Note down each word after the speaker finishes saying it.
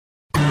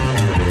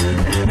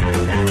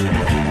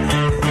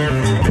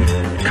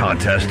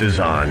contest is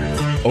on.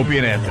 Opie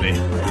and Anthony,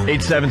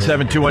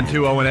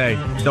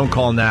 877-212-0-A. Don't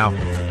call now.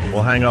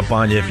 We'll hang up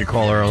on you if you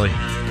call early.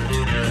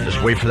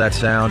 Just wait for that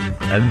sound,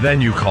 and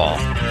then you call.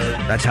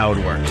 That's how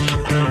it works.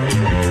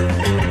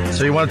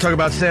 So you want to talk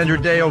about Sandra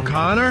Day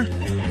O'Connor?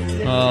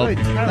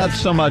 Not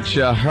so much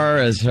her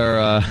as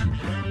her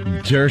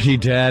dirty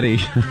daddy.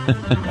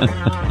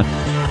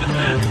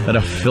 What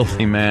a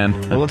filthy man.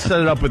 Well, let's set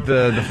it up with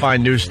the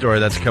fine news story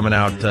that's coming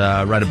out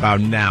right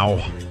about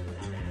now.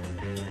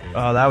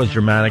 Oh, that was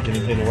dramatic and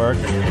it didn't work.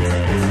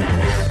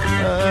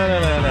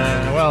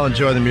 Well,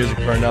 enjoy the music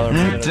for another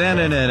minute. Come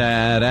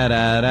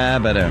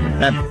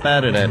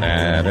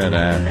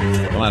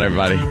on,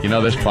 everybody. You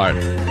know this part.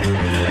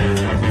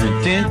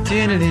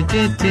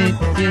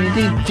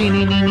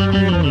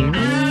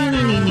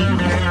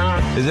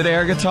 Is it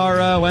air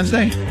guitar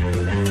Wednesday?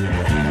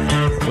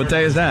 What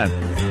day is that?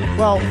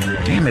 Well,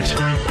 damn it.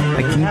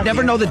 I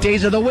never know the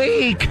days of the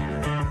week.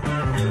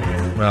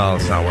 Well,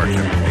 it's not working.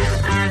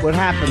 What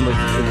happened was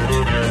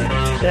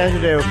Sandra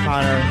Day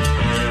O'Connor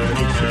in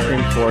the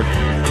Supreme Court.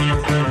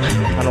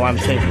 I don't know why I'm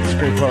saying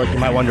Supreme Court, like you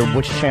might wonder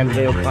which Sandra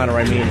Day O'Connor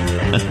I mean.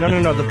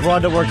 No, the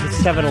broad that works at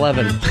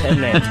 7-Eleven.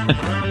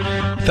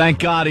 Thank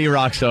God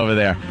E-Rock's over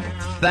there.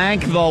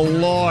 Thank the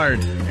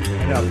Lord.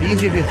 No, it'd be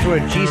easier if you threw a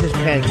Jesus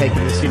pancake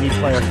in the CD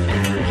player.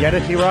 You get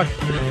it, E-Rock?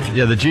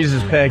 Yeah, the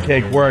Jesus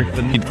pancake worked.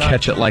 But he'd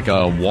catch it like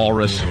a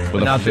walrus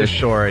with a fish.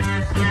 Story.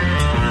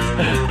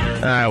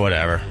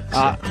 Whatever.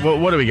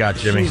 What do we got,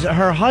 Jimmy?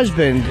 Her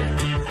husband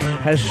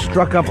has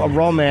struck up a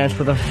romance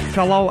with a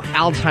fellow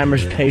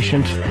Alzheimer's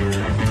patient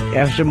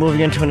after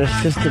moving into an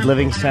assisted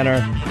living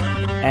center.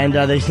 And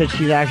they said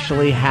she's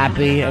actually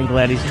happy and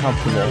glad he's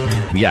comfortable.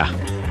 Yeah.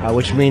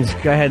 Which means,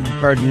 go ahead,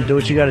 Burden, do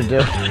what you got to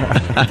do.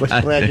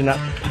 glad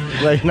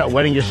you're not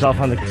wetting yourself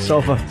on the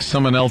sofa.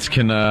 Someone else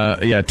can,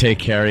 take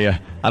care of you.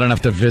 I don't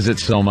have to visit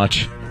so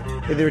much.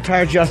 The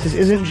retired justice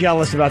isn't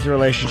jealous about the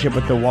relationship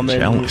with the woman.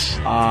 Jealous.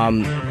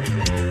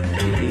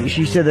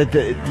 She said that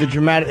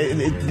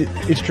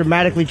it's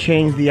dramatically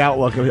changed the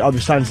outlook of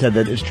the son said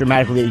that it's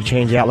dramatically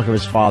changed the outlook of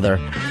his father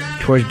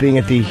towards being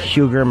at the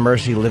Huger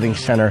Mercy Living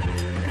Center.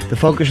 The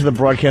focus of the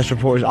broadcast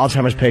report was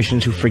Alzheimer's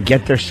patients who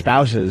forget their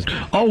spouses.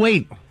 Oh,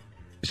 wait.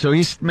 So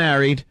he's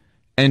married,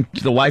 and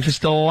the wife is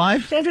still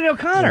alive? Sandra Day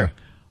O'Connor.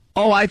 Yeah.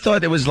 Oh, I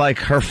thought it was like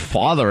her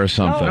father or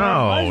something.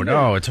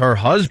 No, it's her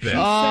husband.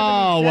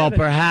 Oh, well,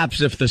 perhaps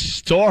if the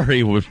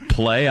story would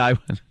play, I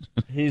would.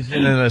 He's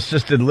in an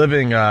assisted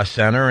living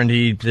center, and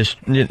he's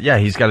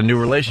got a new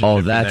relationship.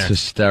 Oh, that's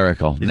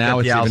hysterical. Now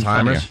it's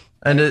Alzheimer's.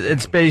 And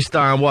it's based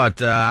on what?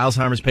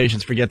 Alzheimer's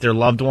patients forget their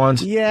loved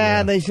ones?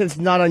 Yeah, they said it's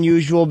not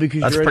unusual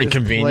because that's pretty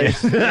convenient.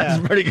 That's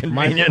pretty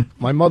convenient.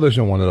 My mother's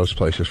in one of those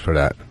places for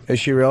that.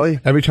 Is she really?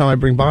 Every time I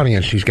bring Bonnie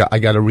in, I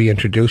got to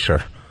reintroduce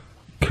her.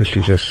 Because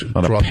she just...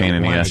 What a pain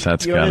in the ass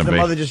that's got to be.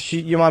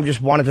 Your mom just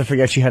wanted to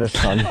forget she had a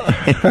son.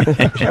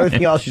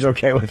 Everything else she's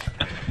okay with.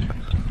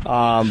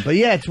 But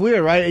yeah, it's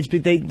weird, right?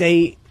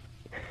 The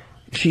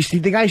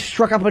guy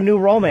struck up a new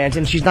romance,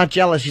 and she's not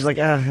jealous. She's like,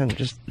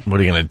 just... What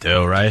are you going to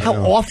do, right? How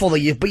awful are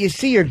you? But you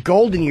see your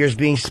golden years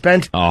being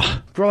spent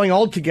growing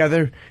old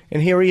together,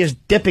 and here he is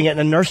dipping it in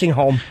a nursing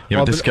home. Yeah,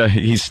 but this guy,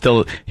 he's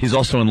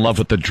also in love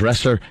with the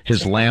dresser,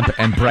 his lamp,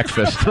 and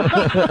breakfast.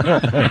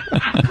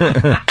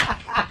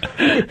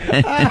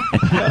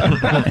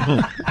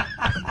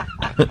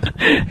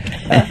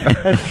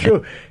 That's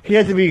true. He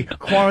had to be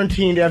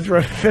quarantined after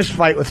a fist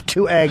fight with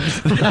 2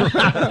 eggs.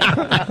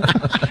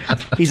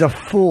 He's a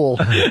fool.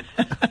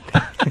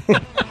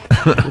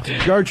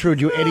 It's Gertrude,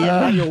 you idiot,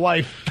 not your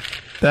wife.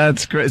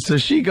 That's great. So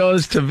she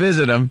goes to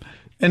visit him,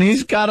 and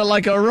he's got a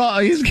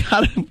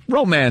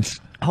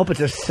romance. I hope it's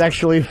a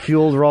sexually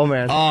fueled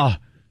romance. Oh,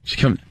 she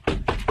comes.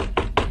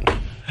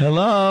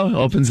 Hello.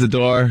 Opens the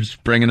door,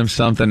 bringing him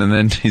something, and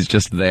then he's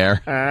just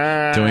there,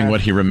 doing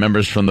what he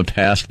remembers from the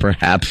past,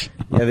 perhaps.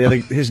 Yeah,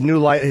 his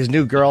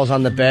new girl's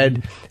on the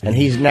bed, and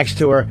he's next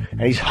to her,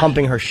 and he's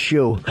humping her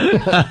shoe.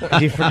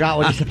 He forgot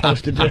what he's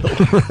supposed to do.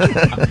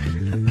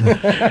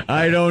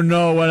 I don't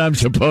know what I'm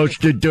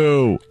supposed to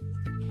do.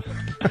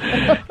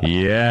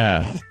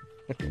 Yeah.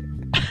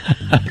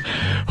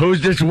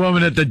 Who's this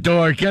woman at the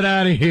door? Get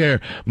out of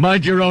here.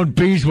 Mind your own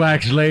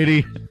beeswax,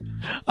 lady.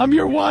 I'm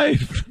your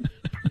wife.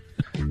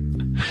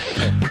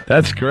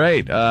 That's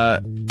great.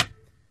 I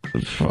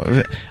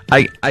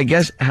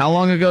guess, how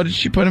long ago did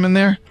she put him in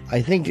there?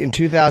 I think in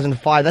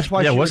 2005. That's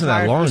why she wasn't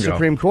that long ago. The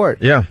Supreme Court.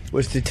 Yeah.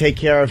 Was to take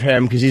care of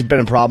him because he's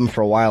been a problem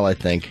for a while, I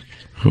think.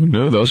 Who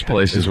knew those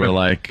places were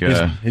like...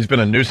 He's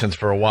been a nuisance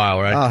for a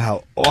while, right? Oh,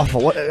 how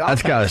awful.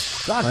 That's gotta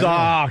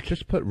suck.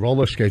 Just put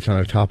roller skates on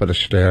the top of the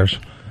stairs.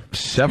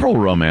 Several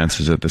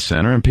romances at the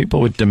center, and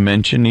people with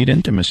dementia need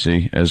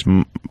intimacy as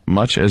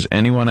much as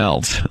anyone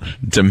else.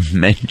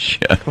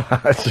 Dementia.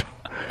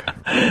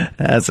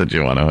 That's what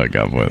you want to hook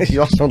up with. He's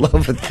also in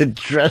love with the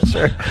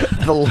dresser,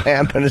 the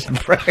lamp, and his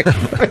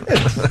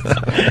breakfast.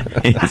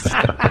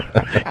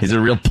 He's a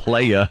real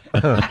player.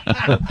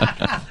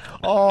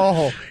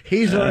 Oh,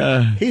 he's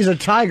a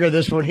tiger,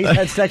 this one. He's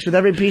had sex with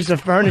every piece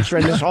of furniture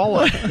in this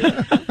hallway.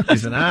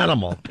 He's an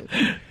animal.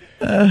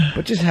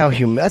 But just how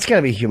that's got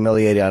to be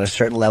humiliating on a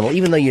certain level,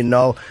 even though you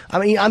know. I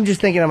mean, I'm just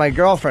thinking of my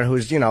girlfriend,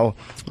 who's,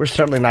 we're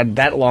certainly not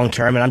that long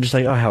term, and I'm just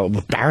like, oh, how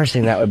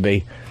embarrassing that would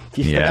be.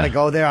 You still got to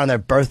go there on their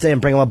birthday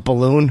and bring them a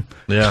balloon.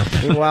 Yeah.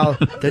 Meanwhile,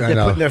 they're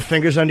putting their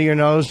fingers under your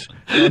nose.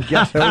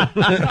 Guess who?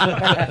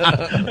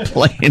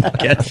 Playing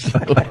guess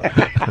who.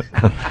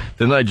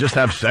 Didn't I just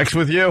have sex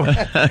with you?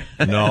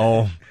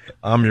 No,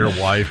 I'm your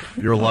wife,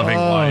 your loving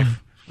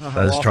wife.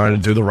 That's trying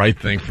to do the right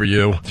thing for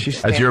you.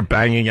 As you're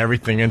banging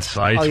everything in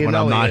sight when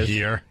I'm not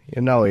here.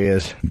 You know he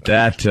is.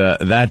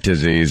 That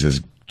disease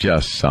is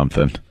just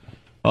something.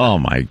 Oh,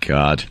 my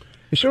God.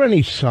 Is there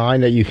any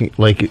sign that you can,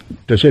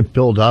 does it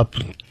build up?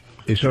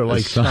 Is there,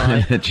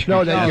 sign? That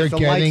No, that you're the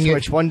getting light it.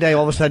 switch. One day,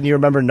 all of a sudden, you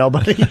remember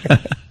nobody.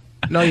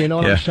 No, you know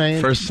what I'm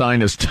saying? First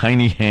sign is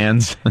tiny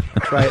hands.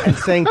 Right, and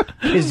saying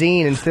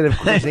cuisine instead of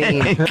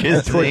cuisine.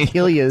 Cuisine.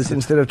 Tortillas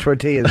instead of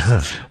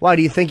tortillas. Why,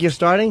 do you think you're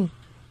starting?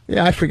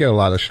 Yeah, I forget a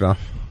lot of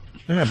stuff.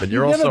 Yeah, but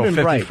you're You've never also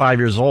been 55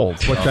 years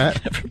old. What's that?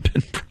 Never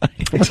been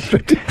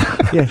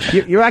bright.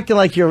 Yeah, you're acting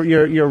like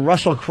you're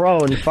Russell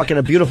Crowe in fucking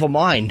A Beautiful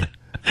Mind.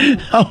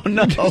 Oh,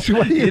 no.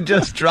 You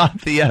just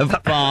dropped the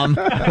F-bomb.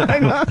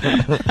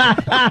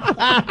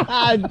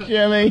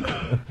 Jimmy.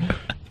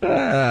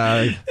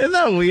 Isn't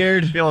that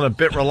weird? Feeling a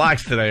bit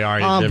relaxed today, are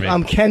you, Jimmy?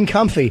 I'm Ken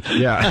Comfy.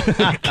 Yeah.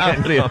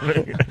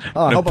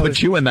 Oh, I hope I Put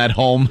was, you in that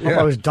home. hope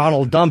I was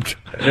Donald Dumped.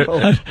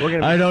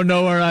 I don't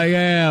know where I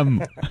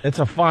am. It's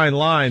a fine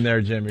line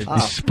there, Jimmy.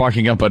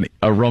 Sparking up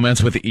a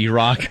romance with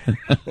E-Rock.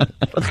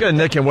 Let's go to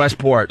Nick in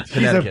Westport, She's a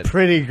Connecticut.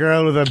 pretty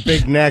girl with a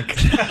big neck.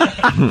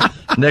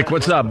 Nick,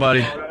 what's up,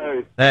 buddy?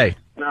 Hey.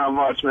 Not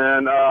much,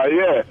 man.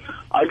 Yeah,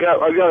 I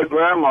got a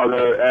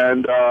grandmother,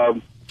 and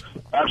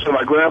actually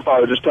my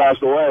grandfather just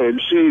passed away, and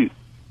she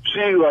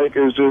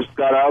is just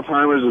got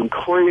Alzheimer's and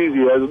crazy,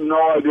 has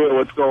no idea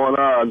what's going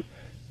on.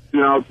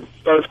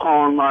 Starts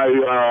calling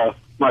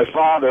my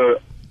father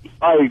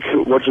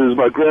Ike, which is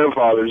my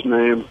grandfather's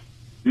name.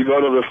 You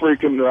go to the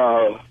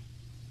freaking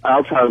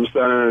Alzheimer's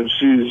center, and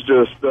she's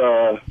just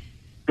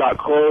got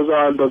clothes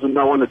on, doesn't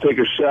know when to take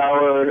a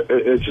shower.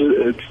 It's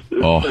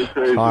pretty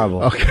crazy.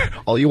 Horrible. Okay.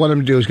 All you want him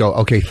to do is go,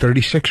 okay,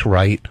 36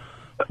 right.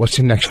 What's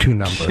the next two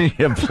numbers?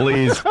 Yeah,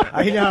 please.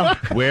 I know.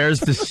 Where's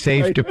the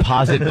safe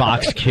deposit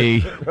box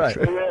key? Right.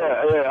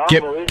 Yeah,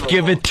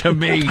 Give it to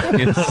me.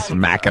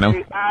 Smacking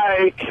him.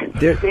 Ike,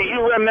 do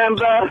you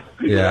remember?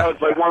 Yeah.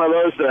 It's like one of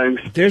those things.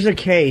 There's a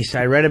case,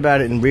 I read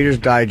about it in Reader's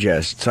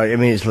Digest, so I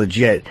mean it's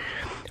legit,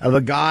 of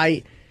a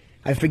guy,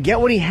 I forget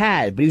what he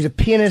had, but he was a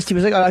pianist. He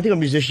was I think a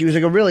musician. He was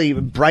like a really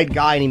bright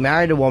guy, and he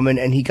married a woman,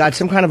 and he got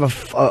some kind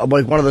of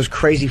like one of those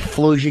crazy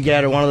flus you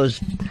get, or one of those.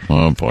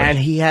 Oh, boy. And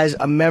he has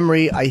a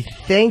memory, I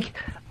think,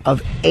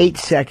 of 8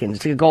 seconds.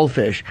 It's like a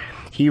goldfish.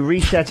 He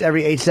resets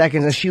every 8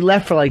 seconds, and she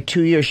left for like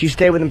 2 years. She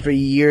stayed with him for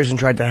years and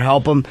tried to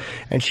help him,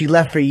 and she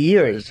left for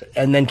years,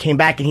 and then came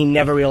back, and he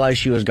never realized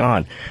she was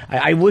gone.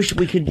 I wish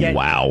we could get.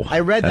 Wow. I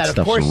read that. Of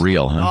stuff's course,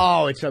 real, huh?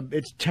 Oh, it's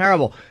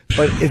terrible.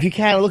 But if you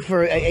can look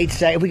for 8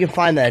 seconds, if we can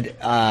find that.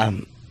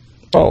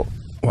 Oh,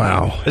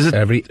 wow. Is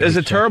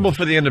it terrible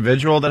for the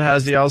individual that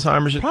has the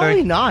Alzheimer's, you Probably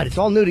think? not. It's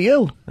all new to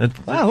you.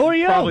 Wow, who are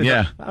you? Probably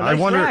Yeah. Oh, I nice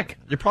wonder. track.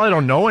 You probably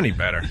don't know any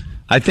better.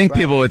 I think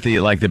people with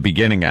the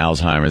beginning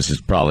Alzheimer's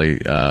is probably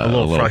a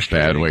little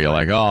frustrating. bad, where you're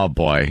like, oh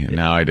boy,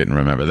 now I didn't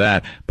remember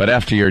that. But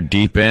after you're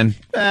deep in,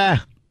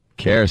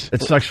 cares?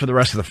 It sucks for the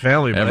rest of the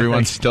family. But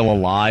Everyone's still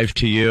alive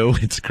to you.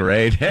 It's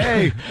great.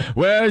 Hey,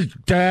 where's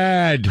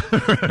Dad?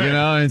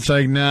 It's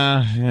like,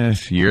 nah,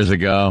 it's years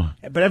ago.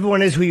 But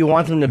everyone is who you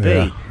want them to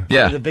be.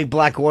 Yeah. The big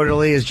black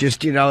orderly is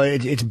just,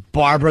 it's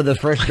Barbara, the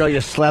first girl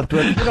you slept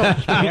with. You don't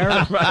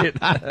care. Right.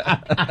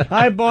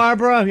 Hi,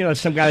 Barbara.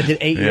 Some guy that did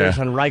 8 years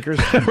on Rikers.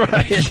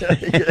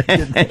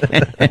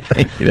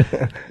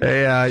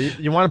 Hey,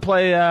 you want to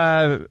play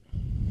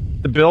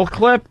the Bill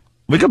clip?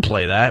 We could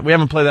play that. We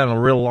haven't played that in a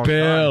real long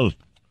time.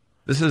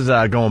 This is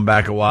going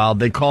back a while.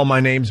 They Call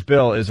My Name's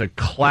Bill is a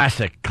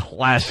classic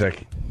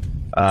prank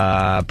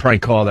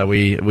call that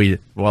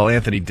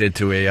Anthony did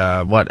to a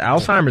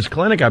Alzheimer's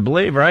clinic, I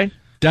believe, right?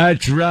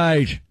 That's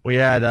right. We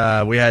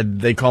had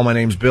They Call My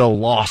Name's Bill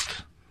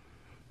lost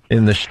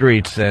in the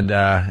streets,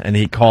 and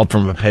he called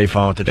from a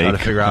payphone to try to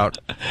figure out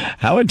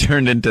how it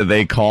turned into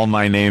They Call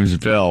My Name's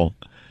Bill,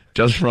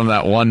 just from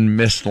that one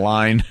missed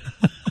line.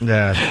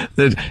 Yeah.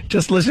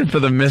 Just listen for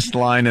the missed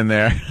line in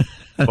there.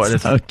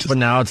 But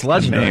now it's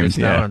legendary.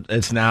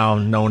 It's now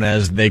known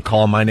as They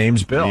Call My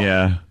Name's Bill.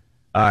 Yeah.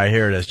 All right,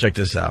 here it is. Check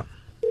this out.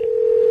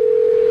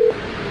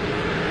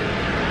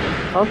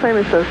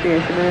 Alzheimer's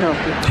Association, may I help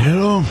you?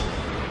 Hello?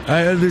 I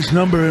had this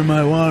number in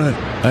my wallet.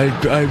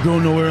 I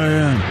don't know where I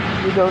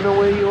am. You don't know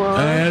where you are?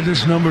 I had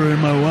this number in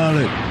my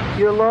wallet.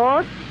 You're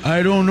lost?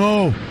 I don't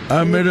know.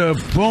 I'm at a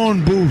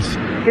phone booth.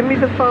 Give me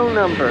the phone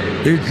number.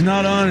 It's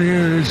not on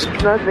here.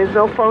 There's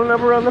no phone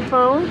number on the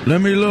phone?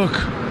 Let me look.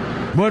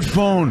 What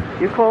phone?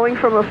 You're calling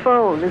from a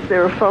phone. Is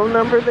there a phone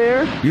number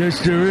there? Yes,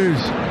 there is.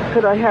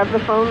 Could I have the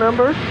phone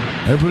number?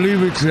 I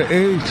believe it's the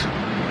 8.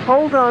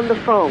 Hold on the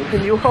phone.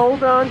 Can you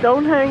hold on?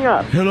 Don't hang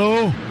up.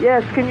 Hello?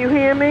 Yes, can you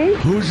hear me?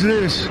 Who's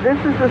this? This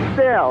is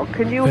Estelle.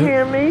 Can you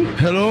hear me?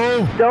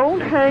 Hello?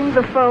 Don't hang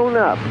the phone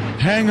up.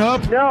 Hang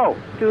up? No,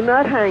 do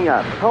not hang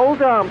up.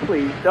 Hold on,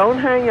 please. Don't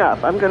hang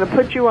up. I'm going to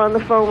put you on the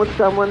phone with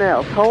someone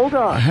else. Hold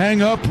on.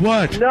 Hang up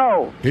what?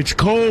 No. It's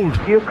cold.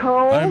 You're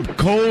cold? I'm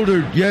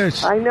colder,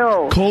 yes. I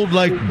know. Cold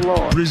like He's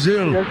lost.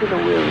 Brazil. He doesn't know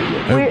where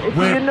he is.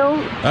 Do you know?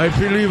 I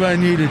believe I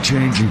need a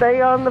changing.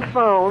 Stay on the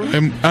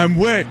phone. I'm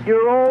wet.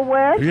 You're all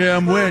wet? Yeah,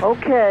 I'm wet.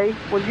 Okay.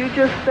 Well, you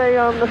just stay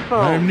on the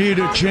phone. I need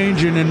a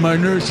changing and my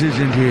nurse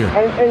isn't here.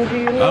 And do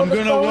you know I'm the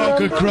gonna phone walk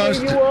number across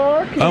where you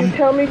are? Can you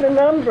tell me the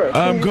number? I'm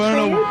Can you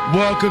gonna see it?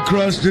 walk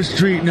across the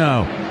street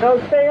now. No,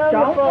 stay on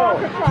the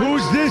phone.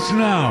 Who's this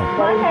now?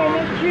 My name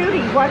is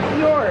Judy. What's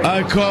yours?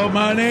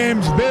 My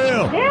name's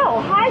Bill.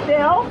 Bill. Hi,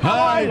 Bill. How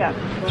are you?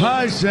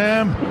 Hi,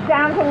 Sam. You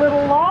sound a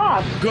little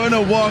lost.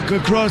 Gonna walk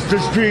across the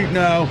street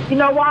now. You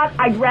know what?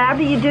 I'd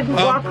rather you didn't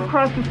walk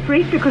across the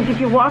street, because if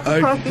you walk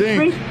across the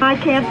street, I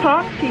can't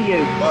talk to you.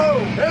 Oh,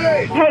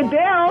 hey! Hey,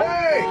 Bill.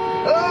 Hey!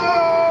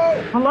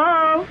 Hello!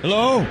 Hello?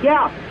 Hello?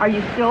 Yeah. Are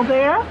you still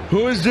there?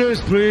 Who is this,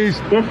 please?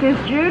 This is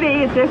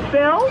Judy. Is this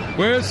Bill?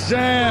 Where's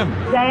Sam?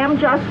 Sam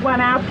just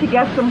went out to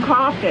get some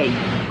coffee.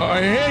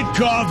 I hate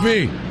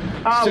coffee.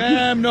 Oh,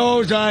 Sam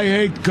knows I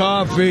hate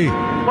coffee.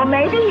 Well,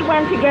 maybe he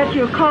went to get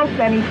you a Coke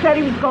then. He said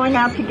he was going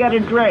out to get a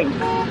drink.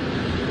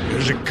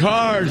 There's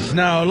cars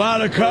now, a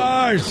lot of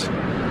cars.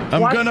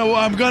 I'm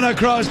gonna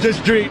cross the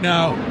street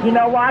now. You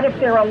know what? If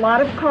there are a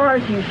lot of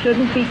cars, you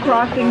shouldn't be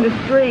crossing the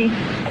street.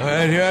 All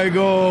right, here I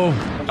go.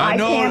 I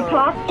can't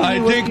talk to you I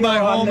if think my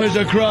you're on home the- is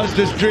across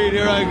the street.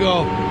 Here I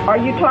go. Are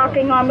you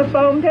talking on the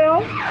phone,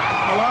 Bill?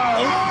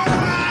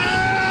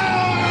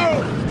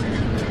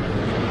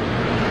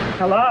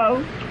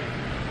 Hello?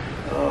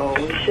 Oh,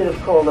 we should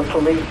have called the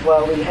police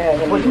while we had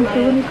him. Wouldn't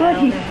do any good.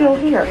 He's still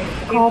here.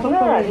 Call the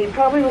police. He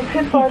probably was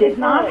hit by He the did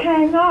not phone.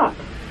 hang up.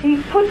 He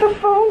put the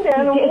phone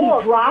down and He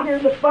walked.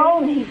 dropped the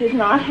phone. He did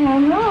not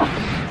hang up.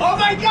 Oh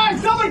my God!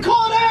 Someone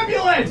call an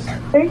ambulance!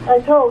 I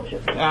told you.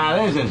 Ah,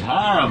 this is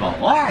horrible.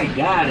 My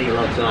God, he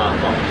looks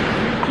awful.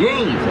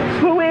 Jesus.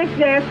 Who is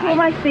this? Who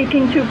am I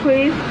speaking to,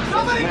 please?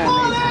 Somebody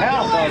call an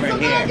Help ambulance! over The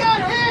here. man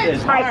got hit!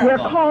 All right, we're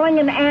calling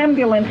an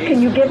ambulance.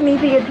 Can you give me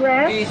the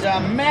address? He's a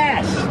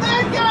mess. The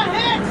man got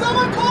hit!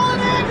 Someone call an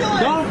ambulance!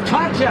 Don't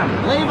touch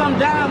him! Leave him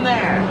down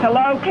there!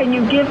 Hello, can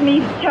you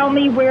tell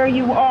me where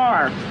you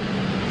are?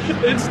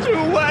 It's too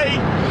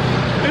late.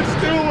 It's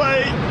too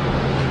late.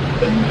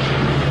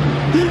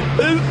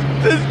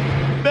 This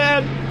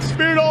man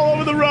smeared all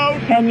over the road.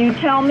 Can you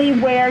tell me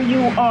where you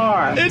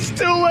are? It's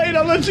too late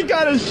unless you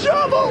got a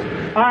shovel.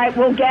 All right,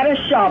 we'll get a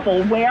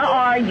shovel. Where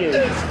are you?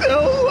 It's too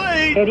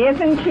late. It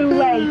isn't too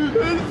late.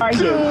 Are It's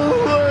too you?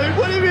 late.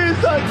 What do you mean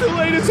it's not too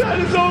late? His head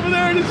is over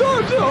there and his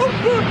arms are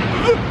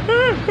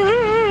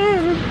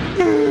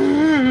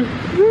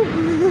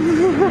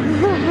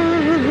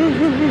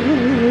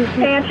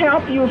Can't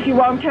help you if you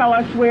won't tell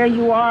us where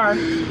you are.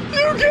 You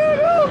can't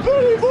help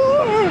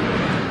anymore.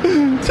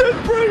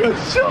 Just bring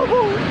a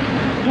shovel.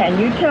 Can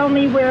you tell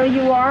me where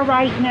you are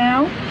right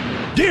now?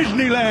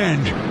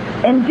 Disneyland.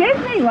 In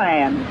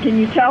Disneyland. Can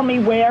you tell me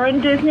where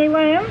in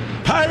Disneyland?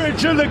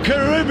 Pirates of the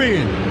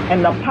Caribbean.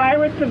 And the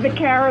Pirates of the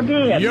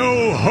Caribbean.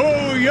 Yo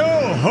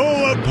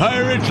ho, a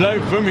pirate's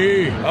life for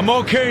me. I'm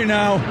okay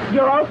now.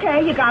 You're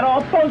okay? You got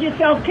all pulled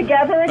yourself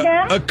together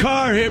again? A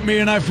car hit me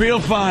and I feel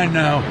fine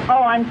now.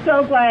 Oh, I'm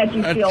so glad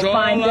you That's feel all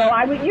fine,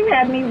 Bill. You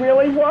had me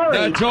really worried.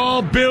 That's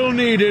all Bill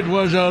needed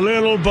was a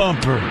little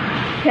bumper.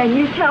 Can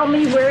you tell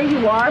me where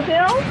you are,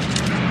 Bill?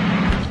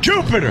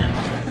 Jupiter.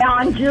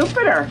 On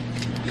Jupiter.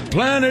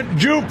 Planet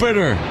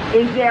Jupiter.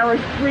 Is there a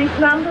street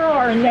number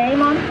or a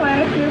name on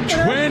planet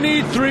Jupiter?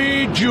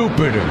 23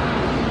 Jupiter.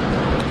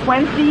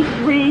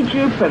 23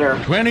 Jupiter.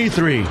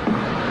 23.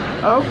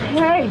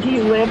 Okay. Do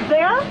you live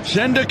there?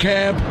 Send a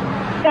cab.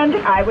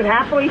 I would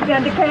happily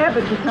send a cab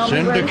if you tell me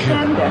Send where a to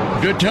send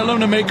cab. it. Tell them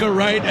to make a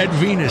right at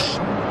Venus.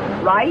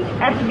 Right?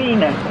 At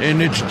Venus.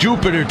 And it's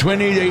Jupiter,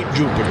 28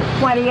 Jupiter.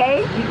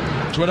 28?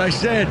 That's what I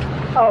said.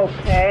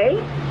 Okay.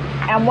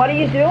 And what are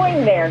you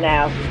doing there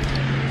now?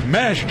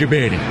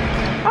 Masturbating.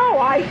 Oh,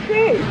 I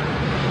see.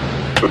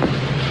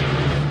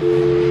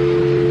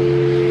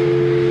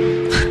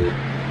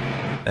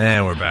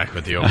 And we're back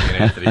with the Opie and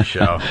Anthony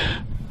show.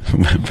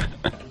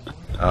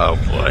 Oh,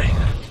 boy.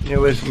 It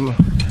was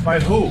By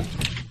who?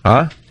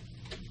 Huh?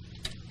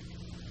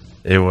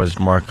 It was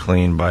Mark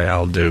Clean by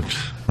Al Dukes.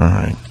 All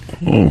right.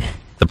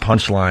 The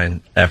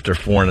punchline after the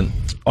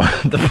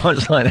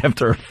punchline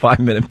after a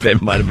 5-minute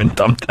bit might have been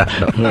dumped out.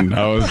 Who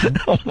knows?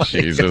 Oh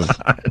Jesus.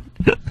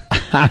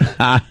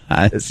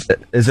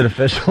 Is it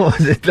official?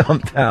 Is it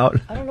dumped out?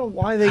 I don't know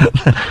why they.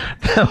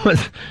 That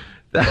was.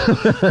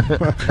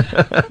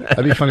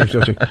 That'd be funny if there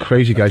was a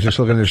crazy guy just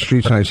looking in the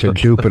streets and I said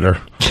Jupiter.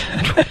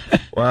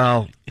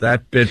 Well,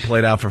 that bit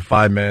played out for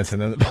 5 minutes,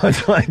 and then the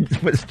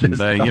punchline was just.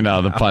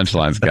 The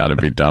punchline's got to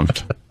be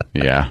dumped.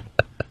 Yeah.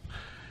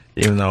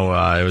 Even though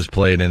it was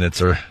played in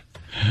its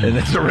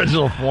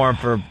original form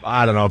for,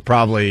 I don't know,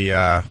 probably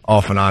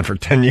off and on for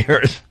 10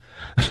 years.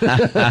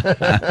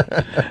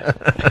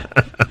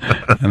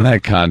 And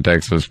that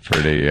context was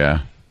pretty All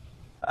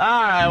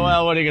right,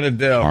 well, what are you going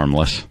to do?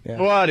 harmless. Yeah.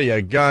 What are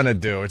you going to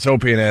do? It's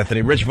Opie and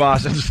Anthony. Rich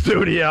Voss in the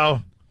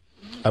studio.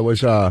 I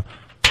was, I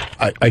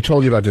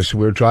told you about this.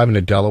 We were driving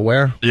to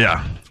Delaware.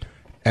 Yeah.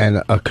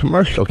 And a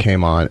commercial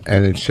came on,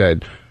 and it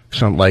said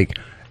something like,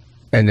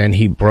 and then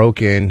he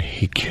broke in,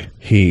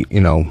 he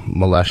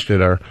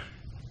molested her,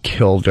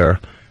 killed her,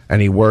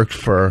 and he worked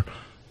for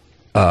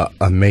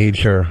a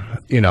major,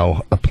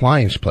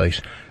 appliance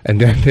place.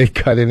 And then they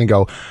cut in and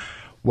go,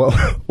 well,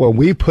 when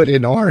we put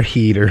in our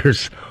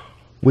heaters,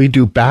 we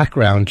do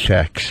background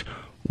checks.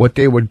 What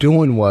they were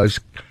doing was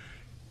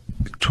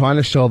trying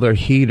to sell their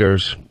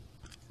heaters,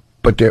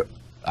 but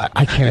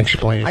I can't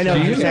explain it. I know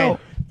what you're saying.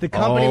 The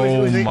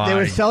company they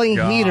were selling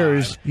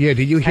heaters. Yeah,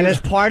 did you hear? And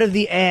as part of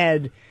the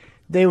ad,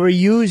 they were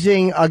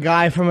using a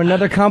guy from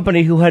another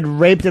company who had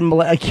raped and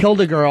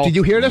killed a girl. Did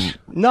you hear this?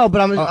 No,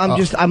 but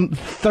I'm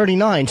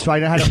 39, so I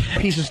know how to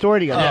piece a story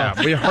together.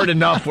 Yeah, we heard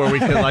enough where we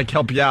can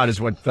help you out. Is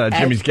what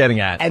Jimmy's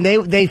getting at. And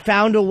they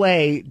found a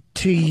way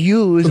to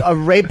use a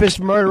rapist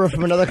murderer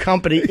from another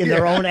company in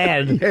their own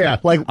ad. Yeah,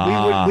 like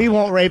we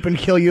won't rape and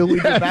kill you.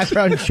 We do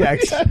background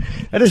checks.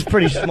 That is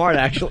pretty smart,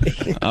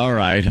 actually. All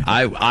right,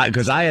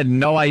 because I had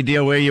no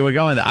idea where you were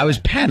going. I was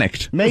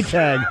panicked.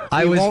 Maytag.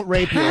 I was won't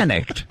rape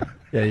panicked.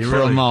 Yeah,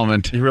 for a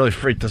moment. You really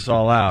freaked us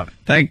all out.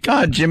 Thank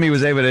God Jimmy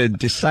was able to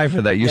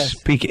decipher that. You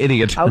speak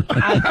idiot.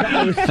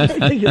 I was just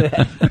thinking of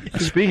that.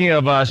 Speaking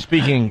of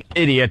speaking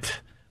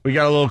idiot, we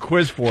got a little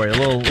quiz for you. A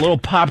little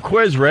pop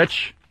quiz,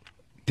 Rich.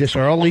 This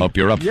early? Hope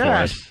you're up for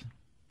it.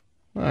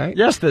 All right.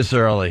 Yes, this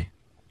early.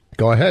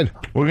 Go ahead.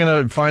 We're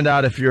going to find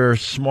out if you're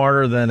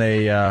smarter than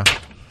a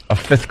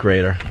fifth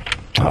grader.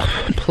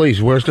 Oh,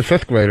 please, where's the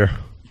fifth grader?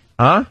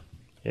 Huh?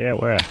 Yeah,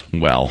 where?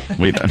 Well,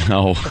 we don't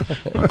know.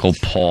 Uncle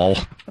Paul.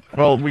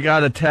 Well, we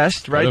got a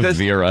test, right?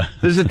 Vera.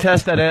 This is a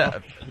test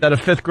that a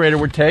fifth grader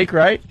would take,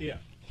 right? Yeah.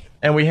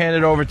 And we hand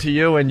it over to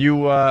you, and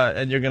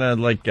you're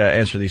gonna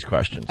answer these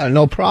questions.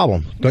 No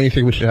problem. Don't you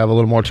think we should have a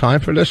little more time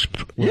for this?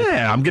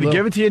 Yeah, I'm gonna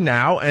give it to you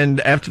now, and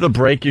after the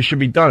break, you should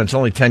be done. It's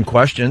only 10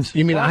 questions.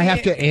 You mean I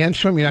have to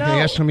answer them? You're not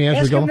gonna ask them the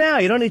answer? Ask them now.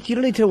 You don't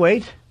need to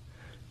wait.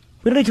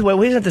 We don't need to wait.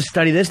 We don't have to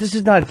study this. This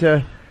is not.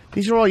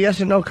 These are all yes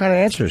and no kind of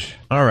answers.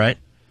 All right.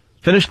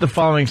 Finish the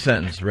following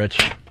sentence, Rich.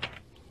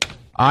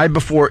 I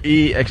before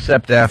E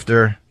except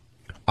after.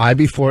 I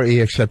before E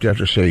except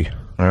after C.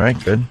 All right,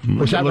 good.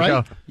 Was that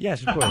right?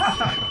 Yes, of course.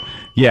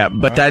 Yeah,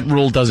 but that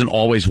rule doesn't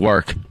always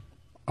work.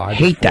 I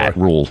hate that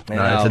rule.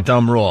 No, it's a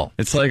dumb rule.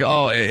 It's like,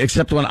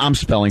 except when I'm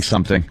spelling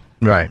something.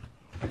 Right.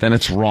 Then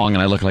it's wrong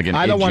and I look like an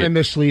idiot. I don't want to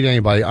mislead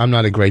anybody. I'm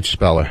not a great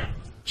speller.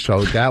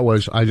 So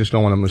I just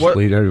don't want to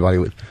mislead everybody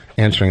with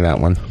answering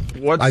that one.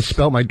 I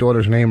spelled my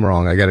daughter's name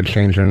wrong. I got to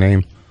change her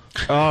name.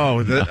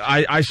 Oh,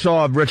 I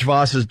saw Rich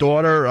Voss's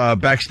daughter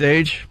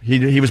backstage.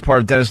 He was part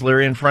of Dennis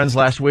Leary and Friends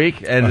last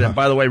week. And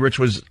by the way, Rich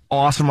was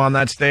awesome on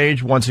that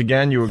stage. Once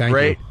again, you were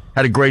great.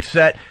 Had a great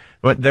set.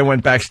 But then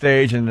went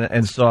backstage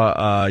and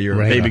saw your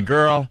baby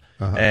girl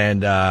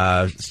and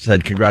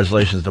said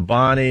congratulations to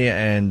Bonnie.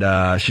 And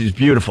she's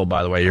beautiful,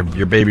 by the way.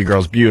 Your baby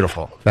girl's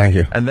beautiful. Thank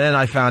you. And then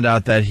I found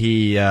out that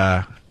he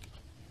effed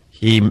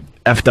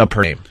up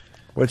her name.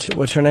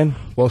 What's her name?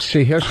 Well,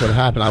 see, here's what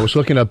happened. I was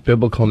looking up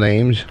biblical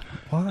names.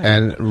 Why?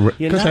 And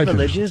you're not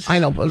religious. I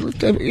know,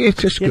 but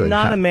it's just you're good. You're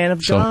not a man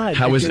of God.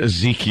 How is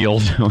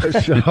Ezekiel doing?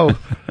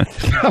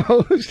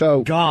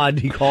 So God,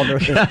 he called her.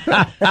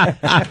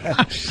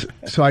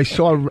 So I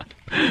saw.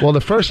 Well,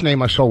 the first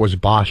name I saw was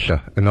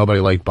Basha, and nobody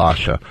liked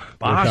Basha.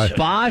 Basha.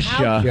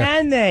 How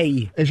can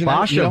they? Isn't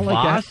Basha, that,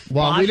 like that?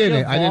 Well, I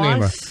didn't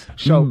name her.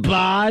 So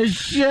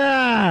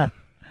Basha.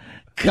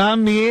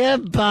 Come here,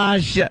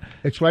 Basha.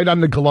 It's right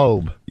on the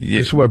globe. Yeah.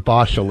 It's where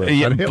Basha lives.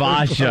 Yeah,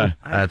 Basha.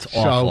 That's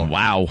awful.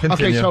 Wow.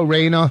 Okay, so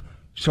Raina.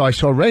 So I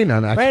saw Raina.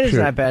 And Raina's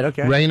not bad,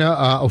 okay.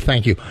 Raina,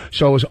 thank you.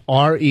 So it was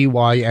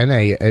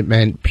Reyna. It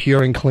meant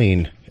pure and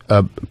clean.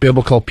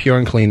 Biblical, pure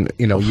and clean,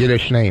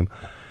 Yiddish name.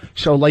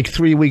 So like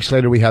 3 weeks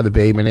later, we had the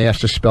baby, and they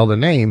asked to spell the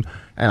name,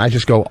 and I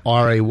just go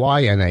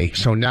Rayna.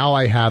 So now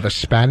I have a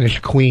Spanish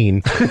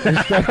queen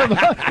instead of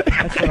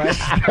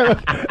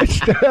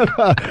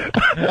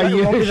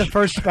you won't be the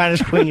first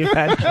Spanish queen you've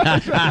had.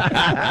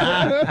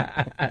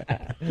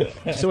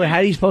 So how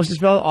are you supposed to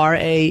spell it?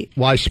 R-A?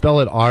 Well, I spell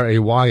it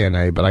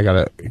Rayna, but I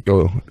got to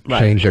go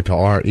change it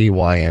to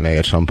Reyna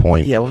at some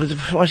point. Yeah, why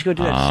don't you go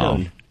do that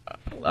soon?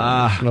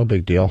 No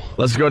big deal.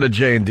 Let's go to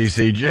Jay in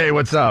D.C. Jay,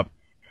 what's up?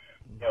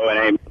 Yo,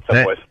 and what's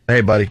up, boys?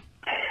 Hey, buddy.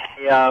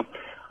 Hey, I'm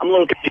a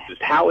little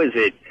confused. How is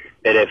it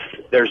that if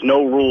there's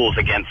no rules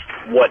against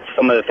what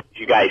some of the things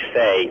you guys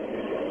say,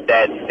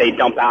 that they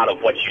dump out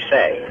of what you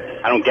say?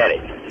 I don't get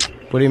it.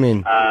 What do you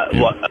mean?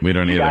 We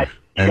don't either.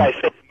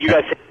 You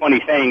guys say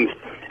funny things,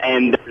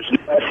 and there's no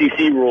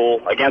FCC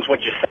rule against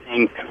what you're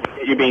saying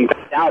that you're being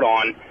dumped out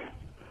on.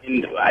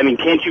 And, I mean,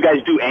 can't you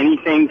guys do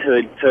anything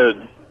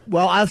to...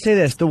 Well, I'll say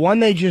this. The one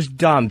they just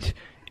dumped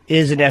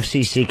is an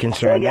FCC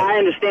concern. Yeah, I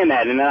understand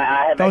that. And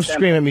I have Don't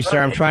scream at me,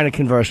 sir. I'm trying to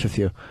converse with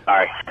you.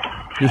 Sorry.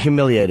 You're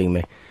humiliating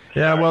me.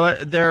 Yeah, well,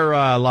 there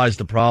lies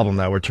the problem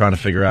that we're trying to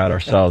figure out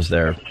ourselves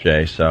there,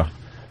 Jay. So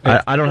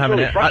I don't have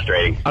really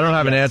frustrating. I don't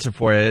have an answer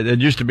for you. It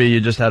used to be you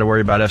just had to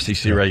worry about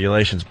FCC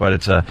regulations, but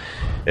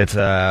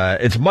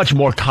it's much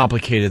more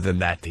complicated than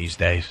that these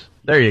days.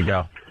 There you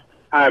go.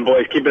 All right,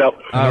 boys, keep it up.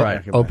 All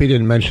right. Opie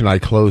didn't mention I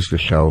closed the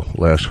show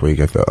last week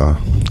at the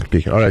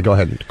Beacon. All right, go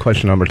ahead.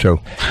 Question number 2.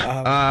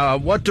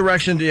 What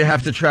direction do you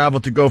have to travel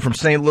to go from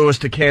St. Louis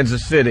to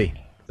Kansas City?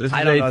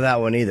 I don't know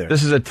that one either.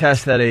 This is a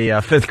test that a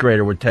 5th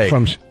grader would take.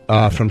 From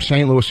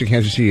St. Louis to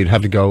Kansas City, you'd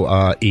have to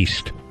go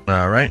east.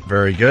 All right,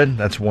 very good.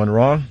 That's one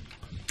wrong.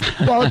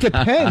 Well, it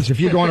depends. If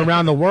you're going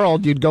around the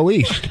world, you'd go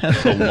east.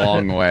 That's a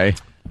long way.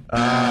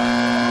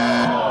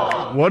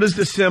 What is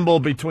the symbol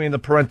between the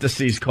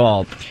parentheses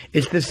called?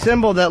 It's the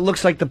symbol that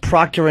looks like the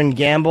Procter and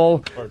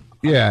Gamble.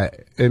 Yeah,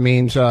 it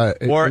means Or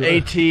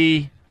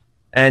AT&T.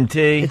 It's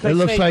it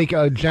looks like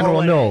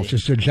General Mills.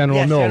 It's a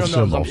General Mills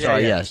symbol. I'm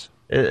sorry, yes.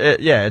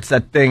 Yeah, it's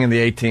that thing in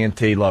the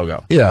AT&T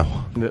logo. Yeah.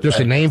 There's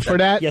a name for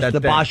that? Yes, That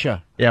the thing.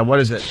 Basha. Yeah, what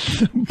is it?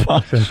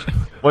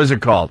 What is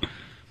it called?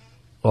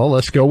 Well,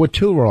 let's go with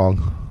 2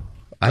 wrong.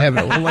 I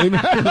haven't.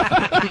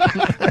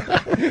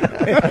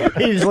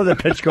 He just let the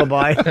pitch go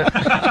by.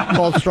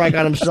 Called strike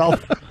on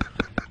himself.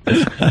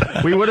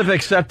 We would have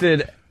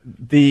accepted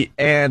the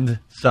and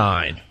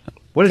sign.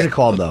 What is it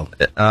called, though?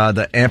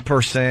 The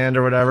ampersand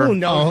or whatever. Who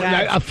knows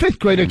that? A 5th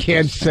grader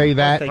can't say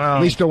that.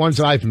 At least the ones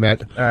I've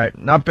met. All right,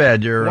 not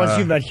bad. You're Once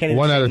you've met, can't even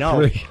 1 say out of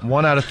no. 3.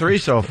 1 out of 3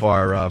 so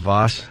far,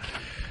 Voss.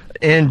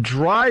 In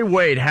dry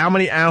weight, how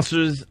many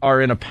ounces are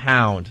in a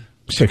pound?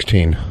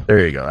 16.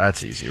 There you go.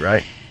 That's easy,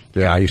 right?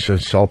 Yeah, I used to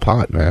sell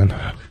pot, man.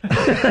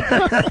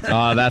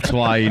 That's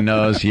why he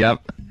knows. Yep.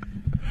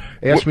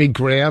 Ask me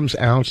grams,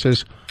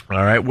 ounces.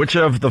 All right. Which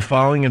of the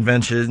following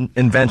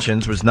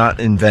inventions was not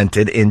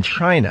invented in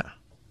China?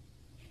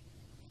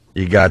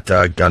 You got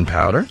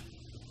gunpowder.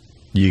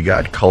 You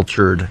got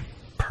cultured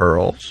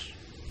pearls.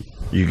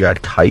 You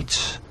got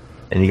kites.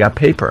 And you got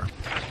paper.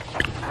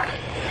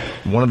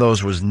 One of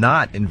those was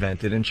not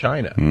invented in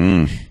China.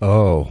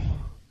 Oh.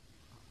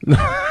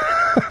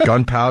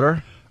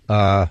 Gunpowder,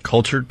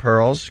 cultured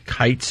pearls,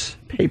 kites,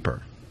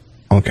 paper.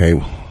 Okay.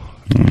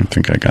 I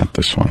think I got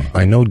this one.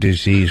 I know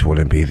disease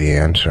wouldn't be the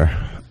answer.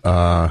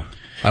 I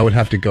would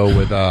have to go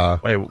with...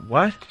 Wait,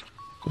 what?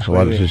 There's a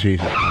lot of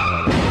diseases.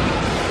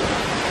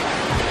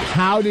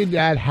 How did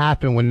that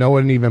happen when no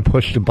one even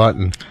pushed the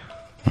button?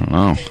 I don't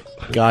know.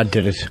 God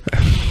did it.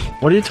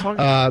 What are you talking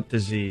about?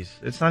 Disease.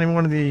 It's not even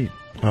one of the...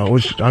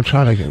 I'm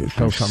trying to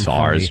throw something.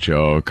 SARS funny.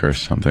 joke or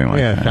something like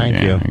that.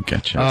 Thank you. I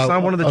get you. It's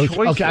not one of the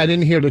choices. Okay, I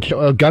didn't hear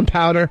the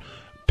gunpowder,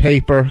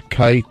 paper,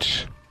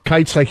 kites.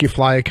 Kites like you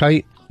fly a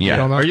kite? Yeah.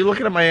 Don't know? Are you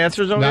looking at my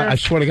answers over No, there? I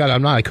swear to God,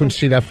 I'm not. I couldn't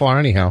see that far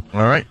anyhow.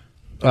 All right.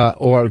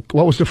 Or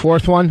what was the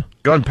 4th one?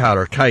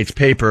 Gunpowder, kites,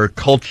 paper,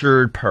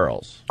 cultured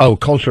pearls. Oh,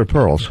 cultured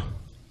pearls.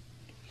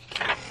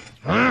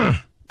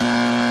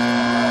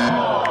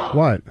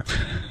 What?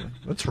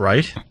 That's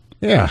right.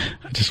 Yeah.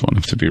 I just want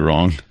him to be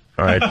wrong.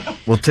 All right.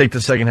 We'll take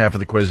the second half of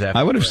the quiz after.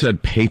 I would have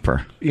said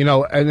paper. You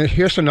know, and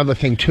here's another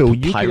thing, too.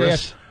 You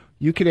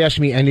could ask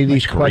me any of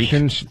these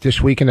questions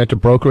this weekend at the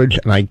brokerage,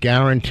 and I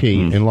guarantee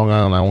in Long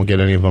Island I won't get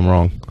any of them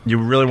wrong. You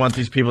really want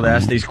these people to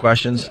ask these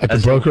questions? At the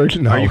brokerage?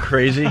 No. Are you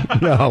crazy?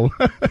 No.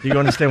 Do you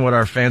understand what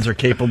our fans are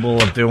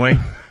capable of doing?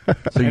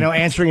 So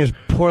answering as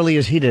poorly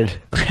as he did.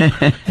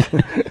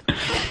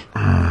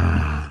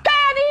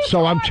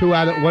 So I'm 2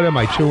 out of... What am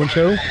I, 2 and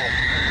 2?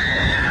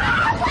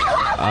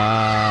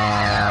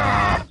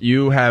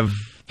 You have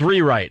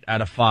 3 right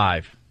out of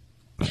 5.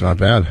 It's not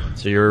bad.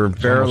 So you're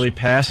barely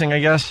passing, I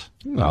guess?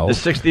 No. Is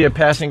 60 a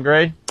passing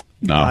grade?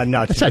 No.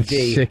 No, It's it's a at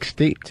D.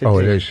 60. It's a Oh,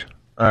 D. it is.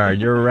 All right,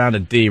 you're around a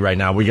D right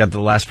now. We got the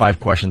last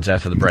 5 questions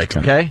after the break,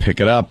 okay? Pick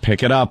it up.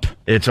 Pick it up.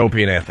 It's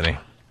Opie and Anthony.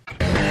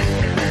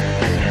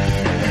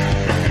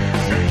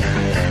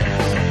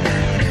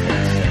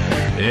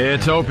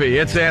 It's Opie,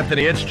 it's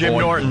Anthony, it's Jim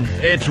Norton,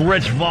 it's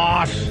Rich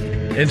Voss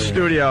in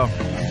studio.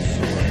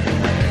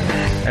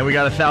 And we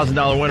got a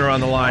 $1,000 winner on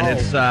the line.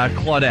 It's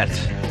Claudette.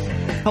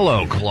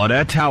 Hello,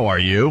 Claudette. How are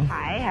you?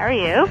 Hi, how are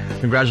you?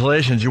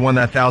 Congratulations, you won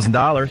that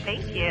 $1,000.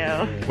 Thank you.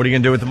 What are you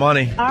going to do with the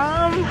money?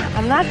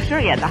 I'm not sure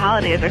yet. The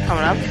holidays are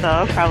coming up, so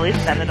I'll probably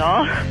spend it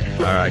all.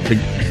 All right,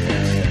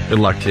 good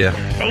luck to you.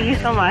 Thank you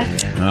so much.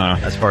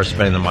 As far as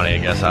spending the money, I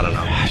guess, I don't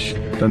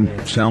know.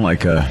 Doesn't sound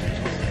like a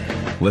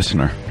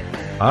listener.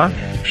 Huh?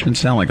 Shouldn't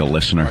sound like a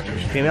listener.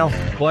 Female.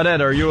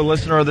 Claudette, are you a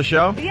listener of the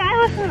show? Yeah,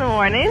 I listen in the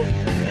morning.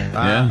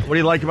 Yeah. What do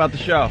you like about the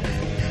show?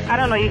 I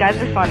don't know. You guys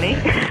are funny.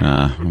 Okay.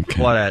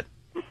 Claudette,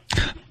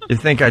 you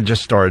think I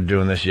just started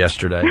doing this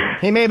yesterday?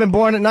 He may have been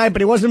born at night,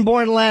 but he wasn't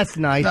born last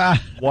night.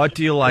 What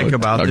do you like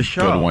about the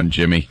show? Good one,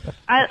 Jimmy.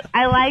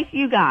 I like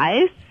you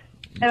guys,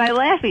 and I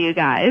laugh at you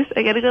guys.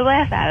 I get a good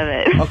laugh out of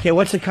it. Okay,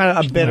 what's a kind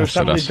of a bit or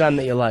something we've done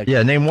that you like?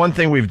 Yeah, name one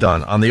thing we've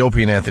done on the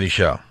Opie and Anthony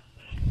show.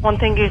 One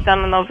thing you've done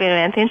on the Opie and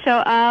Anthony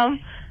show.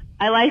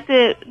 I liked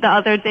it the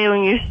other day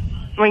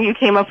when you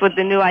came up with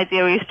the new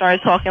idea where you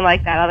started talking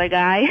like that other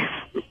guy.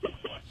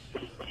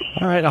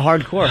 All right, a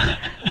hardcore.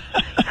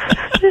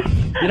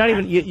 You're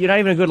not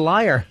even a good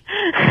liar.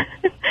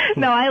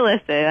 No, I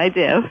listen. I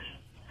do.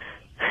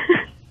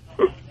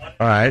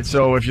 All right,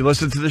 so if you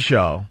listen to the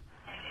show,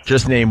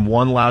 just name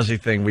one lousy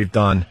thing we've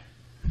done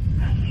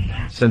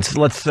since,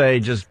 let's say,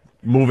 just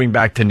moving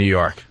back to New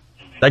York.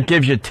 That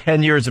gives you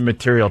 10 years of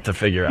material to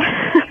figure out.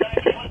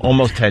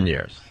 Almost 10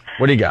 years.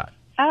 What do you got?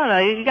 I don't know.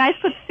 You guys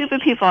put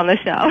stupid people on the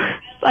show.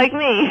 Like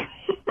me.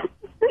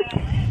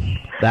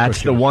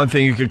 That's the one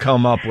thing you could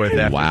come up with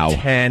after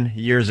 10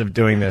 years of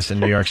doing this in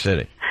New York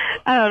City.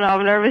 I don't know.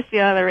 I'm nervous to be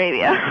on the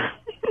radio.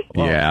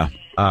 Yeah.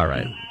 All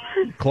right.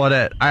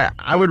 Claudette,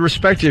 I would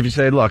respect you if you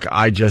say, look,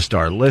 I just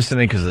started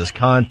listening because of this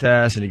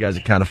contest, and you guys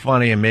are kind of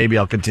funny, and maybe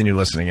I'll continue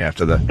listening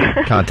after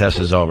the contest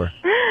is over.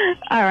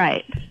 All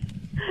right.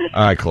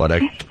 All right,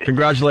 Claudette.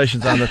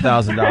 Congratulations on the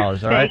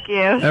 $1,000, all right? Thank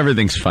you.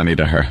 Everything's funny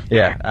to her.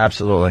 Yeah,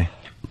 absolutely.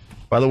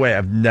 By the way,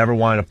 I've never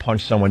wanted to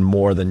punch someone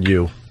more than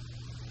you.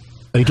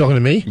 Are you talking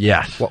to me?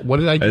 Yes. What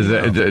did I do?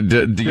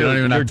 You don't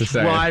even have to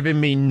say. You're driving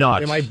me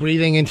nuts. Am I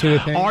breathing into the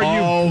thing? Are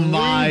you Oh,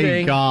 my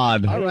breathing?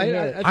 God. All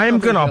right. I am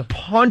going to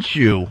punch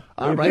you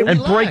All right, and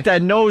relax. break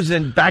that nose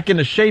and back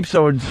into shape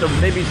so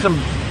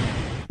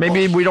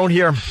maybe we don't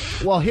hear.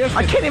 Well, here's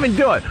I can't even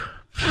do it.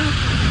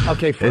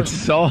 Okay, It's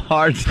so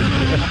hard.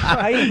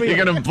 You're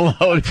going to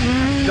blow.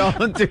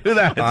 Don't do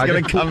that. It's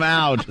going to come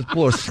out. Just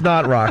blow a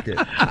snot rocket.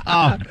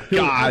 Oh,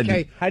 God.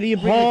 Okay, how do you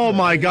breathe? Oh,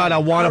 my God. I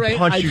want All to right,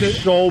 punch I you could-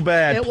 so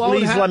bad. It won't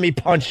Please let me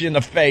punch you in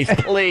the face.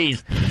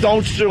 Please.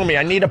 Don't sue me.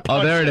 I need a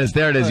punch. Oh, there it is.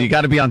 There it is. You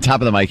got to be on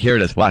top of the mic. Here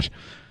it is. Watch.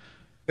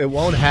 It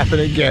won't happen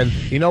again.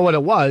 You know what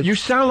it was? You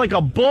sound like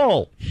a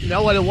bull. You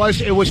know what it was?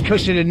 It was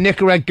because of the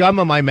Nicorette gum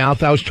in my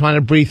mouth. I was trying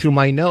to breathe through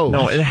my nose.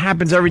 No, it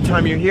happens every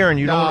time you're here, and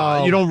you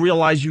don't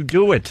realize you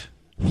do it.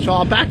 So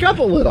I'll back up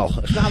a little.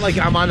 It's not like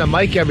I'm on the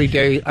mic every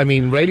day. I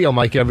mean, radio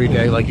mic every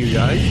day like you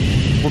guys.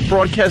 We're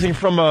broadcasting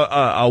from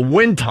a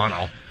wind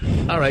tunnel.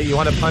 All right, you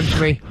want to punch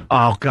me?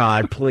 Oh,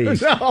 God,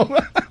 please. No.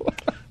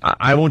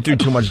 I won't do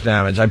too much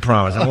damage, I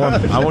promise.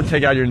 I won't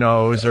take out your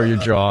nose or your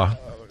jaw.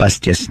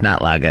 Bust your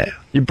snot lager.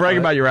 You brag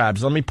about your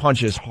abs. Let me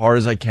punch you as hard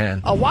as I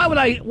can. Oh, why would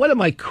I? What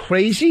am I,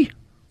 crazy?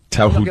 That's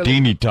how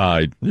Houdini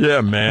died. Yeah,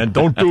 man,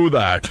 don't do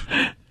that.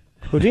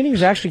 Houdini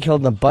was actually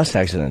killed in a bus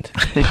accident.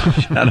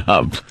 Shut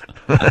up.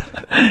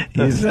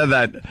 He said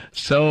that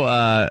so,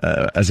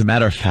 as a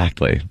matter of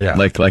factly,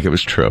 like it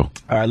was true.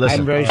 All right, listen.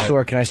 I'm very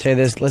sure. Can I say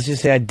this? Let's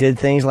just say I did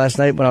things last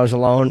night when I was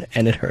alone,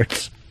 and it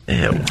hurts.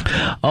 Ew.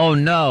 Oh,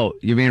 no.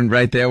 You mean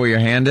right there where your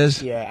hand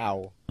is? Yeah,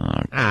 ow.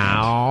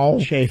 Ow.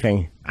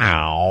 Chafing.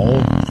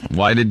 Ow.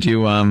 Why did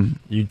you,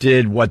 You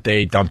did what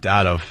they dumped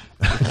out of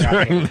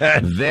during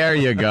that. There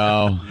you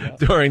go.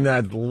 During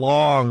that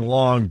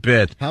long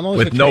bit How long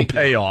does with it no take you?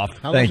 payoff.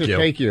 How long Thank does it you.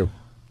 take you?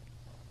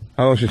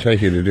 How long does it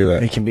take you to do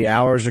that? It can be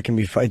hours, or it can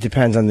be. It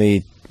depends on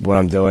what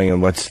I'm doing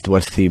and what's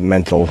the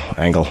mental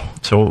angle.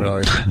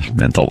 So,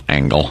 mental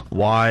angle.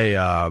 Why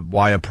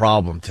a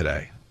problem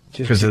today?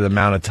 Because of the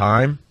amount of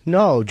time?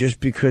 No, just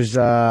because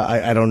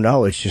I don't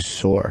know. It's just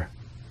sore.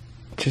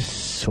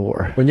 Just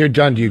sore. When you're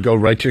done, do you go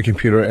right to your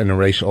computer and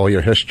erase all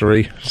your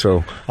history?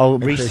 So,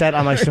 reset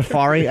on my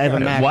Safari. I have a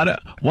Mac.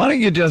 Why don't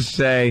you just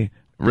say,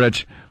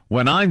 Rich,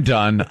 when I'm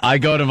done, I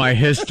go to my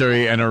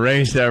history and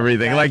erase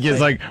everything. Like,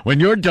 it's like, when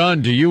you're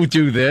done, do you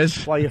do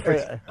this? Well,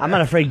 I'm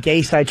not afraid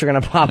gay sites are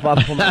going to pop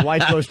up when my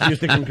wife goes to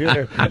use the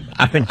computer.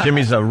 I think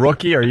Jimmy's a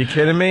rookie. Are you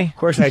kidding me? Of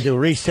course I do.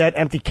 Reset,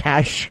 empty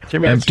cache.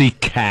 Empty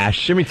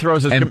cache. Jimmy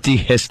throws his empty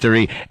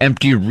history,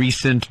 empty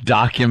recent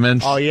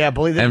documents. Oh, yeah.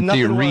 Believe it.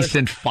 Empty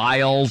recent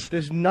files.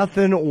 There's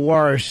nothing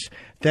worse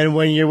than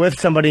when you're with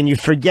somebody and you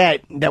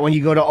forget that when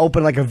you go to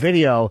open like a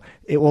video,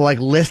 it will like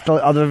list the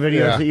other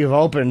videos that you've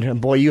opened.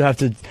 And boy, you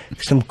have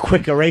some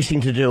quick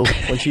erasing to do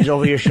when she's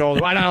over your shoulder.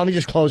 Why not? Let me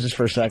just close this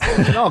for a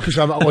second. No, because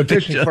I'm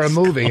auditioning for a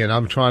movie and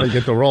I'm trying to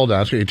get the role down.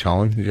 That's what you're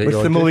telling me.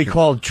 What's the movie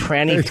called?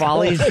 Tranny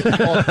Follies?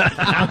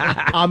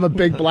 I'm a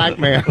big black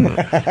man.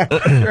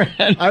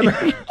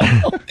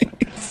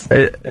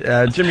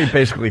 Jimmy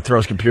basically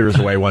throws computers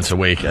away once a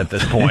week at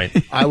this point.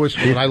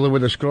 when I lived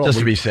with this girl. Just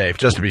to be safe.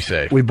 Just to be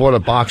safe. We bought a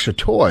box of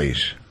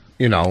toys.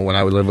 You know, when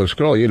I would live with this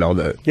girl, you know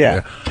that.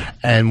 Yeah.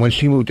 And when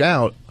she moved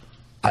out,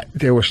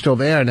 they were still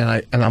there, and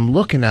I'm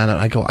looking at it. And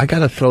I go, I got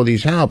to throw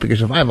these out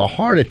because if I have a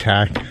heart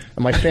attack and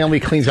my family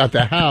cleans out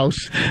the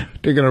house,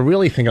 they're gonna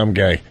really think I'm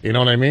gay. You know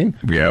what I mean?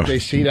 Yeah. They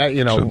see that,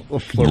 you know,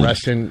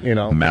 fluorescent, you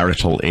know,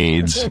 marital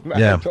aids.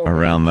 Marital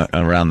around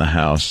the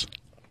house.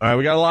 All right,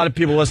 we got a lot of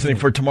people listening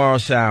for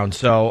Tomorrow's Sound.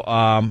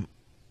 So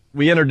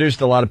we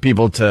introduced a lot of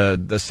people to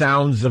the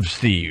sounds of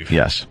Steve.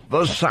 Yes.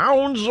 The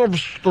sounds of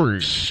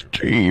Steve.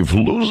 Steve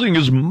losing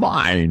his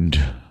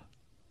mind.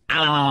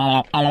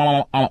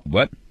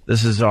 What?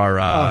 This is our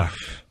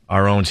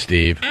own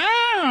Steve.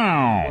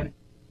 I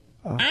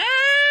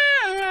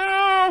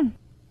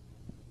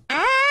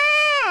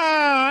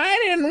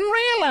didn't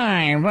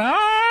realize.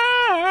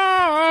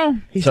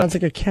 He sounds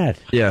like a cat.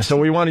 Yeah, so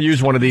we want to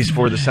use one of these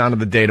for the sound of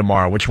the day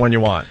tomorrow. Which one you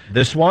want?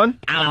 This one?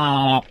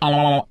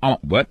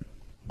 What?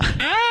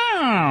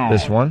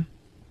 This one?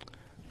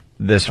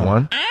 This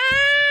one?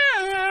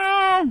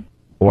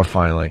 Or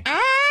finally?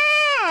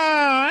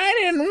 I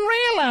didn't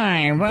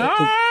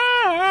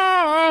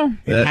realize.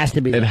 It has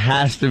to be. It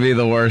has to be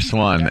the worst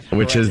one,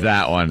 which is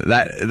that one.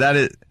 That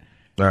is.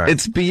 All right.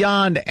 It's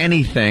beyond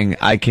anything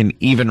I can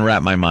even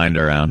wrap my mind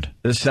around.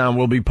 This sound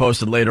will be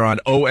posted later on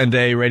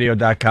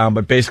ondaradio.com,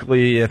 but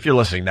basically, if you're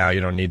listening now,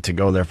 you don't need to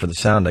go there for the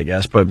sound, I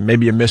guess, but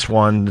maybe you missed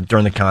one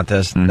during the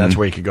contest, and that's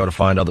where you could go to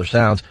find other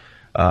sounds.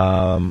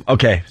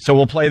 Okay, so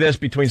we'll play this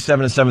between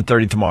 7 and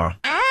 7:30 tomorrow.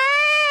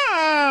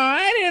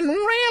 I didn't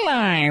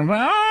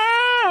realize.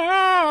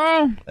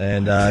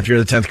 And if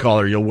you're the 10th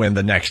caller, you'll win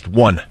the next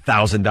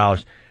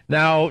 $1,000.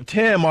 Now,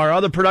 Tim, our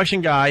other production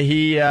guy,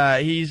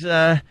 he's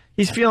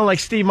feeling like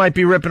Steve might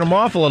be ripping him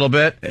off a little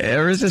bit.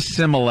 There is a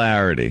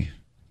similarity.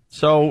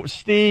 So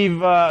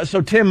Steve,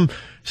 Tim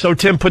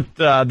put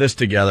this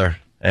together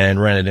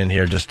and ran it in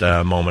here just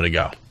a moment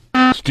ago.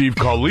 Steve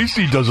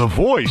Carlisi does a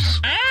voice.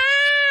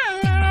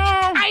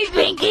 I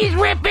think he's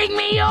ripping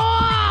me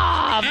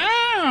off.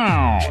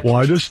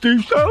 Why does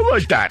Steve sound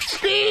like that?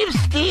 Steve's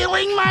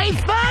stealing my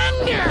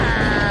thunder.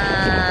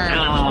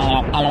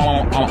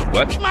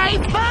 What? My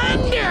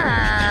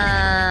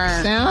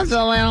thunder. Sounds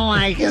a little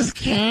like his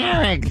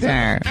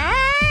character.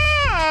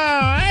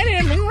 I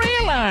didn't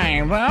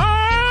realize.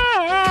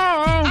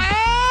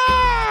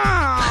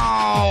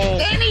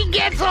 Then he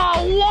gets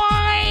all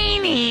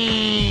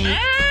whiny.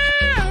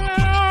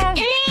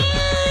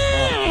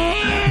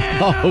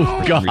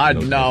 Oh,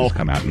 God, no.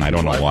 Come out, and I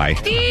don't know why.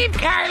 Steve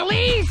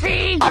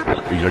Carlisi.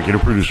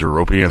 Executive producer,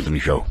 Opie Anthony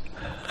Show.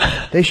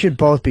 They should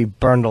both be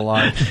burned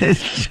alive.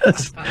 It's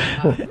just,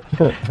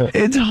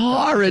 it's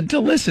horrid to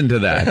listen to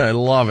that. I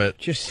love it.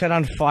 Just set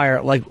on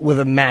fire, like with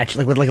a match,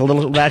 like with like a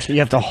little match that you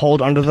have to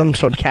hold under them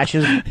so it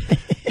catches.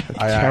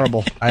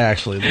 Terrible. I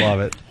actually love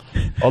it.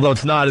 Although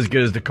it's not as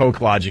good as the Coke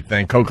Logic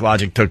thing. Coke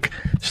Logic took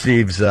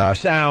Steve's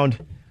sound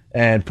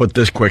and put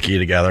this quickie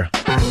together.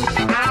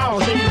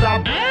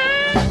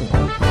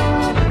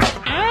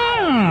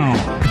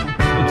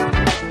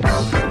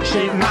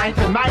 She's nice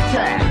and my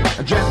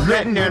cat, just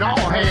letting it all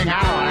hang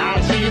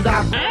out. She's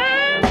I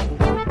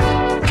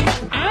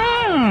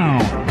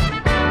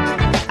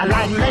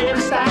like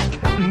lady stack,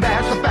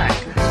 that's a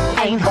fact.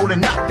 Ain't holding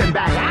nothing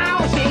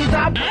back. She's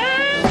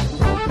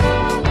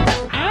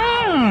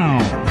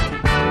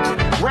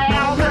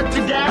well, look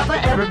together,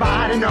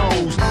 everybody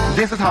knows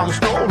this is how the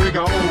story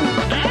goes.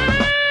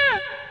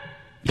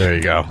 There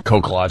you go.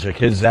 Coke Logic.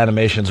 His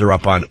animations are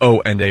up on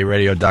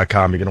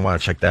ondaradio.com. You're going to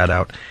want to check that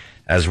out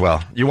as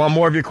well. You want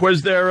more of your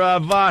quiz there,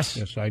 Voss?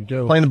 Yes, I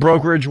do. Playing the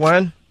brokerage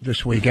when?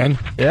 This weekend.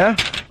 Yeah?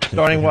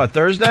 Starting what,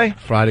 Thursday?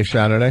 Friday,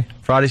 Saturday.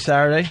 Friday,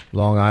 Saturday?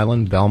 Long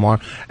Island,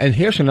 Belmar. And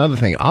here's another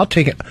thing. I'll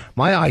take it.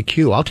 My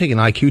IQ. I'll take an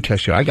IQ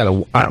test here.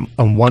 I'm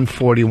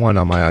 141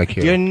 on my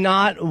IQ. You're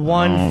not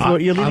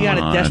you're leaving out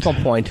a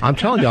decimal point. I'm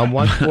telling you, I'm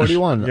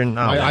 141. You're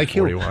not my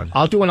 141. IQ.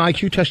 I'll do an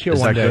IQ test here Is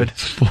one that day. good?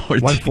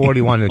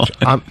 141. Is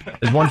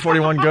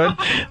 141 good?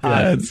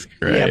 That's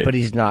great. Yeah, but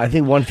he's not. I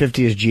think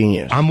 150 is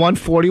genius. I'm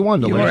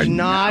 141. You are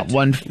not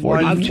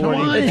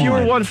 141. If you were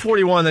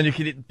 141, then you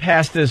could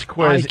pass this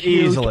quiz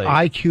easily.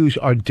 IQs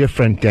are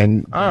different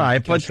than. All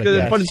right, but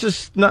it's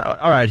just not.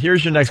 All right,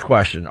 here's your next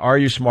question. Are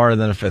you smarter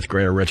than a fifth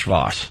grader, Rich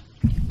Voss?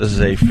 This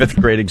is a fifth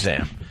grade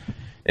exam.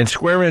 In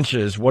square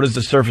inches, what is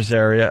the surface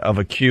area of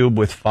a cube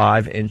with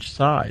 5-inch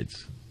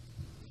sides?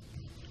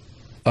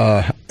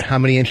 How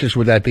many inches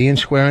would that be in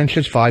square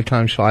inches? 5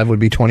 times 5 would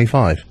be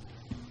 25.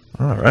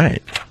 All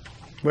right.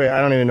 Wait,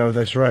 I don't even know if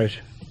that's right.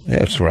 Yeah,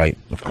 that's right.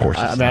 Of course.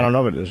 I don't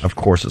know if it is. Of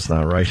course it's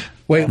not right.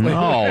 Wait.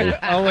 No.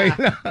 Oh, wait.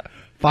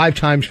 5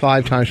 times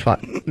 5 times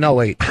 5. No,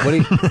 wait. What do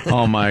you...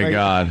 Oh, my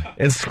God.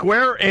 In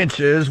square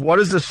inches, what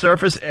is the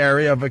surface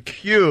area of a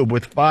cube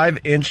with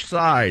 5-inch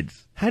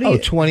sides?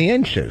 20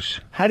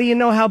 inches. How do you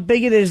know how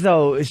big it is,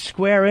 though? It's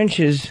square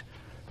inches.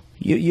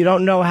 You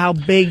don't know how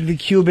big the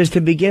cube is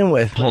to begin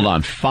with. Hold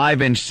on.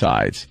 5-inch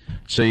sides.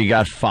 So you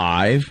got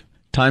 5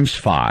 times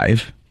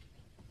 5,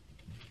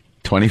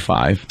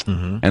 25,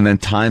 and then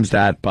times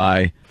that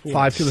by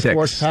 5 to the 6.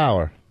 4th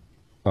power.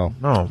 Oh.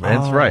 No,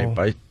 man, it's right.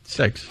 By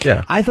 6.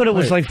 Yeah. I thought it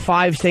was like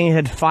 5 saying it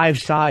had 5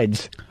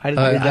 sides.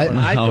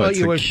 I thought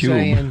you were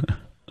saying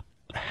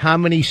how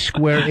many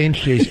square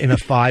inches in a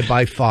 5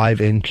 by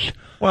 5 inch.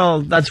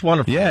 Well, that's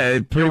wonderful. Yeah,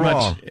 it pretty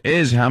much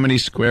is how many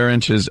square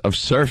inches of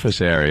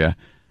surface area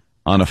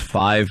on a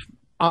 5...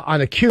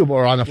 on a cube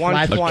or on a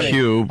flat... A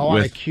cube. Oh,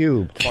 on a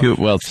cube.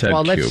 Well, it said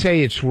well, cube. let's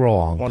say it's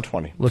wrong.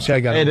 120. Let's say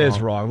I got it wrong. It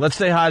is wrong. Let's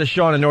say hi to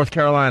Sean in North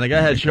Carolina. Go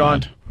ahead,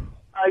 Sean.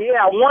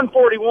 Yeah,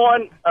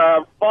 141,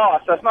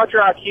 boss. That's not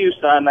your IQ,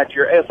 son. That's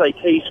your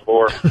SAT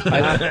score.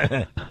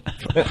 Hey,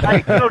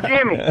 hello,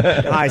 Jimmy.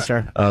 Hi,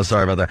 sir. Oh,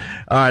 sorry about that.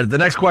 All right, the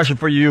next question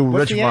for you,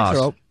 What's Rich the Voss.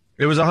 answer, Ope?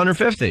 It was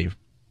 150.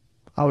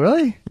 Oh,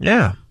 really?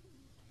 Yeah.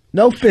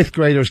 No fifth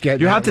graders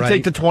get You that have to right.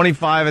 take the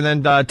 25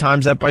 and then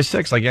times that by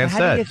 6, like Ann How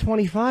do said. you get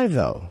 25,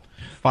 though?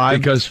 5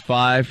 Because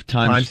 5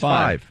 times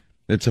 5.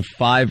 It's a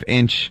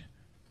 5-inch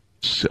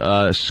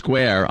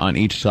square on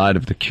each side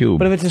of the cube.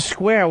 But if it's a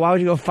square, why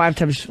would you go 5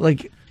 times,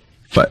 like...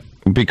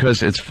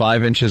 Because it's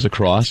 5 inches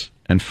across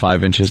and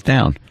 5 inches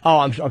down. Oh,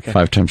 I'm okay.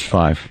 5 times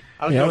 5.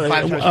 was doing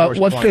 5 times 4 is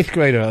what 20. fifth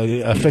grader?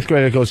 A fifth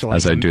grader goes to like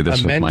As I do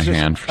this a with my men's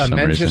hand for some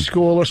men's reason.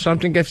 school or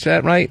something gets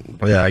that right.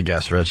 Yeah, I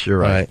guess, Rich, you're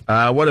right.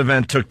 What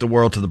event took the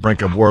world to the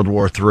brink of World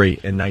War III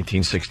in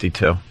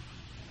 1962?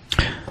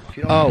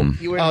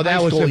 That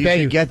was the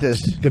Bay. Get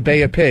this. The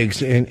Bay of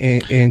Pigs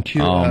in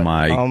Cuba. Oh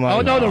my!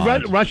 Oh no,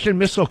 the Russian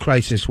missile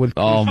crisis with.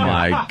 Oh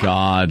my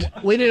God!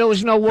 We didn't know there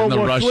was no World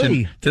War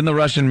III. Didn't the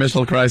Russian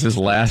missile crisis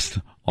last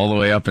all the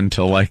way up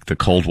until like the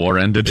Cold War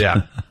ended?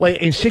 Yeah.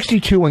 Wait, in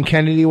 '62 when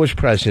Kennedy was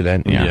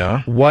president.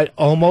 Yeah. What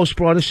almost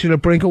brought us to the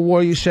brink of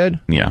war? You said.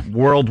 Yeah.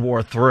 World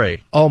War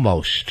III.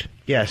 Almost.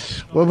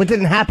 Yes. Well, it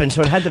didn't happen,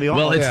 so it had to be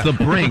almost. Well, it's the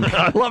brink.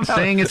 I love how,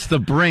 Saying it's the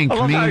brink I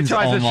love how he means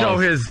tries almost. to show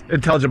his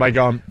intelligence by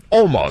going,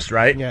 almost,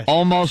 right? Yes.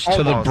 Almost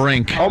to the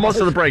brink. Almost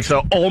to the brink.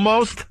 So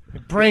almost.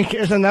 Brink,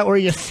 isn't that where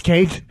you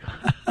skate?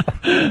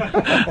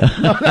 That's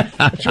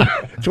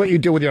what you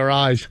do with your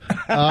eyes.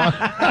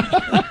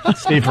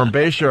 Steve from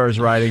Bayshore is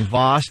writing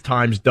Voss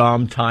times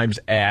dumb times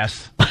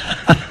ass.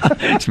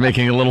 It's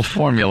making a little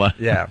formula.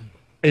 Yeah.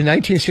 In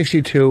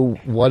 1962,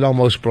 what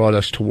almost brought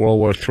us to World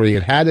War III?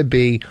 It had to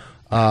be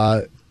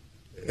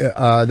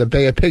the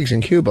Bay of Pigs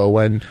in Cuba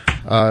when.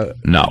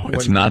 No,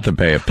 it's not the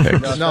Bay of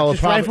Pigs. No,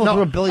 It's rifle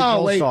through a Billy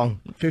Joel wait. song.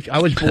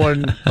 I was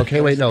born. Okay,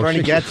 wait, no.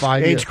 Bernie Getz,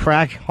 5 age years,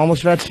 crack,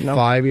 homeless vets. No.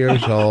 5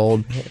 years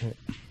old.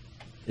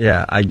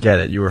 Yeah, I get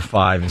it. You were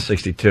 5 in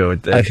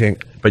 62. I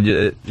think. But,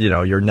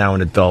 you're now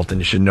an adult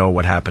and you should know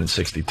what happened in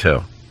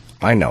 62.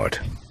 I know it.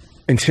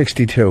 In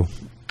 62.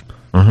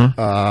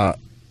 Mm-hmm.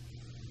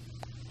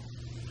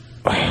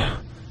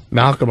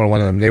 Malcolm or one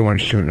of them, they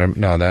weren't shooting them.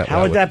 No, that.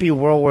 How would that be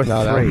World War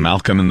III?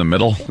 Malcolm in the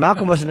Middle.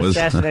 Malcolm wasn't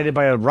assassinated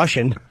by a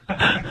Russian. All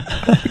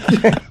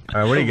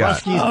right, what do you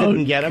got? Ruskies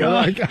didn't get him.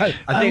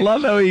 I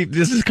love how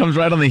this comes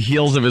right on the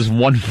heels of his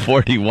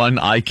 141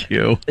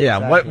 IQ.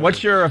 Yeah,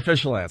 what's your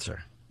official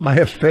answer? My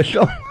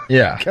official?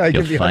 Yeah. Can I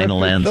Your give you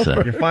final an official?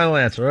 answer. Your final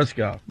answer. Let's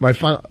go. My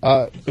final.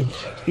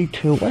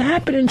 62. What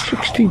happened in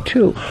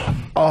 62?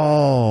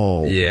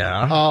 Oh.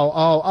 Yeah.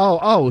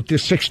 Oh. The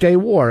 6-Day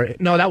War.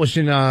 No, that was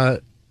in.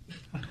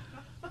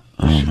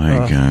 Oh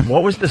my God!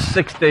 What was the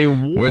 6-Day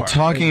War? We're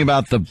talking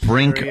about the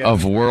brink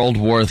of World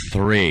War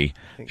III,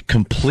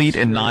 complete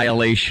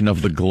annihilation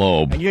of the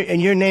globe.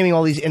 And you're naming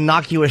all these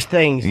innocuous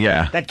things.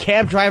 Yeah. That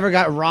cab driver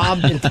got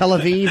robbed in Tel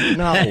Aviv.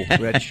 No,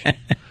 Rich.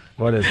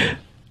 What is it?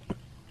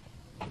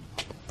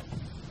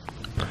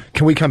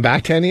 Can we come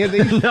back to any of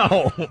these?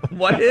 No.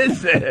 What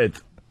is it?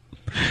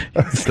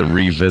 It's to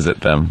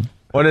revisit them.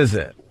 What is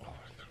it?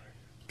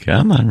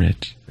 Come on,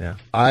 Rich. Yeah.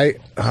 It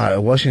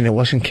wasn't. It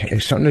was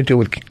something to do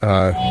with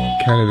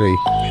Kennedy.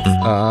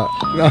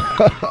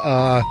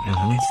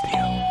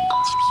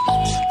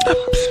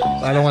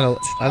 I don't want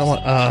to.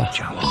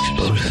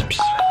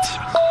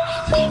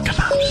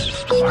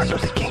 Martin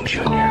Luther King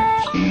Jr.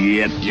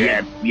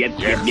 Yep.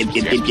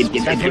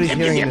 That's what he's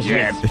hearing in his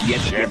head.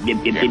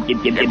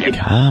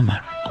 Come on.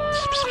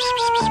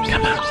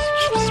 Come on.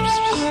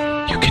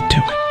 You can do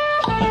it.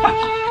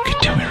 You can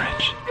do it,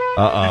 Rich.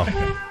 Uh-oh.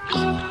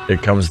 Here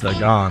comes the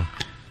gong.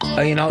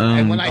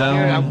 And when I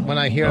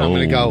hear it, I'm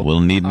going to go.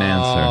 We'll need an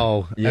answer.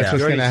 Oh, that's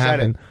what's going to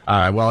happen. All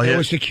right, well, It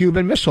was the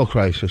Cuban Missile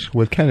Crisis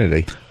with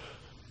Kennedy.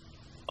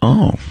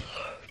 Oh.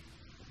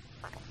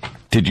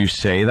 Did you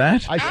say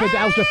that? I said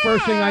that was the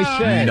first thing I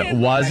said. No,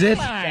 was it?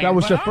 That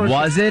was the first.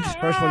 Was it?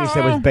 First one you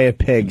said was Bay of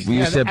Pigs.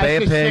 You said Bay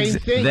of Pigs.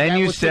 Then That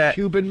you was the said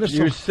Cuban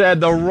Missile. You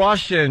said the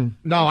Russian.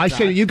 No, I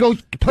said you go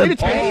play the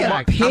tape Bay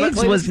back. of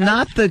Pigs was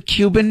not the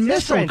Cuban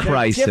Missile Different. They're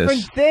Crisis.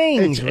 Different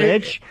things,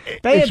 Rich.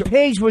 Bay of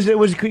Pigs was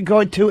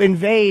going to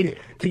invade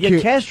to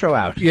get Castro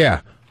out. Yeah.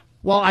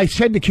 Well, I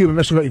said the Cuban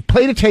Missile.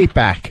 Play the tape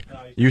back.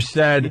 You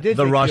said did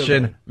the say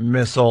Russian Cuban.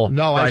 missile.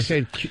 No, I crisis.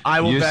 said. I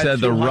will You bet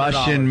said the $200.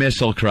 Russian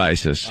Missile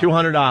Crisis.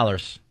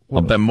 $200. I'll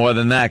bet more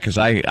than that because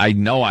I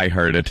know I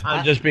heard it.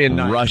 I'm just being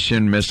nice.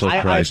 Russian Missile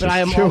Crisis. But I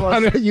am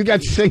almost, You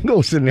got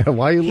singles in there.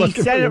 Why are you he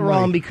looking? said for it the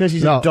wrong money? because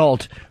he's No. an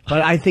adult.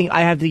 But I think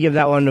I have to give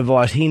that one to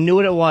Voss. He knew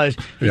what it was.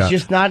 He's Yeah.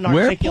 just not an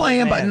We're articulate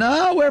playing by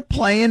man. we're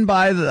playing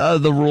by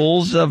the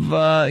rules of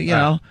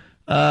Wheel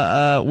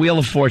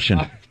of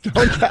Fortune.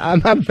 I'm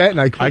not betting.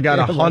 I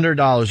got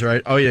 $100,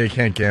 right? Oh, yeah, you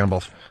can't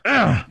gamble.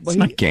 It's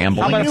not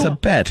gambling. It's a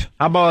bet.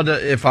 How about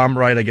if I'm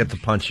right, I get to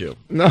punch you?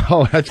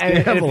 No, that's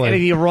And gambling. if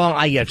you're wrong,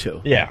 I get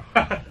to. Yeah.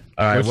 All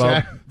right, What's well,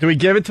 that? do we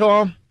give it to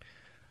him?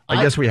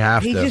 I guess we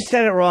have He to. just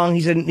said it wrong.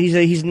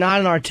 He's not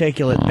an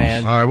articulate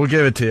man. All right, we'll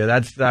give it to you.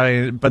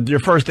 But your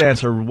first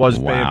answer was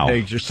Bay Wow. of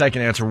Pigs. Your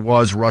second answer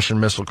was Russian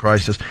Missile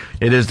Crisis.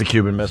 It is the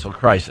Cuban Missile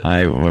Crisis. I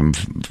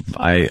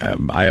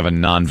have a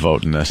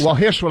non-vote in this. Well,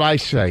 here's what I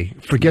say.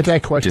 Forget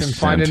that question. Dissent.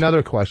 Find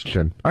another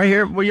question. All right,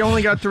 here we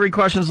only got 3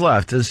 questions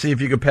left to see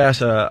if you could pass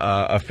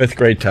a 5th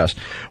grade test.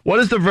 What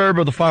is the verb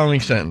of the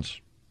following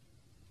sentence?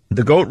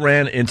 The goat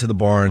ran into the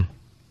barn.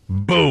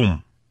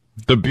 Boom.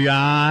 The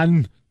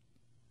Beyond.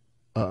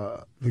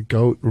 The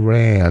goat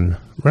ran.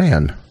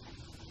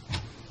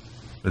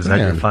 Is that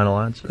your final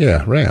answer?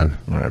 Yeah, ran.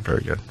 All right,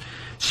 very good.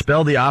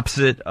 Spell the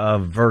opposite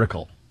of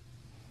vertical.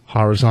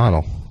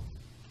 Horizontal.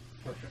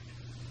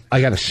 I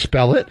got to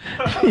spell it.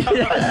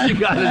 Yes, you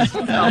got to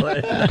spell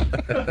it.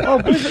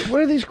 Oh,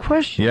 where are these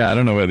questions? Yeah, I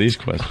don't know where these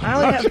questions. I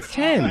only have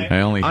 10.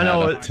 I only had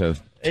know up to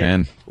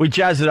 10. We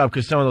jazzed it up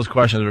because some of those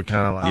questions were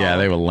kind of like... Yeah,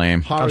 they were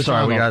lame. I'm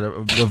sorry, we got a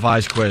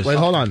revised quiz. Wait,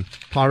 hold on.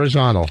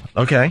 Horizontal.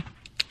 Okay.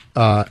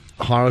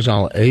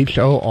 Horizontal.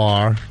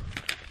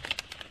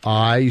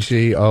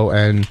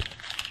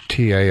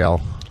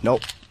 HORIZONTAL.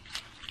 Nope.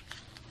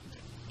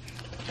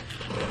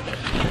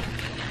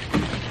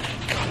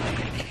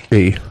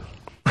 E.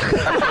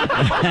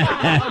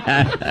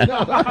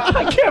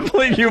 I can't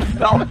believe you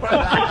fell for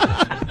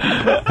that.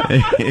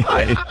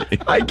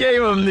 I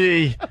gave him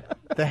the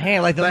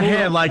hand, like the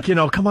hand, like, you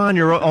know, come on,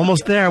 you're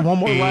almost there. One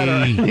more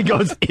letter. He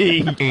goes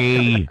E.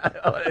 E.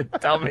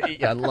 Tell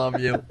me, I love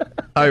you.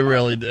 I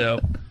really do.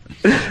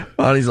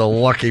 Bonnie's a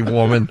lucky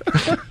woman.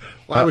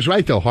 Well, I was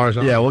right though.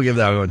 Horizontal. Yeah, we'll give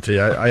that one to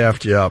you. I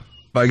effed you up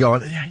by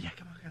going. Yeah,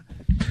 come on.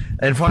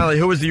 And finally,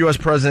 who was the U.S.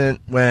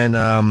 president when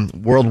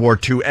World War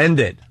II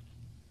ended?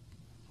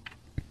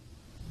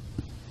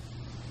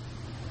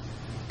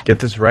 Get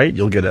this right,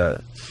 you'll get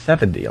a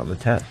 70 on the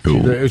test.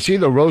 It's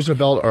either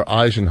Roosevelt or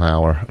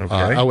Eisenhower. Okay.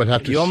 I would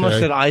have to say. You almost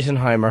said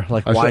Eisenheimer,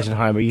 like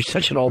Weisenheimer. You're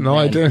such an old man. No,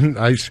 I didn't.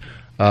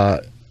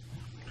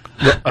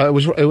 It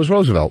was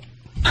Roosevelt.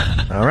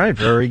 All right,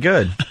 very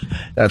good.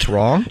 That's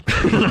wrong.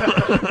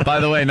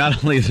 By the way,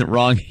 not only is it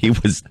wrong, he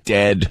was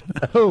dead.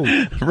 Who?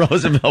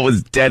 Roosevelt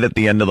was dead at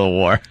the end of the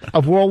war.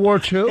 Of World War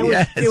II?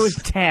 It was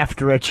Taft,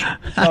 Rich.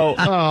 So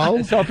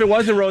if it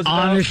wasn't Roosevelt...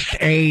 Honest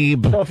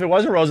Abe. So if it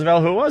wasn't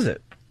Roosevelt, who was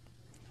it?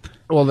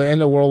 Well, the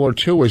end of World War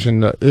II was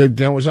in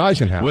then was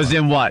Eisenhower. Was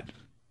in what?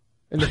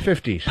 In the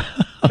 50s.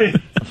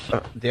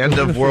 The end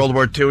of World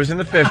War II was in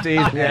the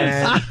 50s,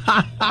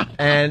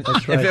 and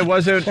That's right. if it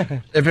wasn't,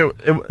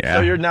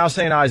 so you're now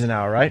saying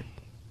Eisenhower, right?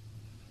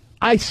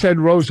 I said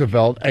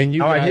Roosevelt, and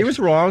you. All right, guys, he was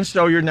wrong,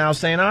 so you're now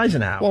saying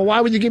Eisenhower. Well,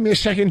 why would you give me a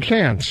second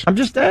chance? I'm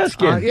just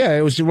asking. Yeah,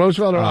 it was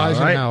Roosevelt or All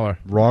Eisenhower. right.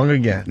 Wrong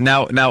again.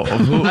 Now,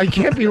 who? I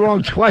can't be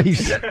wrong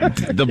twice.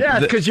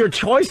 Because your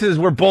choices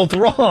were both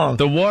wrong.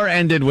 The war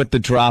ended with the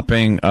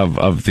dropping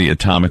of the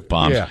atomic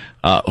bombs.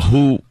 Yeah.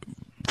 Who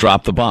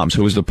dropped the bombs?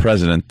 Who was the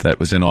president that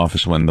was in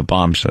office when the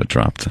bombs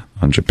dropped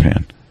on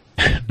Japan?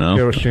 No?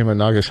 Hiroshima,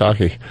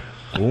 Nagasaki.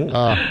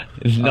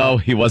 No,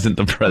 he wasn't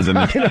the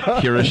president.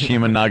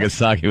 Hiroshima,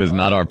 Nagasaki was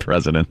not our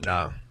president.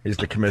 No, he's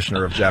the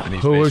commissioner of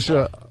Japanese Who was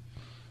baseball.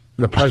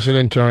 the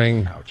president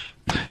during...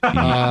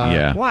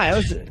 Yeah. Why?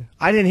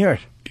 I didn't hear it.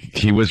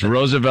 He was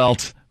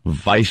Roosevelt's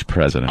vice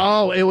president.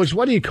 Oh, it was,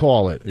 what do you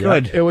call it?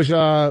 Good. It was,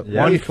 what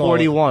do you call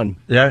it? 141.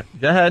 Yeah,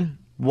 go ahead.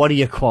 What do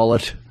you call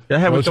it? Go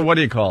ahead with the what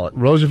do you call it?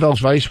 Roosevelt's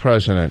vice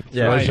president.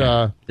 Yeah, It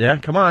was, yeah,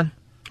 come on.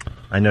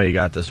 I know you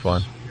got this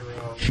one.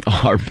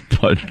 Our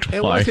Bud It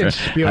Dwyer wasn't had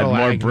Spiro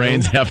more Agnew.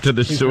 brains after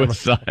the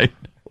suicide.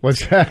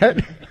 What's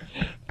that?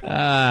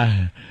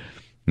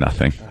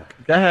 Nothing.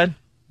 Go ahead.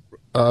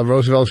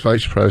 Roosevelt's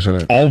vice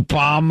president.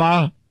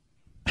 Obama.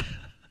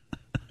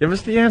 Give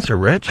us the answer,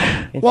 Rich.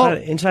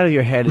 Inside of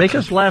your head, Make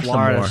it's us laugh some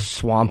Florida more.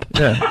 swamp.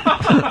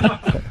 Yeah.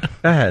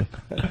 Go ahead.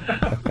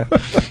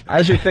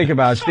 As you think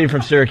about it, Steve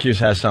from Syracuse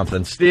has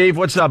something. Steve,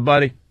 what's up,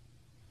 buddy?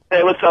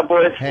 Hey, what's up,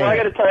 boys? Hey. Well, I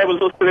got to tell you, I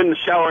was listening in the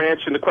shower and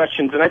answering the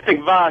questions, and I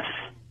think Voss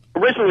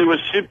originally he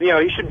should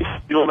be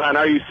schooled on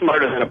Are You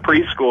Smarter Than a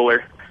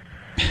Preschooler?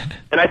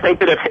 And I think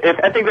that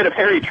if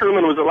Harry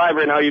Truman was alive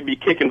right now, you'd be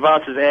kicking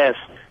Voss's ass.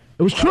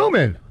 It was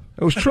Truman.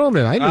 It was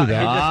Truman. I knew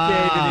that. He just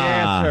gave you the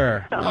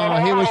answer.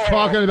 Oh, he was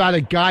talking about a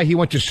guy he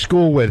went to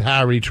school with,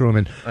 Harry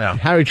Truman. Yeah.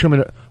 Harry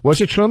Truman.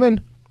 Was it Truman?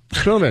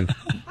 Truman.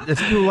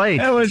 It's too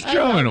late. It was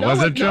Truman.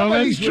 Was it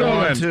Truman?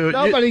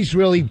 Nobody's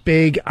really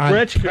big on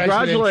Rich, President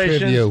congratulations.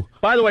 trivia.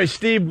 By the way,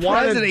 Steve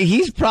wanted...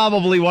 He's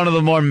probably one of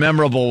the more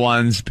memorable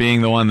ones,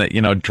 being the one that,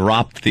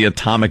 dropped the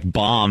atomic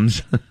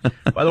bombs.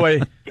 By the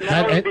way,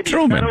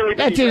 Truman.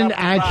 That didn't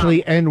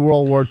actually end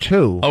World War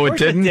II. Oh, it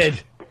didn't? It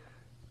did.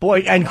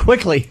 Boy, and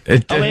quickly.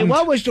 It I mean, didn't?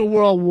 what was the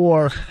World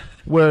War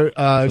where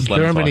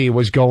Germany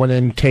was going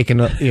in, taking,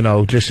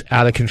 just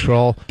out of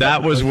control?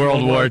 That was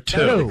World War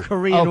II.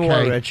 Korean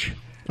War, Rich.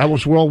 That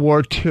was World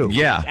War II.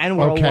 Yeah. And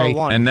World War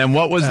One. And then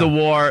what was the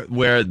war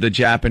where the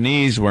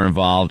Japanese were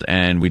involved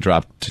and we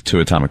dropped 2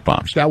 atomic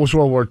bombs? That was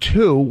World War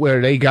II,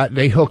 where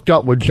they hooked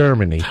up with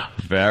Germany.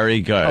 Very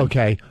good.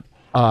 Okay.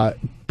 But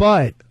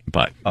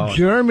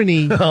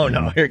Germany... Oh,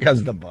 no. Here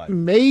comes the butt.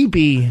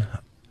 Maybe...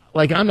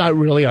 Like, I'm not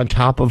really on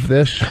top of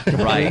this.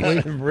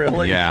 Right.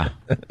 Really? Yeah.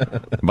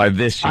 By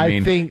this,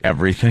 you mean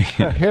everything.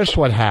 Here's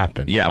what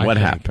happened. Yeah, what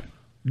happened?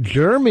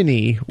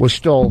 Germany was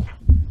still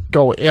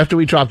going... After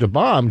we dropped the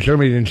bomb,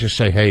 Germany didn't just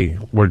say, hey,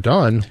 we're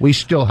done. We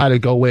still had to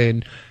go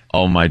in.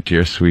 Oh, my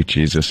dear sweet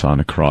Jesus on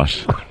the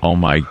cross. Oh,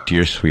 my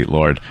dear sweet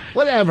Lord.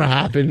 Whatever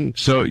happened.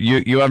 So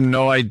you have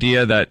no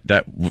idea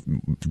that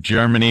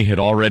Germany had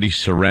already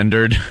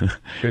surrendered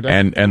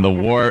and the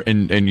war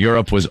in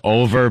Europe was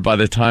over by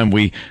the time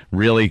we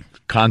really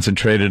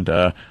concentrated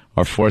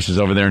our forces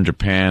over there in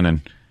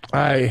Japan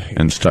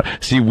and stuff.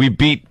 See, we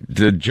beat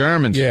the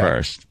Germans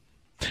first.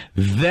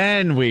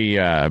 Then we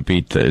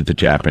beat the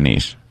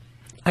Japanese.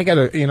 I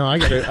gotta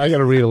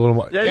read a little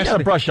more. Yeah, you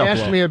gotta brush up a Ask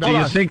little. me about. Do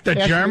you think the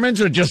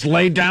Germans would just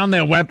lay down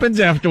their weapons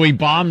after we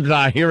bombed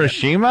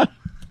Hiroshima?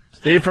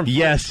 Steve from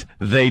Yes,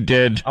 they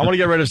did. I want to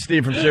get rid of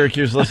Steve from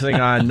Syracuse listening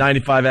on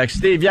 95X.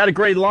 Steve, you had a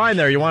great line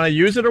there. You want to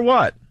use it or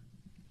what?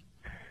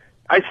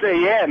 I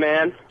say, yeah,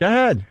 man. Go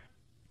ahead.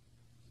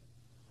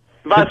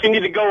 Voss, you need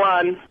to go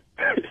on.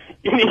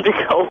 You need to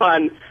go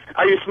on.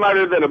 Are you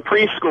smarter than a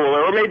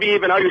preschooler, or maybe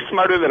even are you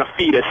smarter than a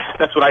fetus?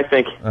 That's what I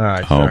think. All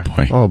right. Oh sir.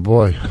 boy. Oh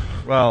boy.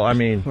 Well, I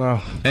mean,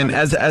 And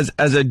as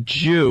a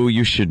Jew,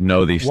 you should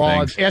know these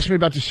things. Ask me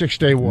about the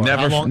 6-Day War.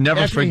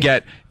 Never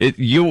forget it.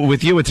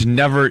 With you, it's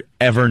never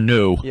ever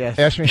new. Yes.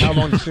 Ask me how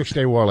long the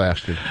 6-Day War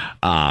lasted.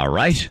 All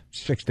right.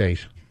 6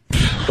 days.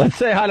 let's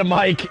say hi to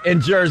Mike in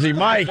Jersey.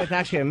 Mike. It's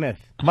actually a myth.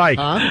 Mike.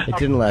 It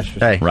didn't last for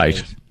Hey.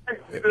 Right.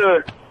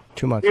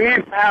 2 months. You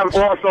need to have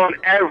Boss on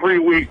every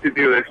week to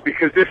do this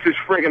because this is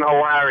friggin'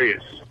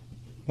 hilarious.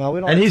 Well,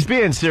 we don't. And he's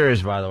being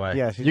serious, by the way.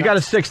 Yes, he's you not- got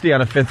a 60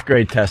 on a 5th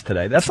grade test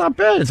today. That's not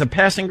bad. It's a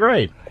passing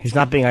grade. He's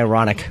not being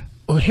ironic.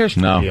 Well, here's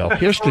the deal.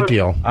 Here's the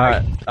deal. All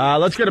right.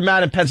 Let's go to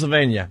Matt in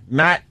Pennsylvania.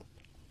 Matt.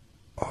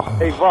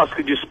 Hey, Boss,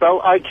 could you spell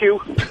IQ?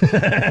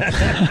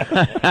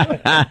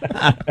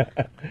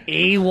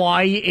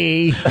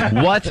 EYE.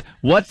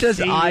 What does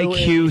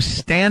IQ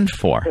stand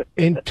for?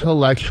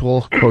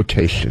 Intellectual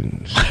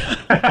quotations.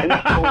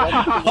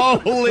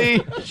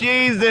 Holy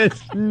Jesus!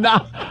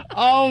 No!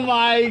 Oh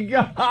my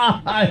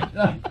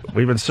God!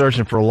 We've been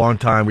searching for a long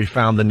time. We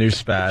found the new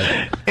spaz.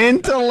 We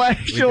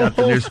Intellectual got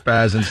the new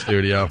spaz in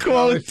studio. It's some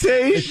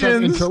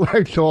quotations.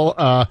 intellectual,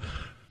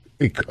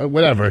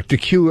 whatever. The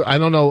Q, I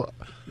don't know.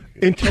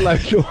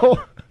 Intellectual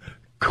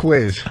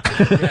quiz.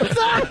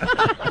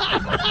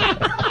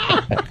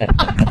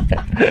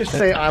 Just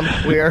say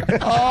I'm queer.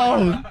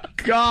 Oh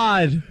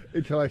God!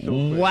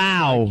 Intellectual quiz.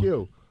 Wow.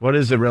 IQ. What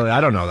is it really?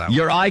 I don't know that one.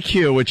 Your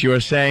IQ, which you are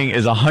saying,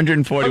 is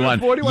 141.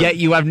 141. Yet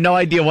you have no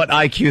idea what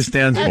IQ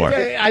stands for.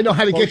 I know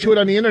how to get to it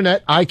on the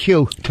internet.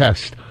 IQ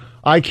test.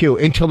 IQ,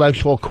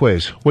 intellectual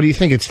quiz. What do you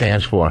think it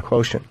stands for?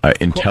 Quotient.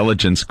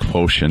 Intelligence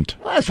quotient.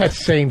 Well, that's that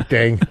same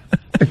thing.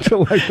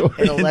 Intellectual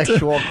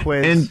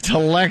quiz.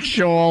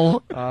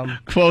 Intellectual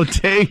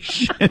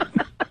quotation.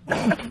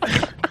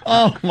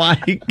 Oh my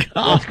God!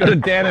 Let's go to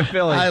Dan in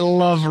Philly. I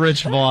love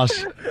Rich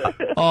Voss.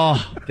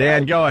 Oh,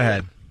 Dan, go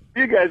ahead.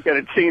 You guys got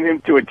to chain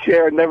him to a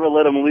chair and never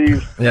let him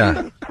leave.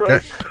 Yeah.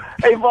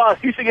 Hey, Boss,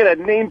 you should get a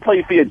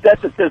nameplate for your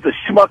desk that says the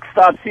schmuck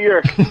stops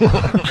here.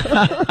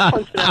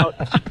 Punch it out.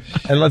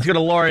 And let's go to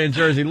Lori in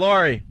Jersey.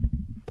 Lori.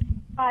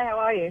 Hi, how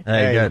are you?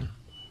 Hey, good.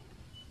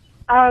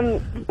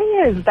 The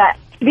thing is that,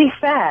 to be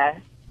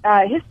fair,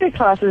 history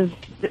classes,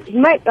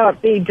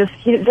 he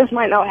just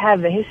might not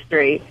have the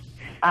history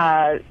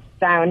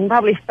down. He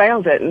probably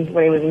failed it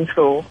when he was in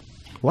school.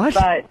 What?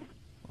 But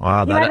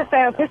Wow, he might have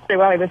failed history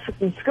while he was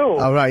in school.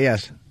 Oh, right,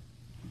 yes.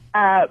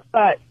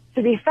 But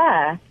to be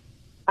fair,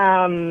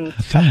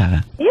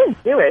 he is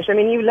Jewish. I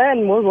mean, you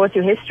learn World War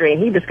II history in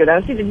Hebrew school,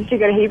 don't you? Didn't you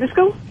go to Hebrew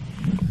school?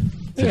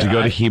 Did you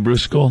go to Hebrew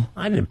school?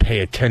 I didn't pay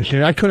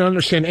attention. I couldn't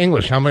understand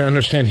English. How am I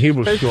understand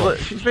Hebrew school?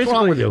 She's What's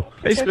wrong with you?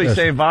 Basically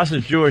saying Voss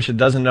is Jewish and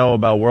doesn't know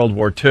about World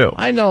War II.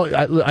 I know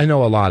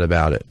a lot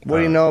about it. What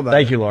do you know about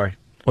Thank it? you, Lori.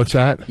 What's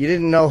that? You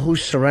didn't know who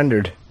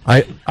surrendered.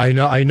 I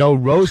know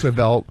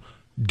Roosevelt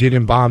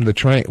didn't bomb the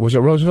train. Was it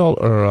Roosevelt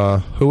or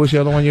who was the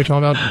other one you're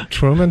talking about?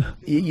 Truman?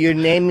 You're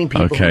naming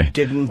people Okay. who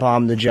didn't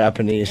bomb the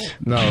Japanese.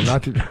 No,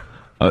 not the,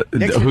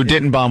 Who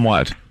didn't bomb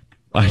what?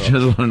 I just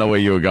want to know where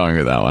you were going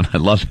with that one. I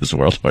love this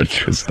World War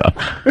II stuff.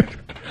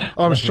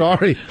 Oh, I'm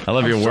sorry. I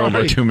love your World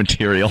War II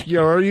material.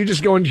 You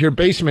just go into your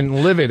basement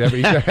and live it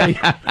every day.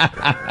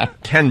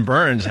 Ken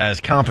Burns has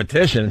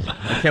competition.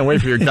 I can't wait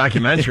for your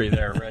documentary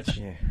there, Rich.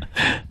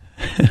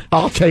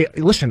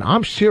 Listen,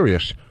 I'm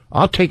serious.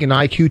 I'll take an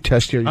IQ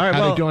test here. All right,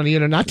 How well- they do on the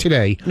internet? Not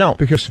today. No,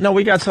 because no,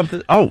 we got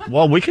something. Oh,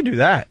 well, we could do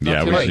that.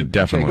 Yeah, we should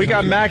definitely. We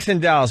got Max in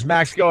Dallas.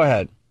 Max, go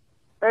ahead.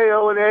 Hey,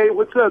 O&A,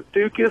 what's up,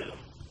 Dukas?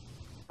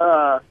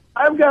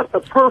 I've got the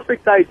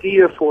perfect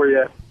idea for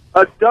you.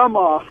 A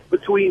dumb-off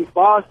between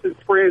Voss and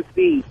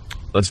Francine.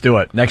 Let's do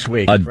it next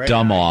week. A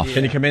dumb off.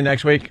 Can you come in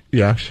next week?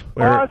 Yes.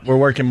 We're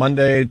working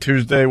Monday,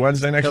 Tuesday,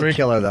 Wednesday next He'll week.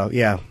 kill her, though.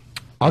 Yeah.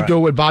 I'll do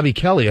it with Bobby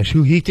Kelly.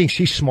 Who he thinks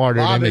he's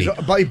smarter Bob, than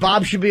me.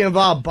 Bob should be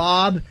involved.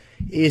 Bob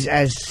is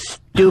as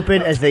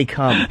stupid as they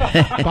come.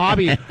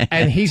 Bobby,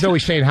 and he's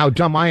always saying how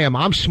dumb I am.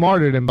 I'm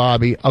smarter than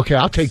Bobby. Okay,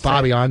 I'll take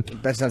Bobby on.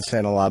 That's not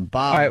saying a lot.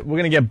 Bob. All right, we're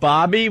going to get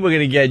Bobby, we're going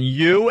to get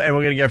you, and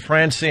we're going to get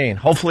Francine.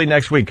 Hopefully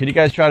next week. Could you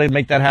guys try to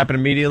make that happen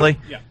immediately?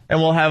 Yeah. And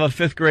we'll have a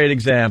 5th grade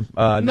exam.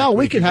 No,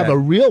 we can have a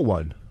real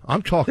one.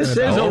 I'm talking This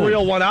about. is a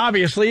real one,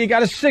 obviously. You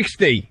got a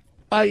 60.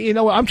 You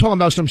know, I'm talking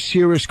about some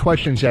serious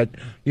questions that,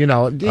 these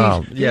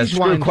screw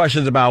ones.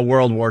 questions about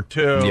World War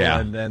II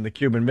Yeah. and then the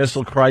Cuban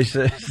Missile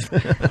Crisis.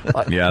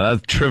 Yeah,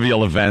 that's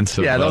trivial events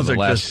of those the are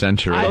last just-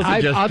 century. Those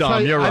are just I'll dumb.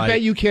 tell you, You're right. I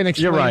bet you can't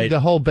explain You're right. the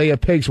whole Bay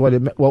of Pigs. What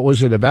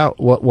was it about?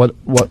 What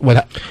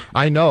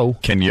I know.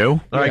 Can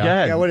you? All right, go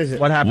ahead. Yeah, what is it?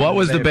 What happened? What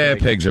was in the Bay of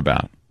Pigs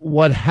about?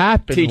 what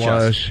happened Teach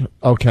us. was,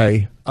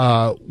 okay,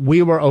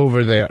 we were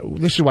over there.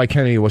 This is why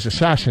Kennedy was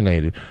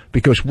assassinated,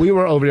 because we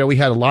were over there. We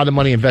had a lot of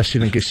money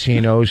invested in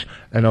casinos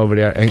and over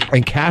there,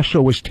 and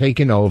Castro was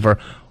taking over,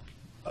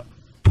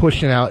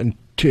 pushing out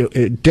into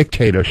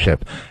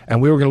dictatorship,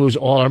 and we were going to lose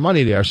all our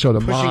money there. So the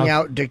Pushing mob,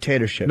 out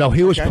dictatorship. no,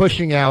 he was Okay.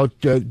 pushing out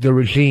the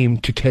regime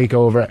to take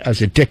over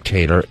as a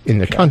dictator in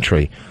the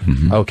country.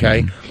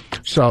 Okay,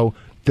 so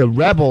the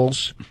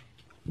rebels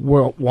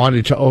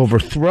wanted to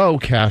overthrow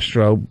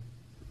Castro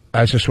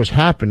as this was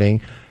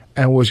happening,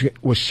 and was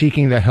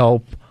seeking the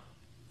help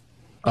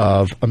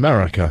of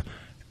America,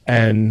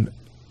 and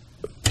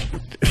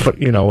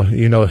you know,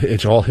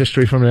 it's all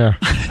history from there.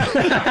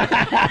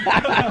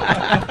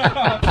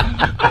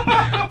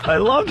 I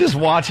love just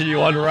watching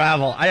you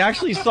unravel. I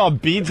actually saw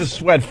beads of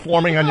sweat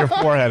forming on your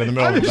forehead in the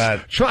middle of the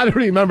bed. Try to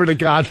remember The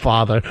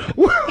Godfather.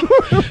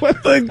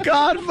 The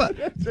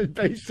Godfather. That's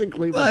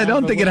basically. I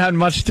don't think it had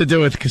much to do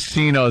with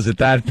casinos at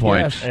that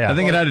point. Yes. I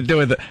think it had to do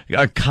with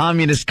a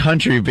communist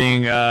country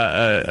being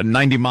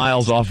 90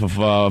 miles off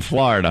of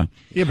Florida.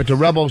 Yeah, but the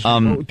rebels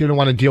didn't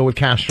want to deal with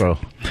Castro.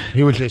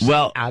 He was just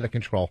out of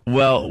control.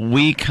 Well,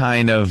 we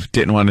kind of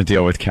didn't want to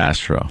deal with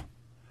Castro.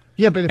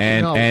 Yeah, but if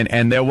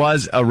and there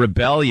was a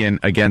rebellion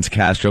against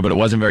Castro, but it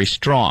wasn't very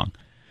strong.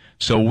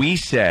 So we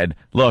said,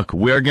 look,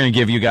 we're going to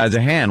give you guys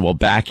a hand. We'll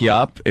back you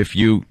up if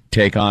you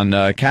take on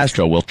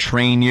Castro. We'll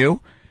train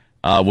you.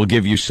 We'll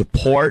give you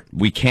support.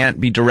 We can't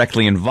be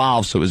directly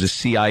involved, so it was a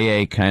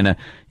CIA kind of,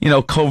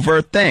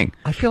 covert thing.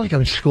 I feel like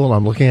I'm in school.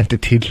 I'm looking at the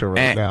teacher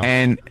right now.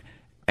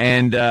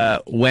 And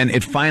when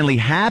it finally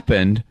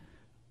happened,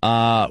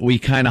 we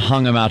kind of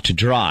hung them out to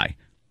dry.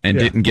 And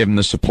didn't give them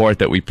the support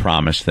that we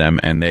promised them,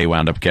 and they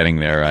wound up getting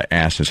their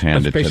asses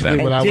handed to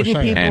them. What I was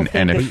saying.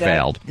 And it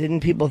failed.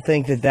 Didn't people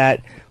think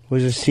that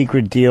was a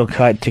secret deal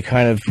cut to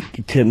kind of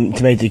to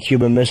make the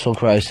Cuban Missile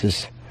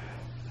Crisis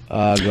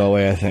go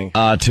away? I think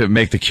to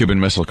make the Cuban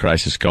Missile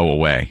Crisis go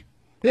away.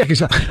 Yeah,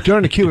 because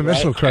during the Cuban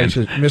Missile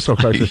Crisis,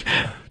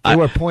 they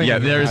were pointing. Yeah,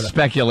 there is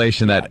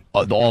speculation that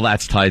all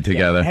that's tied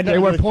together. They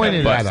were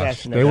pointing at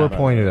us. They were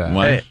pointing at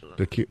us.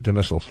 The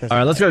missiles. All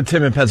right, let's go to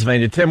Tim in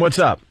Pennsylvania. Tim, what's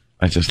up?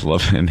 I just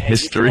love in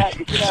history.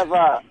 You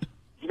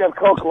should have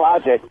Coke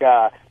Logic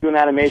do an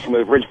animation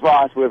with Rich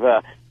Voss with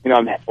a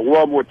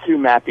World War II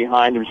map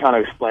behind him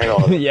trying to explain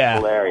all this. Yeah.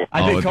 Hilarious.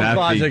 I think Coke that'd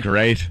Logic, be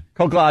great.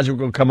 Coke Logic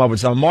will come up with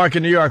something. Mark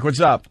in New York,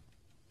 what's up?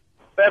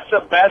 That's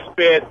the best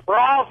bit.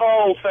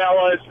 Bravo,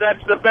 fellas.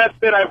 That's the best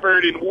bit I've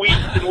heard in weeks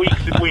and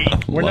weeks and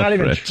weeks. We're not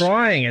even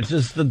trying. It's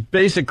just the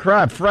basic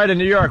crap. Fred in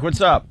New York,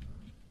 what's up?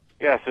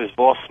 Yes, his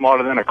boss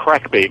smarter than a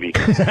crack baby.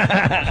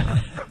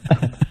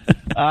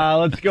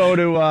 Let's go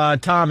to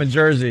Tom in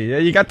Jersey.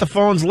 You got the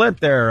phones lit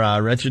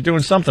there, Rich. You're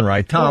doing something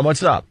right. Tom,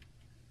 what's up?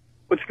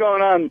 What's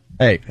going on?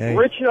 Hey.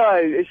 Rich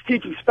is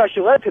teaching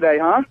special ed today,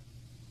 huh?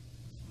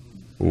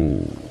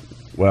 Ooh.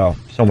 Well,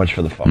 so much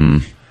for the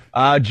phone.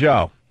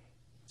 Joe,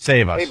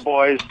 save us. Hey,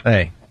 boys.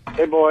 Hey.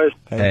 Hey, boys.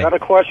 Hey. Got a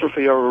question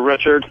for you,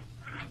 Richard.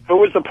 Who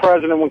was the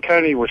president when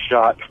Kennedy was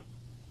shot?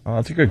 Oh,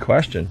 that's a good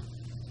question.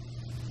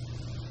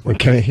 When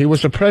he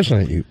was the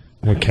president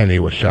when Kennedy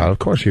was shot. Of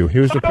course he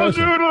was the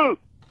president.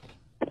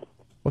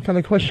 What kind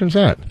of question is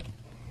that?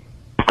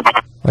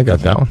 I got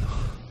that one.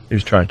 He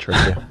was trying to trick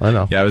you. I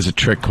know. Yeah, it was a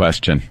trick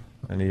question.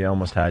 And he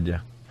almost had you.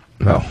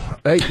 No.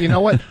 Hey, you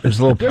know what? There's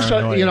a little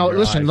paranoia in your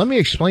listen, eyes. let me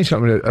explain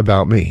something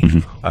about me.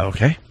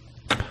 Okay.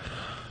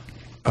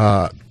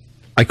 I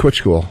quit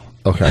school.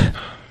 Okay.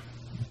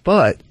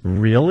 But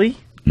really?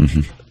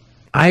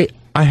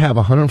 I have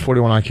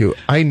 141 IQ.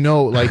 I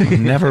know,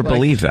 never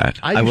believe that.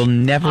 I will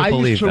never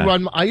believe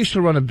that. I used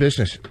to run a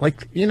business.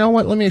 You know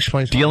what? Let me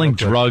explain something. Dealing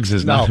drugs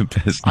is not a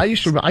business. I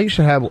used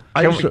to have.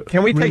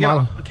 Can we take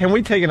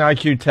an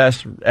IQ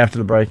test after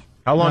the break?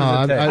 How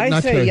long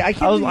does it take?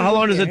 How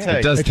long does it take?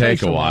 It does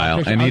take a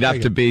while, and you'd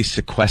have to be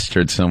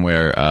sequestered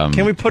somewhere.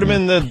 Can we put him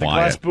in the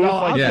glass booth?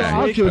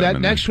 I'll do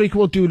that. Next week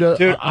we'll do the.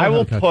 Dude, I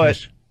will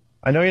put.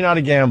 I know you're not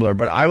a gambler,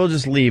 but I will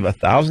just leave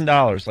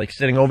 $1,000 like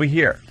sitting over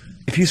here.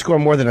 If you score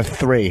more than a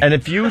 3. And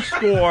if you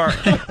score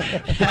 3.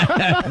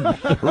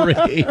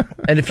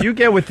 And if you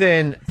get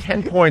within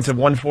 10 points of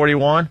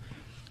 141,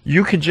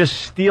 you could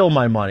just steal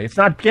my money. It's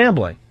not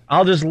gambling.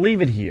 I'll just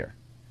leave it here.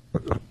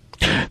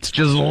 It's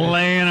just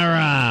laying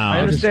around.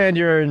 I understand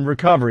you're in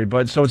recovery,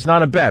 but so it's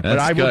not a bet. But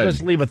That's I will good.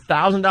 just leave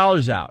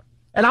 $1,000 out.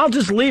 And I'll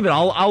just leave it.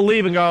 I'll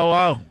leave and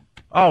go,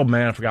 oh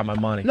man, I forgot my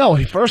money. No,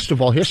 first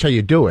of all, here's how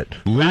you do it.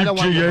 Leave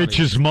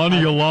GH's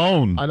money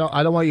alone. I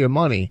don't want your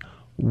money.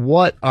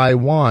 What I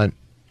want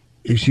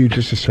is you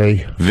just to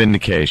say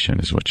vindication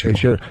is what you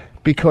want.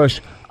 Because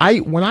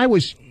when I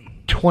was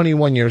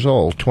 21 years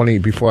old, 20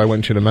 before I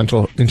went to the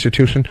mental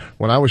institution,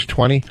 when I was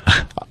 20,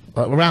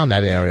 around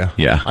that area,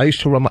 yeah, I used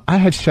to run. I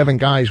had 7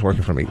 guys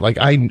working for me.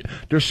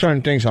 There's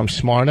certain things I'm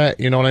smart at.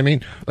 You know what I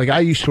mean? I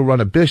used to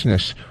run a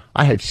business.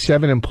 I had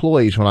 7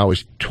 employees when I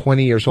was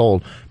 20 years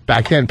old.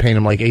 Back then, paying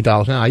them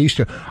 $8 an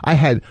hour. I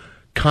had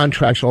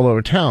contracts all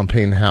over town,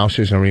 painting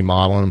houses and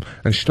remodeling them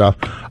and stuff.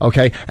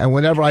 Okay, and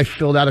whenever I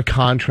filled out a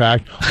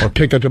contract or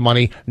picked up the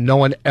money, no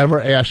one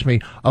ever asked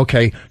me,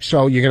 okay,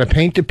 so you're going to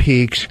paint the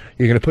peaks,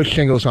 you're going to put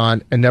shingles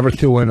on, and never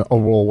threw in a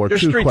World War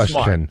II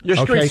question. Smart. You're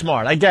street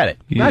smart. I get it.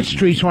 Not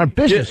street smart,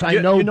 business. I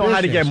know. You know business.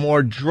 how to get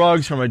more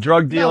drugs from a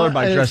drug dealer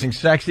by dressing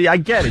sexy. I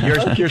get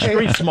it. You're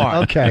street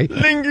smart. Okay.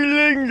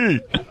 Lingy.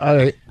 All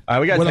right,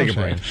 we got to take a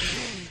break.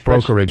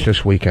 Brokerage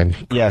this weekend.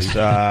 Yes,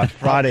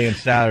 Friday and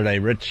Saturday.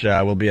 Rich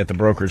will be at the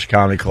Brokerage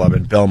Comedy Club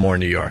in Belmore,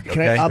 New York.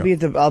 Okay, I'll be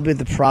at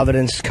the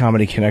Providence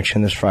Comedy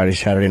Connection this Friday,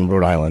 Saturday in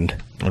Rhode Island.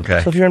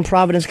 Okay. So if you're in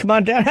Providence, come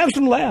on down, have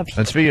some laughs.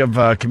 And speaking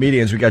of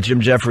comedians, we got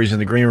Jim Jeffries in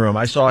the green room.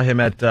 I saw him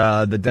at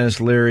the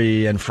Dennis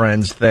Leary and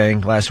Friends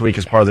thing last week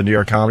as part of the New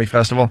York Comedy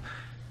Festival.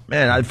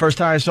 Man, the first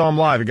time I saw him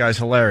live, the guy's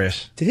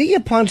hilarious. Did he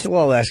get punched?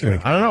 Well, I'll ask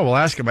him. I don't know. We'll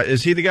ask him.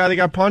 Is he the guy that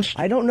got punched?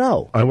 I don't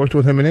know. I worked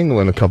with him in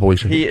England a couple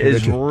weeks ago. He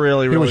is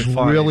really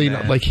funny. Really,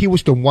 man. like, he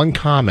was the one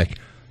comic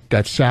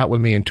that sat with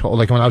me and told,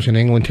 like, when I was in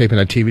England taping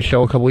a TV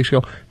show a couple weeks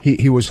ago,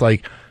 he was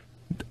like,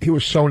 he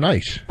was so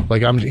nice.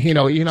 Like, you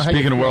know.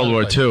 Speaking of World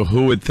War II,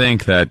 who would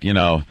think that,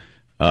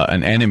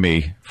 an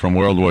enemy from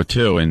World War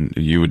II, and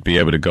you would be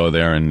able to go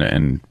there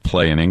and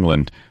play in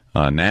England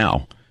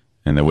now,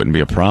 and there wouldn't be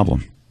a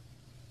problem?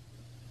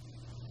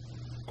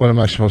 What am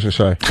I supposed to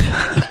say?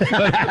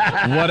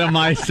 What am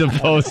I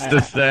supposed to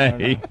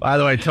say? By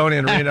the way, Tony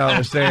and Reno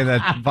are saying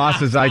that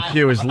Voss's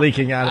IQ is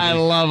leaking out of I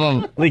love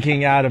him.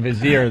 Leaking out of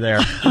his ear there.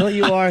 You know what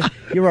you are?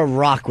 You're a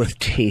rock with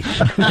teeth.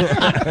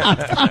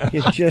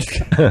 You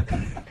just... All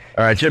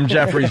right, Jim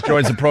Jeffries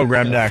joins the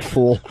program next.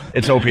 Fool.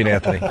 It's Opie and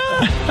Anthony.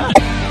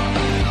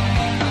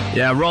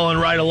 Yeah, rolling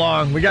right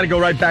along. We got to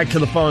go right back to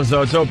the phones,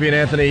 though. It's Opie and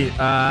Anthony.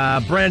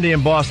 Brandy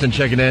in Boston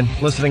checking in,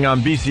 listening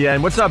on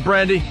BCN. What's up,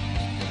 Brandy?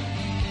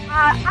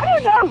 I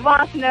don't know if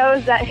Voss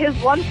knows that his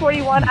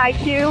 141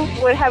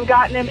 IQ would have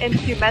gotten him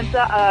into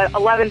Mensa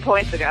 11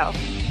 points ago.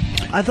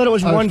 I thought it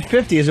was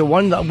 150. Is it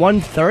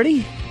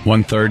 130?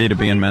 130 to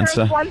be in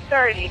Mensa?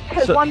 130,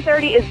 because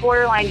 130 is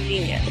borderline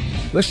genius.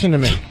 Listen to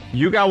me.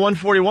 You got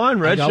 141,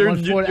 Rich.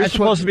 You're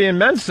supposed to be in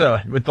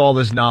Mensa with all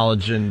this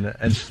knowledge and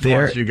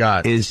sports you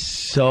got. There is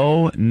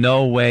so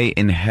no way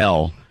in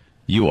hell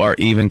you are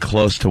even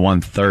close to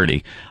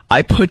 130.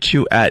 I put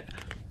you at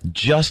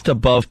just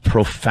above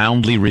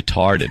profoundly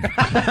retarded.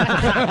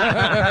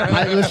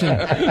 Listen.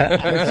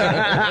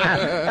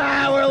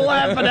 We're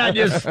laughing at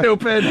you,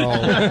 stupid.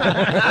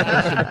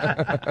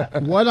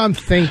 What I'm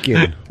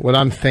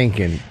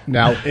thinking.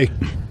 Now, it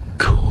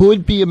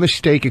could be a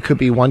mistake. It could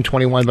be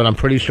 121, but I'm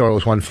pretty sure it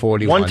was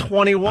 141.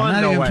 121?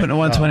 I'm not even putting a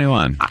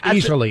 121.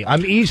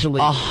 I'm easily.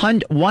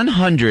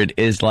 100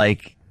 is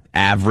like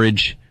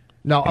average.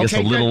 No, I guess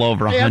a little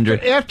over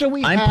 100.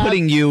 I'm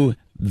putting you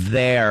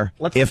there,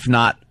 if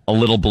not a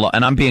little below,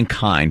 and I'm being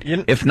kind,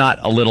 if not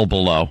a little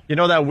below. You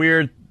know that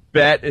weird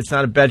bet? It's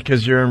not a bet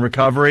because you're in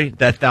recovery.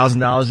 That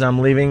 $1,000 I'm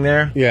leaving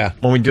there. Yeah.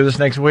 When we do this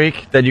next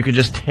week, that you could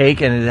just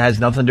take and it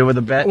has nothing to do with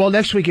the bet. Well,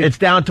 next week it's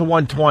down to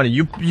 120.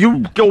 You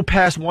go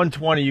past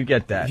 120, you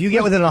get that. If you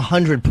get within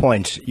 100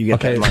 points, you get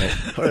that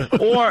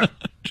money.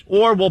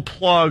 or we'll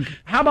plug.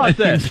 How about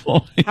this?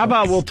 How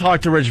about we'll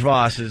talk to Rich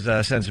Voss's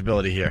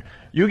sensibility here.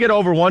 You get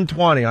over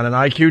 120 on an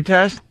IQ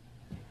test.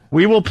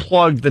 We will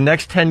plug the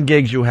next 10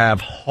 gigs you have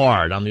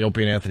hard on the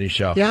Opie and Anthony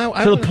show. Yeah,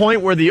 to the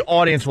point where the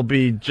audience will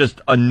be just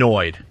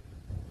annoyed.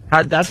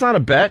 That's not a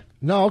bet.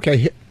 No,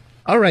 okay.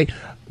 All right.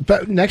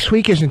 But next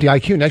week isn't the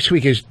IQ. Next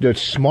week is the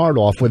smart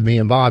off with me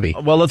and Bobby.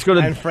 Well, let's go to...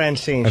 And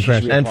Francine.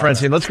 And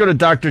Francine. Let's go to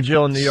Dr.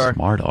 Jill in New York.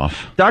 Smart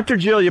off. Dr.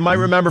 Jill, you might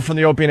remember from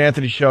the Opie and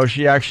Anthony show,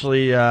 she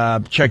actually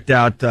checked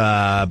out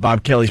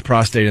Bob Kelly's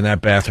prostate in that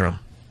bathroom.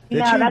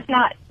 No,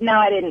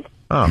 I didn't.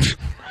 Oh.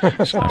 Not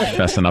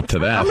fessing up to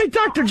that. How many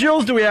Dr.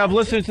 Jills do we have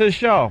listening to the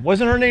show?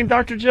 Wasn't her name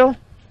Dr. Jill?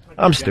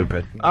 I'm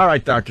stupid. All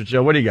right, Dr.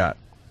 Jill, what do you got?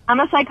 I'm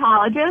a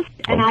psychologist,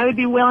 and I would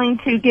be willing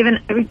to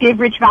give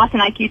Rich Voss an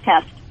IQ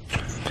test.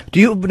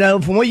 Do you now?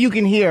 From what you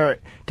can hear,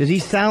 does he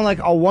sound like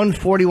a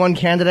 141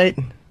 candidate?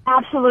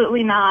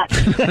 Absolutely not.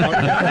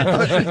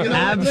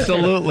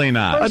 Absolutely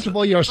not. First of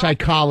all, you're a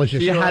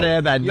psychologist. You had to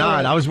add that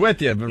nod. I was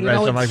with you.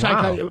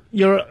 Wow.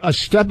 You're a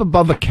step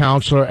above a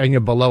counselor, and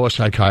you're below a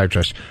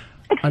psychiatrist.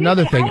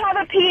 Another thing. I have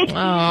a PhD.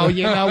 Oh,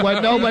 you know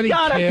what? Nobody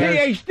got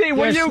cares. a PhD.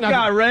 What you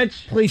got,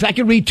 Rich? Please, I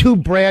can read 2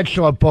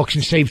 Bradshaw books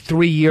and save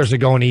 3 years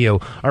of going to you.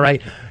 All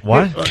right?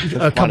 What?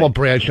 A couple of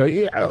Bradshaw.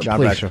 Yeah, John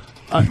please. Bradshaw.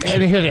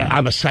 And here,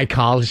 I'm a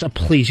psychologist.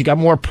 Please, you got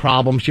more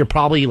problems. You're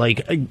probably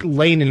like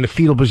laying in the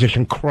fetal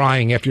position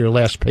crying after your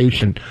last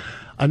patient.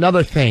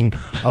 Another thing,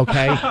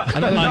 okay?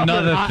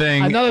 Another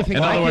thing. In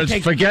other words,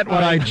 forget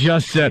what I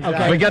just said.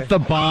 Okay. Forget the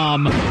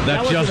bomb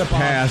that just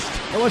passed.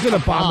 It wasn't a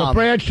bomb. The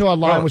Bradshaw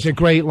line was a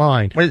great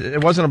line. Wait,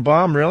 it wasn't a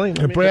bomb, really?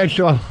 The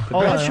Bradshaw.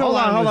 Hold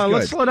on.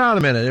 Let's slow down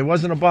a minute. It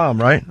wasn't a bomb,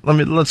 right?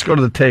 Let's go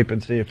to the tape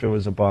and see if it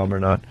was a bomb or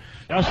not.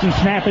 Dustin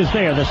snap is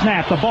there. The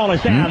snap. The ball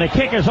is down. The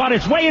kick is on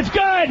its way. It's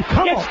good. It's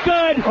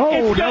good.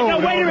 It's good. No,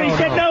 wait a minute. He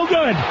said no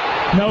good.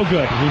 No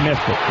good. He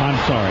missed it. I'm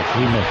sorry.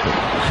 He missed it.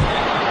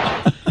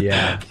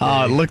 Yeah.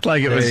 It looked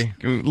like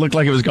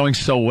it was going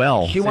so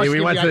well.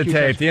 We went to the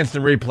tape. The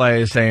instant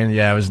replay is saying,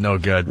 yeah, it was no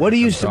good. What do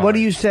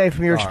you say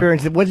from your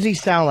experience? What does he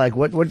sound like?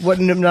 What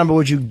number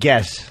would you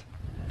guess?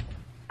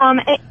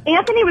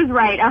 Anthony was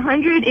right.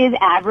 100 is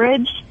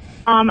average.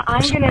 I'm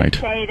going to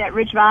say that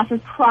Rich Voss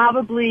is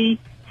probably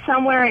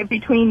somewhere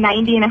between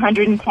 90 and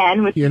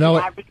 110, which is the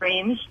average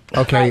range.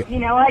 Okay. But you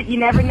know what? You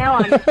never know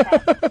on this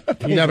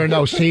test. You never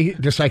know. See,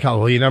 just like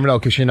how you never know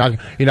because you're not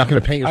going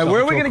to paint yourself.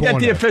 Where are we going to get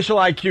the official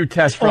IQ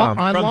test from?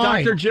 Online. From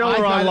Dr. Jill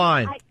or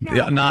online?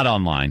 Not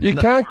online. You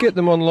can't get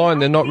them online.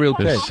 They're not real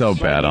tests. They're so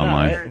bad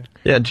online.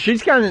 Yeah,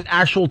 she's got an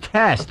actual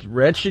test,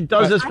 Rich. She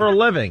does this for a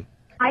living.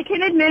 I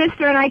can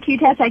administer an IQ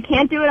test. I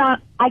can't do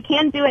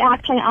it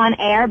actually on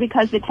air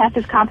because the test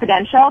is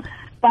confidential.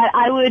 But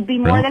I would be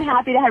more than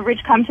happy to have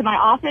Rich come to my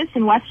office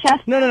in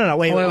Westchester. No.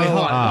 Wait, hold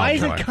on. Why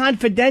is it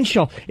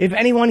confidential if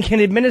anyone can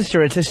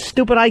administer it? It's a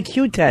stupid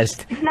IQ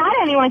test. It's not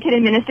anyone can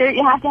administer it.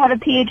 You have to have a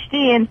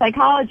PhD in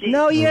psychology.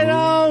 No, you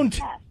don't.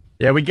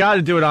 Yeah, we got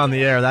to do it on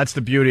the air. That's the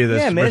beauty of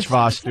this Rich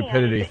Voss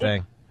stupidity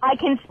thing. I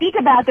can speak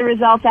about the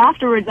results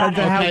afterwards.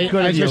 Okay,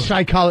 as a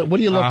psychologist, what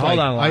do you look like? Hold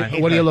on,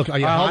 line. What do you look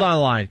like? Hold on,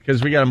 line,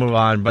 because we got to move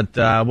on. But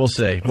we'll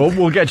see.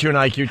 We'll get you an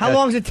IQ test. How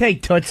long does it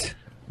take, Toots?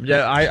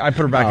 Yeah, I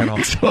put her back on.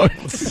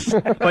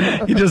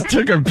 But he just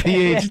took her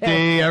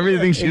PhD,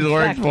 everything she's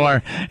worked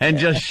for, and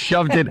just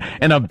shoved it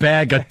in a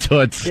bag of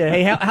toots. Yeah,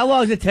 hey, how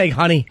long does it take,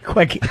 honey?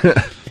 Quick.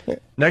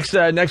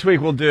 Next week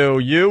we'll do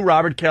you,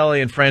 Robert Kelly,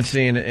 and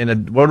Francine in a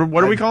what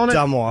are we calling it?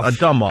 Dumb off. A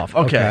dumb off.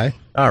 Okay.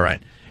 All right.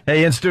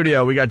 Hey, in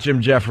studio, we got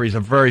Jim Jeffries, a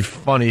very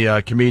funny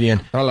comedian.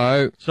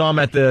 Hello. Saw him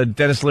at the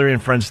Dennis Leary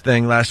and Friends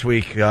thing last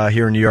week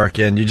here in New York,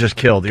 and you just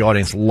killed. The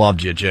audience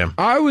loved you, Jim.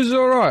 I was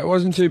all right. It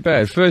wasn't too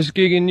bad. First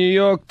gig in New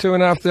York,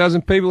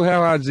 2,500 people. How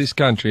hard's this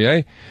country,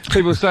 eh?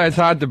 People say it's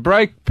hard to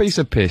break. Piece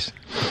of piss.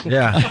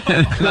 Yeah.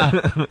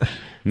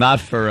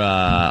 Not for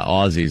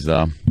Aussies,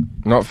 though.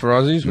 Not for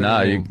Aussies?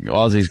 No,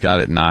 Aussies got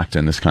it knocked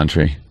in this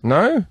country.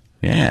 No?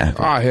 Yeah.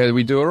 I heard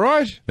we do all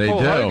right. They Paul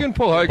do. Hogan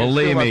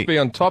Believe still me, must be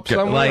on top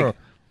somewhere.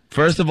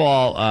 First of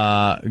all,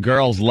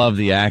 girls love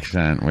the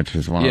accent, which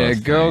is one of those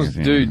girls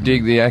things, do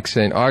dig the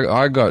accent.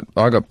 I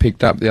got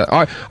picked up the.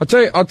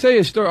 I'll tell you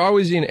a story. I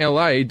was in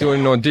LA doing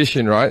an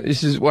audition. Right,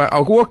 this is where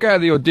I walk out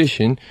of the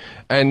audition,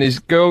 and this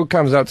girl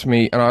comes up to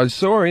me, and I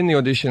saw her in the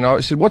audition. I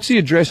said, "What's the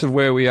address of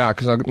where we are?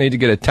 Because I need to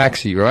get a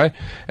taxi." Right,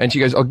 and she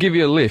goes, "I'll give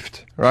you a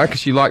lift." Right,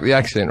 because she liked the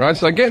accent. Right,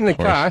 so I get in the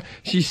car.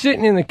 She's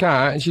sitting in the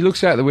car, and she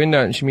looks out the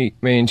window, and she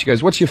meets me, and she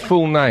goes, "What's your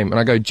full name?" And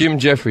I go, "Jim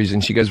Jeffries,"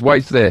 and she goes,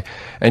 "Wait there,"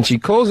 and she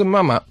calls her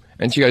mum up.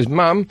 And she goes,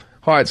 "Mum,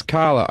 hi, it's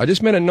Carla. I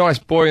just met a nice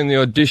boy in the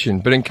audition,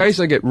 but in case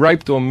I get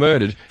raped or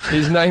murdered,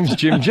 his name's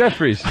Jim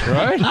Jeffries,"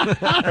 right?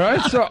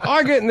 Right? So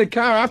I get in the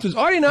car afterwards.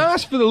 I didn't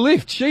ask for the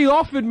lift. She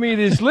offered me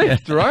this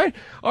lift, right?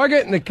 I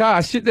get in the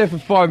car, sit there for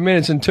 5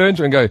 minutes and turn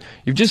to her and go,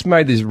 "You've just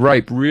made this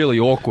rape really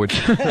awkward."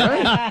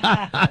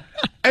 Right?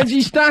 And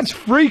she starts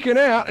freaking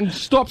out and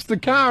stops the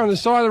car on the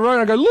side of the road.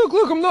 And I go,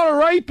 look, I'm not a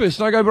rapist.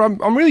 And I go,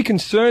 but I'm really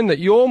concerned that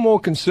you're more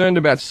concerned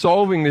about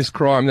solving this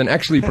crime than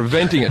actually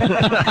preventing it.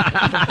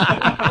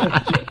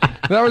 That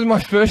was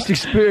my first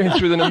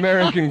experience with an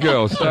American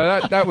girl.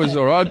 So that was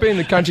all right. I'd been in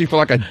the country for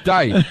like a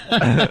day.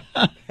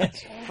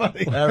 That's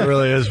funny. That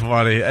really is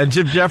funny. And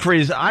Jim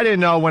Jeffries, I didn't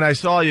know when I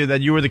saw you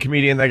that you were the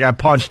comedian that got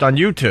punched on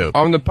YouTube.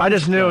 I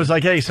just knew it was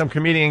like, hey, some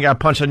comedian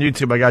got punched on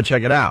YouTube. I got to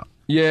check it out.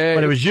 Yeah,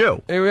 but it was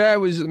you. It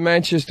was at the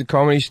Manchester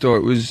Comedy Store.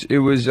 It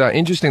was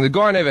interesting. The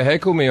guy never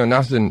heckled me or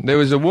nothing. There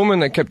was a woman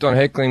that kept on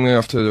heckling me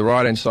off to the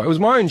right hand side. It was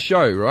my own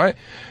show, right?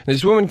 And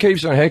this woman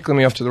keeps on heckling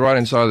me off to the right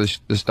hand side of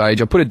the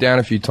stage. I put it down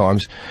a few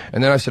times,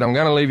 and then I said, "I'm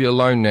going to leave you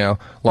alone now,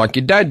 like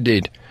your dad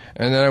did."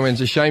 And then I went,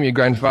 "It's a shame your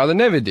grandfather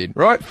never did."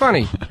 Right?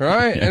 Funny,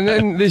 right? And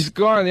then this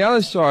guy on the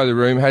other side of the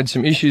room had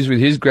some issues with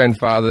his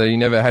grandfather that he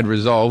never had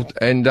resolved.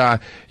 And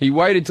he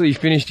waited till he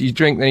finished his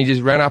drink, then he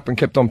just ran up and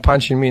kept on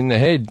punching me in the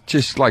head,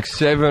 just like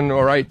 7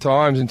 or 8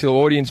 times until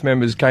audience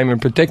members came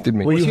and protected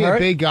me. Was he a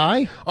big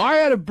guy? I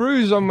had a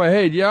bruise on my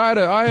head. Yeah,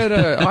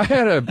 I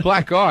had a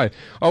black eye.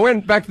 I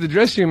went back to the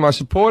dressing room, my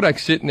support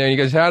act sitting there, and he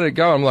goes, "How did it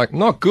go?" I'm like,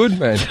 "Not good,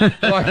 man."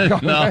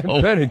 Like,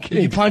 No. better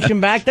Did you punch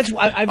him back? That's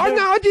why I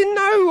didn't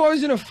know I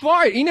was in a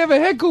fight. He never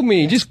heckled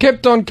me. He just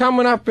kept on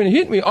coming up and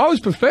hit me. I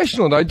was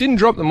professional, though. I didn't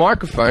drop the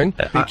microphone.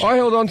 I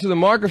held onto the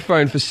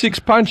microphone for 6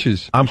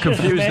 punches. I'm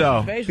confused,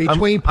 though.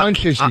 Between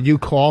punches, did you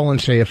call and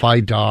say, "If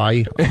I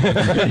die"?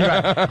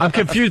 I'm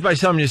confused by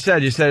something you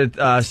said. You said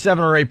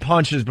 7 or 8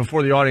 punches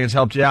before the audience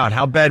helped you out.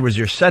 How bad was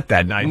your set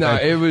that night? No,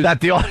 it was...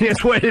 That the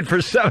audience waited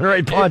for 7 or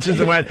 8 punches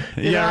and went,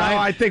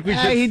 I think we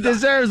should... He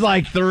deserves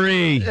like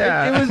 3.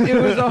 Yeah.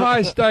 It was a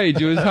high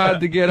stage. It was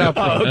hard to get up.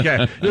 Oh,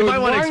 okay. You might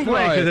want to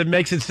explain, because it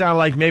makes it sound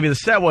like maybe the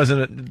set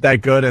wasn't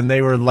that good, and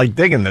they were like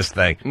digging this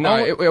thing.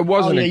 No, it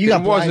wasn't.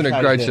 It wasn't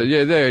a great set.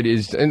 Yeah, there it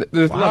is. And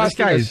the last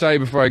thing I say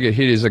before I get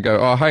hit is I go,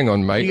 "Oh, hang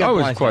on, mate." I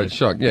was quite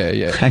shocked.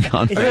 Yeah. Hang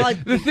on.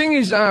 The thing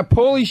is,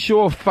 Paulie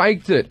Shaw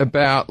faked it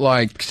about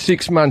like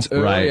 6 months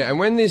earlier, and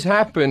when this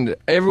happened,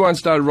 everyone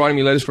started writing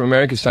me letters from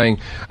America saying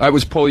it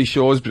was Paulie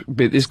Shaw's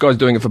bit. This guy's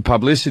doing it for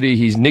publicity.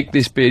 He's nicked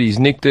this bit. He's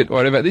nicked it.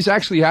 Whatever. This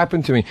actually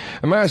happened to me.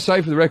 And may I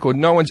say, for the record,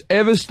 no one's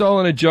ever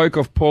stolen a joke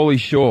off Paulie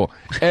Shaw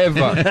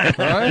ever.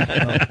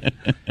 Right?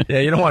 Yeah,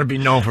 you don't want to be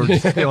known for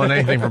stealing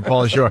anything from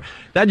Paulie Shaw.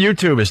 That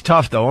YouTube is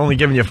tough, though. Only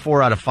giving you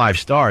 4 out of 5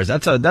 stars.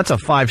 That's a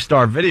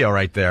 5-star video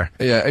right there.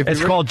 Yeah,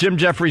 it's called Jim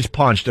Jeffries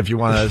Punched. If you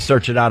want to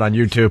search it out on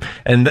YouTube,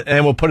 and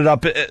we'll put it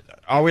up.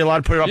 Are we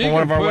allowed to put it up on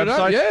one of our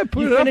websites? Yeah,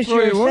 put it up. You finished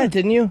your set,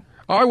 didn't you?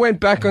 I went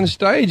back on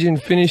stage and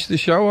finished the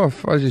show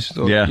off. I just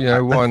thought,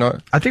 why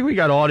not? I think we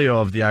got audio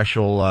of the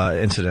actual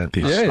incident.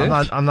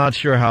 Yeah, I'm not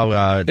sure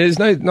how. There's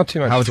not too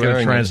much how it's going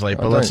to translate,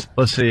 but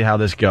let's see how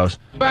this goes.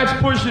 Bat's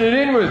pushing it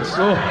inwards.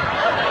 Or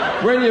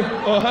when you,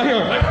 hang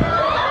on.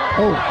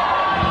 Oh.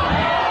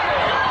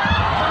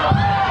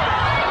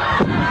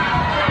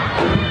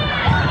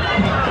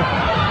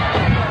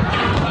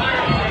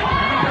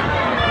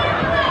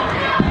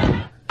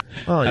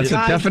 That's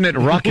a definite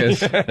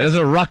ruckus. There's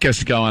a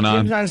ruckus going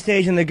on. Jim's on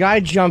stage, and the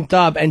guy jumped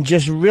up and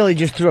just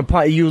threw a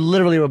punch. You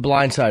literally were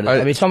blindsided. I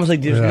mean, it's almost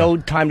like there's no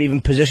time to even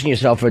position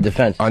yourself for a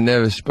defense. I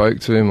never spoke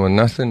to him or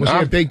nothing. Was he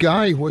a big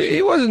guy?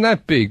 He wasn't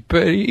that big,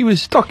 but he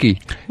was stocky.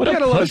 What he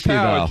had a lot of pussy,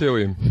 power though. to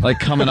him. Like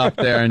coming up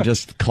there and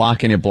just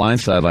clocking your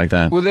blindside like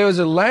that. Well, there was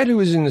a lad who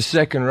was in the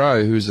second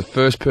row who was the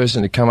first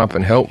person to come up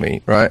and help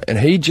me, right? And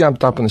he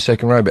jumped up in the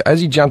second row, but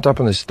as he jumped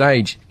up on the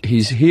stage,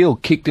 his heel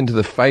kicked into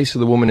the face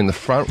of the woman in the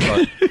front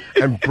row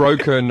and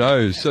broke her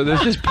nose. So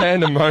there's just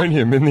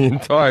pandemonium in the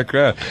entire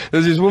crowd.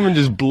 There's this woman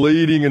just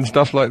bleeding and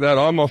stuff like that.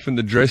 I'm off in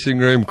the dressing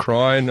room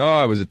crying.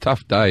 Oh, it was a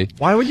tough day.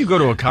 Why would you go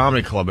to a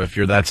comedy club if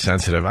you're that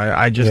sensitive?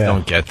 I just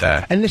don't get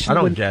that. And listen, I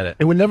don't get it.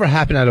 It would never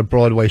happen at a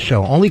Broadway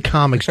show. Only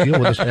comics deal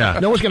with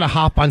this. No one's going to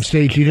hop on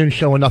stage. You didn't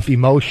show enough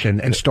emotion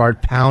and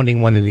start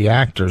pounding one of the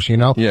actors, you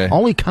know? Yeah.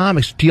 Only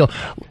comics deal.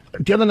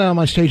 The other night on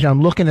my stage,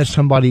 I'm looking at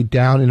somebody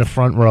down in the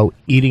front row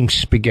eating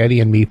spaghetti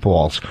and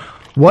meatballs.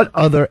 What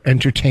other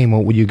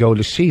entertainment would you go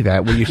to see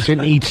that? Where you sit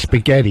and eat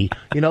spaghetti?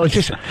 You know, it's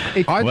just...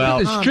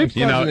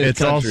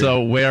 it's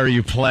also where are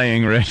you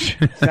playing, Rich?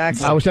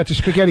 Exactly. I was at the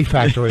Spaghetti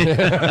Factory. You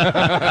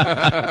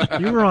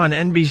were on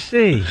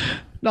NBC.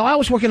 No, I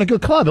was working at a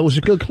good club. It was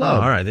a good club.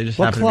 Oh, all right. They just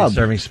happened to be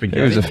serving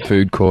spaghetti. It was a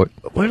food court.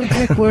 Where the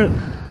heck were... All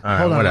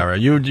right, whatever.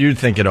 You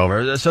think it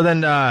over. So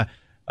then...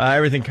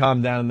 everything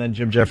calmed down, and then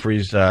Jim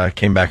Jeffries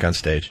came back on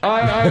stage.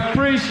 I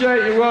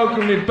appreciate you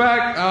welcoming me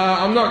back.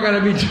 I'm not going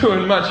to be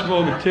doing much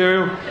more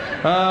material.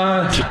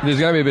 There's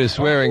going to be a bit of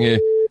swearing here.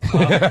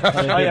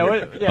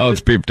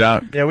 It's beeped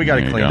out. Yeah, we got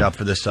it cleaned up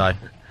for this side.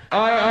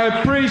 I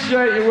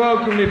appreciate you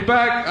welcoming me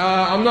back.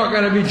 I'm not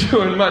going to be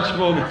doing much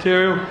more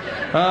material.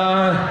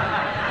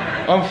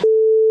 I'm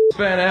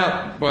fan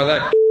out by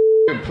that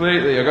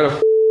completely. I got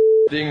a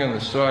thing on the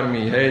side of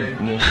my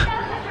head.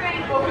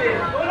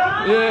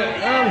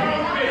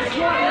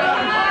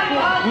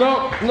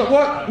 No,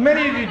 what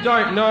many of you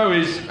don't know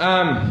is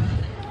that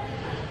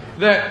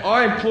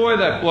I employ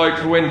that bloke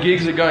for when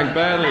gigs are going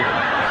badly.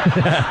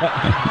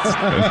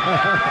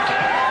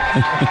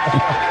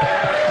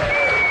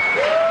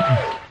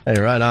 Hey,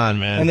 right on,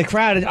 man. And the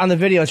crowd on the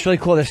video, it's really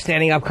cool. They're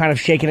standing up, kind of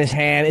shaking his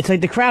hand. It's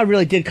like the crowd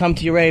really did come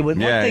to your aid. With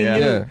one thing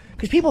new,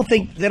 because people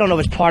think they don't know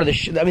if it's part of the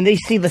show. I mean, they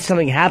see that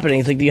something happening.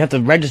 It's like you have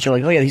to register.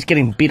 Like, oh yeah, he's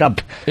getting beat up.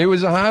 It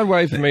was a hard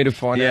way for me to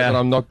find out that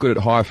I'm not good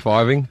at high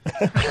fiving.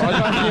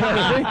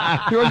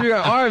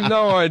 I have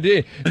no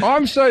idea.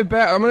 I'm so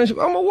bad. I'm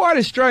a white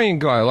Australian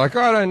guy. Like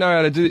I don't know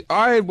how to do.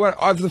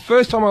 The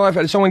first time in my life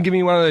I had someone give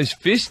me one of those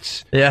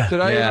fists. Yeah.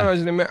 Today, when I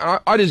was in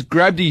America, I just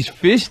grabbed his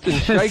fist and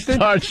shaked it.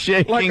 Start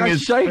shaking like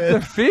his I shake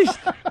the fist.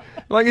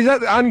 Like, is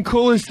that the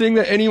uncoolest thing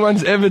that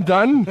anyone's ever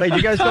done? Hey,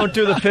 you guys don't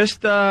do the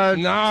fist? No,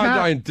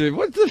 I don't do.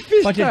 What's the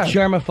fist? Bunch of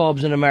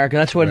germaphobes in America.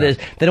 That's what it is.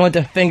 They don't want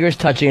their fingers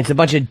touching. It's a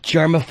bunch of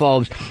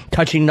germaphobes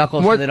touching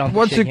knuckles. So they don't.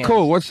 What's it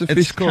called? What's the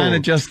fist called? It's kind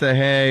of just the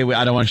hey.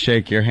 I don't want to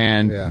shake your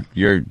hand. Yeah.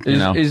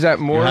 Is that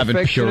more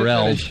affectionate than a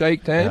Purell.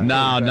 shake hand?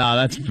 No,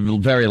 that's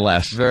very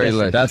less. Very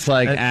less. That's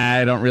like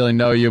I don't really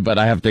know you, but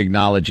I have to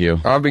acknowledge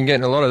you. I've been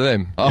getting a lot of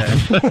them.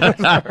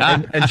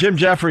 And Jim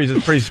Jeffries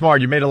is pretty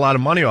smart. You made a lot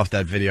of money off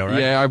that video, right?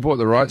 Yeah, I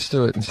bought the rights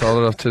to it and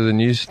sold it off to the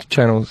news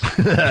channels.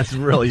 That's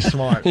really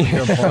smart.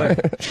 Good point.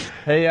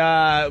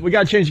 Hey, we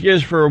got to change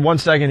gears for 1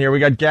 second here. We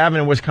got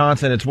Gavin in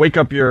Wisconsin. It's Wake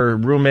Up Your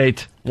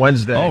Roommate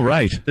Wednesday. Oh,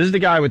 right. This is the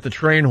guy with the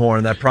train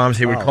horn that promised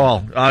he would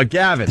call.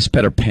 Gavin. This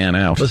better pan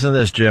out. Listen to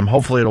this, Jim.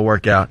 Hopefully it'll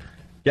work out.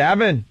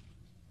 Gavin.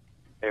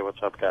 Hey,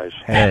 what's up, guys?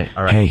 Hey,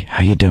 all right. Hey,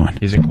 how you doing?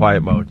 He's in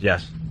quiet mode,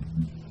 yes.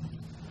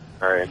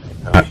 All right.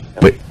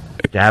 Wait,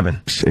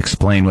 Gavin.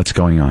 Explain what's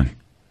going on.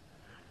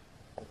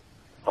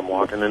 I'm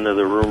walking into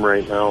the room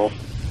right now.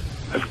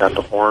 I've got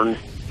the horn in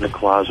the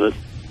closet.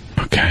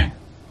 Okay.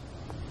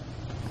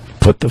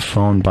 Put the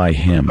phone by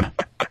him.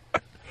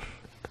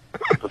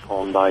 Put the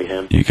phone by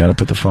him. You got to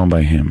put the phone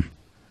by him.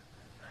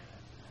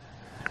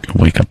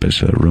 Wake up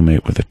his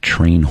roommate with a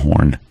train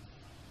horn.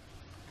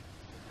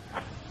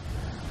 All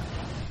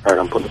right,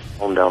 I'm putting the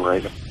phone down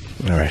right now.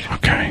 All right.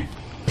 Okay.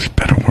 This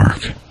better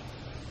work.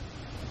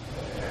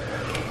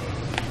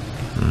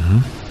 Mm-hmm.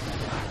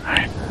 All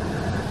right.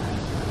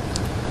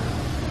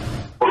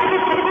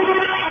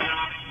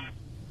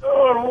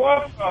 Oh,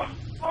 what the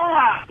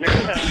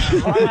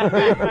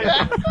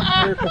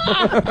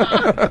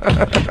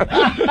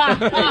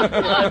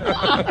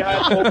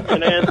Opie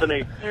and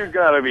Anthony, you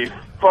gotta be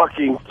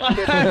fucking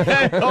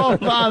kidding.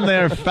 Hold on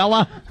there,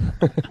 fella.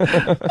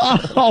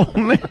 Oh,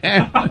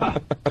 man.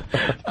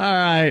 All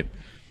right.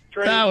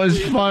 That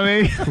was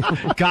funny.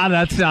 God,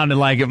 that sounded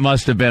like it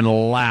must have been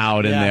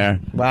loud in there.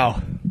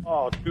 Wow.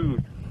 Oh,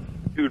 dude,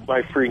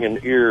 my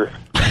freaking ear.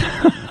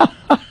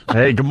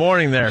 Hey, good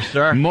morning there,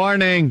 sir.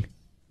 Morning.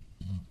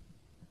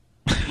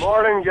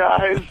 Morning,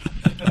 guys.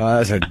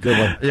 That's a good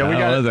one. Yeah,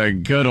 That was a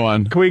good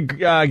one. Can we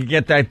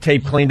get that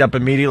tape cleaned up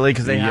immediately?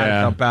 Because they had to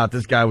dump out.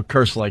 This guy would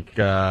curse like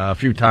a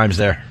few times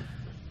there.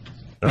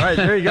 All right,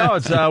 there you go.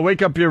 It's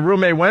Wake Up Your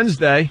Roommate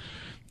Wednesday.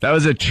 That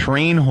was a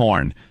train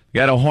horn. You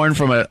got a horn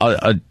from a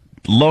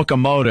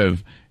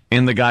locomotive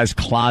in the guy's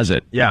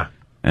closet. Yeah.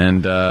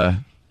 And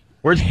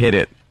where's hit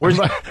it?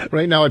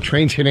 Right now, a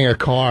train's hitting a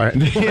car.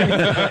 And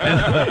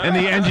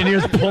the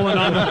engineer's pulling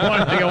on the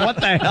horn. They go, what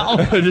the hell?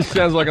 It just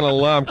sounds like an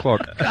alarm clock.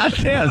 God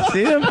damn,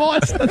 see them,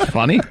 boss? That's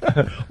funny.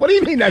 What do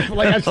you mean that's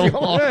like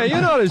Yeah, you're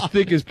not as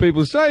thick as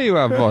people say you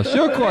are, boss.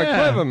 You're quite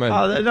clever,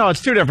 man. No,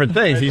 it's two different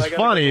things. He's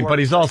funny, but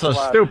he's also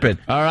stupid.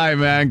 All right,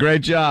 man.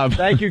 Great job.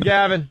 Thank you,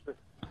 Gavin.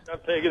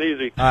 Take it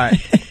easy. All right.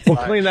 We'll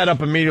clean that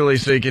up immediately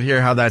so you can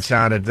hear how that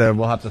sounded.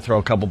 We'll have to throw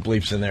a couple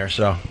bleeps in there.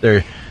 So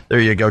there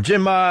you go.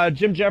 Jim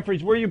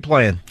Jeffries, where are you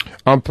playing?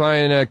 I'm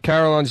playing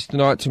Caroline's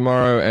tonight,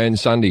 tomorrow, and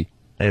Sunday.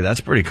 Hey,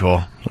 that's pretty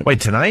cool.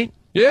 Wait, tonight?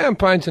 Yeah, I'm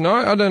playing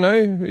tonight. I don't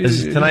know.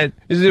 Is it tonight?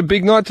 Is it a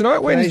big night tonight?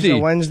 Wednesday.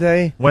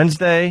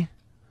 Wednesday.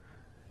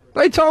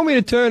 They told me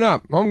to turn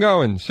up. I'm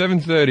going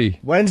 7:30.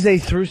 Wednesday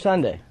through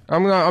Sunday.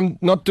 I'm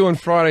not doing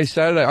Friday,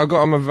 Saturday.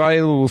 I'm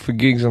available for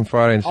gigs on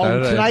Friday and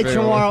Saturday. Tonight,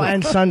 tomorrow,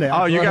 and Sunday.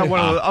 Oh, you got one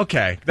of those.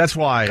 Okay, that's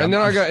why. And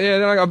then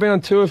I've been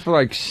on tour for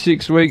like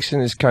 6 weeks in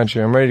this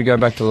country. I'm ready to go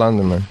back to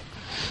London, man.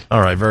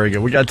 All right, very good.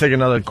 We got to take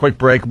another quick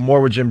break. More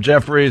with Jim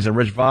Jeffries and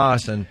Rich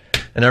Voss and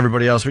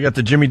everybody else. We got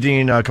the Jimmy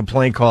Dean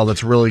complaint call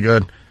that's really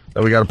good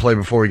that we got to play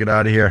before we get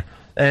out of here.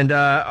 And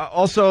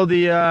also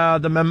the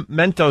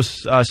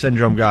Mentos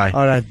syndrome guy.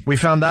 All right. We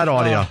found that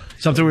audio.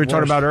 Something we were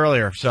talking about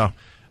earlier. So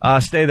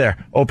stay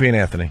there. Opie and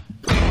Anthony.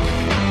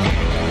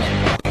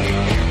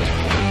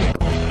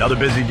 Another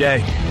busy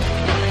day.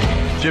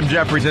 Jim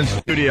Jeffries in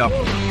studio.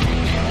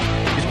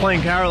 He's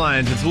playing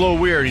Caroline's. It's a little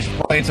weird. He's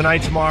playing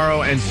tonight,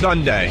 tomorrow, and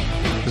Sunday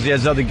because he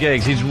has other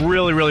gigs. He's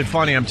really, really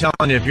funny. I'm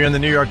telling you, if you're in the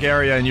New York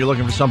area and you're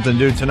looking for something to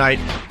do tonight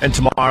and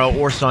tomorrow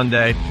or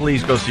Sunday,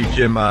 please go see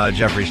Jim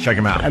Jeffries. Check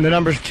him out. And the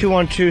number's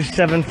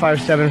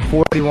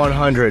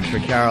 212-757-4100 for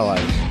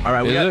Caroline's. All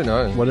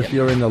right. What if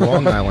you're in the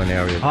Long Island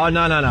area? Oh,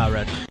 no,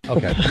 Rich.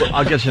 Okay.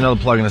 I'll get you another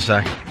plug in a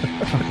sec.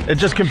 It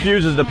just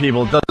confuses the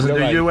people. It doesn't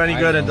do you any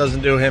good. It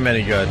doesn't do him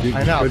any good.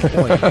 I know.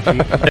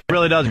 It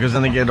really does because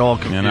then they get all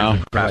confused. You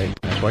know? Right.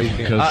 That's why you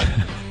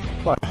can't.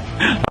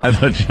 I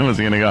thought Jim was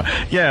going to go,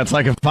 yeah, it's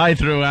like if I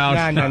threw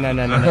out. No.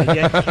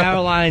 Yeah,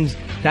 Caroline's,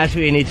 that's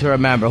what you need to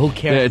remember. Who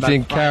cares? Yeah, it's about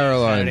in Friday,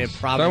 Caroline's.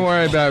 Saturday, Don't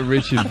worry about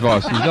Richard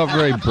Voss. He's not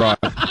very bright.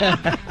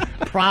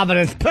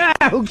 Providence.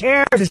 Who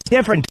cares? It's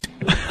different.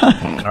 All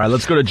right,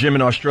 let's go to Jim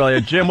in Australia.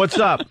 Jim, what's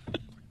up?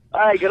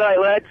 Hi, good day,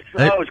 lads.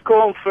 Hey. I was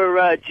calling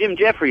for Jim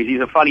Jeffries.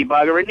 He's a funny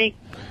bugger, isn't he?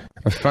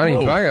 A funny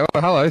bugger.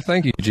 Oh, hello.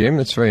 Thank you, Jim.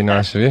 That's very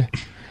nice of you.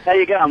 How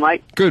you going,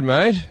 mate? Good,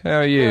 mate. How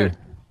are you?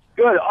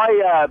 Good.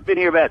 I've been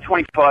here about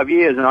 25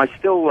 years, and I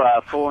still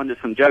fall into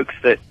some jokes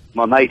that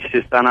my mates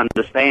just don't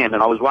understand.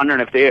 And I was wondering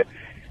if there are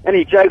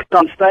any jokes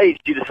on stage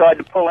you decide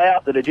to pull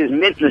out that are just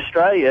meant in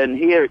Australia, and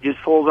here it just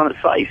falls on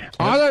its face.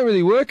 I don't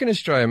really work in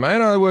Australia,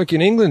 mate. I work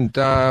in England.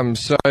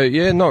 So,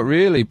 yeah, not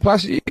really.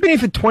 Plus, you've been here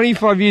for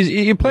 25 years.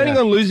 You're planning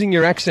on losing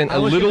your accent a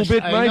little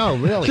bit, mate? I know,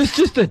 really.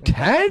 Just a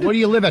tad? Where do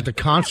you live, at the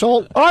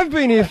console? I've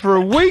been here for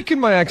a week, and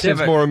my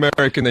accent's more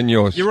American than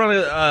yours. You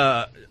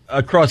run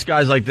across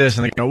guys like this,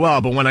 and they go,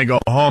 well, but when I go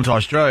home to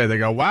Australia, they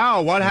go,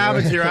 wow, what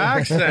happened to your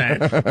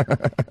accent?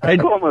 I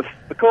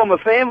call my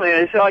family,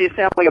 and they say, oh, you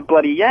sound like a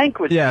bloody Yank.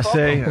 Yeah,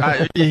 see,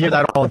 you hear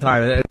that all the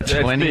time.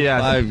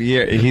 25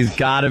 years. He's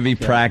got to be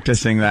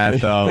practicing that,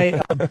 though. Hey,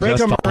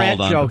 Breaker Morant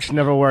jokes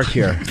never work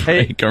here.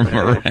 Breaker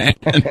Morant.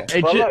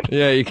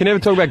 Yeah, you can never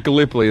talk about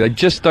Gallipoli. They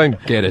just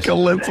don't get it.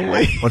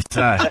 Gallipoli? What's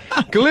that?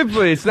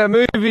 Gallipoli. It's that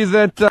movie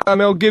that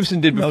Mel Gibson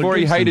did before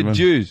he hated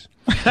Jews.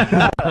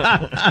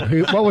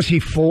 What was he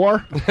for?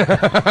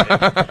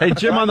 Hey,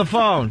 Jim on the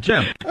phone.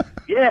 Jim.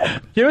 Yeah.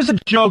 Here's a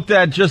joke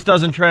that just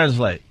doesn't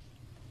translate.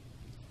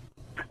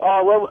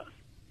 Oh,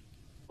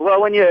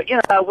 well, when you're,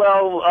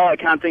 I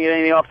can't think of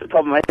anything off the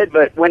top of my head,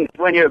 but when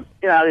you're,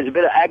 there's a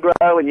bit of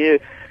aggro and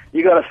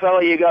you got a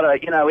fella you got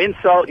to,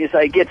 insult, you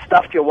say, get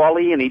stuffed your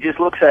wally, and he just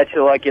looks at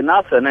you like you're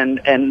nothing,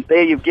 and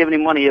there you've given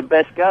him one of your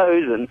best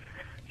goes, and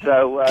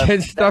so...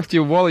 Get stuffed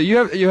your wally.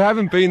 You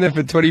haven't been there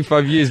for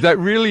 25 years. That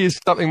really is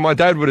something my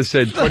dad would have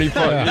said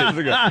 25 years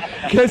ago.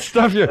 Get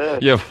stuffed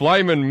you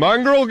flaming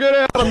mongrel, get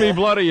out of me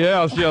bloody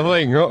house, you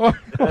thing.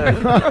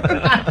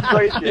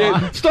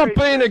 Stop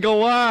being a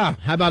galah.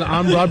 How about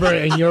I'm rubber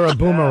and you're a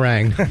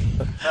boomerang?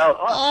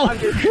 I'm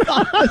just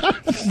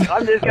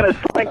going to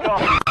slink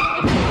off.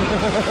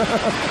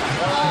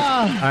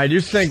 All right, you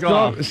sink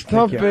off.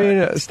 Stop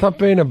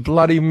being a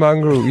bloody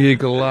mongrel, you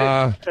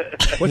galah.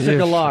 What's a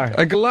galah?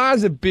 A galah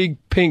is a big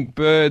pink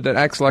bird that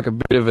acts like a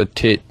bit of a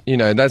tit.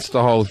 That's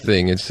the whole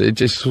thing. It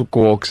just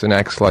squawks and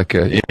acts like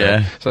a...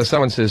 Yeah. So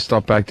someone says,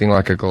 stop acting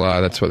like a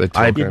galah. That's what they're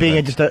talking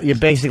about. You're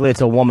basically,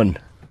 it's a woman.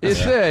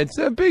 It's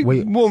a big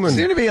woman.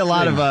 Seems to be a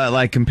lot of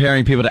like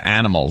comparing people to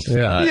animals.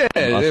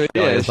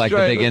 It's like a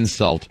big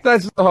insult.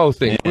 That's the whole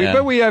thing. Yeah.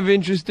 But we have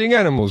interesting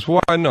animals.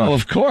 Why not? Well,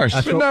 of course.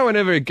 But no one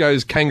ever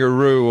goes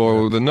kangaroo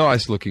or the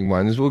nice-looking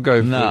ones. We'll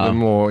go for the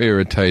more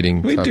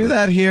irritating. We do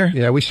that here.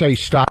 Yeah, we say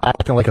stop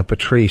acting like a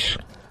Patrice.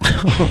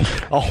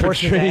 A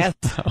horse's ass?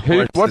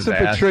 What's a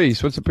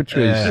Patrice? What's a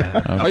Patrice?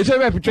 Yeah. Are you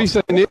talking about Patrice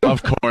O'Neill?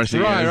 Of course he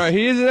is. Right,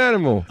 he is an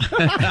animal.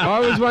 I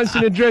was once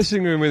in a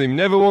dressing room with him.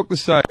 Never walked the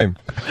same.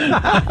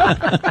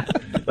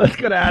 Let's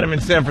go to Adam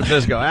in San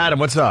Francisco. Adam,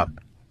 what's up?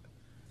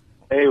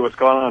 Hey, what's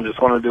going on?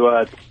 Just wanted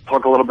to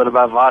talk a little bit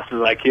about Voss's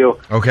IQ.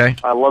 Okay.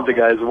 I love the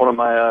guy. He's one of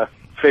my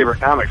favorite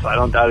comics. I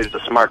don't doubt he's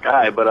a smart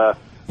guy, but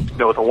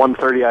with a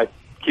 130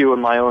 IQ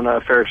and my own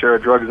fair share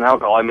of drugs and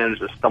alcohol, I managed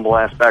to stumble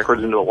ass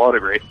backwards into a law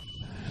degree.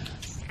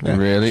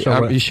 Really?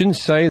 You shouldn't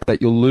say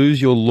that. You'll lose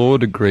your law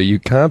degree. You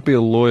can't be a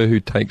lawyer who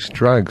takes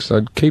drugs,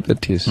 so keep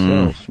that to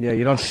yourself. Yeah,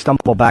 you don't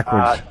stumble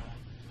backwards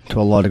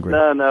to a law degree.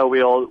 No,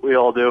 we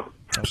all do.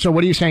 So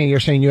what are you saying? You're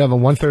saying you have a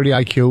 130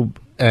 IQ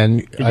and...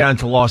 You got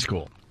into law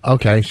school.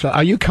 Okay, so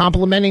are you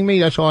complimenting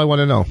me? That's all I want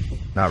to know.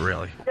 Not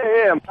really.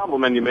 Yeah, I'm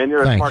complimenting you, man.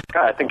 You're a smart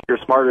guy. I think you're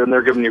smarter than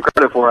they're giving you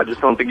credit for. I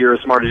just don't think you're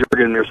as smart as you're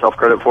giving yourself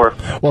credit for.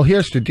 Well,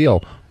 here's the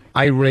deal.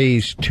 I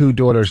raised two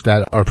daughters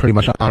that are pretty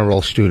much honor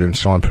roll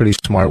students, so I'm pretty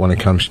smart when it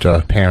comes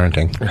to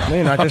parenting. No,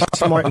 you're not just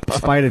smart in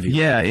spite of you.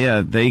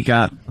 Yeah, they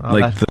got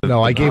I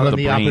gave them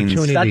the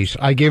opportunities.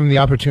 I gave them the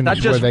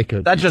opportunities where they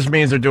could. That just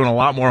means they're doing a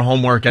lot more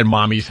homework at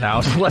mommy's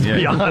house. Let's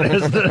be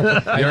honest.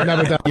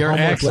 Your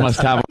ex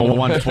must have a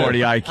 140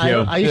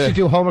 IQ. I used to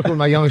do homework with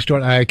my youngest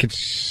daughter, and I get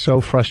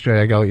so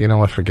frustrated. I go, you know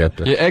what, forget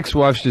this. Your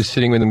ex-wife's just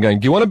sitting with him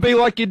going, do you want to be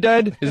like your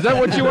dad? Is that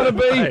what you want to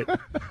be? Right.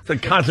 It's a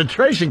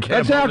concentration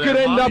camp. That's how it could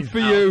end up for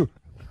you.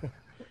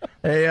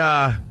 Hey,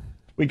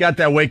 we got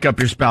that wake up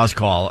your spouse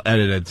call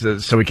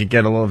edited so we could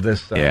get a little of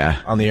this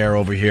on the air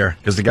over here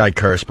because the guy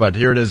cursed. But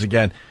here it is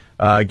again.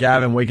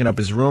 Gavin waking up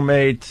his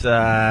roommate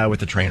with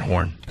the train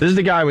horn. This is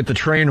the guy with the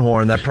train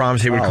horn that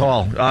promised he would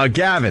call.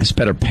 Gavin. This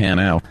better pan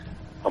out.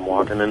 I'm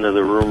walking into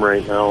the room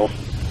right now.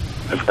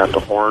 I've got the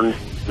horn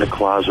in the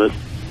closet.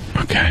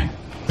 Okay.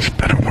 This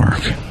better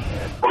work.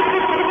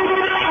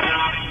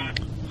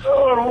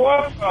 Oh,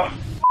 what the...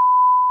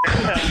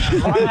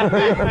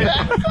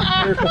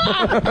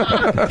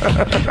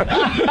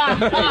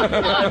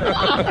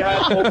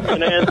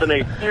 and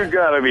Anthony, you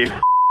gotta be.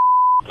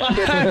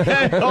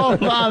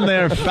 Hold on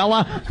there,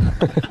 fella.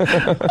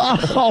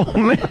 Oh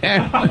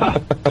man!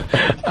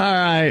 All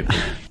right,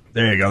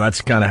 there you go.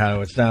 That's kind of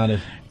how it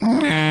sounded.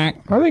 I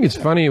think it's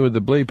funnier with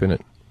the bleep in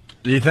it.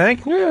 Do you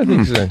think? Yeah, I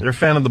think so. You're a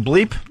fan of the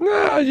bleep? No,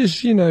 I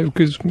just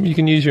because you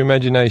can use your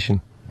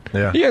imagination.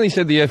 Yeah. He only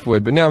said the F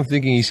word, but now I'm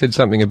thinking he said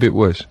something a bit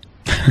worse.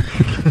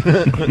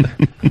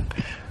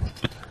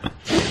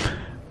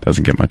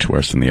 Doesn't get much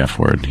worse than the F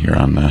word here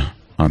on the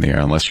air,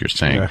 unless you're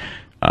saying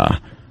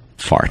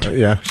fart.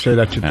 Yeah, say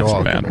that to That's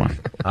dog. a bad one.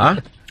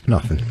 Huh?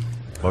 Nothing.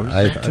 What was that?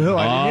 I didn't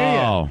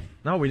hear you.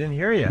 No, we didn't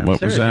hear you. What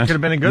was that? It could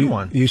have been a good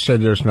one. You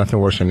said there's nothing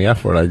worse than the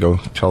F word. I go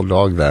tell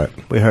dog that.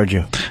 We heard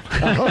you.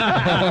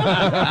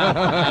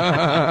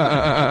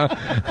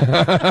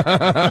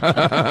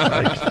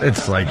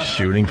 It's like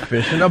shooting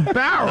fish in a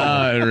barrel.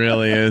 Oh, it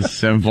really is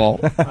simple.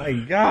 My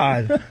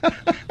God.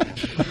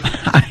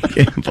 I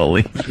can't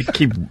believe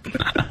you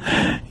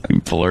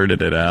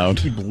blurted it out.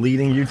 Keep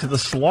leading you to the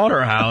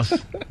slaughterhouse.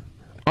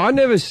 I've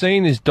never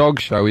seen this dog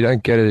show. We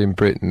don't get it in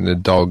Britain, the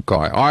dog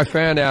guy. I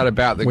found out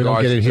about the guy. We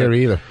don't get it here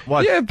either.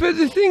 What? Yeah, but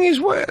the thing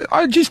is,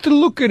 just to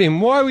look at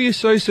him, why were you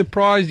so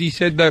surprised he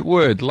said that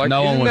word? Like,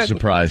 no one was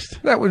surprised.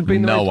 That would be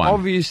the most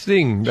obvious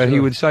thing that he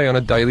would say on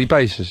a daily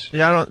basis.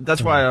 Yeah,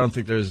 that's why I don't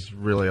think there's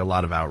really a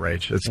lot of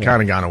outrage. It's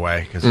kind of gone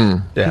away. Cause,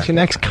 He's an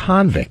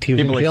ex-convict. He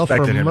was in jail for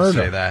murder. People expected him to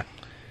say that.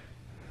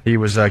 He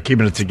was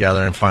keeping it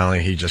together, and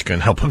finally he just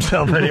couldn't help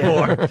himself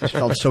anymore. Just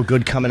felt so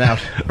good coming out.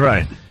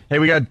 Right. Hey,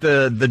 we got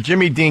the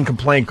Jimmy Dean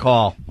complaint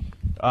call.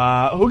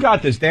 Who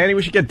got this? Danny?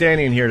 We should get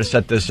Danny in here to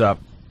set this up.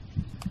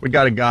 We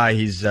got a guy,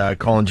 he's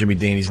calling Jimmy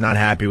Dean. He's not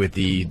happy with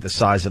the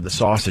size of the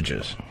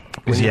sausages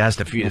because he has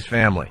to feed his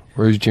family.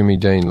 Where's Jimmy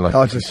Dean?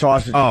 Oh, it's a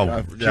sausage.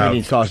 Oh, Jimmy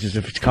Dean sausage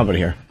if it's company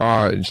here.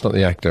 Oh, it's not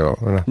the actor.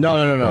 No.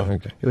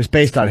 Okay. It was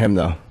based on him,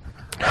 though.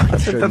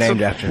 That's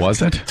named after.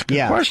 Was it?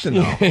 Yeah. Question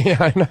though. Yeah,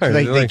 I know. So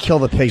they kill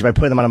the pigs by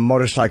putting them on a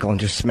motorcycle and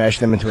just smash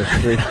them into a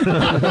street. I'm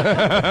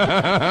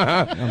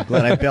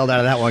glad I bailed out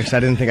of that one because I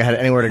didn't think I had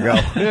anywhere to go.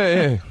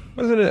 Yeah.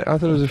 Wasn't it? I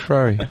thought it was a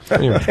Ferrari.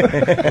 Anyway.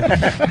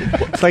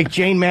 It's like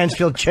Jane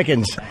Mansfield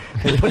chickens.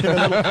 They put them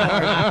in little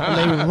cars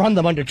and they run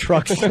them under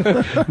trucks.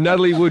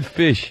 Natalie Wood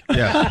fish.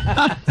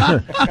 Yeah.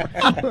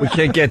 We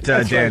can't get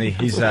Danny.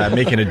 He's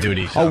making a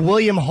duty. So. A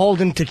William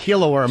Holden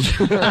tequila worm.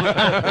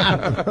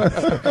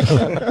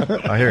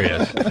 Oh, here he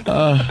is.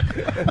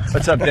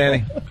 What's up,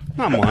 Danny?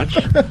 Not much.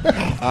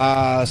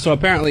 So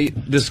apparently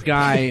this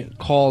guy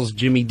calls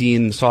Jimmy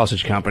Dean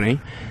Sausage Company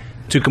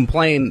to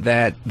complain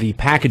that the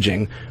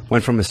packaging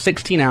went from a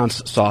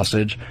 16-ounce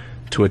sausage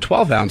to a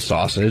 12-ounce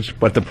sausage,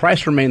 but the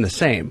price remained the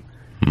same.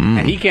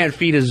 And he can't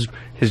feed his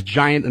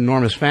giant,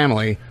 enormous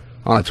family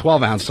on a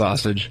 12-ounce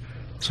sausage,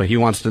 so he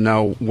wants to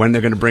know when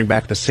they're going to bring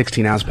back the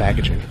 16-ounce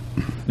packaging.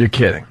 You're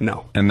kidding.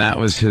 No. And that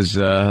was his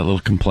little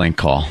complaint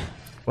call.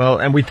 Well,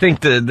 and we think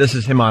that this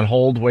is him on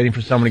hold, waiting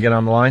for someone to get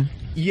on the line?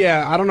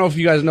 Yeah, I don't know if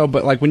you guys know,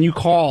 but like when you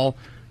call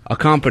a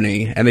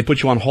company and they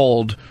put you on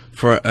hold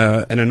for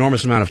an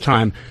enormous amount of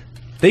time,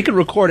 they could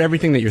record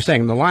everything that you're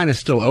saying. The line is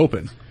still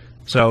open.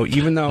 So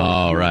even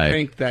though you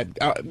think that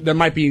there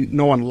might be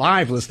no one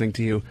live listening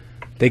to you,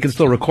 they can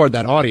still record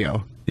that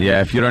audio. Yeah,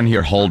 if you don't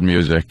hear hold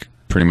music,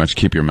 pretty much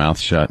keep your mouth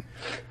shut.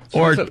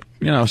 Or,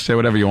 say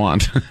whatever you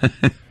want.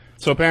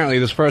 So apparently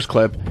this first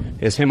clip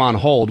is him on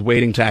hold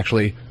waiting to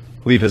actually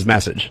leave his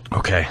message.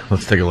 Okay,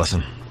 let's take a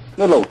listen.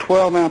 That little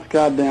 12-ounce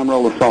goddamn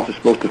roll of sausage is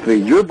supposed to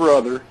feed your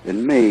brother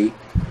and me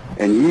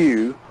and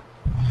you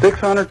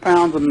 600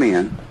 pounds of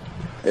men,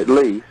 at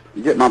least.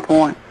 You get my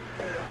point?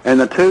 And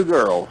the two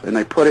girls, and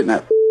they put it in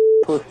that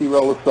pussy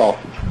roll of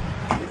sausage.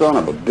 Son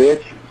of a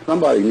bitch.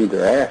 Somebody needs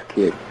their ass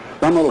kicked.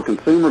 Some little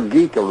consumer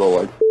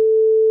geekaroid.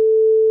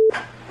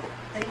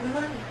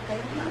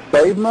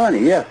 Save money.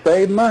 Yeah,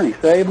 save money.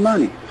 Save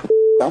money.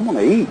 I'm going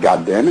to eat,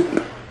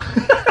 goddammit.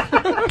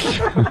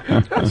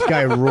 This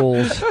guy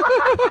rules.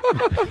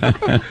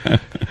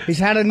 He's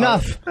had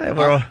enough. Hey,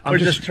 we're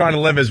just trying to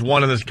live as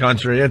one in this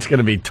country. It's going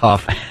to be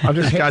tough.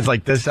 There's guys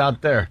like this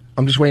out there.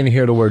 I'm just waiting to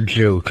hear the word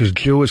Jew, because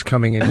Jew is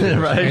coming in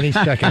Right. any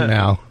second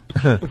now.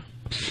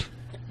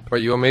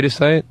 Wait, you want me to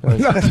say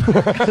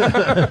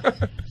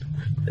it?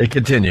 It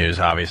continues,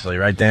 obviously,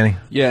 right, Danny?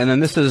 Yeah, and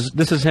then this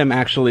is him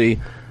actually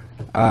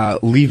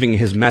leaving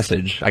his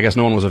message. I guess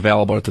no one was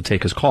available to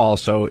take his call,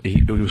 so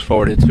he was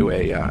forwarded to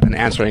an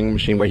answering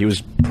machine where he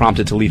was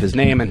prompted to leave his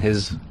name and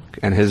his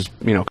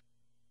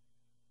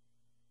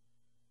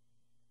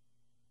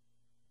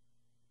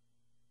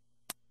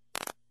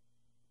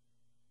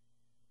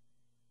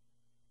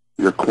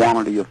Your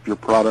quantity of your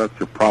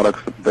products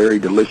are very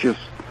delicious.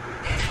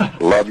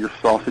 Love your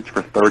sausage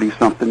for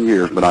 30-something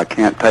years, but I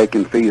can't take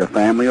and feed a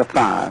family of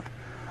 5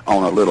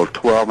 on a little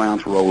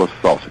 12-ounce roll of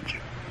sausage.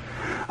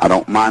 I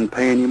don't mind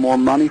paying you more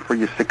money for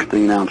your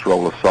 16-ounce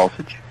roll of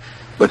sausage,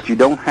 but you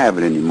don't have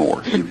it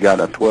anymore. You've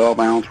got a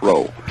 12-ounce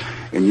roll,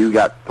 and you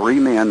got 3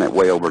 men that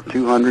weigh over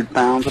 200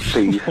 pounds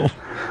apiece,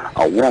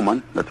 a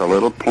woman that's a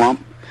little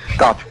plump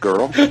Scotch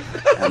girl,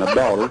 and a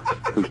daughter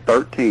who's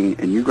 13,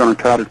 and you're going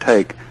to try to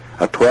take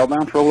a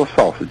 12-ounce roll of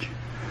sausage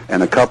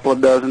and a couple of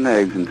dozen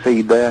eggs and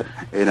feed that.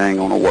 It ain't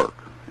going to work,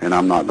 and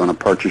I'm not going to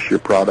purchase your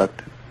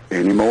product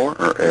anymore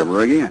or ever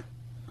again.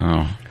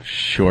 Oh,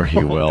 sure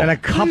he will. And a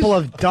couple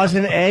of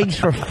dozen eggs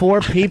for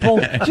 4 people?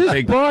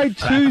 Just buy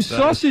 2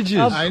 sausages.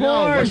 Of I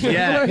know. course.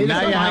 Yeah,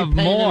 now you have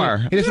more.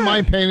 He doesn't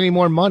mind paying any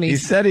more money. He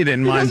said he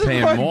didn't mind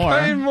paying more.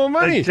 Paying more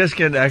money. Like, just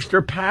get an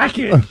extra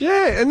package.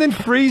 Yeah, and then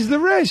freeze the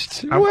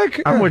rest.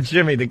 I'm with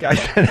Jimmy. The guy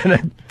said in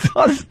a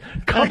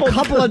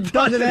couple of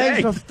dozen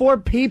eggs for 4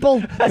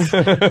 people? That's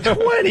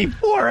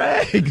 24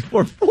 eggs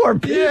for 4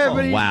 people. Yeah,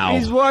 but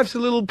his wife's a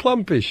little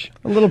plumpish.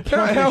 A little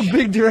plumpish. How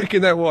big do you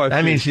reckon that wife That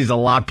is? means she's a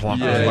lot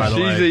plumper, by the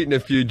way. She's eating a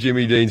few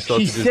Jimmy Dean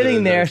sausages. She's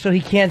sitting there so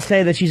he can't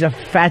say that she's a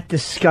fat,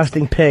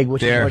 disgusting pig,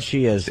 which is what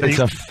she is. It's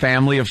a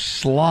family of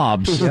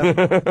slobs.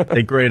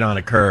 They grade on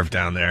a curve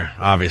down there,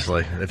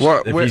 obviously. If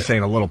he's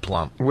saying a little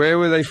plump. Where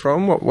were they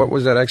from? What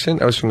was that accent?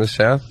 That was from the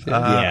South?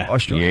 Yeah.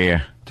 Australia.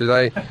 Yeah. Do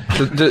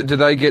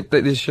they get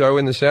this show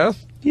in the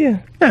South? Yeah.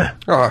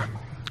 Oh,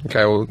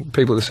 okay. Well,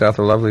 people of the South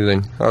are lovely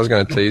then. I was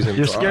going to tease them.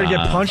 You're scared to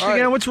get punched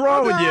again? What's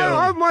wrong with you?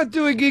 I might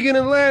do a gig in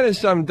Atlanta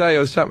someday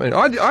or something.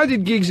 I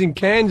did gigs in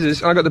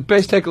Kansas, and I got the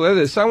best heckle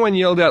ever. Someone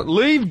yelled out,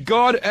 "Leave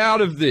God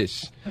out of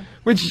this,"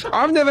 which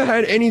I've never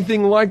had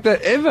anything like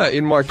that ever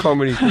in my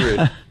comedy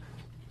career.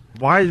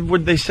 Why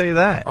would they say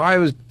that? I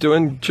was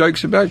doing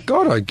jokes about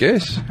God, I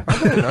guess. I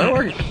don't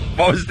know.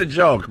 What was the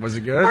joke? Was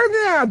it good?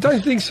 I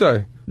don't think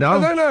so. No? I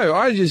don't know.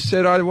 I just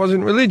said I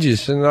wasn't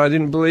religious and I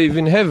didn't believe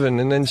in heaven,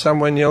 and then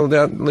someone yelled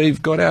out,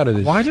 "Leave God out of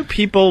this." Why do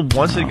people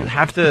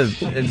have to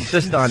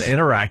insist on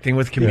interacting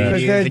with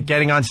comedians and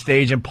getting on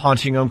stage and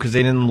punching them because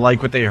they didn't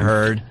like what they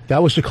heard?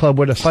 That was the club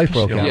where the fight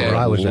broke out, where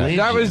I was at.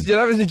 That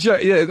was a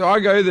joke. Yeah, I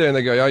go there and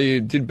they go, "Oh, you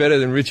did better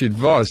than Richard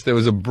Voss." There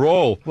was a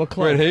brawl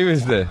when he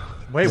was there.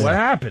 Wait, what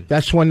happened?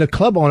 That's when the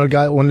club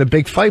owner when the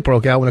big fight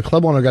broke out, when the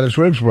club owner got his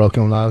ribs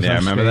broken when I was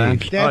on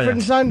stage. Stanford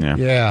and Son?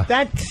 Yeah.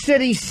 That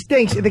city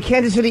stinks. The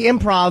Kansas City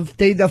Improv,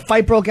 the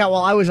fight broke out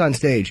while I was on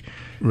stage.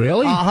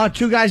 Really?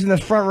 Two guys in the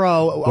front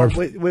row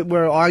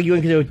were arguing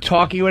because they were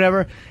talking or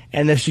whatever,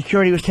 and the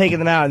security was taking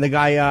them out, and the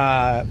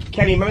guy,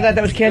 Kenny, remember that?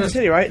 That was Kansas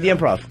City, right? The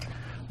Improv.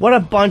 What a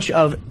bunch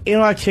of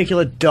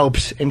inarticulate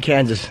dopes in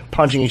Kansas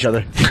punching each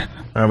other.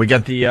 All right, we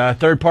got the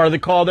third part of the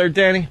call there,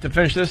 Danny, to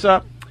finish this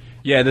up.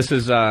 Yeah, this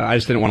is, I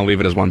just didn't want to leave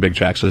it as one big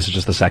track, so this is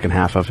just the second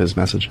half of his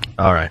message.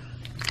 All right.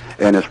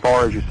 And as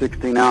far as your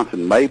 16-ounce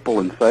and maple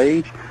and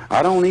sage,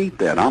 I don't eat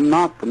that. I'm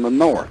not from the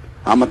north.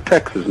 I'm a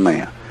Texas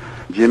man.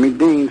 Jimmy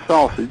Dean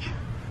sausage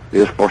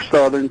is for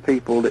Southern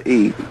people to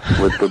eat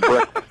with the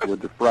breakfast,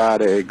 with the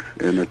fried eggs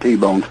and the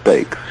T-bone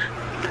steaks.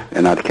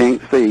 And I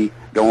can't see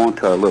going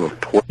to a little...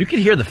 You can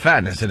hear the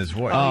fatness in his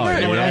voice. Oh,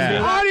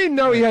 yeah. I didn't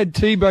know he had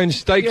T-bone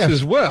steaks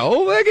as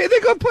well. They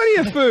got plenty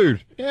of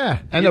food. Yeah,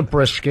 and a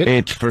brisket.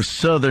 It's for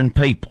Southern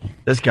people.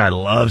 This guy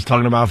loves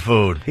talking about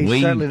food.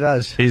 He certainly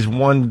does. He's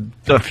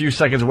a few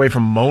seconds away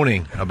from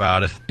moaning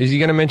about it. Is he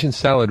going to mention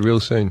salad real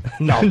soon?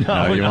 No, you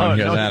won't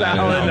hear that.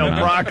 salad, no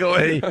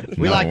broccoli.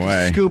 We like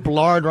to scoop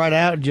lard right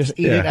out and just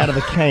eat it out of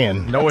the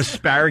can. No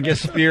asparagus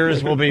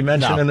spears will be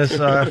mentioned in this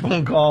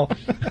phone call.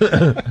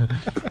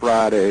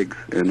 Fried eggs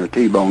and the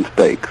T-bone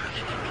steaks.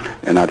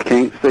 And I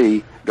can't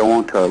see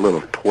going to a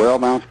little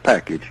 12-ounce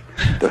package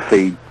to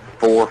feed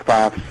 4,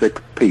 5,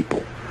 6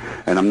 people.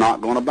 And I'm not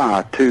going to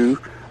buy 2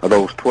 of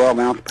those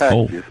 12-ounce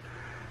packages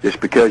just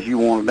because you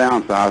want to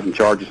downsize and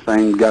charge the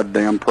same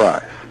goddamn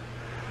price.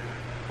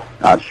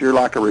 I'd sure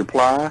like a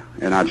reply,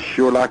 and I'd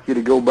sure like you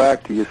to go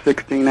back to your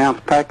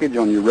 16-ounce package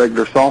on your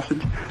regular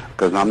sausage,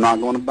 because I'm not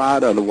going to buy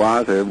it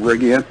otherwise ever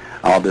again.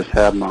 I'll just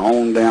have my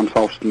own damn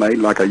sausage made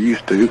like I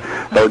used to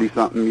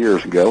 30-something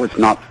years ago. It's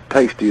not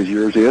tasty as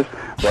yours is,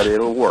 but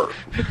it'll work.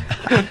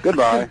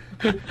 Goodbye.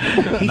 He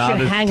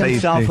should hang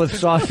himself with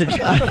sausage.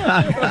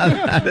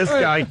 This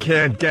guy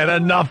can't get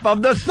enough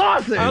of the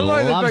sausage. I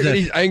like the fact that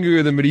he's angry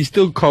with him, but he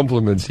still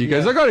compliments. He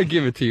goes, I got to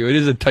give it to you. It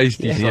is a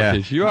tasty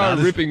sausage. You are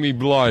ripping me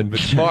blind,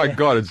 but my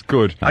God, it's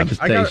good. It's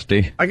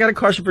tasty. I got a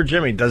question for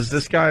Jimmy. Does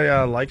this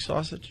guy like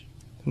sausage?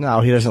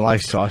 No, he doesn't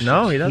like sausage.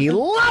 No, he doesn't? He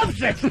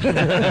loves it!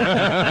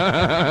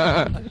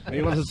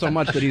 He loves it so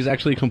much that he's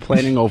actually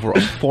complaining over a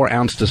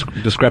 4-ounce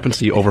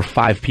discrepancy over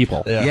 5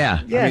 people.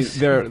 Yeah.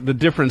 Yes. I mean, the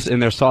difference in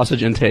their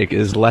sausage intake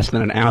is less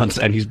than an ounce,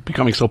 and he's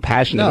becoming so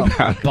passionate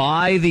about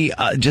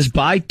it. Just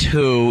buy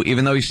 2,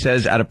 even though he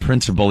says out of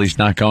principle he's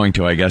not going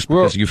to, I guess,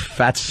 because you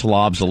fat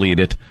slobs will eat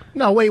it.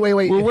 No, wait.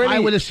 If I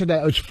would have said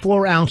that, it's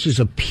 4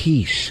 ounces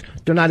apiece.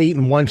 They're not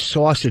eating one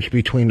sausage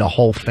between the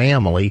whole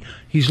family.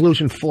 He's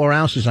losing 4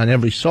 ounces on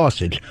every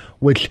sausage,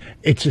 which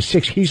it's a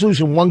 6. He's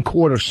losing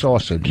 1/4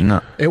 sausage. No.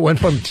 It went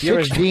from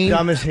 16.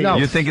 Dumb as he No,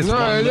 you think it's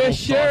no, they're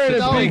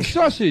sharing a big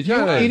sausage,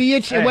 aren't they?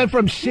 idiots. It went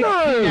from 16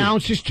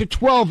 ounces to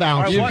 12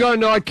 ounces. You've got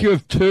an IQ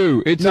of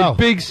 2. It's a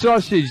big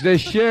sausage. They're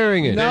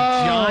sharing it. They're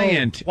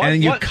giant.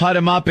 And you cut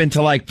them up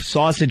into like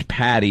sausage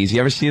patties.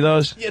 You ever see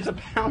those? Yeah, it's a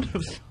pound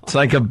of sausage. It's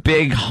like a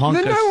big hunk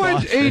of No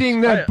one's sausage.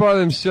 eating that by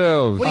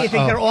themselves. What do you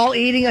think? They're all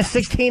eating a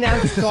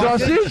 16-ounce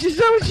sausage? Sausage? Is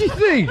that what you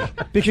think?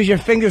 Because your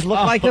fingers look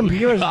like them?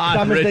 You're as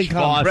dumb as they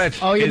come.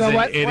 Oh, you know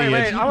what? Wait,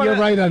 You're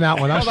right on that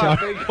one. I'm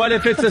sorry. But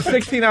if it's a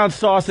 16-ounce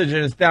sausage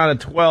and it's down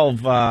to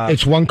 12...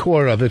 It's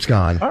 1/4 of it's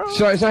gone.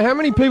 So how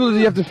many people does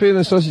he have to feed on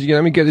the sausage again?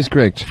 Let me get this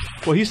correct.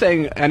 Well, he's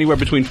saying anywhere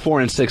between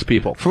 4 and 6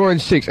 people. 4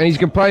 and 6, and he's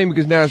complaining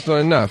because now it's not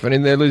enough, and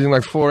then they're losing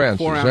like 4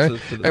 ounces. 4 right?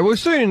 ounces. And well,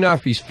 soon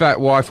enough, his fat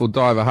wife will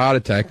die of a heart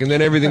attack, and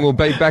then everything will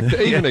be back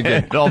to even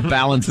again. It all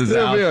balances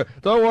out.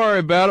 Don't worry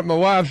about it. My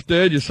wife's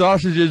dead. Your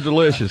sausage is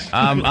delicious.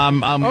 I'm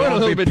a little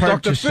going to bit be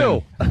Dr.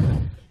 Phil.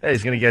 Hey,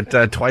 he's going to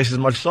get twice as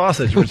much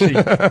sausage, which he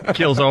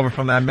kills over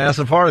from that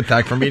massive heart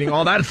attack from eating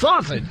all that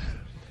sausage.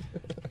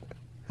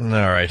 All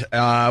right.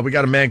 We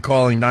got a man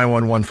calling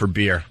 911 for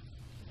beer.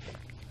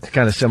 It's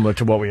kind of similar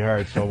to what we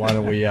heard, so why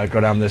don't we go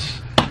down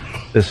this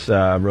road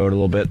a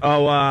little bit.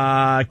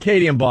 Oh,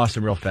 Katie in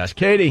Boston real fast.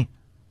 Katie.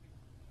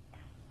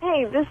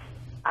 Hey, this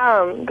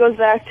goes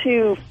back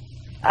to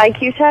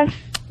IQ test.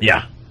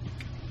 Yeah.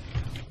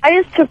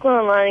 I just took one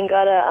online and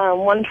got a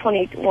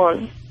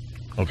 121.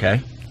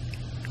 Okay.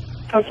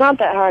 So it's not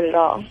that hard at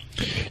all.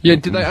 Yeah,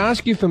 did they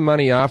ask you for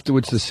money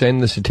afterwards to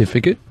send the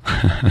certificate?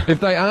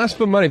 If they ask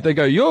for money, if they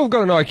go, you've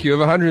got an IQ of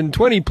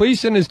 120, please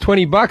send us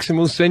 $20 and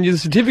we'll send you the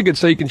certificate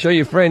so you can show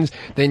your friends,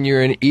 then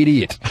you're an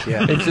idiot.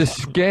 Yeah. It's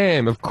a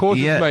scam. Of course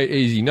it's made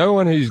easy. No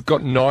one who's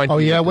got 90. Oh,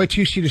 yeah, wait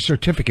till you see the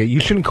certificate.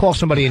 You shouldn't call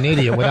somebody an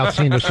idiot without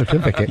seeing the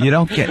certificate. You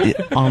don't get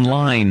it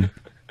online.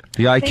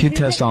 The IQ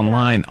tests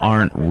online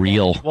aren't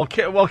real. Well,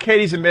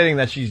 Katie's admitting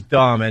that she's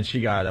dumb and she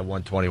got a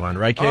 121,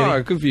 right, Katie?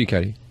 Oh, good for you,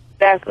 Katie.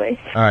 Exactly.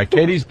 All right,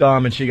 Katie's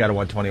dumb and she got a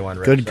 121.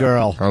 Rich, Good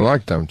girl. I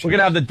like dumb. We're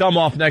gonna have the dumb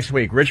off next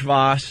week. Rich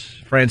Voss,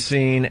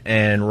 Francine,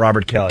 and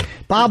Robert Kelly.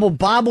 Bob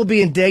will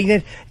be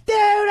indignant. Dude,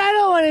 I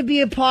don't want to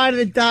be a part of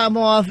the dumb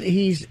off.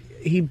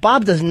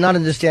 Bob does not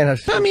understand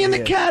how. Put me in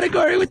the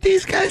category with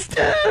these guys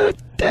too.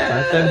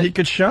 Then he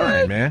could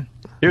shine, man.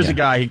 Here's a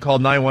guy. He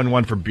called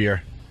 911 for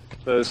beer.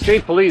 The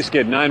state police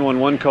get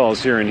 911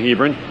 calls here in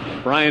Hebron.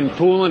 Brian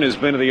Poulin has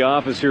been to the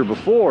office here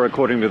before,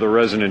 according to the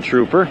resident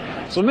trooper.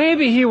 So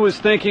maybe he was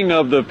thinking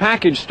of the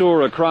package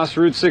store across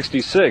Route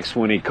 66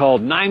 when he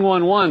called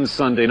 911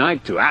 Sunday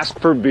night to ask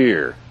for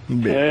beer.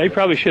 Yeah, he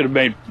probably should have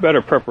made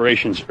better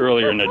preparations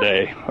earlier in the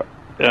day,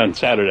 on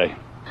Saturday.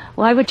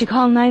 Why would you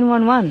call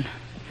 911?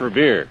 For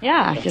beer.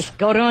 Yeah, just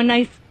go to a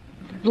nice,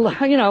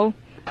 you know.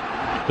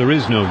 There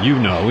is no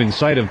in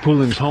sight of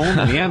Poulin's home in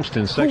the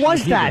Amston section. Who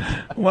was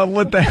that?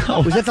 What the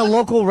hell? Was that the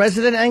local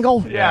resident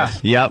angle? Yeah.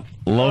 Yep,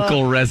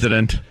 local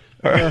resident.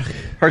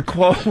 Her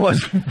quote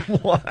was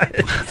what?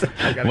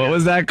 What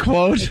was that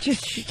quote?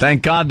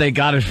 Thank God they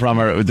got it from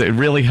her. It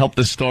really helped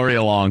the story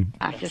along.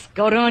 Just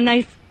go to a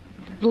nice,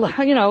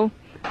 you know.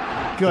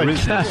 Good.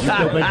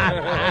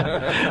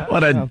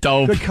 What a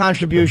dope. Good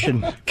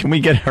contribution. Can we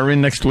get her in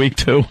next week,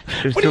 too?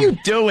 What are you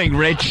doing,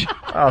 Rich?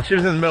 Oh, she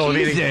was in the middle of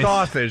eating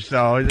sausage,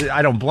 so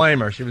I don't blame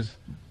her. She was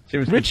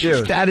Rich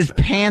confused. had his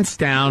pants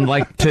down,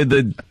 like, to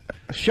the...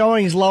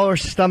 Showing his lower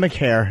stomach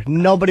hair.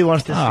 Nobody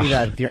wants to see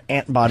that with your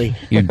ant body.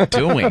 You're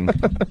doing.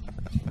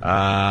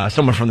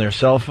 Someone from their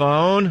cell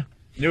phone.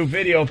 New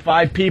video,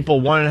 5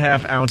 people,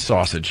 1.5 ounce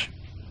sausage.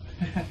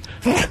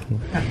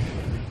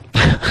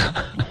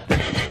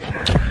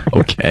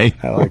 Okay.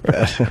 I like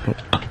that.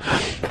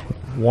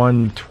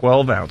 1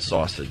 12-ounce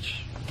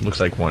sausage.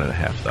 Looks like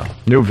 1.5, though.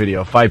 New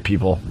video, 5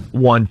 people,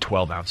 1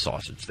 12-ounce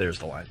sausage. There's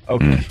the line.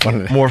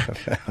 Okay. More.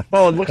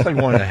 Well, it looks like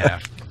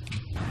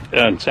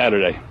 1.5. On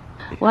Saturday.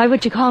 Why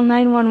would you call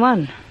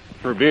 911?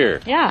 For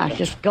beer. Yeah,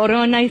 just go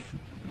to a nice,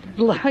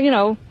 you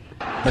know.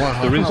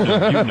 There is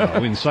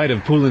no in sight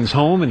of Poulin's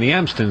home in the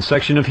Amston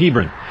section of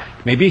Hebron.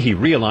 Maybe he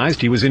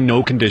realized he was in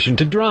no condition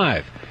to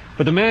drive.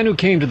 But the man who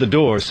came to the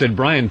door said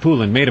Brian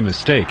Poulin made a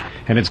mistake,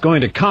 and it's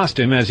going to cost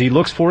him as he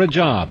looks for a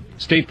job.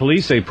 State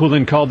police say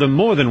Poulin called them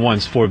more than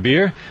once for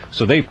beer,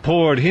 so they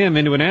poured him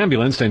into an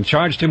ambulance and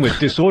charged him with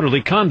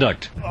disorderly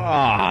conduct.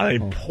 They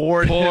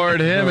poured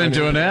him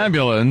into an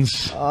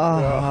ambulance.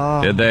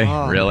 Did they?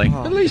 Really?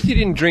 At least he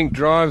didn't drink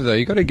drive, though.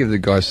 You got to give the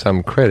guy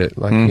some credit.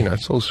 Like, you know,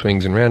 it's all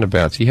swings and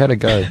roundabouts. He had a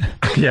go.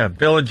 Yeah,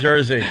 Bill in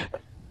Jersey.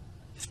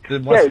 The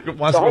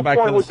whole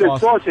point with the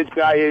sausage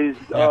guy is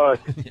a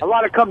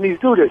lot of companies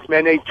do this,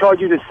 man. They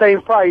charge you the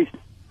same price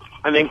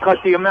and then cut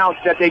the amount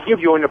that they give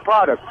you in the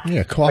product.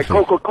 Yeah, coffee. Like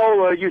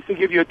Coca-Cola used to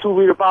give you a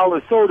 2-liter bottle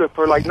of soda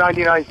for like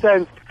 99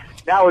 cents.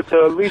 Now it's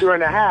 $1.5 liters,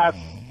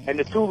 and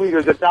the 2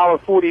 liters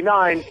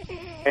 $1.49,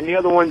 and the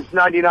other one's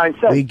 99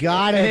 cents. We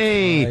got it.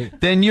 Hey,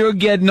 then you're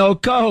getting no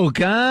Coke,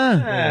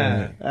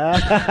 huh? All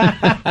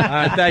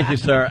right, thank you,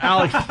 sir.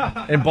 Alex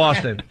in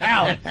Boston.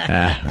 Alex.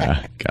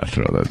 Gotta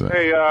throw those in.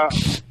 Hey,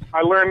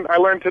 I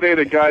learned today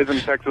that guys in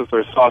Texas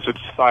are sausage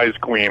size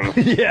queens.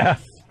 Yeah.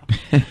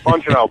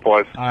 Punch it out,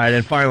 boys. All right,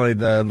 and finally,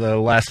 the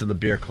last of the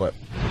beer clip.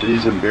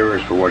 He's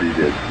embarrassed for what he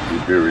did.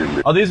 He's very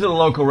embarrassed. Oh, these are the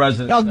local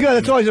residents. Oh, good.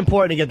 It's always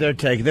important to get their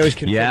take. They always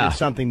contribute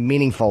something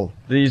meaningful.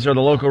 These are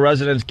the local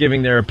residents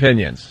giving their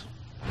opinions.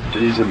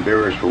 He's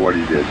embarrassed for what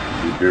he did.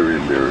 He's very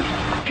embarrassed.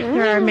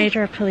 They're a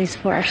major police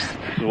force.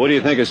 What do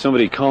you think of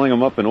somebody calling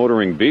him up and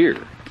ordering beer?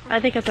 I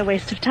think it's a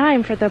waste of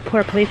time for the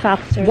poor police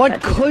officers.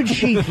 What could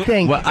she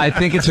think? Well, I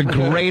think it's a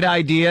great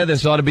idea.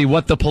 This ought to be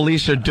what the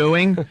police are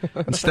doing.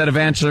 Instead of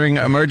answering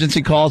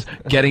emergency calls,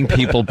 getting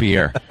people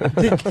beer.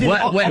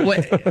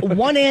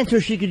 One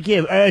answer she could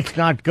give, it's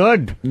not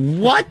good.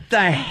 What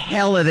the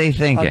hell are they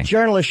thinking?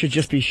 Journalists should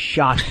just be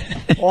shot.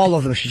 All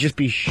of them should just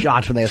be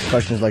shot when they ask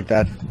questions like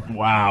that.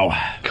 Wow.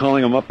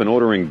 Calling him up and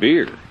ordering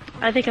beer.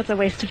 I think it's a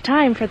waste of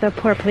time for the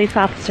poor police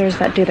officers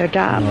that do their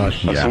job.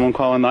 Someone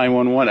calling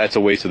 911, that's a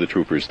waste of the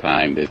troopers'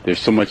 time. There's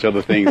so much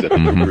other things that the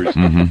troopers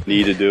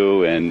need to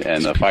do, and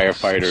the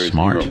firefighters,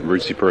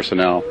 emergency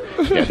personnel.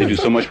 Yeah, they do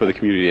so much for the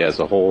community as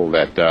a whole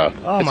that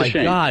it's a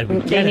shame. God.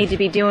 They need to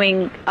be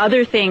doing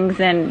other things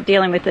than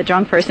dealing with the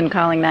drunk person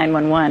calling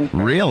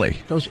 911. Really?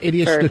 Those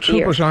idiots, the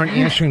troopers aren't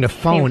answering the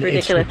phone. Seems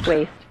ridiculous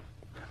waste.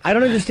 I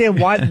don't understand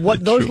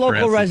what those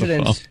local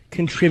residents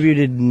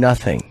contributed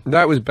nothing.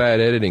 That was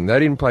bad editing. They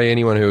didn't play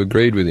anyone who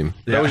agreed with him.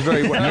 That was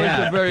very that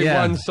was a very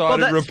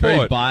one-sided report.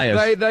 Very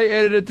biased. They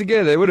edited it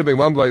together. There would have been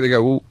one bloke. They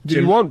go, "Well, do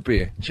you want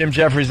beer?" Jim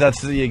Jeffries.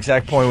 That's the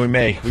exact point we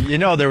make. You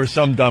know, there was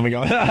some dummy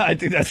going. I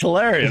think that's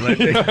hilarious. I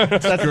think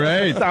that's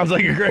great. Sounds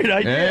like a great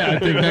idea. Yeah, I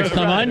think next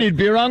time I need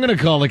beer, I'm going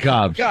to call the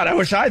cops. God, I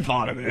wish I'd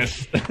thought of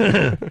this.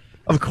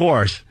 Of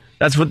course.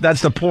 That's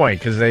the point,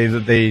 because they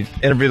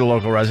interview the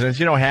local residents.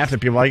 You know, half the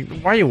people are like,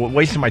 why are you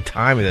wasting my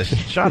time with this?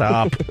 Shut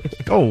up.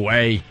 Go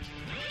away.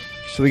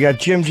 So we got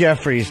Jim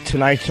Jeffries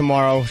tonight,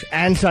 tomorrow,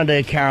 and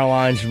Sunday at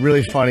Caroline's.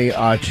 Really funny.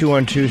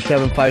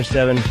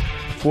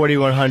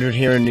 212-757-4100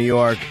 here in New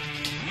York.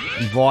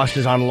 Voss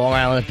is on Long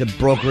Island at the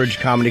Brokerage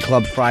Comedy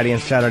Club Friday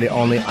and Saturday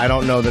only. I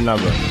don't know the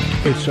number.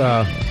 It's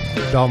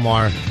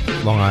Belmar,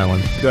 Long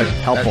Island. Good.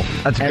 Helpful.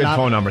 That's a good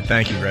phone number.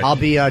 Thank you, Greg. I'll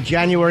be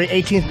January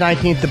 18th,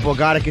 19th, the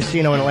Borgata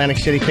Casino in Atlantic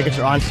City. Tickets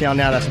are on sale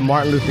now. That's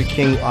Martin Luther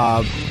King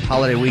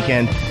holiday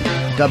weekend.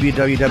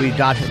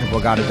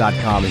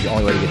 www.theborgata.com is the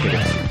only way to get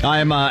tickets.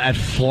 I'm at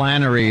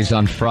Flannery's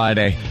on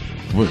Friday.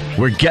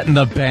 We're getting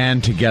the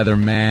band together,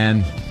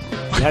 man.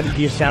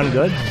 Do you sound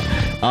good?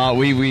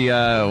 We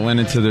went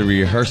into the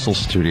rehearsal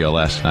studio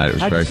last night. It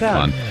was very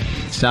fun.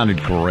 It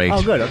sounded great.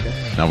 Oh, good.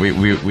 Okay. No,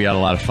 we had a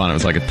lot of fun. It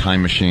was like a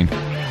time machine.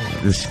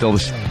 There's still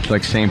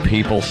like same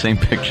people, same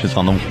pictures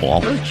on the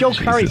wall. What does Joe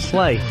Curry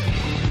play?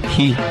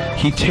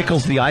 He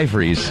tickles the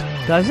ivories.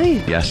 Does he?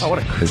 Yes. Oh, what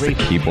a creep. It's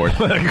the keyboard.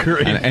 What a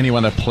creep. And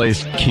anyone that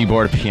plays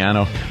keyboard or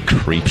piano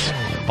creeps.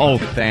 Oh,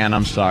 Than,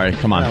 I'm sorry.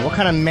 Come on. What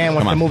kind of man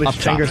wants to move his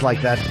fingers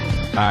like that?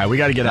 All right, we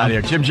got to get out of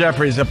here. Jim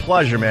Jeffries, a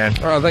pleasure, man.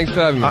 Oh, thanks for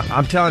having me.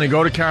 I'm telling you,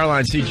 go to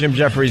Caroline, see Jim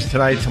Jeffries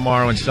tonight,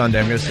 tomorrow, and Sunday.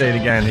 I'm going to say it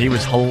again. He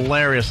was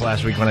hilarious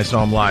last week when I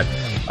saw him live.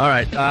 All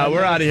right,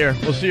 we're out of here.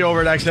 We'll see you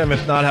over at XM.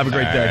 If not, have a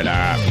great day.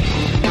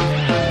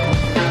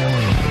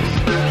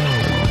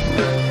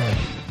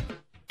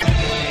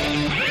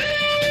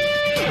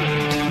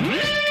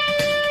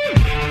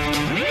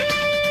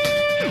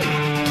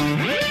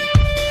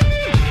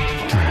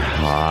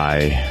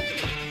 Hi.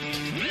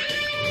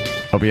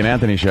 Opie and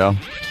Anthony Show.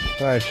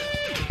 Right.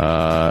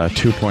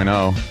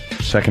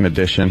 2.0, second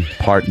edition,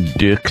 part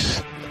Dux,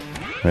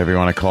 whatever you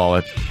want to call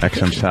it,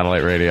 XM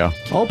Satellite Radio.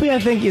 Opie, I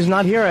think, is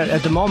not here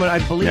at the moment.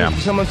 I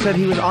believe someone said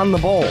he was on the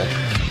bowl.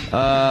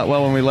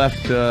 Well, when we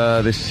left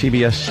the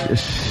CBS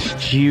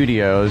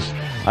studios,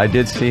 I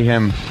did see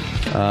him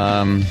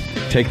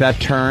take that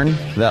turn,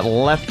 that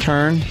left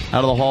turn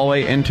out of the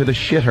hallway into the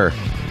shitter.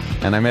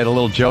 And I made a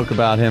little joke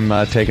about him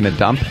taking a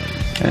dump,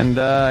 and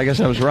I guess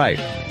I was right.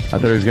 I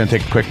thought he was going to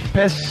take a quick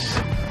piss,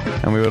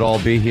 and we would all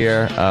be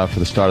here for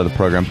the start of the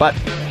program. But,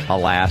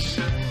 alas,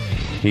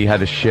 he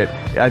had to shit.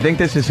 I think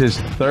this is his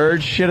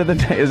third shit of the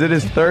day. Is it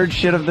his third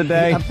shit of the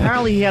day?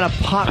 Apparently he had a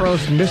pot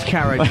roast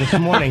miscarriage this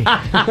morning.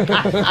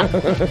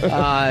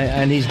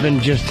 And he's been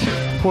just,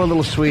 poor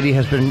little sweetie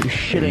has been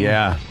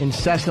shitting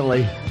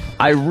incessantly.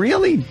 I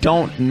really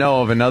don't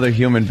know of another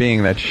human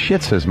being that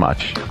shits as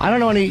much. I don't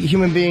know any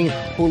human being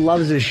who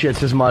loves his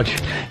shits as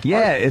much.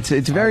 Yeah, it's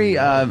very,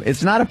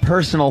 it's not a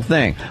personal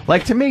thing.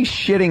 Like, to me,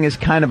 shitting is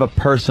kind of a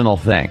personal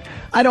thing.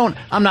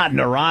 I'm not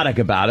neurotic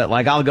about it.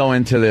 Like, I'll go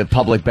into the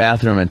public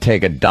bathroom and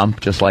take a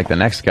dump just like the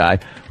next guy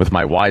with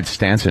my wide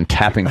stance and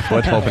tapping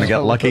foot, hoping to get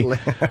lucky.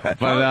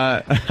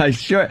 But I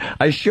sure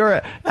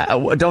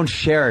don't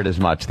share it as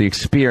much, the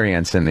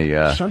experience and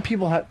the some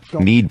people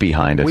need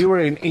behind it. We were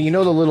in, you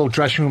know, the little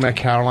dressing room at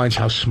Caroline's,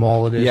 how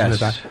small it is?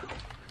 Yes.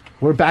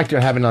 We're back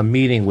there having a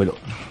meeting with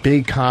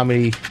big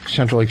Comedy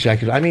Central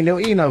executives. I mean,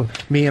 you know,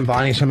 me and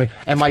Bonnie and somebody,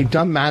 and my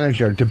dumb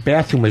manager, the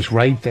bathroom is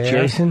right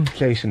there.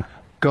 Jason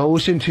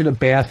goes into the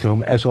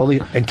bathroom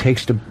and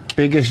takes the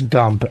biggest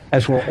dump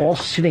as we're all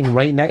sitting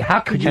right next. How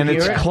could you hear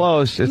it? And it's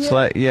close. It's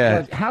like,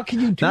 how can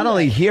you do not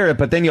only hear it,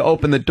 but then you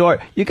open the door.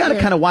 You got to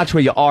kind of watch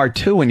where you are,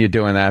 too, when you're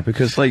doing that,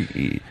 because, like,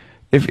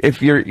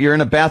 if you're in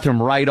a bathroom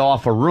right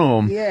off a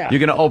room, you're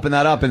going to open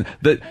that up, and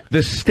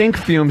the stink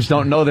fumes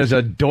don't know there's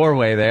a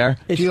doorway there.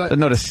 They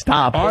know to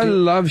stop. I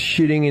love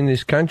shitting in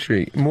this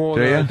country more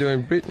than I do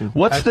in Britain.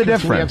 What's the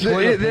difference?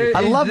 I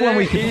love when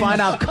we can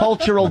find out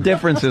cultural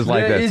differences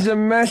like this. There is a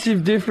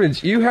massive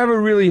difference. You have a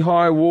really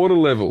high water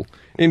level.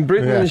 In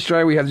Britain and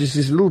Australia, we have just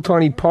this little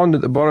tiny pond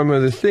at the bottom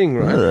of the thing,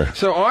 right?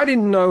 So I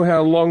didn't know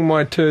how long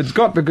my turds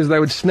got because they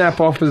would snap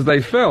off as they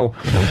fell.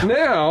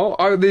 Now,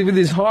 with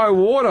this high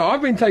water,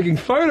 I've been taking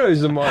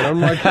photos of mine on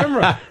my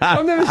camera.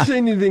 I've never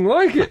seen anything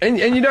like it. And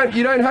you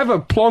don't have a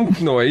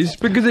plonk noise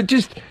because it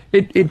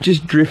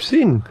just drifts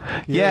in.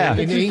 Yeah,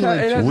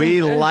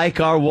 we like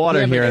our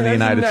water here in the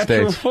United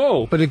States.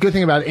 Fall. But the good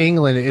thing about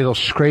England, it'll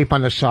scrape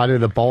on the side of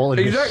the bowl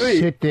and just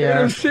sit there.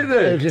 It'll sit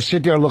there. It'll just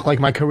sit there and look like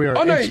my career.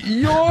 Oh no,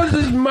 yours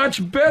is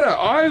much better.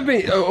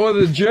 Or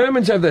the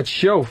Germans have that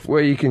shelf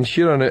where you can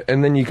shit on it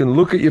and then you can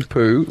look at your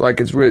poo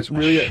like it's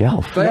really a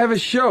shelf. They have a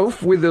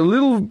shelf with a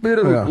little bit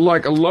of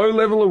like a low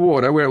level of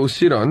water where it will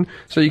sit on,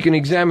 so you can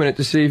examine it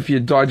to see if you're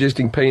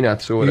digesting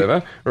peanuts or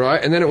whatever,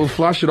 right? And then it will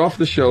flush it off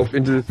the shelf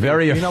into the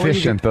very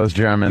efficient. Those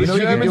Germans.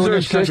 Germans are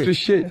obsessed with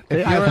shit.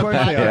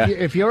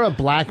 If you're a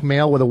black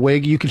male with a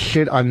wig, you can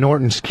shit on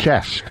Norton's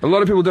chest. A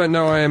lot of people don't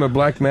know I am a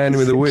black man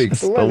with a wig.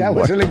 Well, that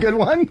wasn't a good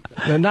one.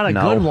 Not a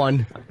good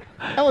one.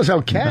 That was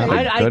okay.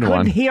 I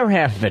couldn't hear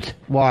half of it.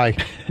 Why?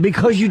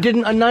 Because you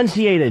didn't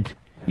enunciate it.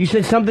 You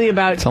said something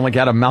about... Sound like you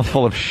had a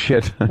mouthful of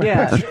shit.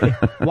 Yeah.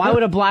 Why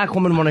would a black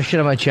woman want to shit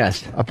on my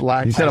chest?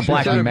 You said a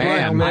black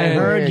man. I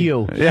heard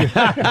you.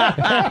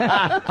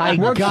 I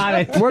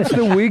got it. What's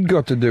the wig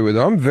got to do with it?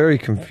 I'm very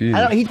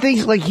confused. He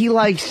thinks like he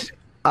likes...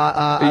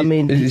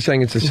 He's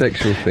saying it's a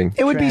sexual thing.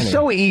 It would be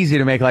so easy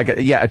to make like a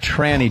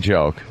tranny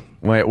joke.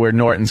 Where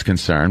Norton's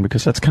concerned,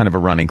 because that's kind of a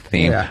running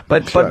theme. Yeah,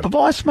 but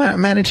Boss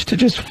managed to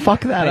just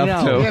fuck that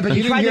up too. Yeah, but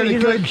you didn't hear the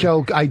good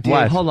joke I did.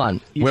 What? Hold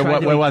on. Where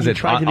was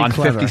it? On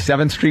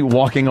 57th Street,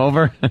 walking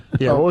over?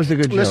 Yeah, what was the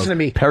good joke? Listen to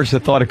me. Paris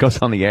thought it goes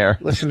on the air.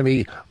 Listen to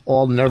me,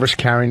 all nervous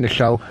carrying the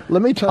show.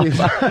 Let me tell you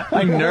something.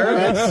 I'm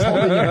nervous.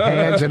 Holding your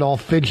hands and all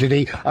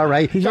fidgety. All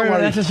right.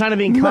 That's a sign of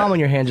being calm when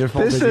your hands are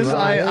folded.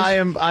 I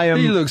am.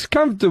 He looks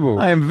comfortable.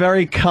 I am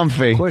very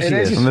comfy of course he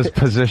is. in this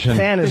position.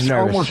 Fan is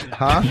nervous.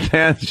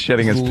 Fan's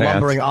shitting his pants.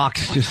 lumbering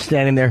ox just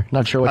standing there,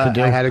 not sure what to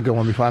do. I had a good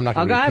one before. I'm not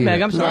going to go ahead,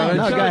 Meg. I'm sorry.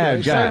 No, No, go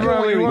ahead. Go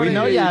ahead. We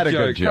know you had a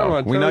good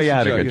joke. We know you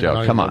had a good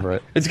joke. Come on.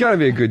 It's going to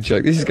be a good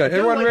joke. This is going.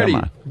 Everyone ready?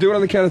 Do it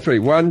on the count of 3.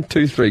 1,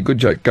 2, 3. Good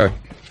joke. Go.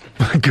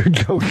 Good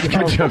joke.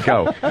 Good joke.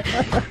 Go.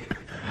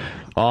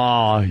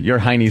 Oh, your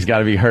hiney's got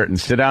to be hurting.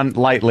 Sit down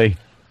lightly.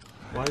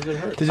 Why does it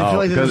hurt? Does it feel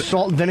like there's a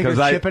salt and vinegar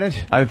chip in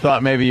it? I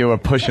thought maybe you were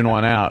pushing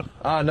one out.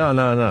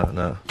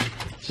 No.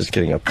 Just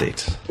getting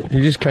updates.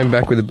 You just came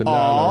back with a banana.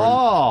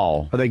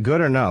 Oh. Are they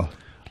good or no?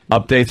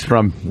 Updates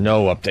from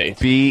No updates.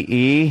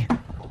 BE.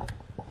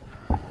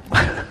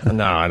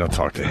 No, I don't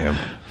talk to him.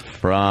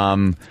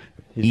 From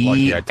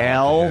lucky I talked to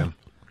EL. him.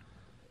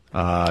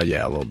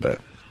 Yeah, a little bit.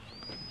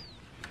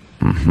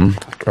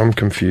 I'm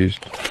confused.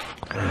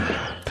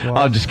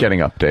 Oh, just getting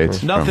updates.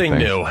 from Nothing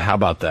things. new. How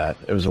about that?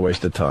 It was a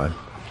waste of time.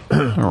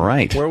 All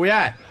right. Where are we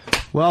at?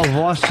 Well,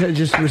 Voss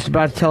just was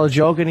about to tell a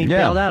joke and he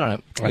bailed out on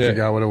it. I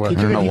forgot what it was. He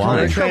took a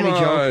Come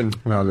on.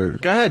 No,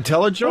 Go ahead,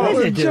 tell a joke.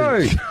 What is it,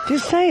 dude?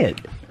 Just say it.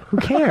 Who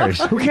cares?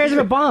 Who cares if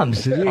it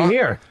bombs? You're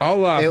here. I'll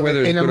laugh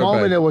whether it's in a good or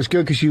moment, bad. it was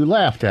good because you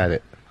laughed at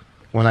it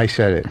when I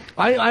said it.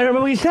 I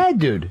remember what you said,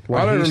 dude.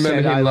 I don't He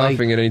remember said, him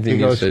laughing at anything he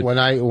you goes, said. When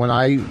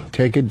I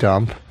take a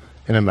dump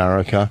in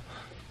America,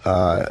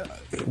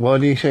 what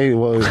do you say?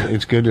 Well,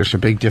 it's good. There's a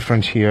big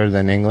difference here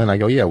than England. I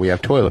go, yeah, we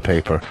have toilet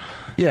paper.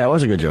 Yeah, it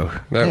was a good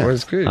joke. That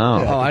was good.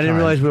 Oh. I didn't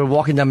realize we were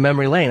walking down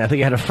memory lane. I think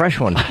you had a fresh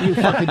one. You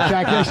fucking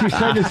jackass! You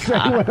said the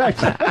same what I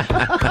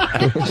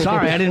said.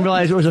 Sorry, I didn't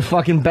realize it was a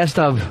fucking best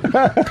of.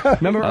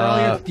 Remember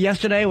earlier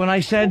yesterday when I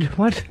said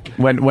what?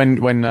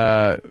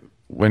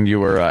 When you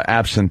were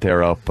absent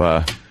there up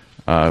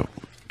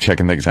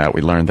checking things out,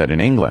 we learned that in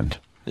England,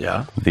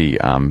 the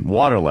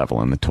water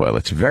level in the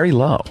toilet's very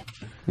low.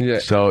 Yeah.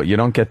 So you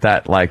don't get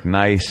that like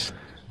nice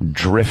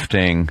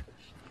drifting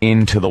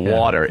into the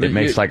water. It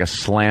makes like a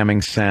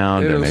slamming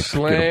sound It'll and it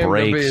slam, there'll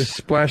be a breaks.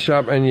 splash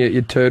up, and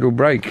your turd will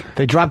break.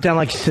 They drop down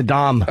like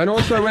Saddam. And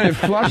also, when it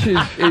flushes,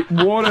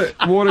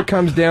 water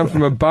comes down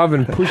from above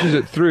and pushes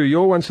it through.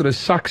 Your one sort of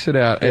sucks it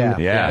out, and,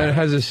 and it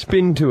has a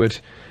spin to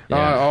it. Yeah.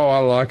 I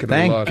like it a lot.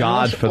 Thank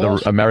God for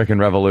the American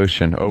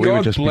Revolution, or we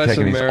would just be bless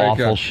taking America.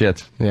 these awful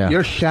shits. Yeah.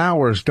 Your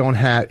showers don't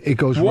have it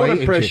goes Water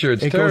right pressure,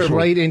 into, it's it goes terrible.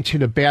 right into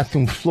the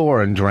bathroom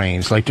floor and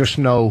drains. Like there's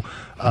no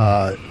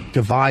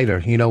divider,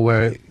 you know,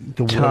 where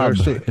the Tub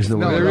water is the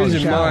word. There is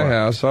in shower. my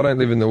house. I don't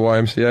live in the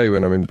YMCA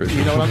when I'm in Britain.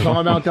 You know what I'm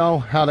talking about, though?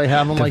 How they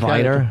have them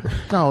Divider? like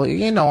that? No,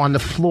 you know, on the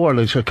floor,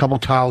 there's a couple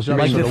tiles. up,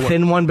 Like so the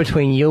thin one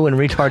between you and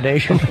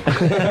retardation.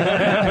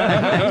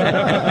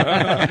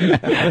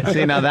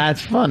 See, now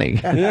that's funny.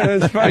 Yeah,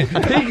 that's funny.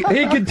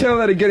 He could tell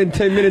that again in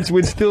 10 minutes.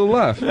 We'd still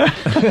laugh.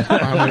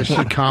 I'm going to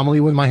sit calmly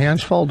with my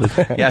hands folded.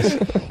 Yes.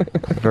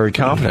 Very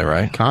confident,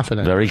 right?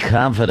 Confident. Very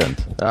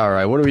confident. All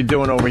right, what are we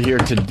doing over here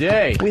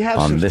today? We have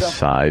On some this stuff.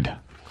 side.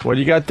 What do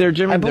you got there,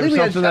 Jimmy? I believe we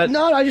had something stuff.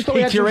 No, I just thought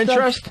we had piqued your some stuff-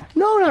 interest?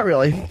 No, not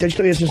really. I just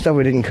thought we had some stuff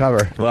we didn't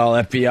cover. Well,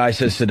 FBI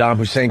says Saddam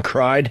Hussein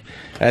cried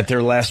at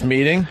their last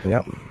meeting.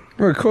 Yep.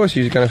 Well, of course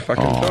he's going to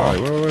fucking die.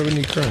 Why wouldn't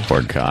he cry?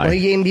 Poor guy. Well,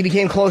 he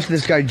became close to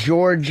this guy,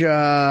 George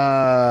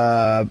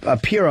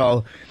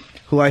Piro,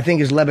 who I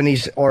think is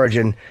Lebanese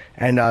origin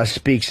and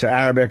speaks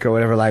Arabic or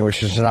whatever language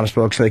Saddam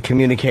spoke. So they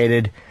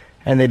communicated,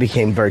 and they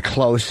became very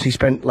close. He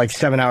spent like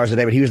 7 hours a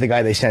day, but he was the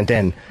guy they sent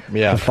in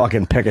to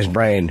fucking pick his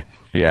brain.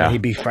 Yeah. And he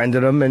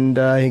befriended him, and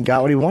he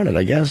got what he wanted,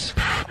 I guess.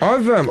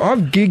 I've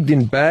gigged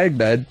in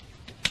Baghdad.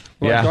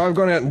 I've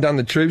gone out and done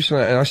the troops, and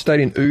I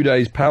stayed in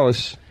Uday's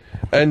palace.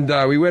 And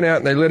we went out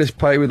and they let us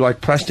play with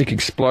like plastic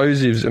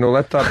explosives and all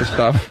that type of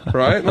stuff,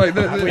 right? Like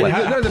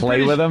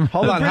play with them.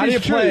 Hold on, how do you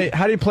play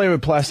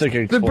with plastic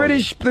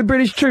explosives? The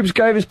British troops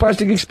gave us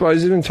plastic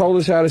explosives and told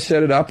us how to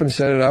set it up, and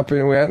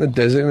we were out in the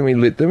desert and we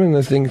lit them and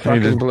the thing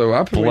fucking blew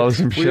up. Blow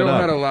some shit we all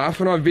up. had a laugh,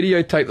 and I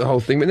videotaped the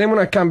whole thing. But then when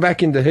I come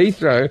back into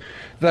Heathrow,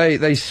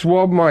 they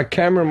swabbed my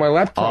camera and my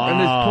laptop, and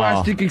there's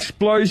plastic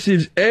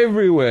explosives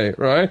everywhere,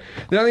 right?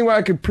 The only way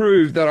I could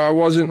prove that I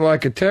wasn't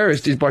like a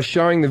terrorist is by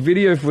showing the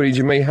video footage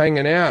of me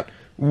hanging out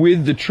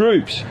with the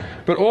troops.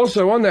 But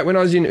also on that, when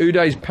I was in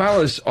Uday's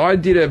palace, I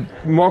did a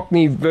mock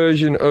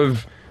version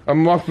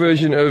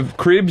of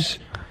Cribs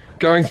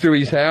going through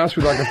his house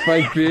with like a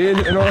fake beard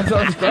and all that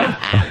type of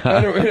stuff.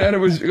 And I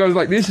was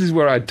like, this is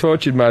where I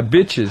tortured my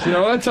bitches, you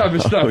know, that type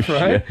of stuff,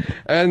 right? Shit.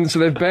 And so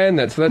they've banned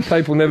that, so that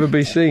tape will never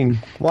be seen.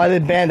 Why they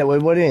banned it?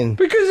 What in?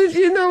 Because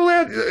you're not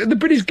allowed. The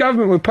British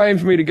government were paying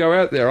for me to go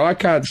out there. I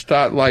can't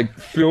start like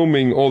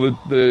filming all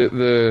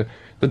the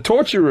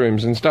torture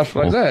rooms and stuff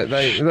like that.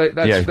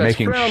 That's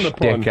making frowned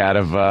upon. shtick out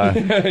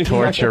of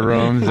torture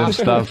rooms and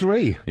stuff.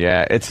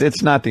 Yeah,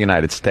 it's not the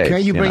United States.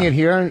 Can't you bring it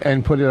here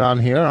and put it on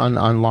here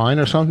online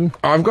or something?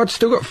 I've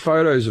still got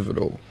photos of it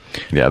all.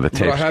 Yeah, the But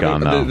I tape's haven't.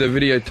 gone now. The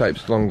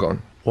videotape's long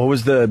gone. What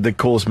was the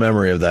coolest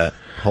memory of that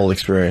whole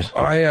experience?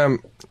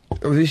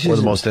 This or is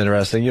the most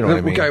interesting. You know what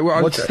I mean? Okay,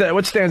 well,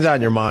 what stands out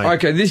in your mind?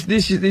 Okay, this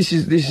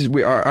is.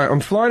 I'm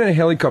flying in a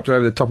helicopter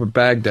over the top of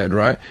Baghdad,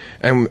 right?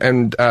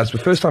 And it's the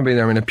first time being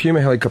there. I'm in a Puma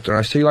helicopter, and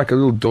I see like a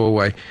little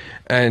doorway,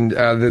 and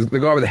the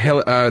guy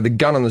with the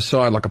gun on the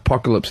side, like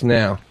Apocalypse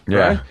Now,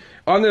 right?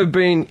 I've never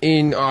been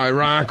in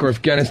Iraq or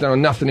Afghanistan or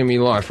nothing in my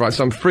life, right?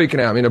 So I'm freaking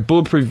out. I'm in a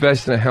bulletproof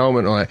vest and a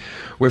helmet. And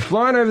we're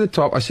flying over the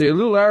top. I see a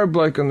little Arab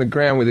bloke on the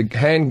ground with a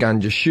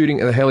handgun just shooting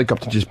at the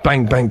helicopter, just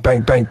bang, bang,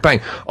 bang, bang,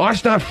 bang. I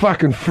start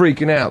fucking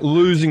freaking out,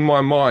 losing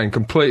my mind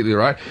completely,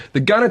 right? The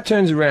gunner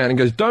turns around and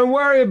goes, don't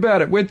worry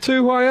about it. We're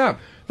too high up.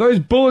 Those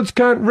bullets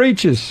can't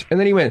reach us. And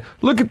then he went,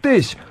 look at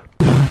this.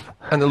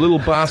 And the little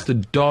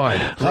bastard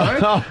died,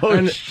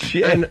 right?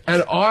 Shit.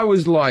 And I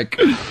was like,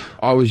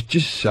 I was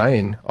just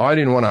saying, I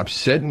didn't want to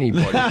upset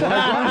anybody. Seriously,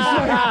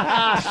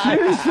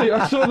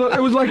 I saw that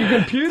it was like a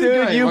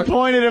computer game. You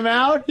pointed him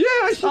out? Yeah,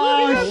 I saw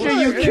Oh, shit,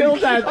 you killed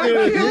that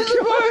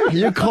dude.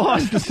 You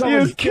caused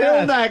someone's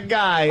killed that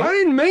guy. I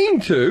didn't mean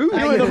to.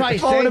 You were probably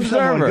saved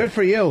someone. Good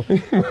for you.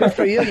 Good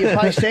for you. You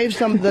probably saved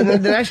some. The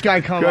next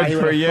guy come out, he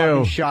Good for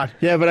you. Shot.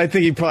 Yeah, but I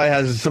think he probably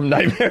has some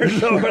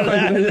nightmares over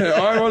that.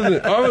 Yeah, I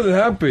wasn't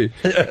happy.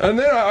 And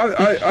then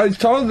I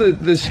told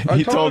this.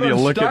 I told you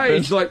on look at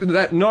stage this. like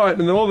that night,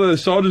 and all the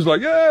soldiers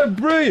like, yeah,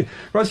 brilliant.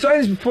 But I was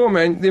saying this before,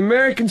 man. The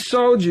American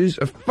soldiers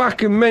are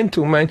fucking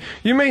mental, man.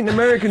 You meet an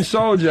American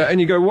soldier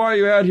and you go, why are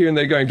you out here? And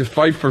they're going to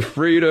fight for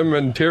freedom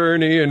and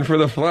tyranny and for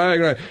the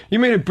flag. Like, you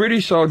meet a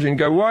British soldier and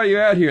go, why are you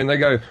out here? And they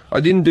go, I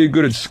didn't do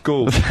good at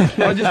school.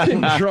 I just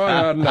didn't try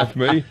hard enough,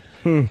 me.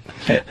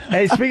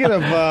 Hey, speaking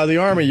of the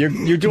Army,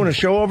 you're doing a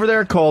show over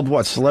there called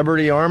what?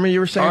 Celebrity Army, you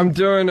were saying? I'm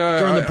doing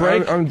during the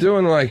break? I'm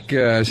doing like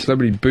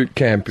celebrity boot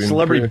camp.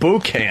 Celebrity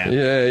boot camp?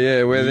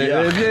 Yeah, where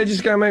they're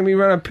just going to make me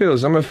run up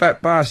pills. I'm a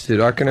fat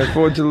bastard. I can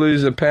afford to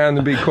lose a pound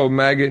and be called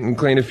maggot and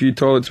clean a few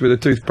toilets with a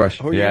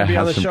toothbrush. Yeah,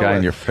 have some guy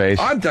in your face.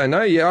 I don't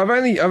know. Yeah, I've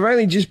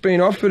only just been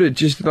offered it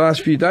just the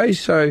last few days,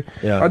 so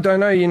I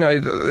don't know. You know,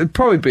 it'd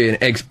probably be an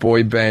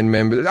ex-boy band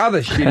member,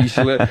 other shitty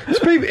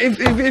celebrities.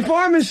 If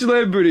I'm a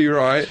celebrity,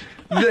 right?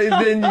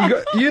 Then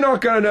you're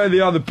not going to know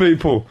the other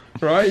people,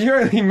 right? You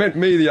only met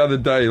me the other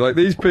day. Like,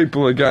 these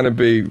people are going to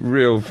be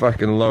real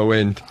fucking low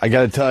end. I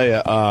got to tell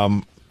you,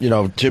 you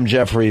know, Jim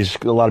Jeffries,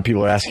 a lot of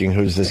people are asking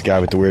who's this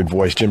guy with the weird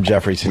voice. Jim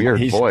Jeffries.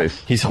 Weird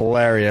voice. He's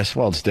hilarious.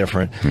 Well, it's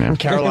different. Yeah.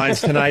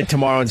 Caroline's tonight,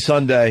 tomorrow, and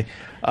Sunday.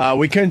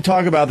 We couldn't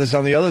talk about this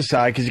on the other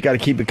side because you got to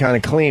keep it kind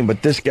of clean,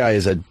 but this guy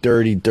is a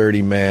dirty,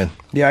 dirty man.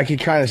 Yeah, I can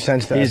kind of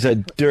sense that. He's a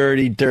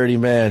dirty, dirty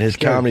man. His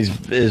comedy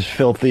is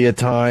filthy at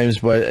times,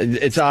 but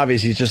it's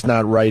obvious he's just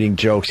not writing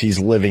jokes. He's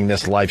living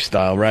this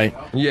lifestyle, right?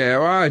 Yeah,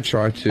 well, I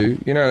try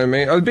to. You know what I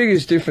mean? The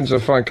biggest difference I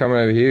find coming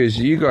over here is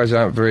you guys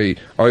aren't very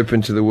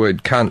open to the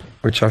word cunt,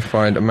 which I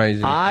find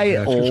amazing. I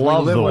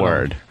love the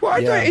word. Well,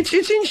 it's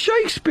in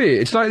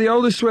Shakespeare. It's like the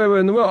oldest swear word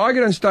in the world. I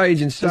get on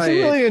stage and say Is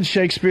it really in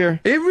Shakespeare?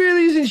 It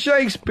really is in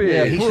Shakespeare.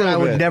 Yeah, he said I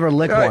would never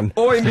lick one.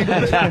 Oi,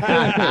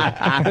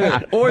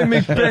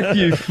 Macbeth,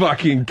 you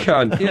fucking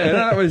cunt.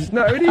 Yeah,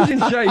 it is in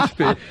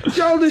Shakespeare. It's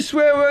the oldest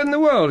swear word in the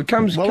world. It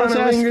comes well, let's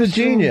ask the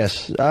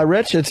genius.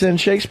 Rich, it's in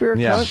Shakespeare?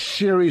 Yeah.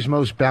 Ceres'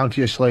 most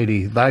bounteous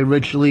lady, thy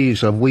rich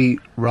leaves of wheat,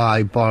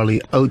 rye,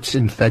 barley, oats,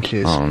 and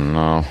fetches. Oh,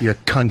 no. Your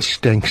cunt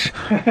stinks.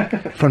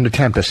 From The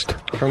Tempest.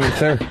 From The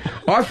Tempest.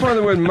 I find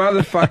the word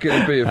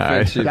motherfucker to be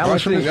offensive. That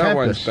was I think from that The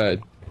one's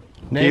Tempest.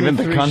 bad. Even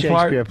the cunt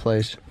Shakespeare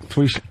plays.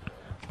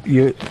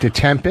 The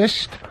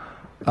Tempest.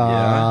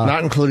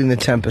 Not including The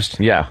Tempest.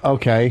 Yeah.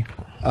 Okay.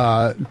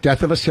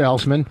 Death of a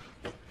Salesman.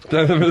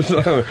 Death of a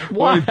Salesman.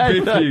 What? Biff,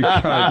 you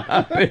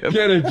cunt.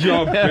 Get a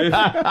job,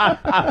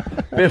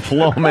 Biff. Biff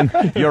Loman,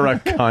 you're a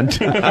cunt.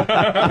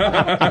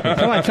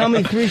 Come on, tell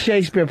me 3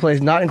 Shakespeare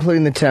plays, not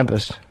including The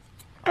Tempest.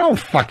 I don't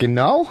fucking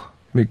know.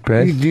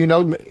 Macbeth. Do you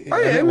know?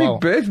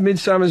 Macbeth,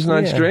 Midsummer's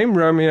Night's Dream,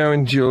 Romeo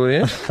and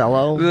Juliet.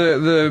 Hello.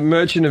 The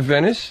Merchant of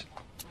Venice.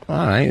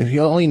 All right,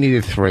 you only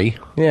needed 3.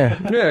 Yeah.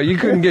 Yeah, you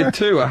couldn't get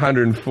 2,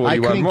 141. I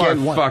couldn't My get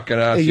one. fucking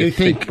ass, you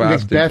think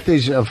Macbeth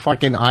is a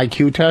fucking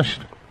IQ test?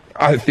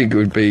 I think it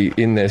would be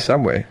in there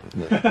somewhere.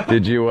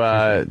 Did you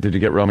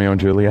get Romeo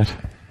and Juliet?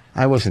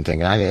 I wasn't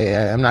thinking.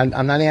 I'm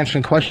not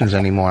answering questions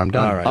anymore. I'm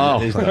done. All right. Oh,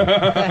 he's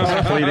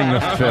pleading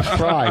the fifth.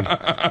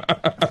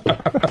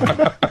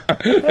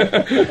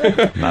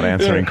 Not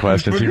answering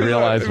questions. He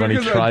realized when he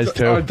tries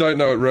to. I don't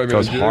know what Romeo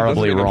goes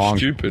horribly wrong.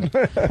 Stupid.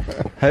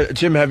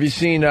 Jim, have you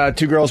seen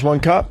 2 Girls, 1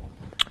 Cup?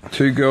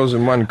 2 Girls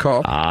and 1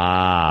 Cup.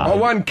 Ah. Oh,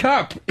 1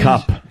 Cup.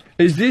 Cup.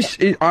 Is this?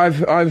 I've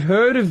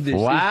heard of this.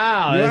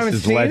 Wow, this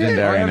is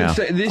legendary now.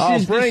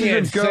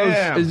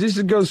 Is this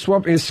a girl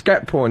swapping a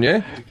scat porn?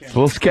 Yeah.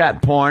 Full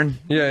scat porn.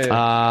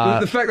 Yeah.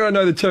 The fact that I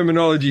know the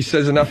terminology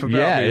says enough about me.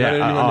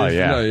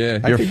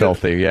 Yeah. You're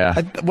filthy.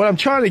 What I'm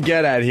trying to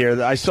get at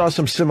here, I saw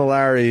some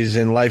similarities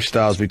in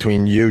lifestyles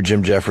between you,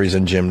 Jim Jeffries,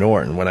 and Jim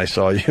Norton when I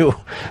saw you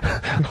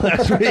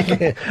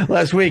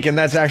last week, and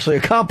that's actually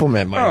a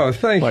compliment, my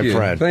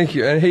friend. Thank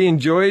you. And he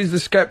enjoys the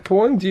scat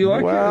porn. Do you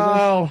like it?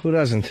 Well, who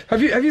doesn't?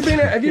 Have you been?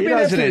 He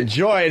doesn't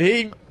enjoy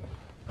it.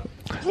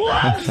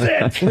 loves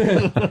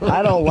it.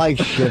 I don't like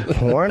shit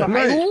porn.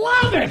 I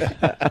love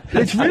it.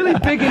 It's really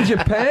big in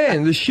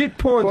Japan, the shit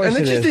porn. And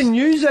it's just is. in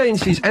news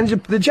agencies. And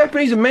the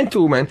Japanese are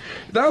mental, man.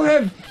 They'll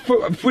have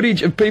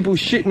footage of people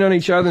shitting on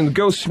each other and the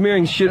girls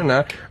smearing shit on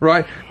her,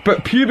 right?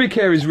 But pubic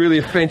hair is really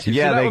offensive.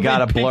 Yeah, they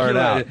gotta blur it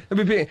out.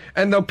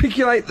 And they'll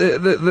piculate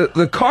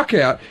the cock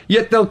out,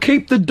 yet they'll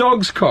keep the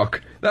dog's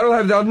cock. They'll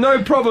have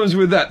no problems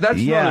with that. That's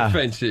not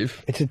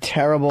offensive. It's a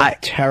terrible,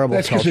 terrible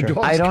That's because culture. the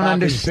I don't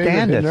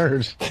understand it.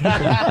 Nerves.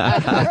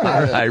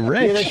 Hi,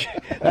 Rich.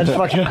 That's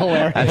fucking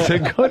hilarious. That's a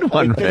good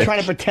one, They're Rich. trying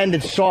to pretend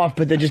it's soft,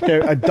 but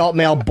they're adult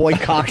male boy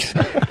cocks.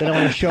 They don't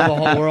want to show the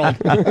whole world.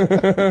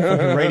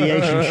 Fucking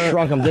radiation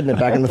shrunk them, didn't it,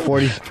 back in the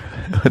 40s?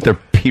 With their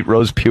Pete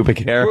Rose pubic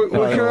hair.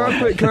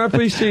 Well, can I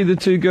please see the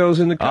two girls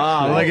in the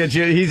cock? Oh, look at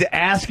you. He's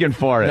asking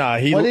for it. No,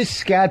 What is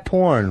scat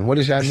porn? What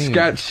does that mean?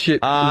 Scat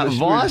shit.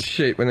 Voss,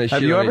 shit when they have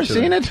shit you on ever each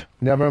other. seen it?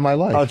 Never in my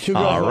life. Oh, two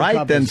girls, All one right,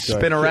 cup then is good.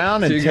 spin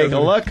around and Two take a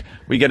girls. look.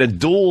 We get a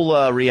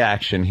dual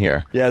reaction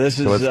here. Yeah, this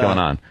is So what's going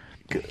on?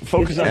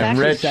 Focus on And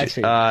actually Rich,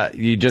 sexy.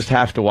 you just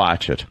have to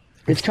watch it.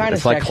 It's kind of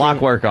It's like sexy.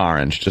 Clockwork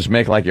Orange. Just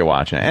make like you're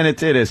watching it. And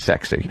it is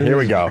sexy. Here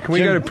we go. Can we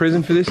go to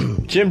prison for this?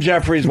 Jim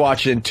Jeffries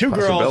watching Two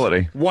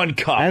Possibility. Girls, One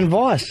Cup. And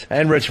Voss.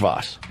 And Rich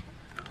Voss.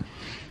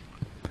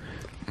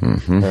 All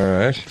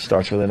right.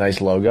 Starts with a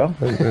nice logo.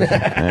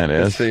 That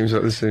is. Seems.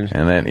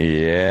 And then,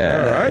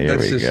 yeah. All right. Here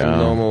That's we just go. some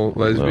normal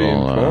lesbian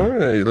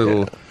porn. A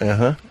little.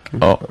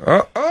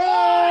 Oh. Oh,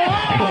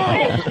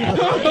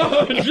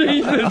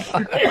 Jesus.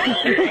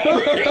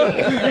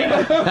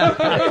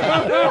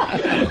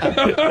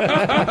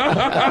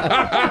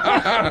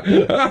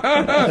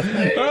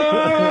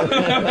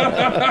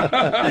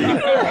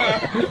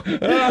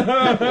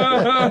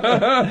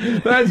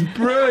 That's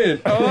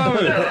brilliant. I love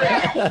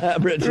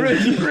it. Rich,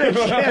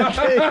 can't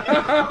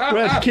take-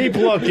 Rich, keep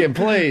looking,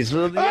 please.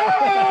 Oh,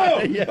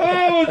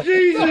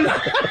 Jesus.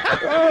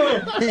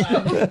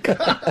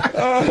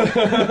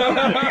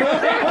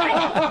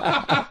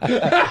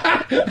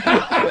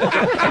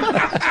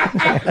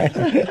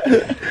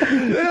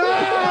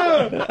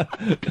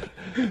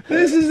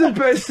 This is the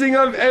best thing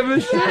I've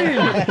ever seen.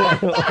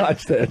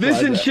 Watch this.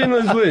 This and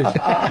Schindler's List.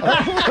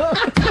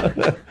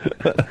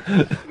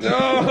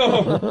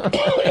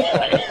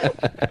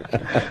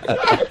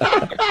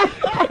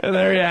 And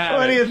there you have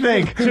What do it. you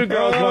think? Two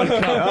Girls, One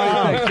Cup.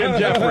 What do you think? Jim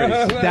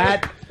Jeffries.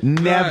 That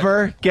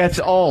never gets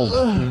old.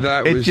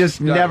 It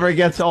just never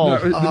gets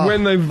old.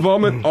 When they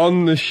vomit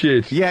on the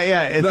shit.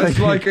 Yeah. It's That's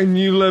like a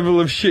new level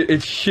of shit.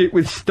 It's shit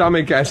with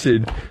stomach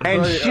acid.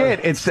 And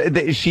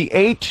shit, she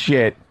ate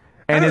shit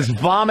and is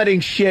vomiting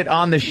shit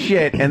on the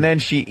shit, and then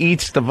she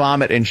eats the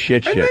vomit and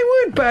shit. And they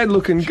weren't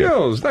bad-looking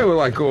girls. They were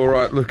like all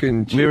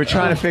right-looking. We were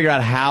trying to figure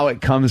out how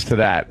it comes to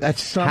that.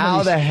 That's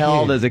how the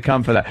hell does it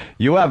come for that?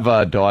 You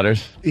have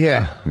daughters.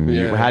 Yeah.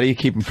 How do you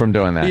keep them from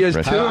doing that? He has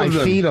Chris? two of I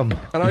them. feed them.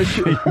 And I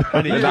should.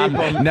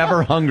 I'm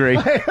never hungry.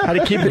 How do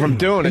you keep them from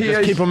doing it? He Just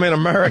has- keep them in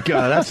America.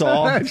 That's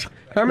all. How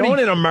many- No one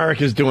in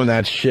America is doing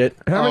that shit.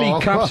 How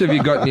many cups have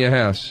you got in your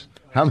house?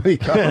 How many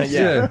cups?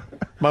 Yeah.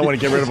 Might want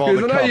to get rid of all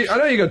the Because cups. I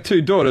know you got two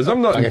daughters.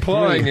 I'm not I got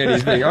implying three.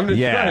 anything. I'm just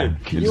saying.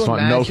 You just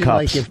want no Imagine, cups.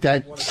 like, if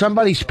that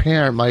somebody's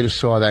parent might have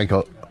saw that and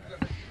go,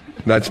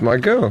 That's my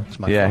girl.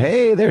 Yeah,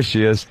 hey, there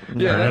she is.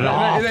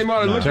 Yeah, they might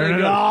have looked Turn at it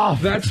and go,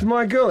 off. That's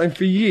my girl. And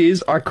for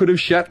years, I could have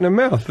shat in her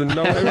mouth and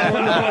no one would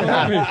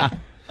have me.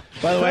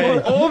 By the way,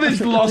 All this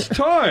lost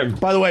time.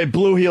 By the way,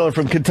 Blue Healer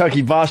from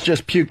Kentucky, Voss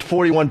just puked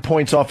 41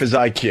 points off his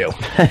IQ.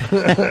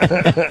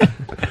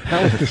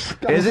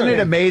 Isn't it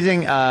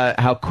amazing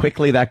how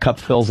quickly that cup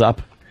fills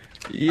up?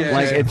 Yeah.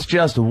 Like, it's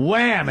just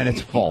wham, and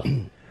it's full.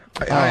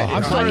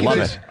 I'm starting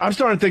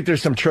to think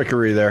there's some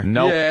trickery there.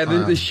 Nope. Yeah,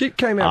 the shit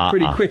came out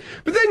pretty quick.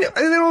 But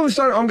then all of a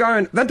sudden, I'm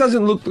going, that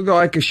doesn't look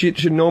like a shit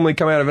should normally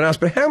come out of an ass.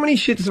 But how many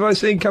shits have I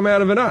seen come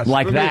out of an ass?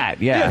 Like For that,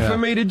 me, yeah. for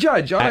me to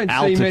judge. I At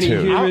don't see many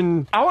altitude.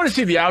 human... I want to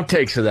see the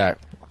outtakes of that.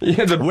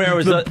 Yeah, Where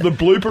was the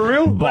blooper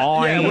reel?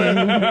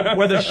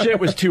 Where the shit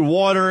was too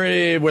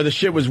watery, where the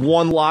shit was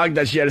one log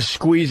that she had to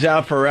squeeze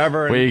out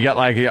forever. Where you get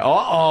like, Yeah.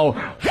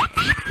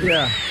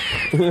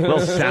 little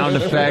sound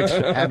effects,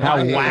 how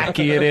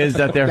wacky it is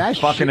that they're That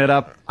fucking shit- it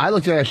up. I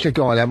looked at that shit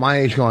going, at my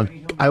age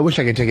going, I wish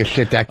I could take a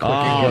shit that quick.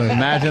 Oh,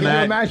 imagine Can that.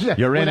 You imagine that?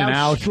 You're in and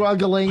Without out.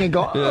 struggling and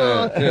go,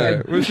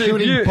 yeah. Well, see,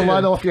 shooting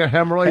blood off your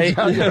hemorrhoids.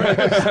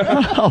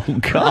 Oh,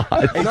 God.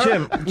 Hey,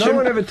 Jim, No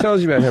one ever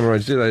tells you about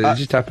hemorrhoids, do they? It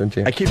just happened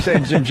to you. I keep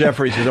saying Jim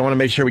Jeffries because I want to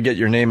make sure we get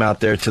your name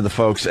out there to the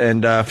folks.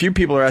 And a few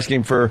people are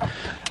asking for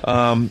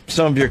some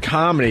of your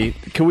comedy.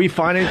 Can we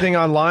find anything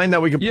online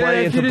that we could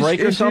play if into you just- break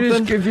or if you something?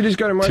 just- If you just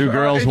go to my... Two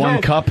girls,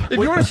 one cup. If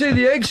you want to see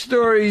the egg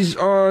stories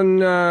on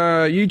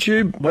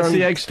YouTube... What's on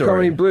the egg story?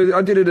 Comedy Blue.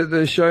 I did it at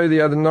the show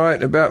the other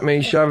night about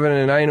me shoving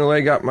an anal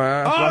egg up my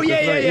ass. Oh, Like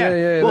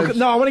yeah. Well, that's-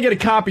 no, I want to get a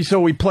copy so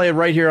we play it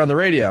right here on the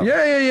radio.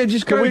 Yeah.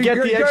 Just Can go we to, get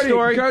go, the go egg to-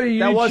 story? Go to YouTube.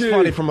 That was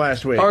funny from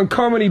last week. On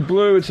Comedy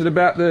Blue, it's at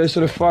about the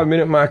sort of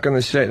 5-minute mark on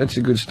the set. That's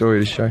a good story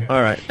to show.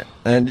 All right.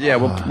 And, yeah,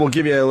 we'll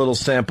give you a little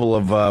sample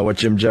of what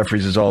Jim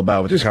Jeffries is all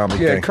about with the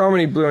comedy Yeah, thing.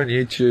 Comedy Blue on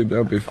YouTube.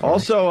 That'll be fun.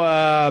 Also,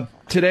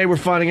 today we're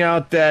finding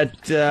out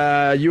that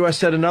U.S.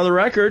 set another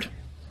record.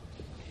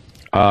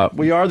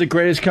 We are the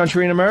greatest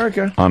country in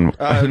America.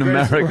 In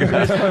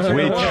America.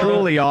 We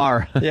truly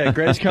are. Yeah,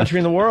 greatest country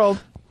in the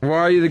world. Why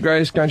are you the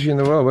greatest country in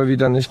the world? What have you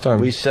done this time?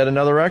 We set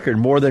another record.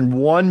 More than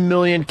 1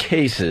 million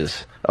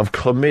cases of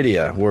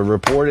chlamydia were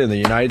reported in the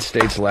United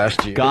States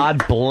last year.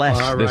 God bless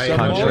this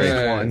country.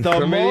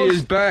 Chlamydia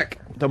is back.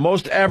 The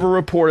most ever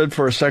reported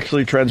for a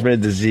sexually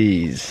transmitted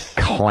disease.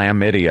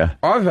 Chlamydia.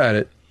 I've had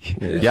it.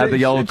 Yeah,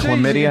 the old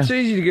chlamydia? It's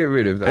easy to get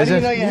rid of. How do you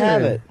know you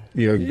have it?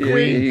 Your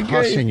green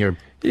pus in your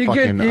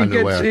fucking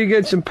underwear. You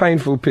get some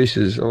painful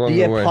pisses along Do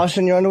you the way. get pus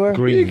in your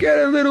underwear? You get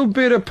a little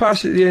bit of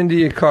pus at the end of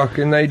your cock,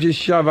 and they just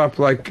shove up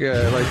like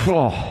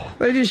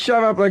they just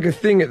shove up like a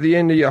thing at the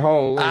end of your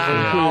hole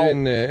and put it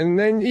in there, and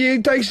then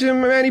you take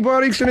some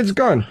antibiotics and it's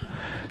gone.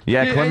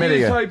 Yeah, And you chlamydia.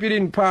 just hope you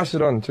didn't pass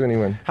it on to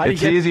anyone.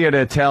 It's easier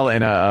to tell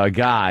in a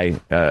guy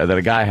that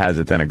a guy has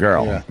it than a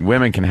girl. Yeah.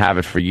 Women can have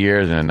it for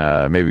years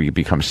and maybe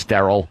become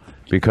sterile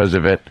because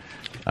of it.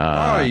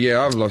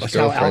 Yeah, I've lost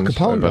girlfriends.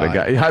 But a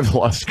guy, I've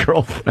lost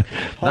girlfriend.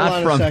 Hold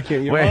on a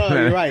second. You're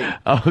right.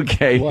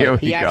 Okay, here we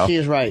He go. actually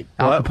is right.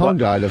 Al Capone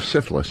died of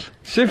syphilis.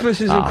 Syphilis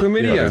isn't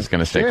chlamydia. I was going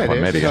to say Yeah,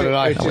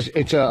 chlamydia.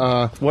 it's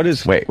a what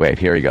is? Wait.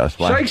 Here he goes.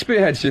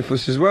 Shakespeare had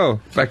syphilis as well.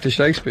 Back to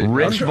Shakespeare.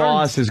 Rich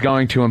Voss is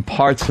going to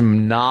impart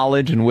some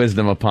knowledge and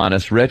wisdom upon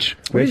us. Rich,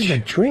 What is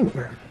that drink,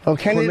 man? Oh,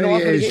 Kenny,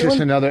 chlamydia is just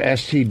another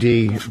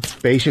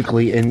STD,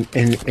 basically in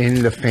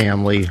the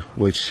family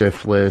with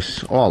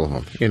syphilis, all of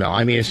them. You know,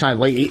 I mean, it's not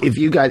like if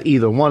you got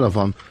either one of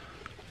them,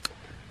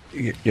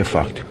 you're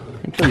fucked.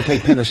 Until you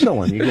take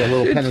penicillin, you get a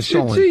little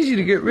penicillin. It's easy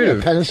to get rid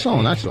of.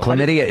 Penicillin, that's all.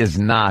 chlamydia is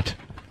not.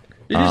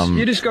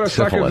 You just got to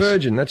fuck a syphilis.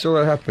 virgin. That's all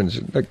that happens.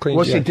 That cleans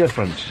What's you the up.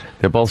 difference?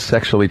 They're both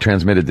sexually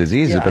transmitted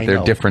diseases, Yeah, but I they're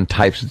know. different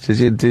types of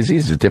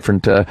diseases,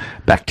 different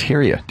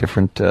bacteria,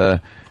 different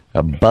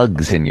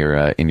bugs in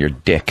your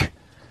dick.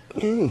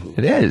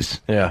 It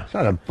is. Yeah. It's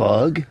not a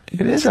bug.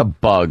 It is a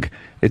bug.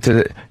 It's a.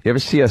 You ever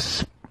see a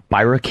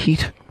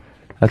spirochete?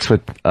 That's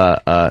what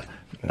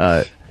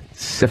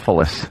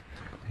syphilis.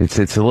 It's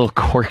a little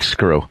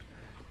corkscrew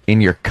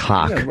in your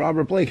cock. Yeah,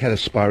 Robert Blake had a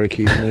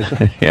spirochete in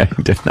his. Yeah,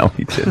 he did. No,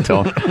 he did.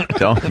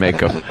 Don't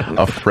make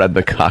a Fred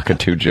the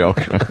Cockatoo joke.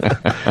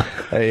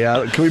 Hey,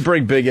 can we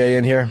bring Big A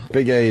in here?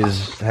 Big A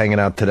is hanging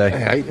out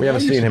today. We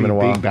haven't seen him in a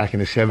while. Big back in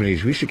the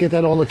 70s. We used to get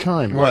that all the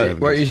time.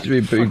 What used to be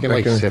big Fucking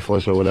like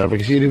syphilis or whatever,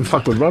 because you didn't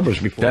fuck with rubbers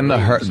before. Then the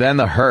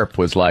herp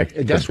was like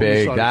That's the when we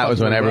big. started That was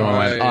when fucking everyone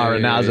with went, rubbers.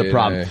 "Oh, now's a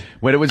problem." Yeah.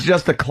 When it was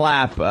just a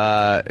clap,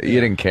 you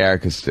didn't care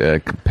because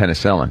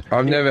penicillin.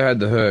 I've never had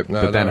the herp.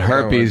 No, But then no,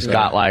 herpes no.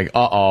 got like,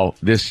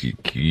 this you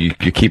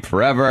keep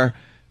forever.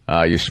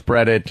 You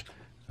spread it.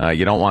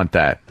 You don't want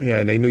that. Yeah,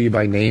 and they knew you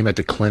by name at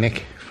the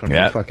clinic. From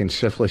Yeah. fucking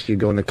syphilis, you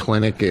go in the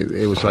clinic.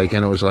 It was like,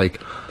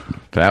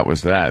 That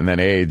was that, and then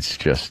AIDS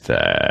just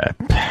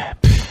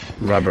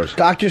rubbers.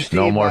 Dr. Steve,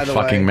 no more by the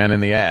fucking way, men in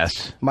the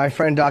ass. My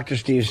friend Dr.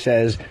 Steve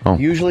says, Oh.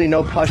 usually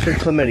no pus or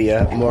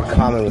chlamydia, more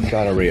common with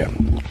gonorrhea.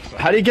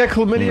 How do you get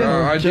chlamydia?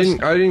 No, I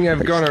didn't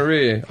have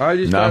gonorrhea. I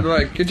just No.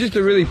 had it's just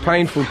a really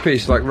painful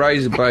piss, like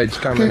razor blades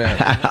coming out.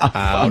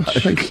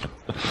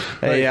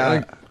 Hey,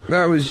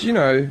 That was, it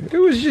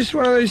was just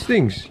one of those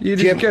things. You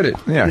just get it.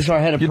 Yeah, This is our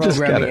head of you just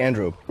programming, get it.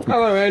 Andrew.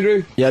 Hello,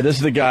 Andrew. yeah, this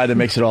is the guy that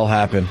makes it all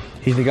happen.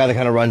 He's the guy that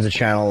kind of runs the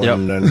channel Yep.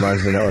 and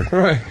runs the network.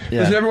 Right.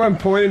 Yeah. Does everyone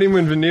point at him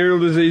when venereal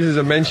diseases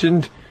are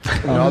mentioned?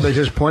 No, they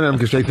just point at them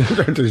because they think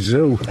they're at the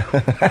zoo.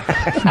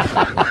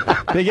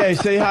 Big A,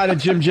 say hi to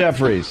Jim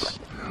Jeffries.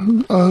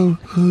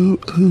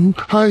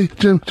 Hi,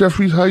 Jim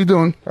Jeffries. How you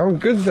doing? I'm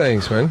good,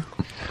 thanks, man.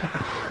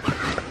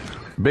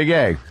 Big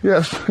A.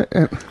 Yes.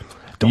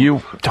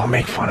 Don't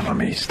make fun of him.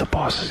 He's the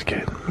boss's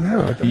kid.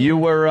 No, You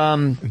were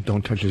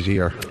Don't touch his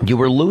ear. You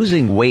were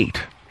losing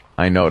weight,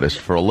 I noticed,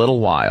 for a little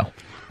while,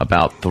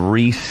 about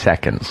 3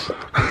 seconds,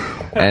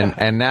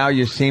 and now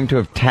you seem to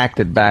have tacked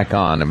it back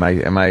on. Am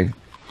I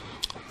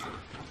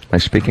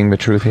speaking the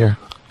truth here?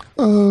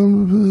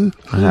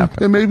 Yeah,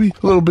 maybe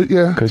a little bit.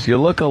 Yeah. Because you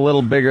look a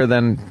little bigger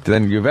than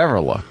you've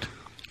ever looked.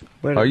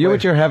 Are you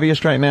at your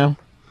heaviest right now?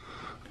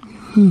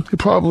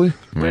 Probably.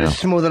 Yeah. Just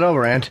smooth it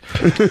over, Ant.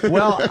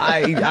 Well,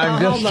 I'm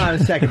just. Hold on a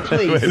second,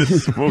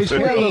 please.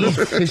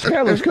 His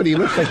hair looks good. He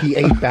looks like he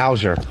ate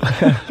Bowser.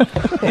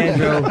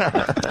 Andrew,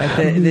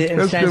 the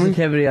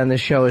insensitivity on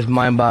this show is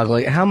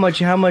mind-boggling. How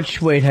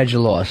much weight had you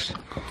lost?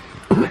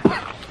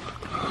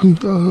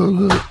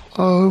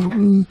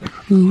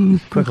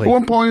 Quickly. At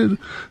one point,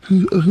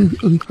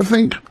 I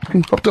think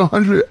up to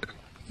 100.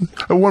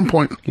 At one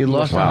point, You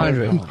lost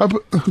 100.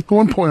 at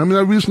one point. I mean,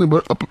 not recently,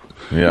 but up.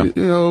 Yeah. You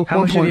know, How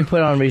one much have you point,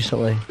 put on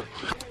recently?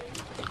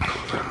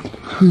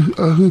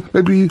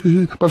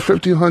 maybe about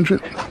 50,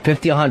 100.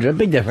 50, 100.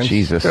 Big difference.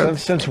 Jesus.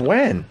 Since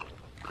when?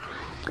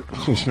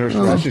 Since Nurse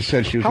Ratchet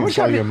said she was going to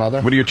tell your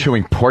mother. What are you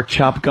chewing? Pork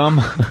chop gum?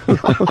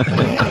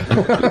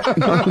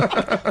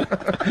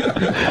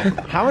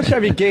 How much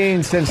have you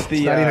gained since the?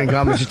 It's not even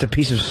gum. It's just a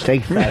piece of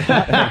steak fat.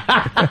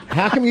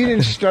 How come you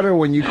didn't stutter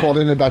when you called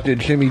in about the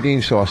Jimmy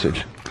Dean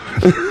sausage?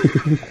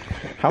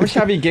 How much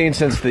have you gained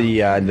since the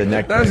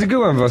neck? That was a good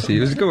one, Vossi. It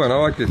was a good one. I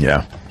liked it.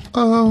 Yeah. I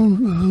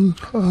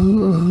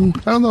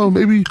don't know,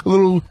 maybe a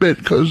little bit,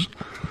 because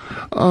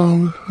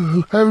I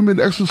haven't been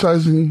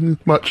exercising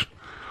much.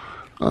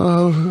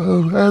 I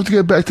have to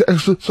get back to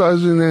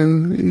exercising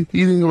and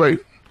eating right.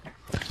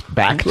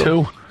 Back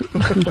to?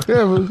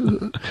 Yeah.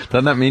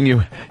 Doesn't that mean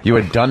you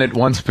had done it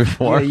once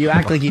before? Yeah, you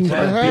act like you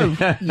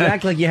have. You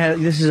act like you had.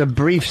 This is a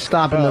brief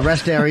stop in the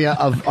rest area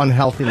of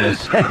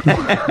unhealthiness.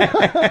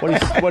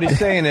 What he's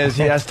saying is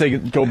he has to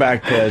go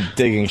back to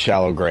digging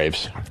shallow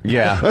graves.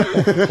 Yeah.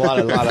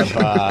 a lot of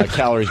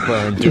calories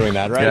burned doing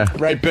that, right? Yeah.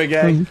 Right, Big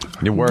A?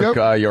 You work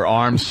your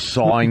arms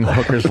sawing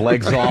hookers'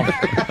 legs off.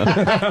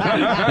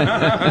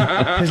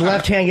 His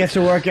left hand gets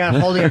to work out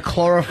holding a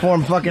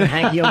chloroform fucking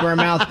hanky over her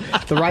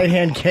mouth. The right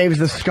hand caves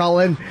the skull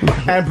in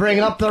and bring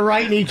up the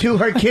right knee to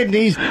her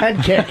kidneys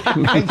and kick.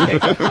 And kick.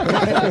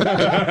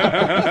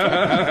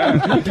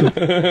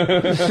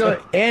 So,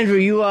 Andrew,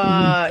 you,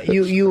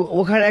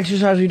 what kind of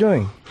exercise are you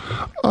doing?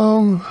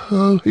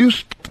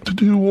 Used to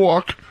do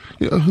walk.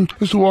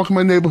 Used to walk in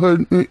my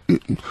neighborhood.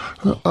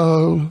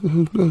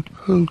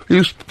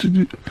 Used to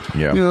do,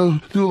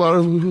 do a lot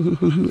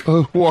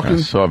of walking.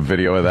 I saw a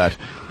video of that.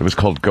 It was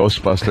called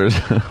Ghostbusters.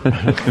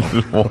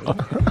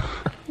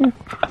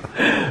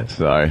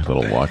 Sorry,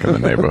 little walk in the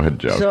neighborhood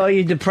joke. So, are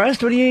you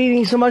depressed? What are you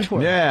eating so much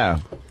for? Yeah.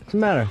 What's the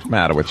matter? What's the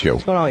matter with you?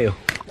 What's going on with you?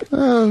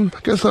 I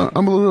guess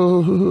I'm a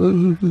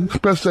little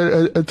depressed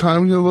at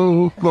times, a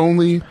little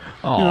lonely.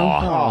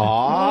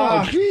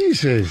 Aww.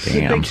 Jesus.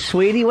 Hey, big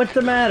sweetie, what's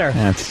the matter?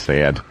 That's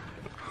sad.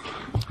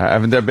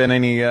 Haven't there been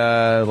any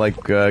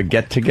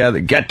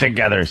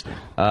get-togethers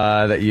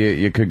that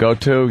you could go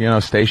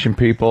to? Station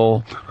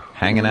people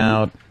hanging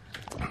out.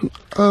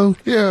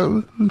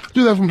 Yeah,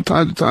 do that from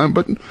time to time,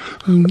 but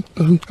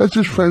that's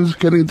just friends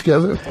getting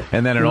together.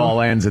 And then it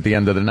all ends at the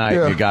end of the night.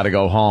 Yeah. You got to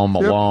go home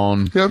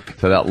alone to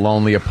that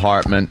lonely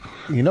apartment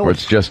where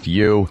it's just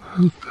you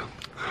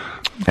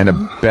and a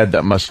bed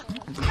that must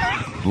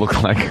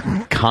look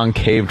like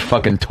concaved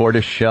fucking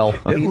tortoise shell.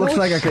 It looks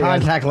like a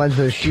contact lens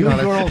with a shoe on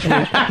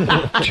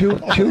it. Two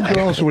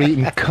girls were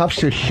eating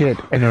cups of shit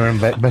and are in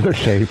better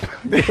shape.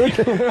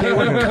 They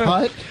were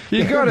cut.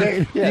 You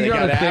gotta think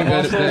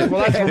that.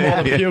 Well, that's from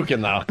all the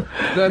puking, though.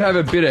 They'd have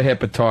a bit of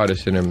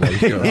hepatitis in them.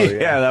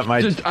 Yeah, that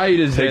might just A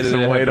to Z take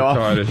some weight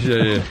hepatitis. off.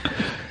 Yeah.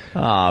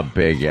 Ah,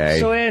 Big A.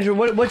 So, Andrew,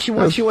 what's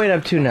your weight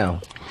up to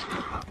now?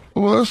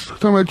 Well, last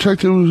time I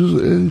checked, it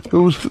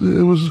was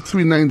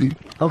 390.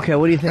 Okay,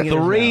 what do you think?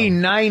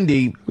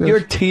 390. You're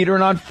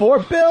teetering on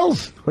 $4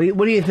 bills.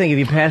 What do you think? Have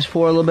you passed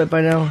 4 a little bit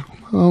by now?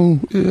 Oh,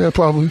 yeah,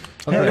 probably.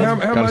 Okay. How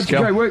much?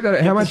 Okay, work that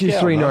out. How much is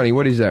 390?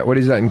 What is that? What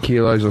is that in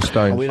kilos or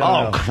stones?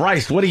 Oh,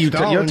 Christ! What are you?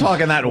 You're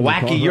talking that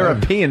wacky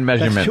European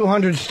measurement. That's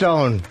 200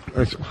 stone.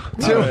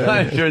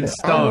 200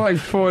 stone. I'm like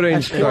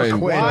 14 stone.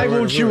 Why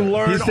won't you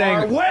learn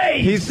our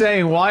weight? He's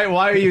saying, why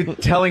are you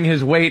telling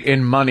his weight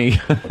in money?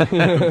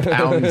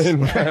 Pounds.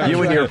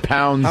 You and your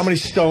pounds. How many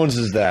stones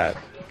is that?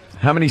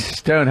 How many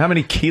stone? How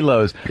many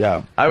kilos?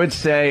 Yeah. I would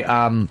say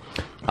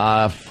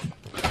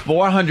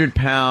 400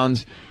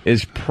 pounds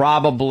is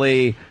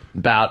probably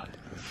about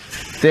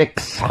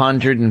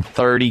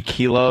 630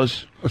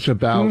 kilos. It's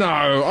about... No,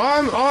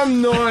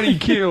 I'm 90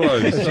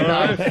 kilos.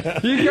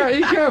 Right? You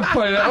can't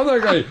play that. I'm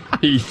not going,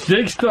 he's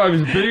 6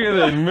 times bigger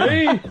than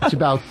me. It's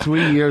about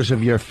 3 years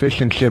of your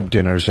fish and chip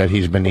dinners that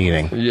he's been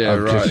eating. Yeah,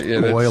 right.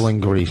 Just oil and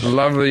grease.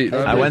 Lovely.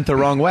 I went the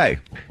wrong way.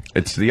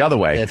 It's the other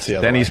way.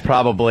 Then he's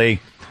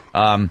probably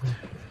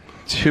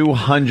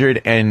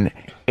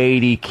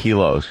 280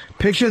 kilos.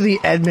 Picture the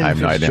Edmund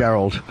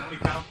Fitzgerald.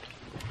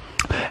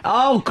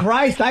 Oh,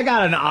 Christ, I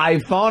got an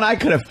iPhone. I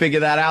could have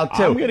figured that out,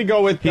 too. I'm going to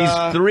go with... He's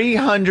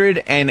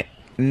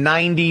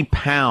 390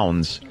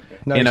 pounds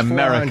in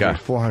America.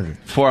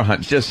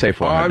 400. Just say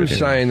 400. I'm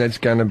saying that's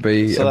going to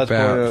be about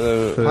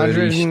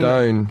 30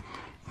 stone.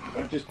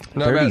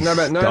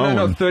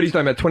 No, 30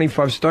 stone. About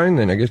 25 stone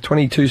then, I guess.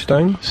 22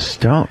 stone.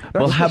 Stone?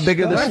 Well, how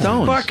big are the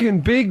stones? That's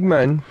fucking big,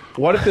 man.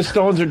 What if the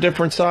stones are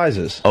different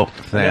sizes? Oh,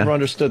 I never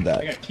understood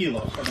that. I got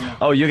kilos.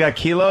 Oh, you got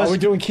kilos? Are we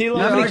doing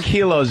kilos? How many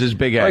kilos is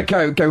Big A?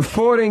 Okay,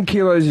 14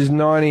 kilos is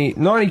 90.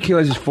 90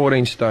 kilos is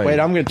 14 stone. Wait,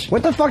 I'm going to...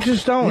 What the fuck's a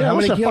stone? Yeah, How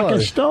many what's a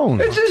fucking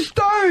stone? It's a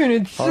stone.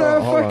 It's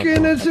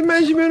fucking. It's a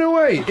measurement of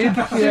weight.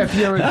 If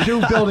you're a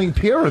Jew building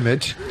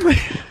pyramids.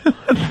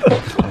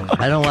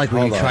 I don't like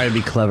when you try to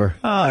be clever.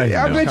 I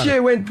bet you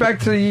it went back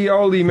to the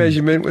oldie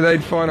measurement where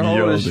they'd find a whole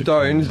lot of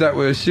stones that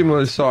were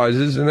similar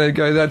sizes and they'd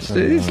go,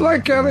 it's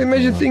like how they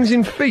measure things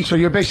in feet. So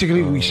you're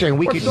basically saying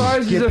we could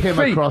skip him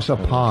across a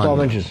pond.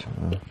 12 inches.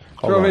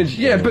 12 inches.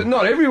 Yeah, but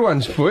not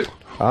everyone's foot.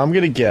 I'm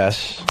going to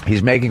guess.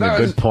 He's making a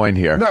good point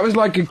here. That was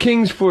like a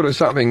king's foot or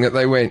something that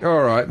they went,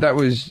 all right, that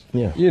was,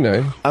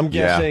 I'm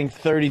guessing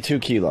 32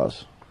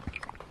 kilos.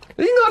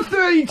 He's not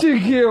 32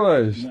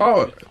 kilos.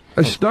 Oh,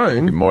 a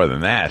stone? More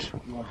than that.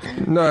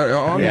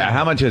 No,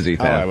 how much is he?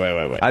 Oh,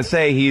 wait. I'd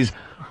say he's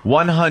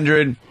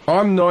 100.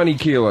 I'm 90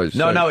 kilos.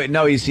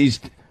 No,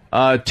 he's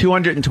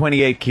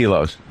 228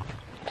 kilos.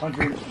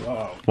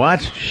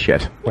 What?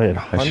 Shit. Wait,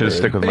 I should have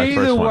stuck with my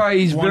Either first one. way,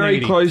 he's very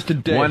close to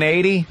death.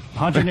 180?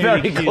 180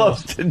 Very kilos.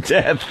 close to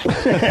death.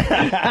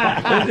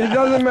 It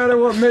doesn't matter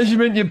what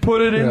measurement you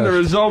put it in, the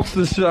result's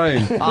the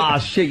same. Ah,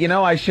 shit. You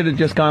know, I should have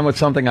just gone with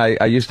something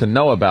I used to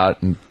know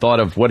about and thought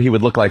of what he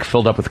would look like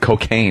filled up with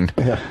cocaine.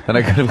 Then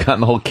I could have gotten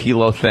the whole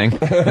kilo thing.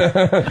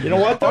 You know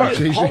what, though?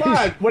 Hold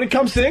on. When it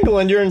comes to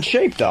England, you're in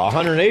shape, though.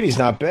 180 is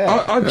not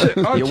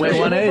bad. You weigh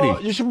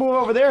 180. You should move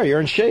over there. You're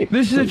in shape.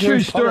 This is a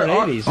true story.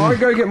 I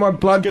go get my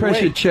blood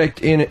pressure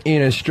checked in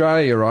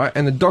Australia, right?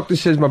 And the doctor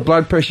says my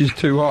blood pressure's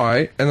too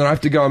high, and then I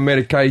have to go on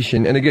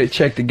medication, and I get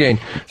checked again.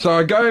 So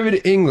I go over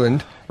to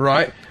England,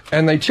 right?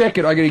 And they check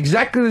it. I get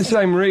exactly the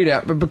same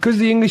readout, but because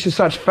the English are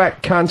such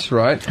fat cunts,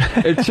 right?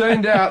 It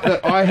turned out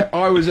that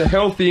I was a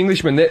healthy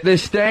Englishman. Their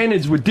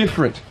standards were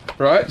different,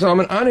 right? So I'm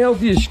an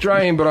unhealthy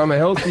Australian, but I'm a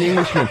healthy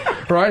Englishman,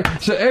 right?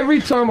 So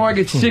every time I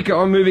get sicker,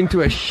 I'm moving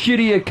to a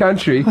shittier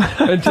country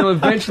until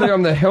eventually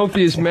I'm the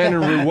healthiest man in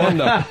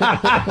Rwanda.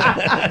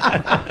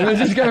 And there's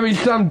just going to be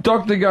some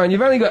doctor going,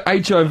 "You've only got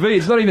HIV.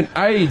 It's not even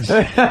AIDS.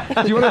 Do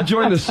you want to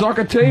join the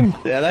soccer team?"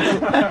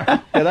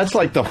 Yeah, that's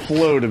like the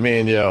flu to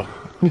me and you.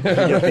 You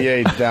get the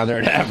AIDS down there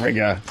in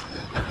Africa.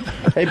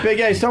 Hey, Big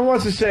A, someone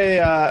wants you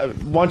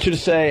to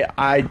say,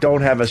 I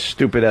don't have a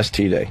stupid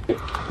STD.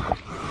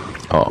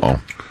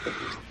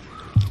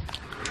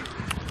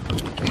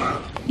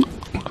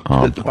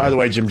 By the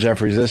way, Jim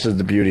Jeffries, this is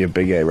the beauty of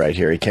Big A right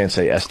here. He can't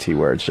say ST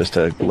words, just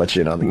to let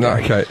you in on the game. No,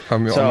 okay.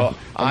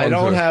 I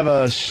don't have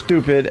a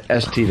stupid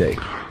STD.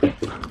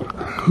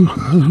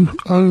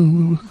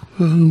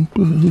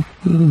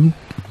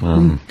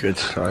 Good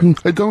start.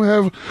 I don't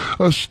have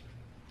a stupid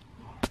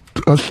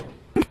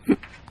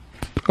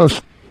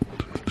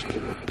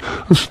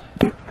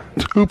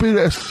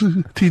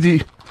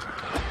STD.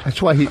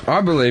 That's why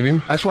I believe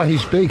him. That's why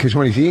he's big, because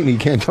when he's eating, he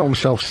can't tell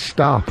himself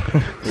stop.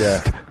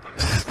 Yeah.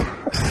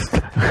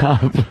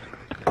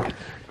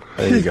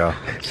 There you go.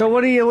 So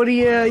what are you?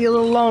 You're a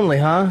little lonely,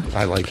 huh?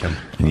 I like him.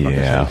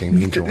 Yeah.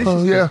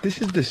 This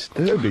is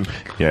disturbing.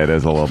 Yeah, it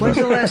is a little When's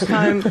bit.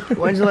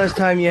 When's the last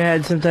time you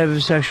had some type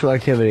of sexual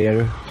activity,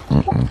 Andrew?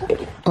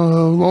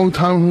 Long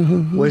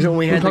time. Was it when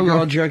we had the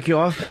girl jerk you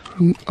off?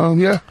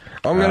 Yeah.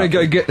 I'm gonna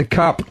go get the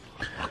cup.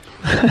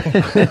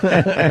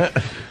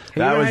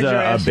 That was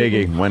a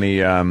biggie when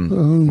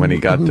he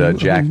got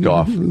jacked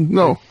off.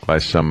 No. By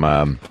some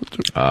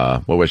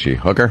what was she?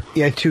 Hooker?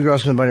 Yeah, 2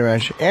 girls from the Bunny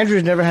Ranch.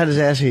 Andrew's never had his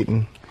ass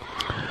eaten.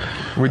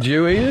 Would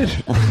you eat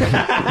it?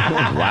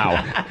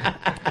 Wow.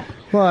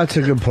 Well, that's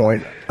a good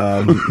point.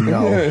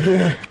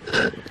 No.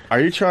 Are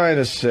you trying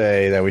to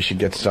say that we should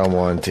get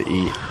someone to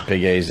eat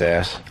Big A's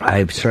ass?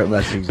 I certainly.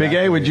 That's exactly Big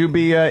A, would you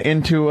be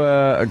into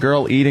a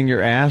girl eating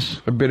your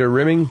ass? A bit of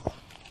rimming?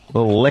 A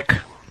little lick?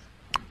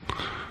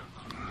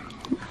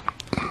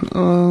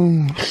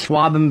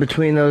 Swabbing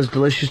between those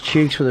delicious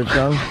cheeks with her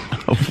tongue.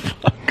 Oh,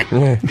 fuck.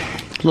 A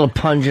little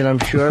pungent, I'm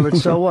sure, but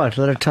so what?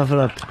 Let her tough it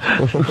up.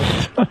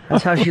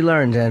 That's how she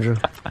learns, Andrew.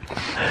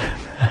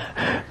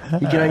 You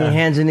get on your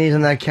hands and knees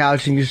on that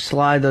couch and you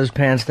slide those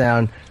pants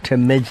down to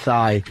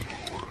mid-thigh,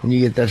 and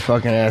you get that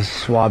fucking ass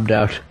swabbed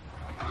out.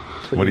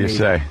 What do you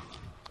say?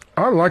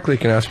 I like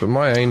licking ass, but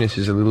my anus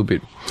is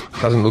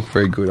doesn't look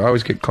very good. I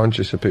always get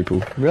conscious of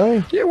people.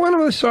 Really? Yeah, one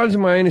of the sides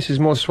of my anus is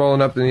more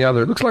swollen up than the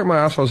other. It looks like my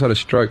asshole's had a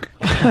stroke.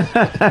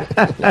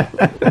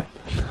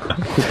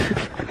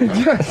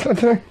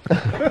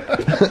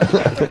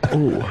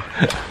 Ooh.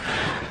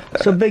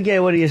 So, Big A,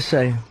 what do you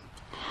say?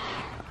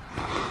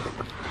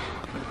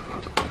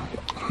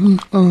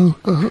 I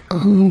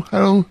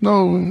don't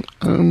know.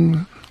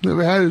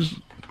 Never had it.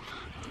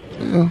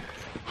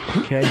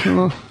 Okay.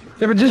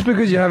 Yeah, but just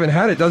because you haven't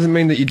had it doesn't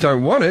mean that you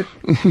don't want it.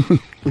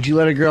 Would you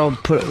let a girl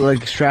put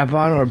like strap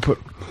on or put?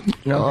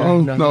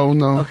 No.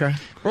 Okay.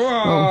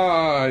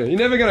 Oh, you're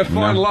never going to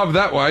find love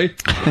that way. you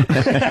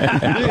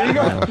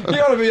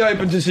got to be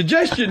open to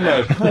suggestion,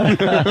 though.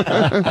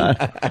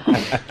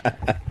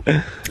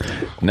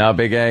 No,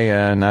 Big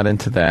A, not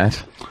into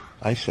that.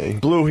 I see.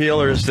 Blue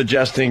Healer is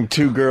suggesting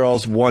 2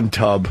 girls, 1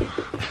 tub.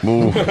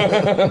 Ooh.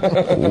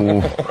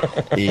 Ooh.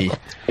 E.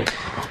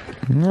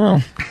 No.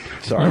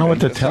 Sorry, I don't know what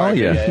to tell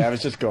you. Yeah, I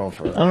was just going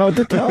for it. I don't know what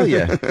to tell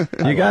you.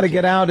 You got to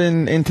get out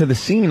into the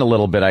scene a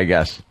little bit, I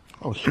guess.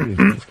 Oh, shit.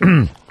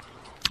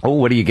 Oh,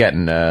 what are you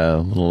getting?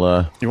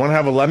 Little, You want to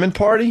have a lemon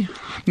party?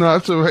 No,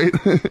 that's all right.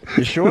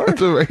 You sure?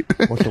 That's all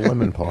right. What's a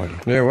lemon party?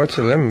 Yeah, what's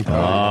a lemon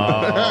party?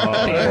 Oh,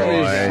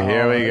 boy,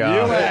 here we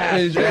go.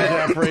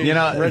 You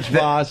know, Rich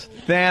Voss.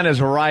 Than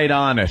is right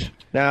on it.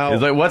 Now,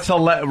 he's like, what's a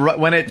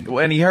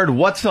when he heard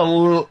what's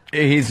a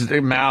his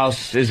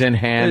mouse is in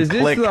hand. Is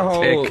this click, the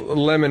whole tick.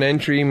 lemon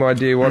entry, my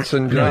dear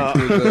Watson joke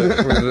with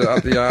the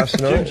up the arse?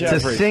 No? It's a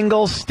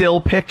single still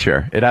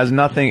picture. It has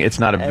nothing. It's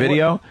not a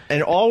video.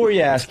 And all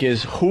we ask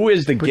is, who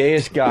is the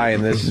gayest guy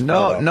in this?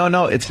 No.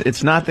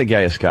 It's not the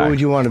gayest guy. Who would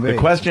you want to be? The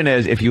question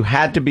is, if you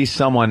had to be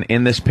someone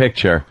in this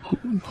picture,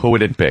 who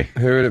would it be?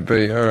 Who would it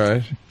be? All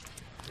right.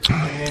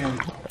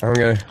 I'm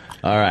gonna.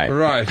 All right.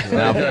 Right.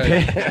 Now,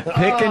 Okay.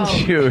 pick and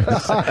choose.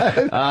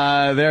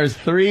 There's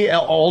 3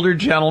 older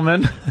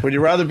gentlemen. Would you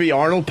rather be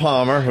Arnold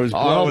Palmer, who's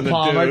blowing Arnold the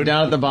Palmer dude?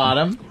 down at the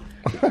bottom.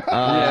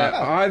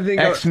 I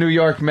think ex-New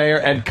York Mayor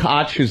Ed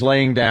Koch, who's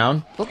laying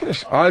down. Look at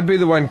this. I'd be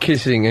the one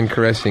kissing and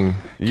caressing.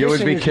 You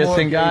would be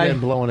kissing guy?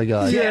 And blowing a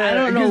guy. Yeah, I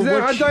don't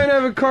know I don't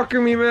have a cock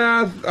in my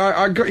mouth.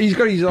 He's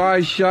got his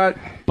eyes shut.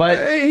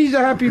 But he's a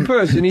happy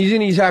person. He's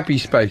in his happy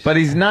space. But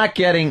he's not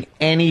getting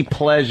any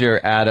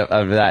pleasure out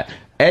of that.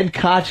 Ed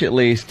Koch, at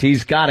least,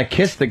 he's got to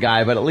kiss the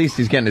guy, but at least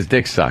he's getting his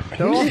dick sucked.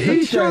 Are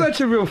you sure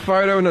that's a real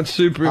photo and not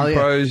superimposed?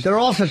 Oh, yeah. They're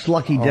all such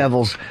lucky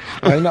devils.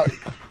 I know.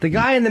 The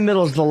guy in the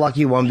middle is the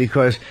lucky one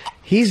because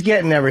he's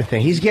getting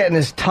everything. He's getting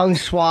his tongue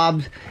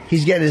swabbed.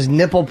 He's getting his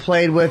nipple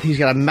played with. He's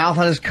got a mouth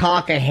on his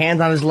cock, a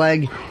hand on his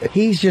leg.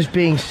 He's just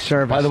being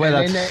serviced. By the way,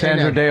 that's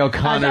Sandra Day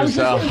O'Connor's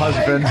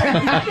husband.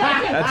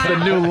 That's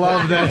the new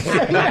love.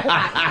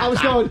 I was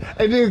going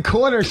in the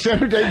corner,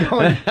 Sandra Day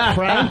going,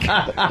 Frank.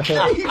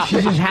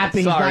 She's just happy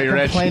he's not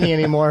complaining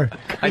anymore.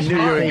 I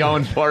knew you were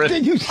going for it.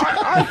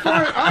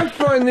 I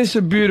find this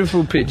a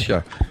beautiful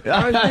picture.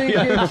 I think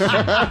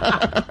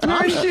it's...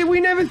 No, see,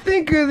 we never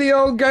think of the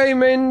old gay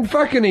men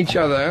fucking each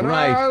other. And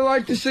Right. I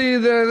like to see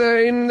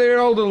that in their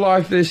older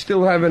life they're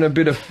still having a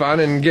bit of fun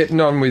and getting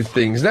on with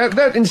things.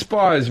 That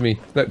inspires me,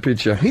 that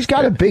picture. He's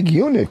got a big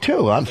unit,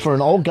 too, for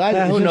an old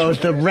guy. Who knows?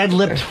 The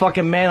red-lipped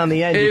fucking man on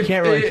the edge. You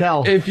can't really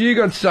tell. If you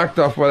got sucked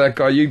off by that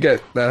guy, you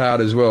get that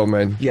hard as well,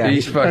 man. Yeah,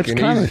 he's fucking...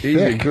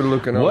 He's a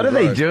good-looking old What do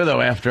they guy. do,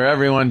 though, after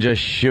everyone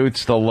just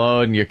shoots the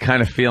load and you're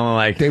kind of feeling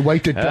like... They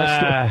wipe the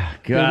dust off.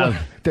 God.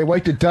 They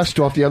wipe the dust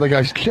off the other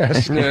guy's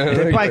chest.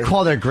 They probably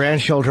call their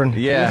grandchildren.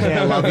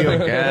 Yeah. I love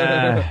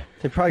you.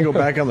 They probably go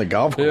back on the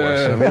golf course.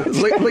 I mean,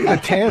 look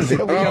at the tans. They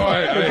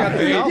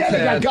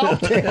got golf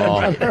tans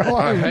on their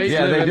arms.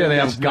 Yeah, they do. They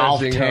have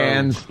golf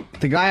tans.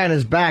 The guy on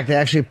his back, they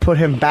actually put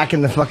him back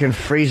in the fucking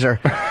freezer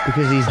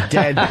because he's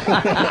dead.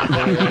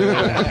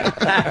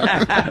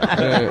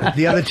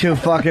 The other two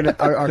fucking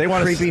are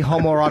creepy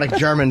homoerotic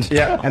Germans.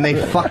 Yeah. And they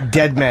fuck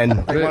dead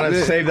men. They want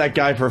to save that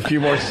guy for a few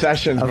more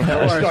sessions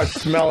before it starts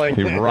smelling.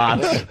 He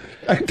rots.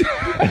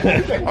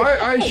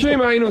 I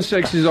assume anal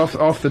sex is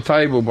off the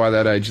table by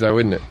that age, though,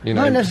 isn't it? You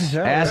know, Not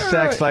necessarily. Ass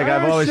sex, like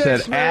I've always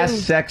said, ass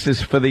sex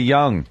is for the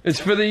young. It's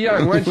for the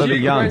young.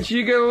 Once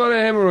you get a lot of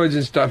hemorrhoids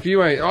and stuff,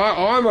 you ain't.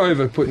 I'm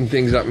over putting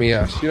things up my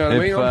ass. You know what I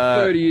mean? I'm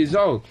 30 years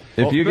old.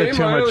 If you but get in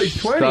too my much early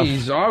stuff-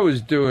 20s, I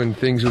was doing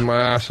things with my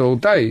ass all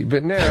day.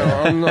 But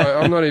now I'm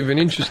not even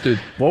interested.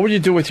 What would you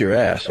do with your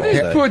ass all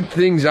Just day? put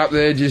things up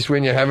there just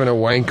when you're having a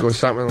wank or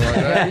something like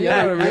that. You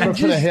know what I mean? Ever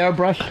put a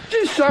hairbrush?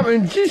 Just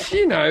something, just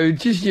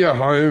you're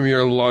home,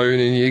 you're alone,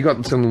 and you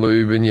got some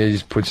lube, and you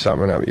just put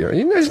something up your.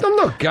 You know, I'm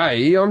not gay.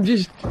 You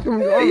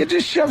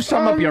just shove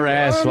some up your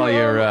ass while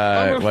you're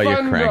I'm a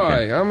fun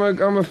cranking. guy.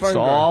 I'm a fun guy.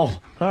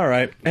 All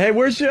right. Hey,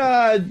 where's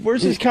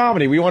his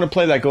comedy? We want to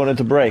play that going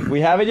into break.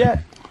 We have it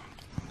yet?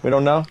 We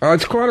don't know. Oh,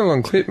 it's quite a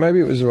long clip. Maybe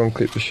it was a long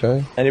clip to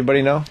show.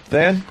 Anybody know?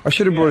 Dan? I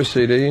should have brought a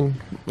CD in.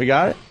 We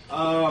got it?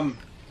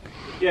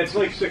 Yeah, it's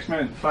like 6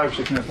 minutes, 5 or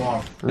 6 minutes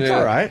long. It's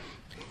all right.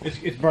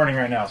 It's burning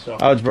right now, so.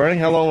 Oh, it's burning?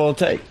 How long will it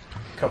take?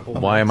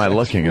 Why am I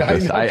looking at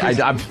this?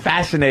 I'm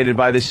fascinated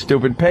by this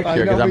stupid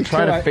picture because I'm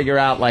trying to figure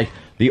out like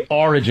the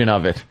origin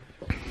of it.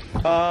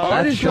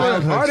 I just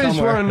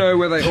want to know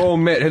where they all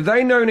met. Have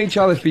they known each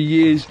other for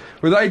years?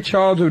 Were they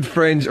childhood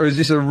friends, or is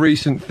this a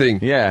recent thing?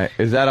 Yeah,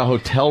 is that a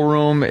hotel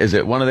room? Is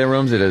it one of their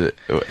rooms?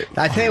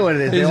 I tell you what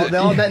it is. They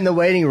all met in the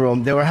waiting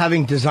room. They were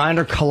having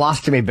designer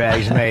colostomy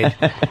bags made,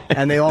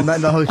 and they all met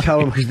in the hotel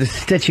room because the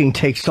stitching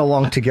takes so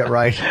long to get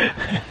right.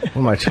 What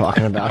am I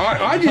talking about?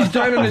 I just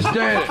don't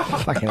understand.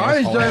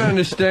 I just don't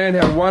understand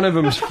how one of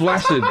them's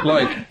flaccid.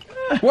 Like,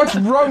 what's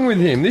wrong with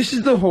him? This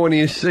is the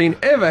horniest scene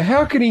ever.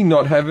 How can he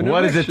not have an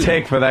What does it erection?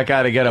 take for that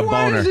guy to get a What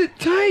boner? does it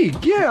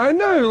take? Yeah, I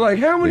know. Like,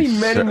 how many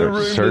men in the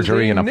room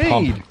surgery does and he a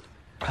pump. need?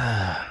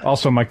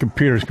 Also, my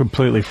computer's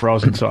completely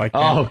frozen, so I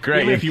can't. Oh,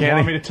 great. Even if you can't-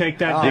 want me to take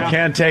that You down.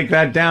 can't take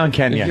that down,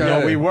 can you?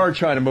 No, we were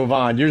trying to move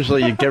on.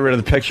 Usually you get rid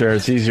of the picture.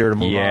 It's easier to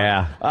move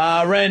Yeah.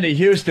 on. Randy,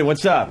 Houston,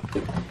 what's up?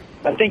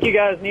 I think you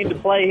guys need to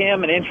play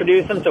him and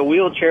introduce him to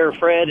Wheelchair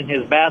Fred and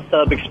his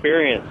bathtub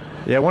experience.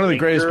 Yeah, one of the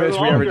greatest bits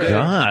we ever did.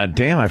 God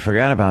damn, I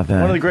forgot about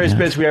that. One of the greatest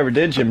bits we ever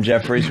did, Jim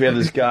Jeffries. We have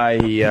this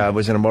guy, he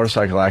was in a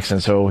motorcycle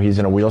accident, so he's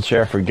in a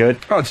wheelchair for good.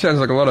 Oh, it sounds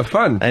like a lot of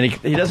fun. And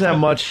he doesn't have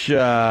much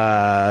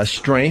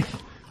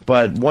strength,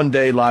 but one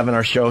day live on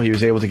our show, he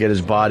was able to get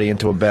his body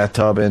into a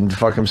bathtub and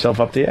fuck himself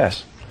up the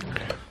ass.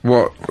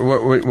 What?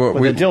 With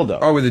a dildo.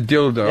 Oh, with a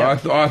dildo. Yeah.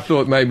 I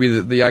thought maybe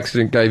that the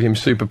accident gave him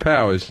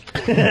superpowers.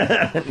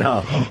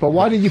 No. But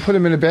why did you put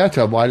him in a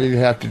bathtub? Why did you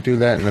have to do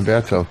that in a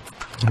bathtub?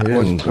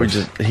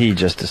 He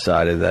just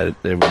decided that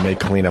it would make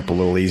cleanup a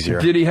little easier.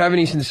 Did he have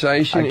any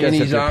sensation I guess in if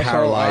his you're asshole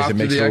paralyzed, after it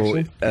makes the it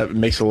accident?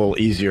 makes it a little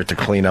easier to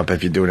clean up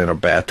if you do it in a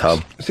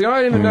bathtub. See,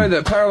 I didn't even know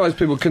that paralyzed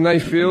people, can they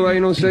feel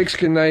anal sex?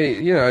 Can they,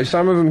 you know,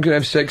 some of them can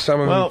have sex, some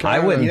of them can't. I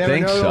wouldn't You never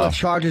think know so. what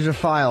charges are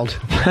filed.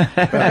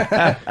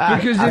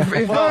 Because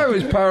if I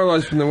was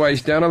paralyzed from the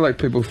waist down, I'd like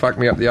people to fuck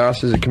me up the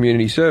arse as a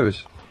community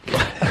service.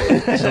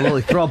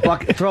 Absolutely. Throw a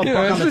buck on the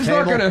table. It's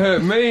not going to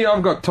hurt me.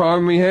 I've got time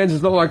in my hands.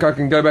 It's not like I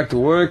can go back to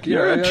work.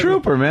 You're a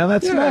trooper, man.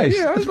 That's nice.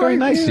 Yeah, that's very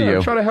nice of you.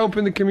 I try to help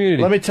in the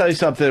community. Let me tell you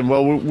something.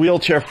 Well,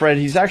 wheelchair Fred,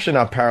 he's actually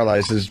not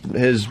paralyzed.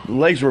 His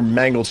legs were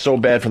mangled so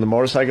bad from the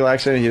motorcycle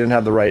accident. He didn't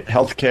have the right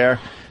health care,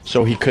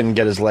 so he couldn't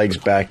get his legs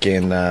back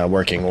in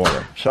working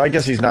order. So I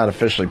guess he's not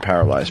officially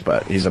paralyzed,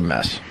 but he's a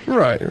mess.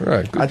 Right.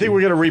 I think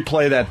we're going to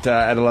replay that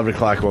at 11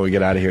 o'clock when we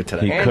get out of here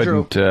today. He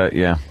Andrew. couldn't,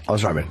 yeah. Oh,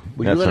 sorry, man.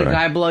 Would you let a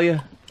guy blow you?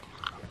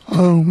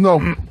 No.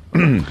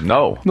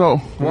 No. No.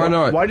 Why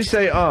not? Why'd you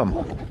say Why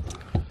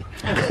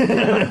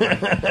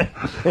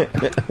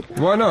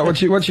not?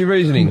 What's your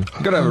reasoning? You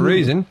got to have a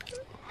reason.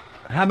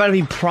 How about if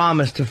he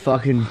promised to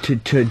fucking to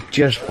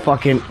just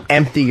fucking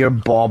empty your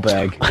ball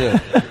bag? Yeah.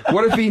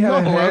 What if he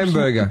had a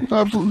hamburger?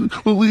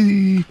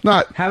 Absolutely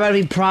not. How about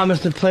if he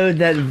promised to play with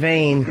that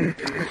vein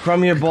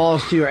from your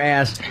balls to your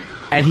ass,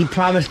 and he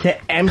promised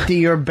to empty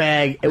your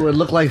bag? It would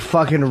look like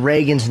fucking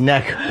Reagan's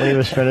neck when he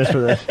was finished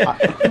with it.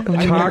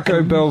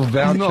 Taco Bell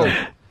voucher. No.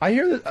 I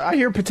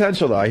hear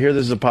potential though. I hear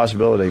this is a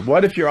possibility.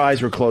 What if your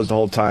eyes were closed the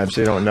whole time so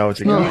you don't know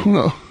it's a guy?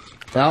 No.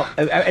 Well,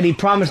 and he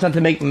promised not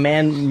to make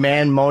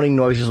man moaning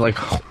noises like.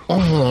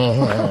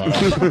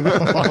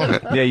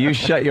 Yeah, you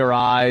shut your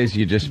eyes.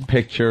 You just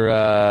picture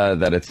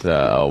that it's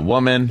a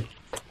woman,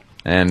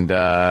 and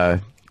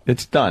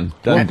it's done.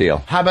 Done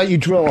deal. How about you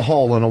drill a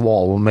hole in a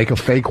wall? We'll make a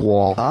fake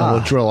wall and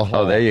we'll drill a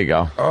hole. Oh, there you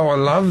go. Oh, I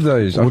love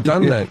those. I've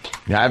done that.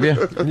 Have you?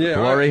 Yeah.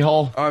 Glory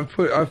hole? I've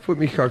put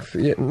me cock.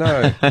 Yeah,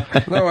 no,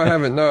 I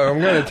haven't. No, I'm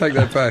going to take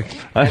that back.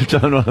 I've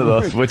done one of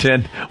those. Which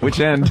end?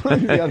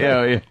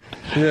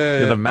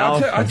 Yeah. The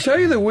mouth. I'll tell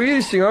you the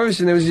weirdest thing.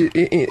 Obviously, there was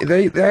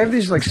they have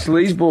this like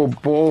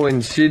sleazeball ball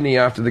in Sydney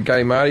after the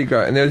gay Mardi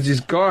Gras, and there's this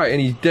guy,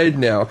 and he's dead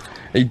now.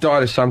 He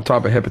died of some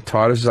type of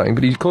hepatitis or something,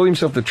 but he called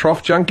himself the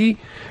trough junkie,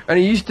 and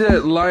he used to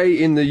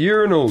lay in the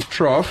urinal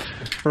trough,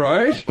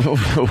 right?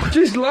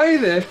 Just lay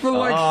there for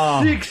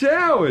like 6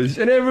 hours,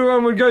 and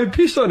everyone would go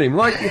piss on him.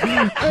 Like,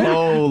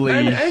 holy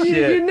and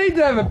shit. you need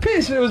to have a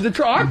piss, and it was the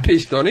trough. I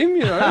pissed on him,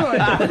 you know.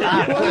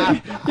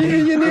 Like,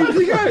 you need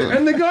to go.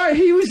 And the guy,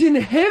 he was in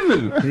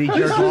heaven. Did he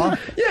jerk off?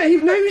 Yeah, he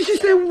was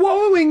just there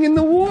wallowing in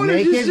the water.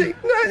 Naked?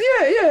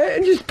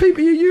 And just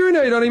people, you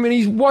urinate on him, and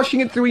he's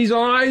washing it through his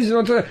eyes,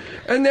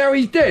 and now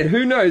he's dead.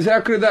 Who knows? How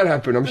could that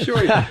happen? I'm sure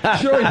he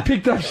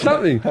picked up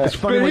something. But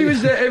he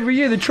was there every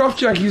year. The trough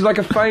junkie is like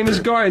a famous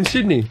guy in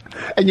Sydney.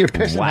 And you're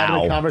pissing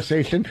having a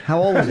conversation.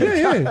 How old was he?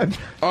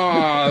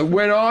 Yeah.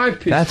 When I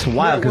pissed... That's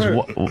wild,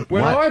 because...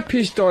 When I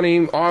pissed on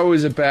him, I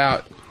was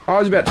about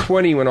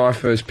 20 when I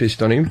first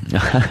pissed on him.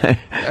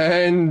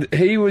 And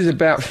he was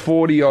about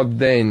 40-odd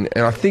then.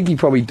 And I think he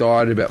probably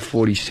died at about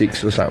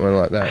 46 or something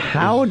like that.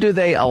 How do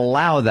they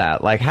allow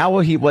that? Like, how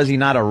was he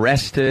not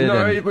arrested?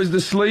 No, it was the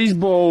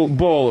sleazeball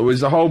ball. It was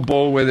the whole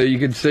ball where you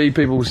could see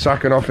people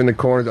sucking off in the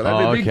corners. They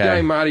had a big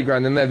game Mardi Gras,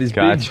 and then they had this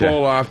big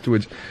ball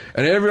afterwards.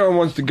 And everyone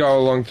wants to go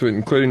along to it,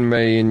 including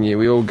me, and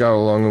we all go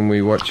along and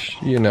we watch,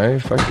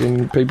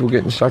 fucking people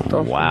getting sucked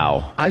off.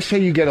 Wow. I say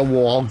you get a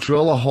wall,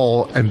 drill a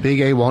hole, and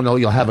Big A won't know.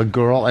 You'll have a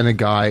girl and a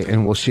guy,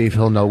 and we'll see if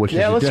he'll know which is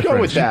the difference. Yeah, let's go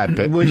with that.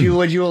 But would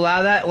you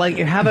allow that? Like,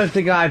 how about if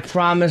the guy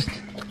promised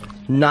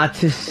not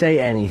to say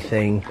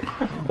anything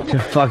to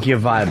fuck your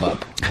vibe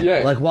up?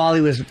 Yeah. Like while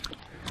he was...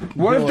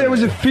 What if there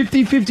was a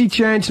 50-50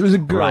 chance it was a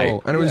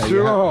girl, and it was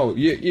through a hole?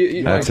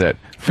 That's it.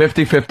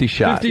 50-50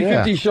 shot.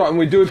 50-50 shot, and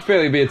we do it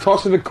fairly. It'd be a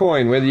toss of a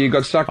coin whether you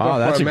got sucked off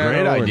that's by a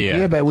great idea.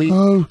 Yeah, but we...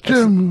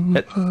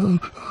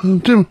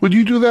 Jim, would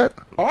you do that?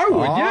 I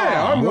would,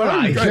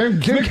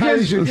 I'm Jim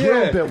carries your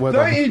drill bit with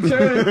don't him. you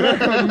turn it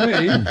back on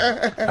me.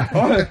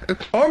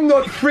 I'm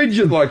not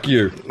frigid like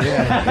you. All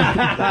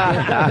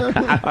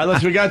right,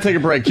 listen, we got to take a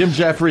break. Jim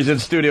Jeffries in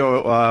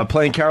studio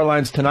playing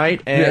Caroline's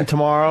tonight and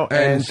tomorrow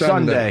and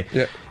Sunday.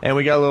 Yeah. And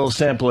we got a little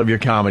sample of your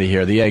comedy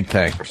here, the egg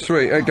thing.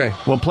 Sweet, okay.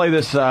 We'll play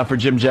this for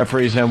Jim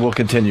Jeffries and we'll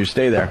continue.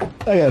 Stay there.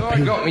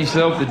 I got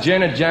myself the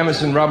Jenna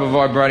Jamison rubber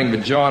vibrating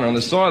vagina. On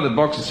the side of the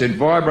box it said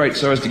vibrate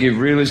so as to give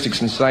realistic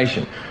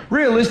sensation.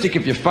 Realistic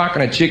if you're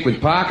fucking a chick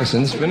with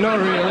Parkinson's, but not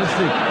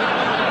realistic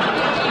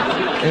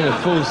in a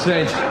full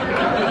sense.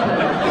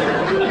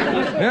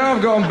 Now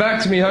I've gone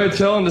back to my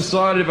hotel and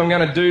decided if I'm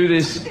going to do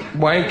this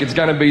wank, it's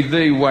going to be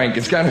the wank.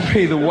 It's going to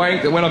be the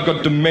wank that when I've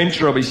got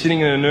dementia, I'll be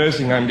sitting in a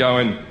nursing home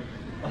going...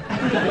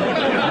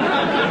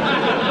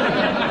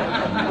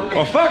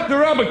 Oh, fuck the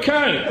rubber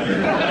cunt!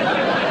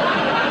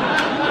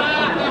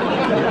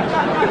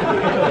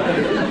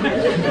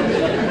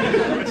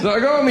 So I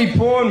got me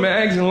porn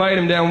mags and laid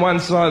them down one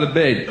side of the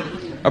bed.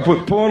 I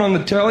put porn on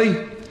the telly,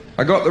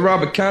 I got the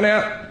rubber cunt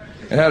out,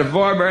 and had a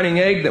vibrating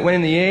egg that went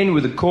in the end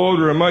with a cord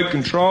or remote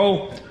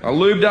control. I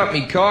lubed up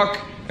me cock,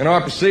 and I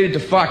proceeded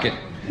to fuck it.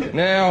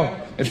 Now,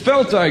 it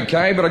felt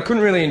okay, but I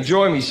couldn't really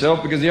enjoy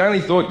myself because the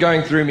only thought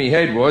going through me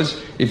head was,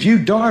 if you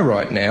die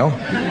right now...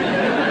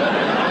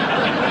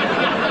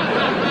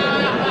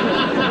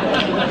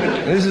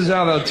 This is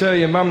how they'll tell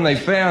your mum they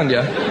found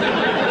you.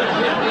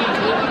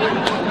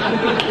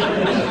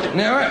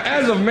 Now,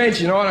 as I've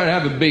mentioned, I don't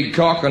have a big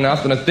cock or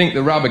nothing. I think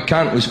the rubber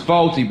cunt was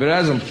faulty, but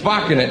as I'm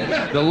fucking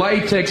it, the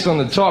latex on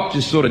the top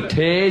just sort of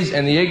tears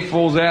and the egg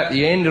falls out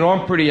the end, and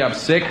I'm pretty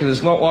upset because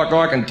it's not like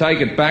I can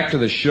take it back to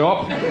the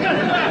shop,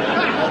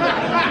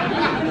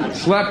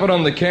 slap it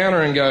on the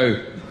counter and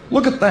go,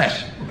 look at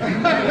that.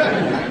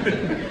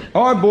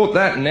 I bought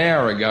that an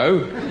hour ago.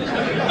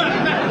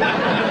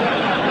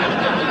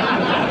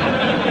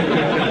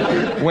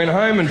 Went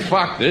home and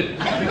fucked it.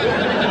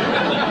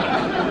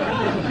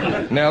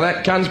 Now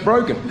that cunt's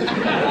broken.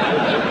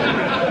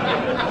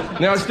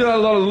 Now I still had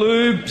a lot of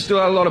lube, still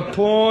had a lot of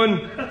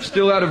porn,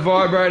 still had a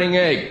vibrating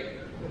egg.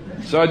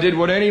 So I did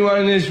what anyone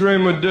in this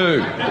room would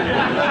do.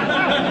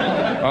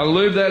 I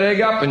lubed that egg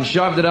up and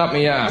shoved it up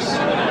my ass.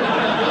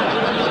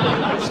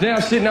 It's now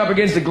sitting up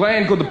against a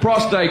gland called the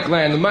prostate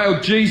gland, the male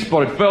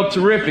G-spot. It felt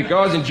terrific.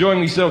 I was enjoying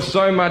myself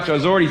so much I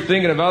was already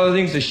thinking of other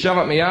things to shove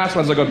up my ass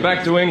once I got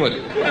back to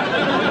England.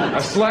 I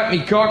slapped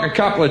me cock a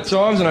couple of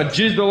times and I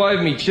jizzed all over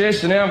me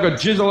chest, and now I've got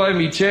jizz all over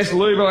me chest,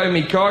 lube all over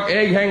me cock,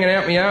 egg hanging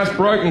out me ass,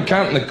 broken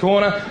cunt in the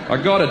corner. I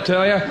gotta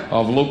tell you,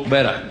 I've looked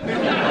better.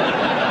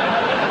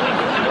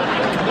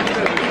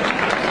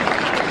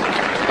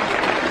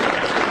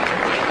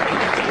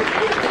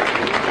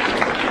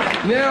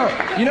 Now,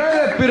 you know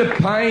that bit of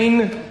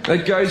pain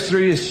that goes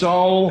through your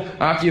soul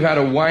after you've had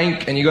a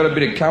wank and you got a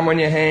bit of cum on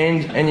your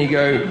hand and you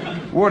go,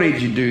 what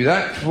did you do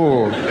that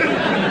for?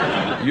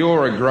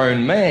 You're a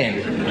grown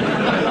man.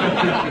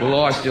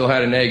 Well, I still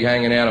had an egg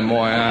hanging out of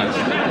my ass.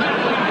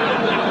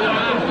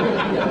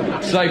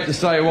 Safe to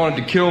say I wanted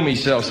to kill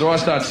myself, so I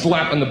start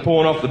slapping the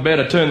porn off the bed.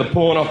 I turn the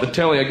porn off the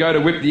telly. I go to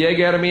whip the egg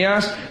out of my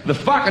ass. The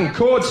fucking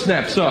cord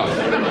snaps off.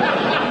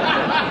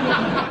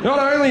 Not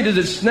only does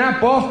it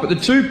snap off, but the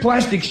two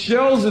plastic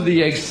shells of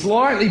the egg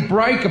slightly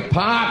break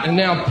apart and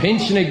now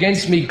pinching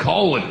against me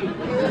colon.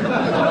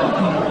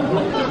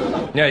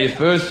 Now, your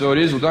first thought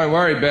is, well, don't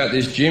worry about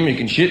this, Jim, you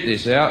can shit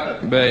this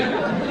out,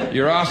 but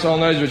your arsehole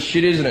knows what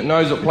shit is and it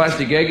knows what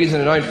plastic egg is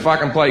and it don't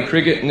fucking play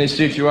cricket in this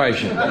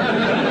situation.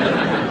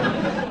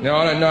 Now,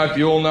 I don't know if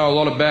you all know a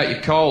lot about your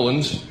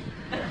colons,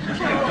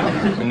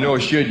 and nor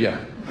should you.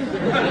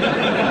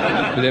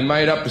 But they're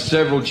made up of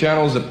several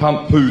channels that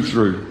pump poo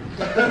through.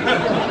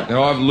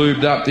 Now, I've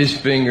lubed up this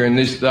finger and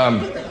this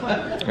thumb,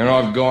 and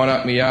I've gone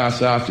up my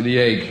ass after the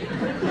egg.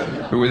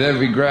 But with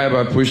every grab,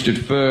 I pushed it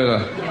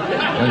further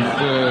and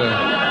further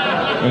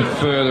and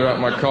further up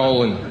my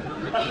colon.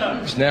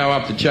 It's now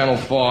up to channel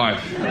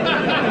 5.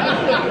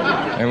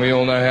 And we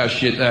all know how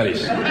shit that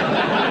is.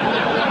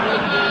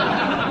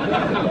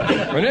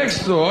 My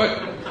next thought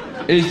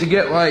is to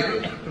get like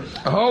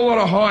a whole lot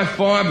of high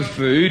fibre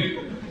food,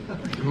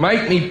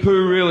 make me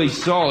poo really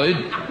solid,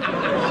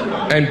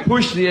 and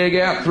push the egg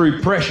out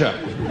through pressure.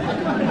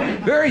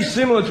 Very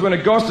similar to when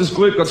Augustus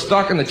Gloop got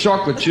stuck in the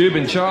chocolate tube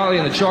in Charlie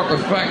and the Chocolate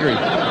Factory.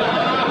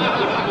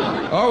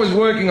 I was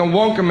working on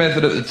Wonka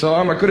method at the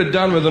time. I could have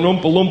done with an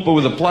Oompa Loompa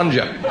with a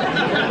plunger.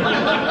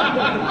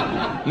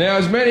 Now,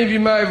 as many of you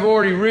may have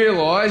already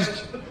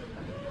realised,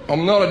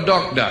 I'm not a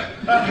doctor.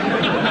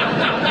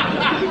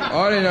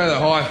 I didn't know that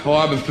high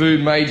fibre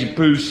food made your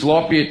poo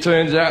sloppy. It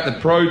turns out the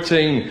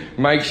protein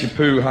makes your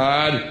poo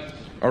hard.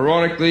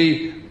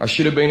 Ironically, I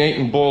should have been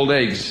eating boiled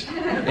eggs.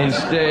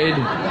 Instead,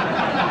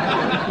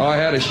 I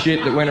had a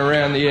shit that went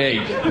around the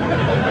egg.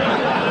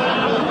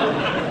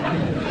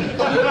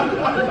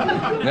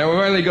 Now, we've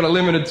only got a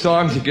limited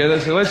time together,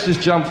 so let's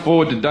just jump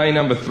forward to day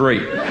number 3.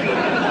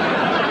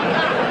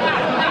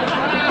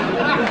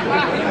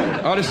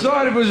 I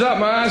decided it was up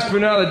my ass for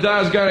another day.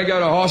 I was going to go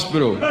to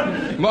hospital.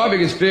 My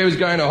biggest fear was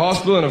going to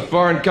hospital in a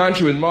foreign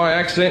country with my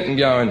accent and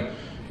going,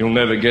 you'll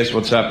never guess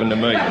what's happened to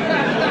me.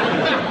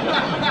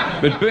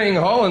 But being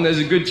Holland, there's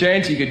a good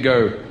chance you could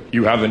go,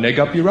 you have an egg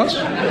up your ass?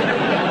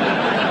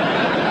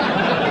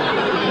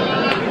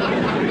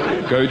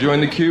 Go join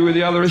the queue with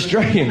the other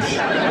Australians.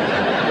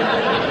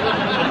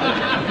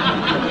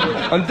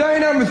 On day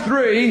number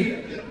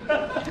 3,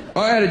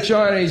 I had a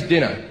Chinese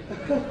dinner.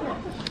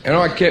 And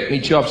I kept me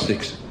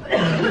chopsticks.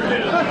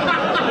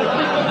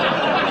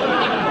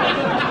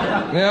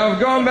 Now, I've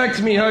gone back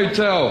to my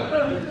hotel.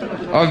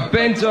 I've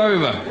bent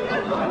over.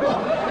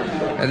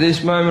 At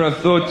this moment, I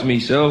thought to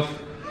myself,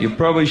 you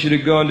probably should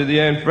have gone to the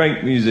Anne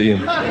Frank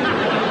Museum.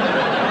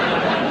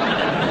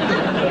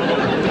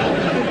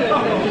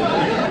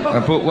 I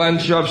put one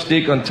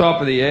chopstick on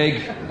top of the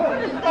egg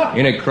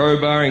in a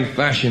crowbarring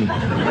fashion.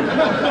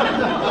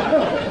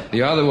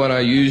 The other one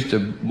I used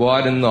to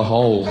widen the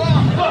hole.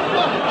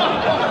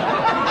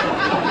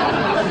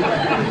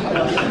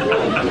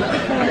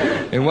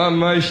 In one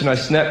motion, I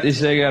snapped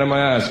this egg out of my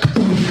ass,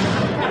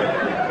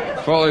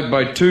 followed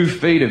by 2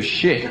 feet of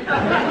shit.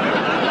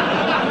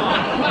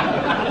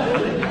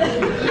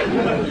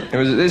 It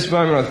was at this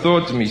moment I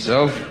thought to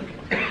myself,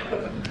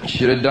 I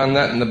should have done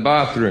that in the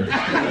bathroom.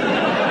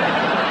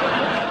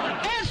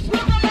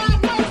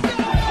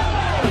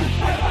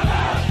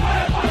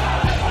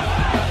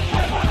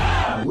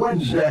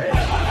 Wednesday.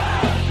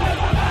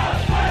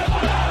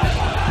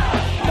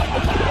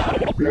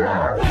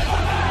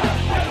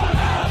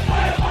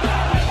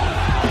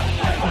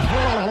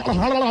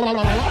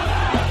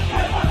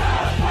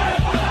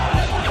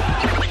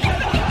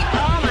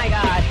 my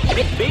God.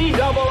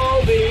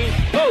 B-double-O-B.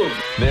 Boom.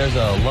 There's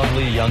a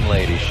lovely young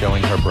lady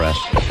showing her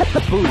breasts.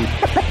 Boob.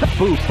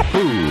 Boob.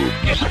 Boob.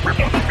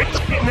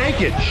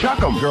 Naked. Chuck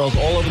them. Girls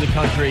all over the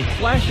country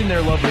flashing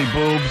their lovely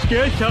boobs.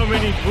 Guess how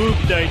many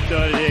boobs I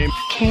saw today?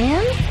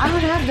 Cans? I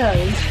don't have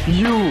those.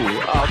 You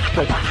are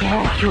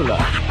spectacular.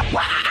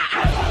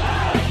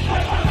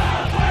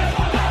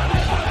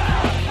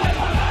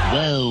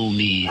 Well,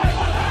 me.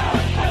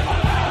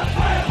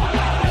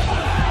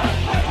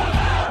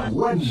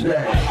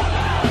 Wednesday.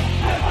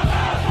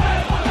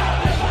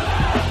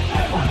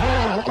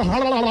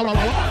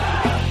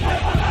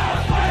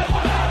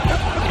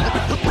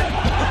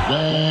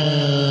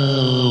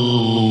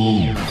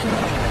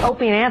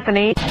 Opie and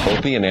Anthony.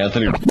 Opie and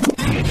Anthony.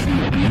 It's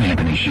the Opie and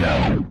Anthony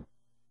Show.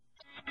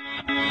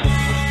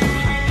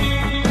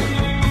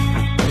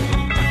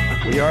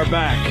 We are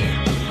back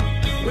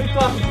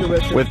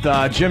with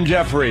Jim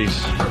Jeffries.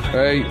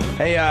 Hey,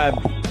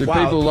 do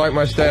people like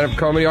my stand-up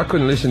comedy? I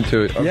couldn't listen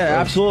to it. Yeah,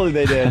 absolutely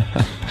they did.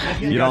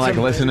 You don't like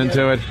listening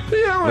to it?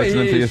 Yeah,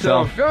 listening to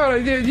yourself?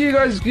 God, you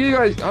guys.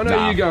 I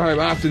know you go home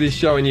after this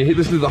show and you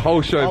listen to the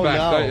whole show back.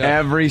 No. Don't you?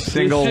 Every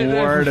single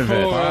word of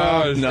it.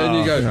 Hours, and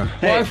you go.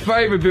 My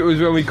favourite bit was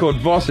when we called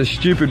Voss a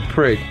stupid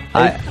prick.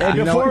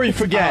 Before we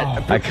forget,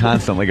 I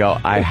constantly go,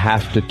 I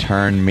have to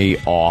turn me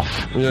off.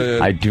 Yeah.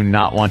 I do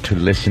not want to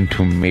listen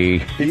to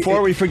me.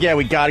 Before we forget,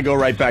 we got to go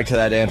right back to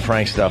that Anne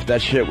Frank stuff.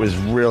 That shit was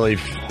really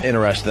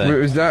interesting.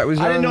 I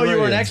didn't know you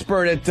were an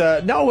expert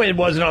at. No, it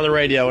wasn't on the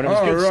radio, and it was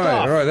good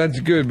stuff. Right, that's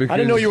good. Because I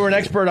didn't know you were an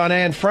expert on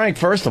Anne Frank.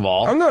 First of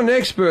all, I'm not an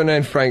expert on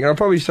Anne Frank, and I'll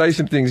probably say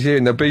some things here,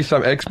 and there'll be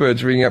some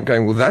experts ringing up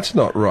going, "Well, that's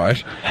not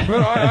right."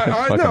 But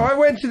I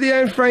went to the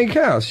Anne Frank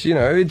house. You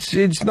know,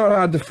 it's not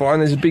hard to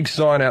find. There's a big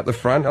sign out the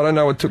front. I don't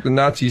know what took the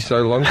Nazis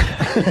so long.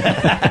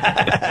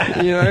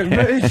 You know,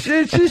 but it's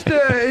just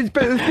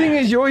but the thing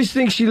is, you always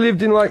think she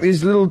lived in like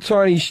this little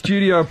tiny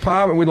studio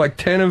apartment with like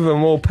 10 of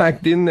them all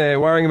packed in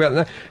there, worrying about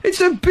that. It's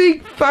a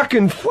big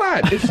fucking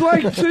flat. It's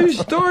like 2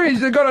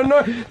 stories. They got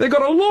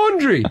a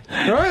laundry,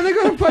 right? They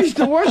got a place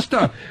to wash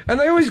stuff, and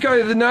they always go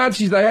to the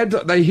Nazis.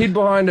 They hid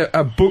behind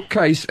a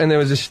bookcase, and there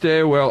was a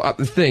stairwell up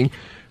the thing,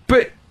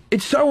 but.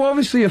 It's so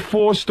obviously a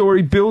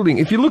 4-story building.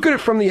 If you look at it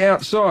from the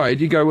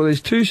outside, you go, well, there's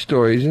 2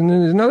 stories, and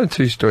then there's another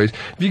 2 stories.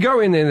 If you go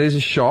in there's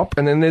a shop,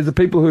 and then there's the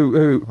people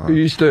who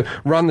used to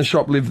run the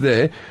shop live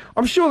there.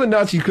 I'm sure the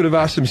Nazis could have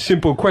asked some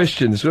simple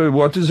questions.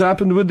 What has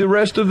happened with the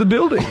rest of the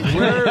building?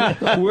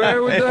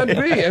 Where would that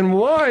be? And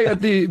why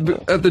at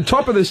the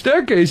top of the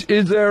staircase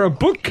is there a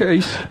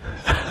bookcase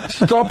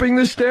stopping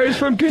the stairs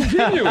from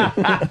continuing?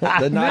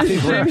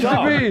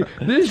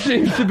 This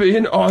seems to be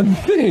an odd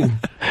thing.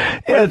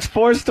 Yeah, it's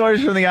 4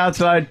 stories from the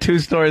outside, 2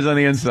 stories on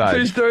the inside.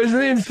 2 stories on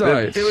the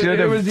inside.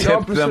 It was the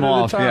opposite them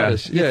off. Yeah.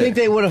 You think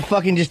they would have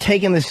fucking just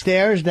taken the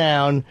stairs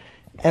down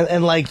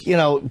and like, you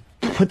know,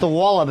 put the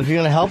wall up if you're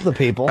going to help the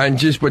people. And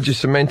just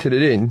cemented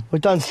it in.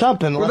 We've done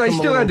something. Well, they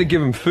still had to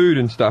give them food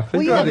and stuff.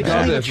 Well, you had to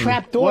go a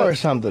trap door or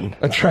something.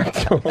 A trap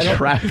door.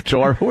 Trap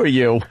door? Who are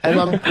you?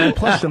 And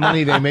plus the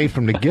money they made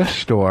from the gift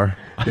store.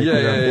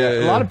 Yeah.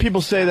 A lot of people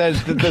say that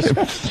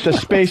the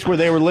space where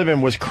they were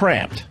living was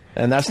cramped.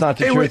 And that's not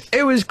the truth.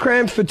 It was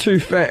cramped for 2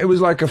 it was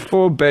like a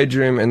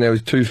 4-bedroom, and there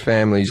was 2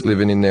 families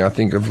living in there. I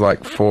think of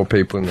like 4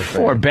 people in the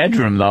family.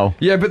 4-bedroom though.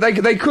 Yeah, but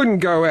they couldn't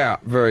go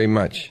out very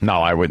much. No,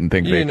 I wouldn't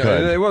think they could.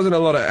 There wasn't a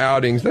lot of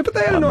outings there, but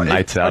they had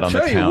nights out on the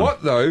town. I tell you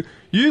what though,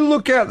 you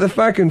look out the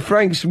fucking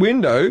Frank's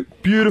window,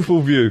 beautiful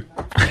view.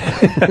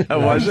 I'm telling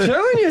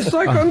you, it's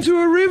like onto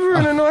a river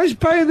and a nice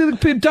pair of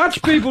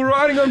Dutch people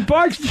riding on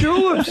bikes,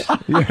 tulips.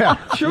 Yeah.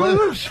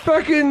 Tulips,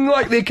 fucking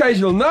like the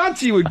occasional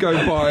Nazi would go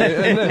by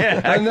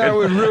and that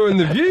would ruin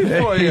the view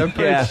for you,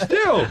 but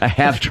still. A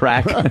half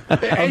track.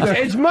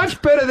 It's much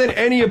better than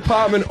any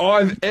apartment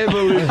I've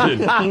ever lived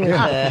in.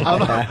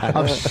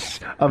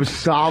 Of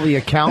Sol, the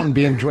accountant,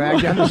 being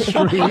dragged down the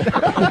street.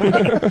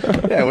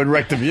 Yeah, it would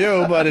wreck the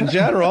view, but in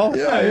general.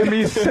 I am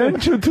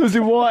essential to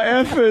the war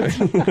effort.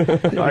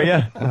 Oh,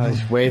 yeah.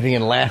 He's waving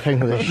and laughing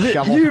with a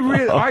shovel. You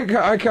really,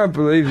 I can't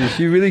believe this.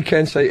 You really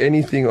can't say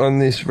anything on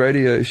this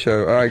radio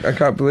show. I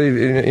can't believe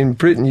it. In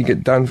Britain you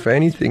get done for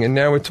anything, and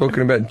now we're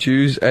talking about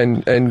Jews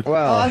and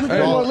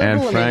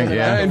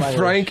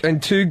Frank,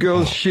 and 2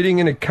 girls shitting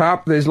in a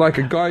cup. There's like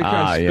a guy who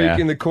can't speak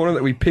in the corner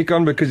that we pick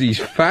on because he's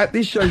fat.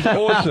 This show's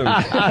awesome.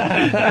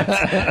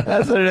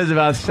 That's what it is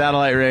about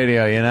satellite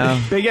radio, you know?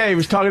 Big A, he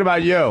was talking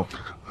about you.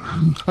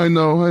 I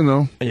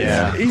know.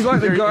 Yeah. He's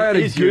like the guy out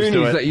of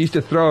Goonies that used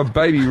to throw a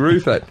baby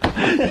Ruth at.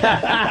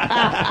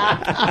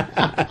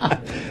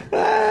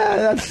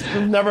 That's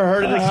never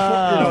heard it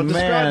described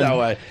that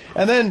way.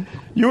 And then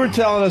you were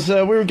telling us,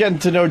 we were getting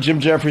to know Jim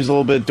Jeffries a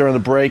little bit during the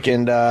break,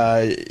 and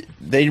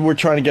they were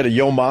trying to get a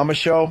Yo Mama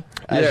show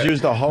as you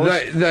as the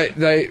host?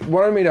 They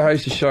wanted me to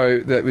host a show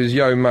that was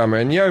Yo Mama,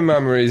 and Yo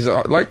Mama is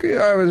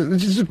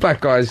it's just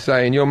black guys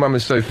saying your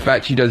mama's so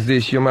fat she does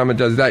this, your mama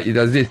does that, she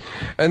does this,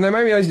 and they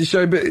made me host the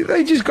show, but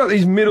they just got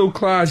these middle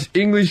class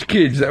English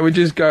kids that were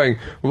just going,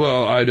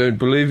 well, I don't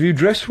believe you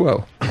dress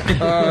well.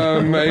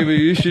 Maybe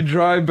you should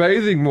try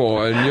bathing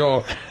more, and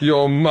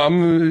your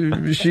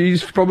mum,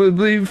 she's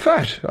probably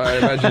fat, I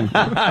imagine.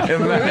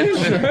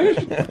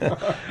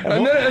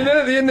 And then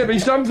at the end there'd be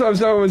sometimes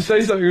someone would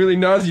say something really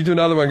nasty to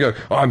another one and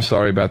go, oh, I'm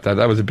sorry about that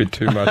was a bit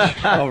too much.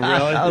 Oh,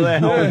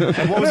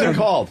 really? What was it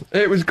called?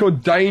 It was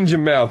called Danger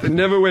Mouth. It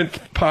never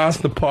went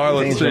past the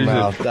pilot season.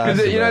 Because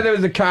there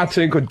was a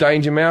cartoon called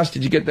Danger Mouse.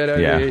 Did you get that over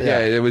here? Yeah,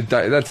 it was.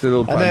 That's the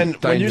little. And then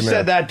when you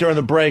said that during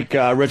the break,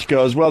 Rich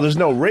goes, "Well, there's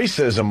no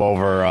racism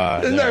over."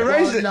 There's no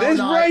racism. There's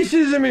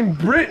racism in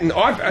Britain.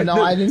 I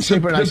didn't say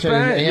Britain. I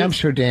said in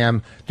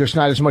Amsterdam, there's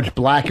not as much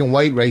black and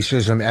white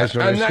racism as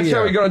there is here. And that's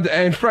how we got into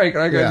Anne Frank.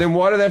 And I go, then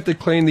why do they have to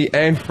clean the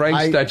Anne Frank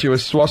statue of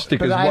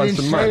swastikas once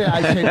a month?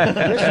 I said,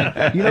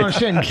 listen, you don't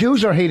understand.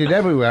 Jews are hated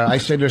everywhere. I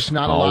said there's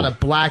not a lot of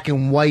black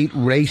and white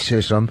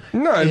racism.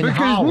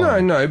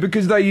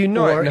 Because they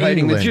unite in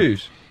hating the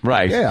Jews.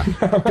 Right. Yeah.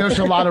 There's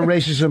a lot of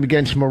racism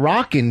against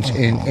Moroccans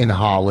in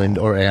Holland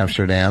or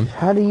Amsterdam.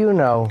 How do you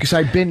know? Because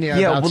I've been there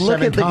about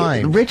 7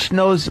 times. Rich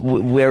knows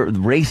where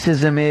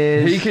racism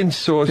is. He can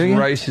source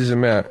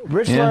racism out.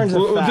 Rich learns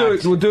the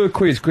facts. We'll do a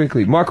quiz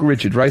quickly. Michael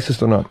Richards,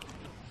 racist or not?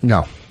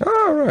 No.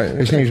 Oh, right.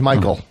 His name's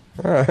Michael.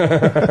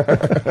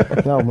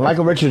 No,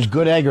 Michael Richards,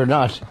 good egg or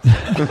not?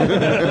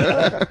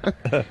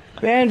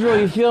 Andrew,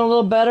 you feeling a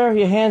little better?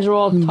 Your hands are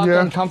all tucked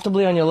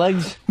uncomfortably on your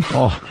legs?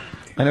 Oh,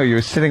 I know,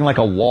 you're sitting like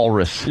a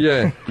walrus.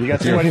 Yeah. You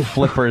got too many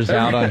flippers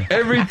out on.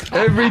 Every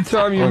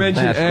time you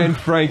mention Anne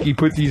Frank, he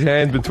puts his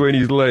hand between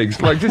his legs.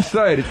 Like, just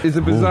say it. It's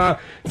a bizarre.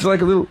 It's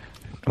like a little.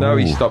 No,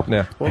 he stopped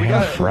now. Well, we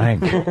got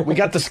Frank. We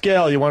got the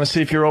scale. You want to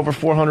see if you're over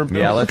 400 bills?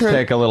 Yeah, let's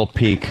take a little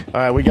peek.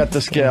 All right, we got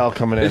the scale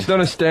coming in. It's not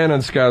a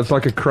stand-on scale. It's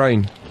like a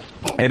crane.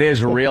 It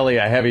is really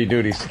a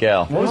heavy-duty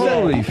scale.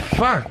 Holy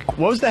fuck.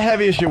 What was the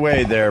heaviest you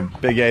weighed there,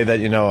 Big A, that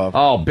you know of?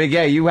 Oh, Big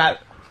A, you had...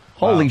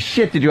 Holy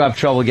shit, did you have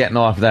trouble getting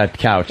off that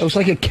couch? It was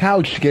like a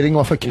couch getting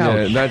off a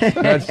couch. Yeah,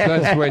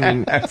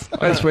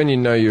 that's when you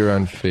know you're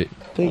unfit.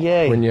 Big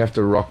A. When you have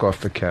to rock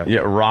off the couch.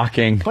 Yeah,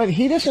 rocking. But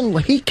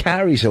he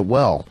carries it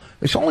well.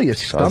 It's only his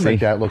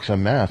stomach that looks a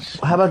mess.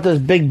 How about those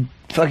big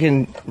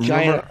fucking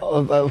giant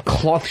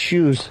cloth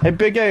shoes? Hey,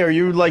 Big A, are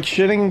you like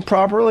shitting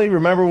properly?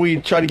 Remember we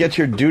tried to get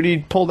your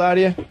duty pulled out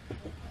of you?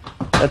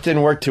 That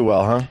didn't work too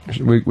well, huh?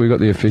 We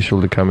got the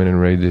official to come in and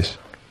read this.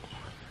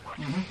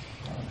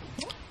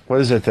 What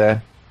is it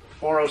there?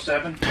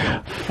 407.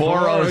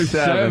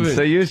 407.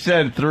 So you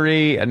said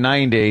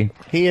 390.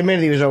 He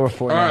admitted he was over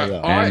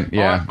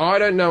 490. I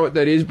don't know what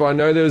that is, but I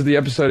know there was the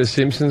episode of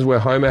Simpsons where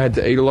Homer had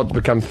to eat a lot to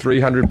become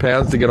 300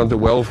 pounds to get onto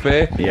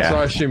welfare. Yeah. So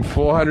I assume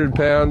 400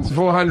 pounds,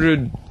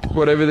 400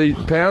 whatever the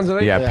pounds, I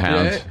think. Yeah,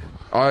 pounds. Yeah,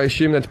 I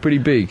assume that's pretty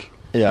big.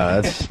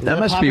 Yeah, that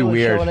must be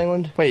weird. Show in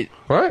England? Wait,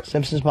 what?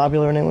 Simpsons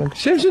popular in England?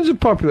 Simpsons are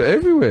popular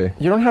everywhere.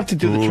 You don't have to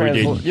do the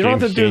translation. You don't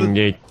have to do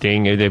the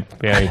thing.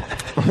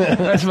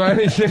 That's my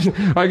only Simpson.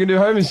 I can do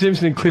Homer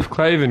Simpson and Cliff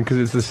Clavin because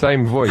it's the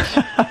same voice.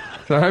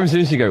 So Homer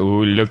Simpson go,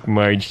 oh, look,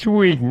 my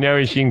sweet,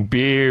 nourishing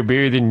beer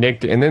the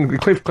nectar. And then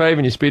Cliff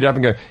Clavin, you speed up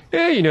and go,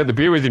 yeah, you know, the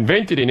beer was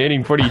invented in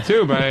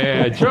 1842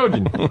 by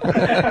Trojan.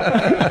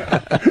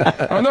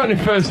 I'm not an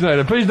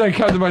impersonator. Please don't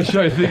come to my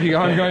show thinking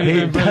I'm going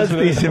to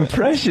impersonate. He does these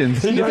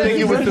impressions. You think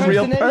it was the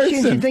real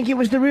person. You think it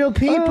was the real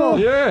people.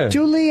 Yeah.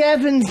 Julie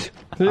Evans.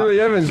 Lee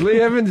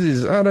Evans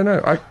is, I don't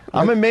know.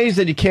 I'm amazed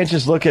that you can't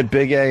just look at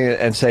Big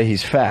A and say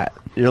he's fat.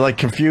 You're like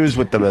confused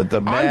with the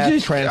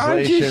math translation and stuff.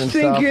 I'm just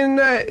thinking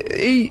that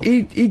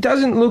he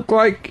doesn't look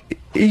like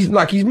he's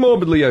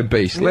morbidly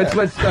obese. Yeah.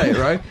 Let's say it,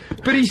 right?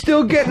 But he's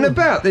still getting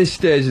about. There's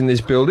stairs in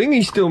this building.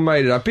 He still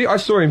made it up here. I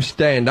saw him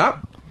stand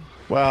up.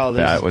 Well,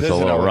 that was a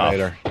little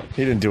rough.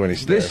 He didn't do any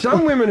stairs. There's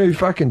some women who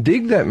fucking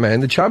dig that, man.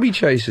 The chubby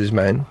chasers,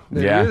 man.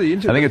 They're really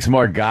into I think it's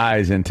more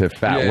guys into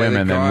fat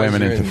women than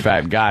women into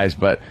fat guys.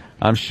 But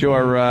I'm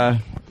sure,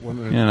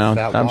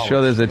 I'm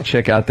sure there's a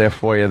chick out there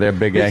for you there,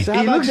 Big A.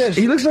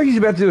 He looks like he's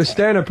about to do a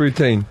stand-up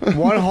routine.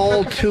 One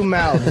hole, two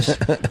mouths.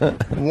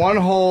 One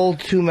hole,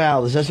 two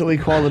mouths. That's what we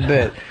call the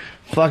bit.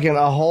 Fucking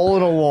a hole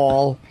in a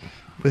wall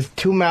with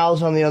two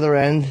mouths on the other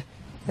end.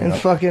 And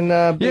fucking...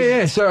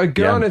 So a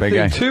guy on a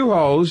thing, 2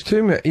 holes,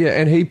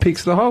 and he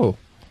picks the hole.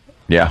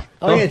 Yeah.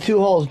 Oh, yeah, 2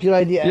 holes. Good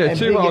idea. Yeah,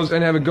 2 holes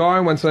and have a guy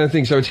on one side of the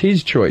thing, so it's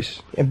his choice.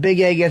 And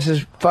Big A gets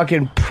his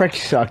fucking prick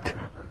sucked.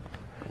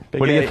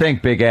 What do you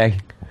think, Big A?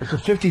 It's a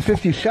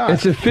 50-50 shot.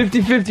 It's a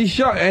 50-50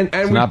 shot, and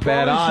it's not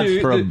bad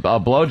odds for a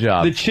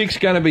blowjob. The chick's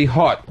going to be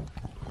hot.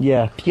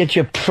 Yeah, get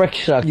your prick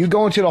sucked. You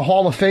go into the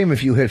Hall of Fame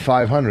if you hit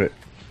 500.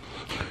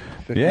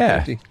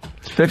 50,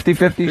 It's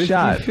 50-50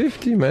 shot.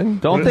 50-50, man.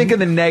 Don't think of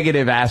the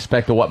negative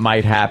aspect of what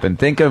might happen.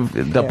 Think of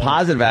the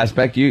positive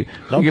aspect. You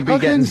could be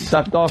getting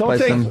sucked off by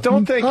some.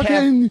 Don't think. How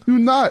can you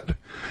not?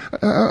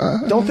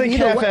 Don't think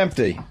Either half way-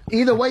 empty.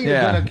 Either way,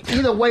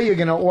 you're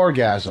gonna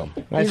orgasm.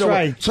 That's Either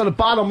way. right. So the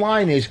bottom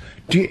line is,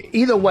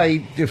 either way,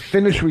 the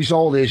finished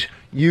result is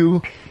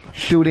you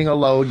shooting a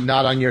load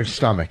not on your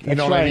stomach. You That's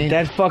know right. what I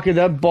mean?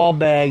 That ball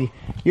bag,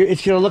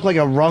 it's gonna look like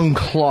a wrung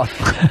cloth.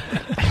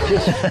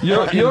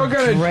 You're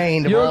gonna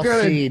drained of all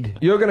seed.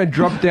 You're gonna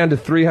drop down to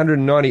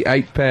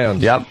 398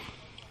 pounds. Yep.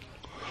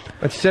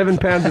 That's 7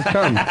 pounds of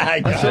cum.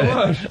 I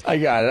got it. I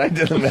got it. I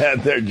did the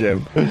math there,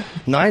 Jim.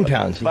 9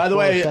 pounds. By the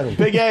way,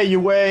 407. Big A, you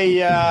weigh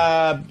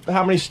how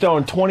many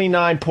stone?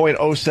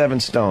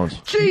 29.07 stones.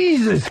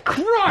 Jesus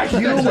Christ!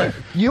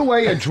 You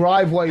weigh a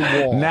driveway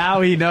wall. Now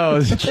he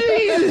knows.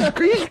 Jesus,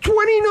 he's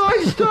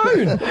 29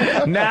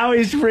 stone. Now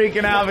he's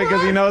freaking out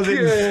because he knows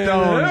it's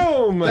stone.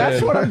 Hell, man.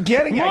 That's what I'm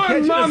getting at. My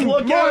Can't you just mum,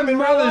 look at him my and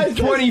mother's realize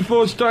this?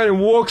 24 stone and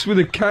walks with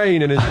a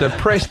cane and is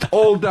depressed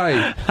all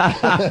day.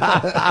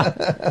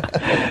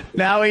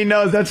 Now he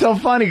knows. That's so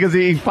funny because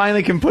he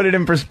finally can put it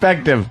in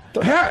perspective.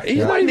 How,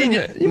 You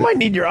might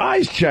need your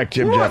eyes checked,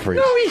 Jim Jeffries.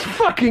 No, he's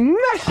fucking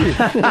massive.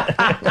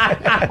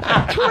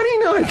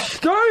 29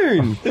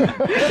 stone.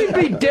 He should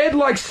be dead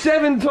like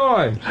 7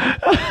 times.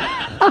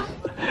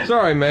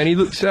 Sorry, man. He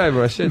looked sad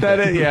when I said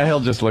that. Yeah,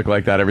 he'll just look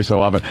like that every so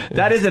often.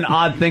 That is an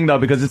odd thing, though,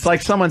 because it's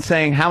like someone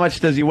saying, how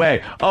much does he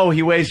weigh? Oh,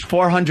 he weighs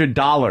 $400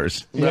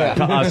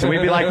 to us. And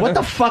we'd be like, what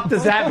the fuck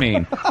does that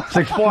mean? It's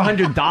like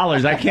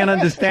 $400. I can't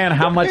understand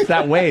how much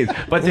that weighs.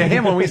 But to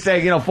him, when we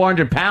say,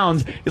 400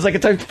 pounds, it's like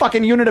it's a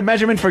fucking unit of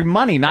measurement for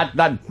money, not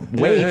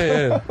weight.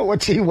 Yeah.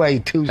 What's he weigh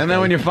Tuesday? And then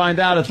when you find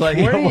out, it's like,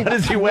 what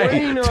does he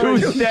weigh? 29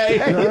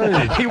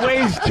 Tuesday. He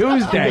weighs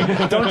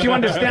Tuesday. Don't you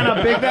understand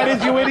how big that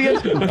is, you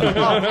idiot?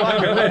 Oh,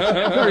 fucking Rich.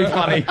 Very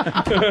funny.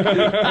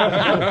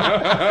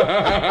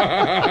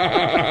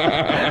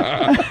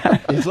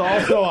 He's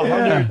also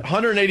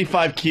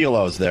 185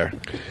 kilos there.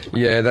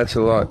 Yeah, that's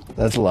a lot.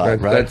 That's a lot,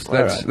 right?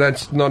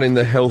 That's not in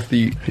the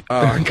healthy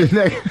arc.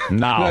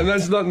 No.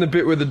 That's not in the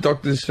bit where the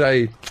doctors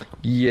say,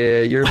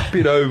 yeah, you're a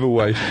bit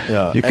overweight.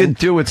 Yeah. You could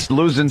do it's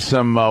losing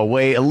some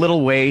weight, a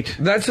little weight.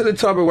 That's the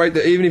type of weight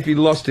that even if he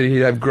lost it, he'd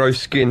have gross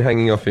skin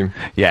hanging off him.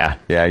 Yeah,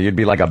 you'd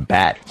be like a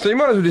bat. So you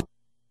might as well just...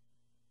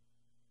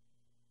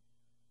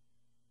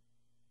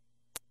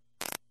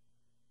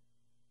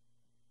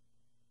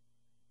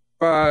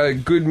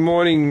 Good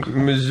morning,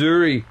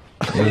 Missouri.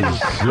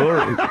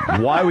 Missouri.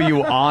 Why were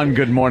you on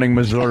Good Morning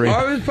Missouri?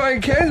 I was playing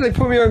Kansas. They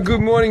put me on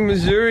Good Morning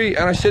Missouri,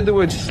 and I said the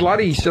word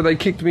slutty, so they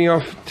kicked me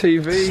off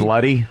TV.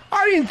 Slutty?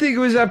 I didn't think it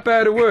was that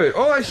bad a word.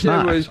 All I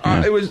said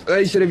was,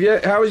 They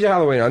said, how was your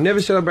Halloween? I never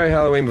celebrated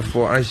Halloween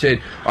before. And I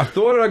said, I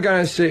thought I was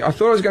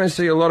going to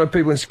see a lot of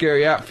people in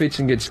scary outfits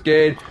and get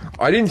scared.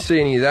 I didn't see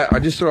any of that. I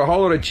just saw a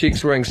whole lot of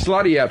chicks wearing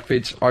slutty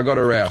outfits. I got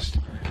aroused.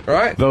 All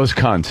right? Those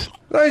cunts.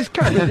 Those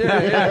cunts,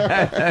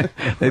 yeah.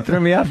 They threw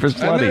me out for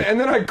slutty. And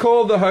then I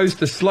called the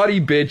host a slutty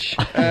bitch,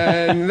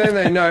 and then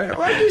they know.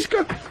 I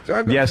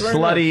got yeah,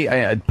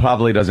 slutty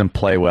probably doesn't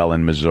play well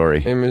in Missouri.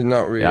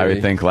 Not really. I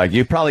would think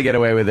you probably get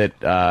away with it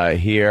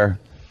here,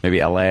 maybe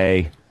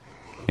L.A.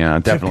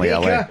 Definitely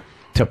Topeka? L.A.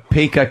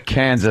 Topeka,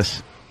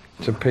 Kansas.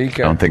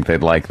 Topeka. I don't think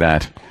they'd like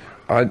that.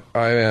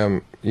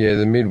 The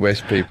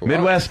Midwest people.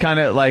 Midwest kind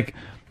of like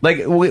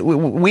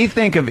we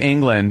think of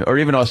England or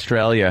even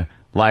Australia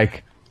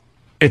like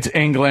it's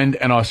England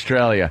and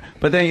Australia.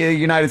 But then the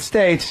United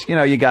States,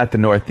 you got the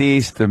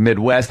Northeast, the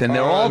Midwest, and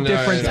they're all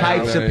different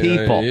types of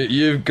people.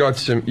 You've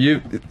got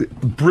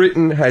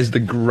Britain has the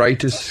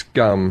greatest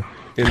scum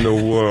in the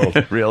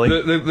world. Really?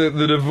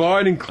 The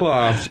dividing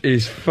class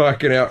is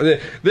fucking out.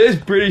 There's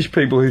British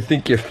people who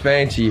think you're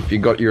fancy if you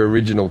got your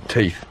original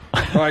teeth.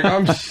 Like,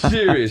 I'm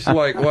serious.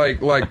 Like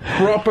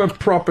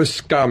proper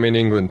scum in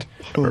England.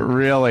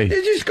 Really?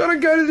 You just got to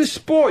go to the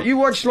sport. You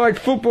watch,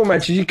 football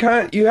matches.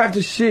 You have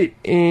to sit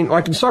in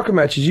soccer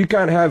matches, you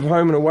can't have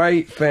home and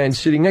away fans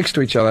sitting next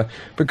to each other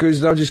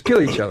because they'll just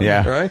kill each other.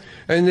 Yeah. Right?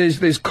 And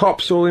there's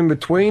cops all in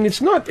between.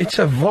 It's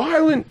a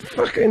violent,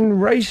 fucking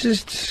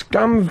racist,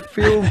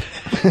 scum-filled...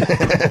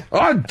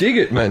 I dig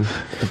it, man.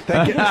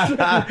 Thank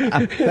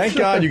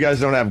God you guys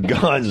don't have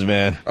guns,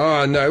 man.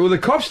 Oh, no. Well, the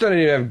cops don't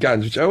even have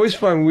guns, which I always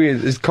find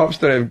weird, is cops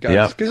don't have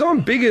guns. Because I'm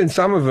bigger than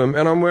some of them,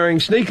 and I'm wearing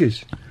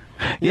sneakers.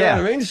 You know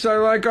what I mean?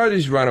 So, I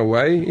just run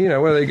away.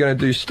 What are they going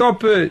to do?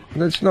 Stop it.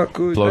 That's not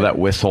good. Blow that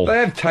whistle. They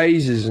have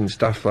tasers and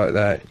stuff like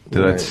that.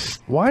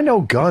 Why no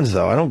guns,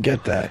 though? I don't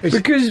get that.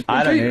 Because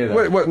I don't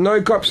either. What,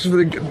 no cops for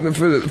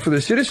the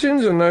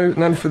citizens or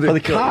none for the... For the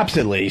cops,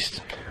 at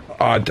least.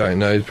 I don't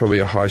know. It's probably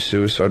a high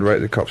suicide rate.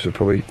 The cops would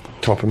probably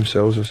top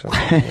themselves or something.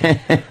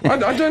 I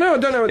don't know. I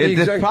don't know what the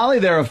exact... Probably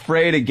they're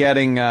afraid of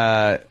getting,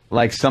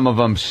 some of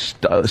them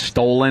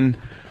stolen.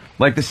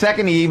 Like the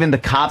second even the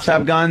cops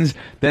have guns,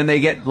 then they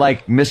get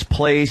like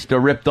misplaced or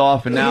ripped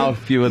off, and now a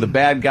few of the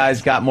bad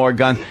guys got more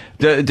guns.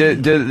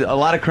 Do a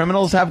lot of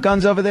criminals have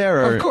guns over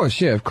there? Or? Of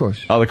course, yeah, of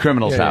course. Oh, the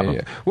criminals have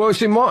them. Well,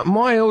 see,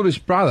 my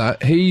eldest brother,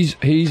 he's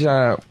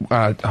head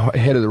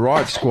of the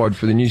riot squad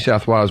for the New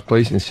South Wales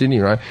Police in Sydney,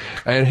 right?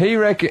 And he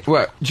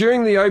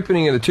during the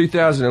opening of the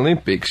 2000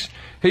 Olympics,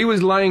 he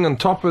was laying on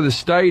top of the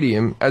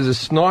stadium as a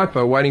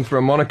sniper waiting for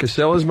a Monica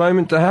Seles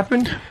moment to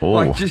happen.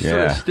 Sort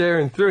of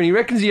staring through. And he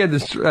reckons he had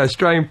the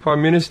Australian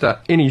Prime Minister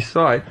in his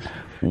sight.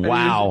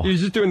 Wow. He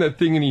was just doing that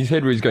thing in his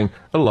head where he's going,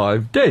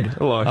 alive, dead,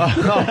 alive.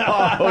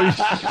 Oh,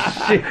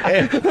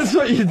 shit. That's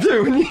what you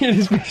do when you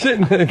just be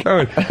sitting there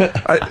going,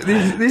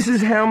 this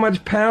is how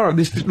much power,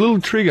 this little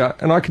trigger,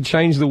 and I could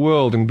change the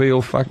world and be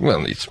all fucking,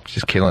 well, it's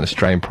just kill an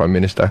Australian Prime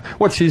Minister.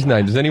 What's his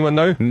name? Does anyone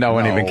know? No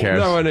one even cares.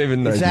 No one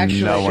even knows. It's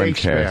actually no one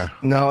cares.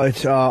 No,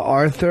 it's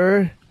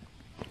Arthur.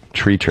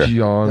 Treacher.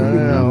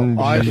 John. No,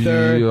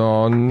 Arthur.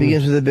 John.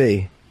 Begins with a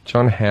B.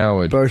 John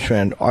Howard.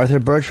 Bertrand. Arthur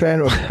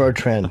Bertrand or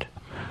Bertrand?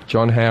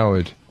 John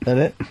Howard. Is that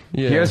it?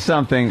 Yeah. Here's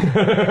something.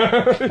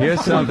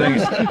 Who's Arthur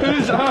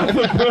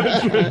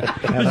Bertrand?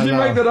 Did you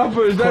make that up?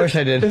 Or is Of course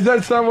I did. Is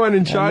that someone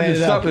in charge of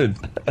something?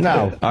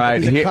 No. All right.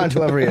 He's a cunt,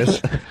 whoever he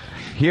is.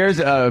 Here's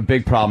a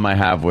big problem I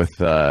have with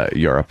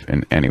Europe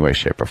in any way,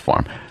 shape, or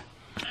form.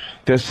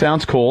 This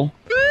sounds cool.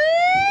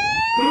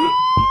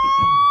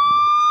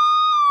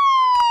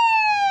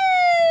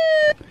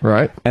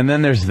 Right. And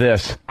then there's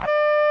this.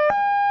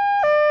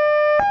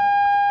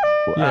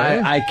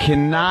 Yeah. I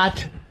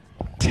cannot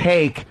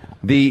take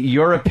the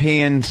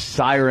European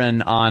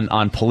siren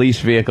on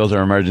police vehicles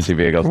or emergency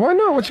vehicles. Why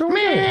not? What's wrong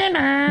with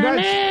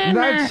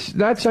that?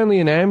 That's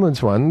only an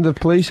ambulance one. The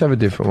police have a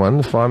different one.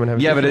 The firemen have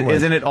a different one. Yeah, but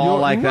isn't it all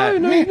like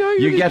that? No,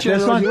 you get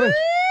this one? Because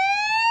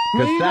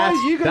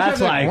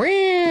that's like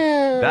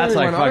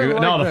fucking...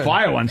 No, the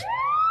fire ones.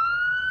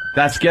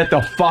 That's get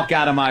the fuck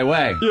out of my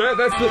way. Yeah,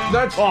 that's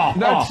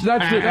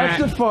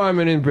the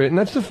fireman in Britain.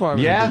 That's the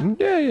fireman. Yeah? In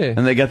Britain. Yeah.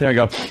 And they get there and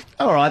go,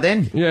 all right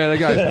then. Yeah, they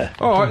go,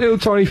 all right, little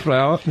tiny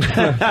flower. We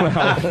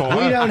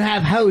don't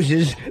have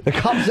hoses. The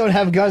cops don't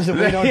have guns, and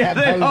we don't have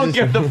they hoses. don't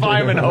give the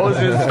firemen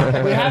hoses.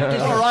 We have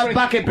to. All right,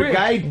 bucket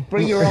brigade.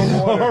 Bring your own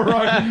water. All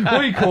right,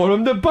 we call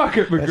them the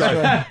bucket brigade.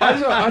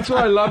 That's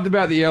what I loved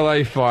about the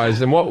LA fires,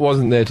 and what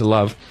wasn't there to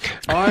love.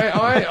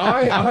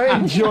 I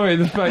enjoy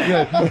the fact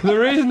that the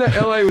reason that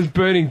LA was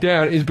burning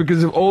down is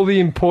because of all the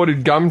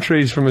imported gum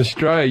trees from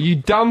Australia. You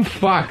dumb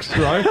fucks,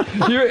 right?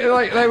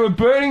 They were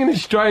burning in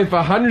Australia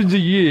for hundreds of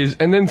years,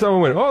 and then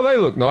someone went, oh, they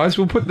look nice,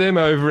 we'll put them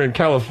over in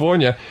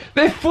California.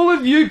 They're full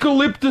of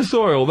eucalyptus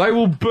oil. They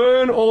will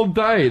burn all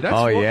day.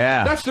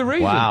 That's the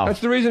reason. Wow.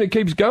 That's the reason it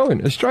keeps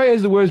going. Australia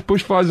has the worst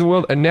bushfires in the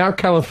world, and now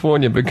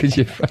California, because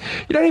you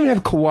don't even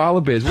have koala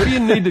bears. What do you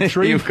need the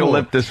tree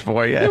eucalyptus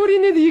for? Yeah, what do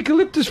you need the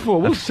eucalyptus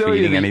for? We'll sell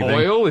you the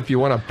oil if you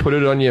want to put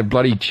it on your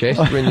bloody chest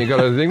when you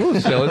got a thing.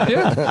 We'll sell it to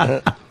you.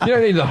 You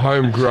don't need the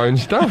homegrown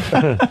stuff.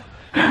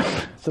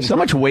 So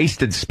much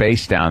wasted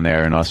space down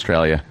there in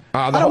Australia.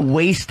 A lot of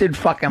wasted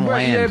fucking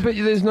land. Yeah, but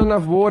there's not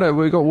enough water.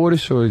 We've got water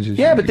shortages.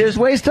 Yeah, but there's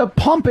ways to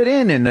pump it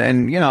in,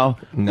 and you know,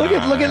 look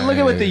at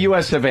what the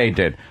U.S. of A.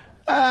 did.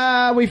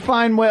 We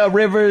find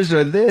rivers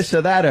or this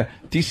or that or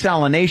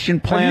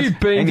desalination plants. Have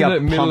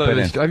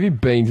you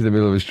been to the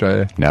middle of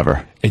Australia?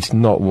 Never. It's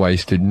not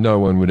wasted. No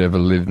one would ever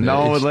live there. No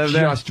one would live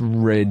there? It's just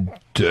red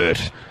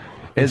dirt.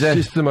 It's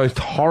just the most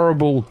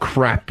horrible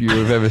crap you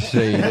have ever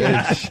seen.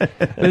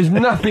 There's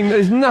nothing.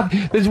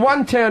 There's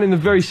one town in the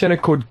very centre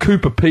called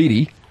Cooper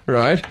Pedy,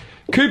 right?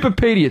 Cooper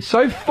Pedy. It's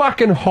so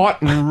fucking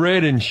hot and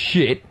red and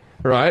shit,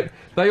 right?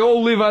 They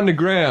all live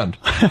underground.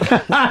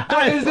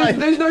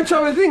 There's no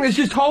type of thing. There's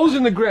just holes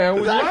in the ground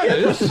with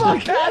ladders.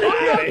 Fuck out of here.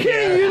 I'm not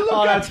kidding.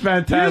 That's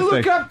fantastic. You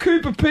look up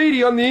Cooper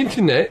Pedy on the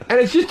internet, and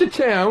it's just a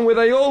town where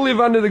they all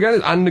live under the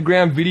ground. There's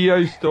underground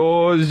video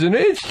stores, and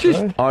it's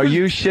just. Are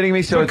you shitting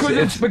me? So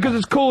because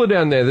it's cooler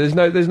down there. There's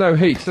no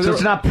heat. So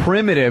it's not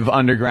primitive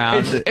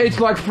underground. It's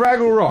like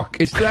Fraggle Rock.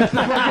 That's the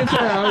fucking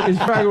town. It's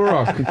Fraggle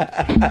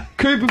Rock.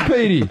 Cooper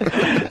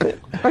Pedy.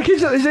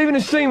 There's even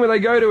a scene where they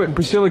go to it in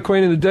Priscilla,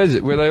 Queen of the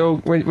Desert, where they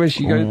all where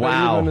she goes.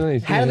 Wow.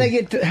 Underneath. How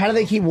do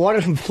they keep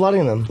water from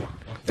flooding them?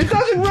 It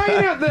doesn't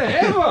rain out there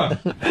ever.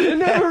 It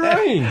never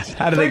rains.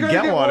 How do they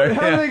get water?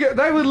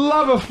 They would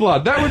love a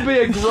flood. That would be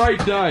a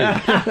great day.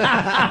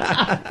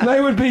 They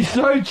would be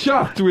so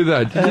chuffed with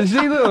that.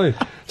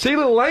 See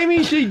little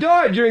Amy, she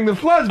died during the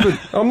floods, but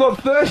I'm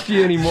not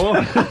thirsty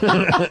anymore.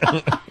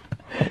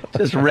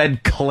 Just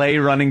red clay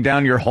running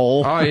down your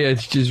hole. Oh yeah,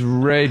 it's just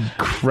red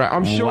crap.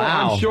 I'm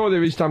sure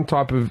there is some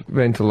type of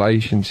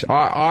ventilation.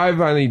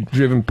 I've only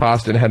driven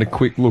past it and had a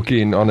quick look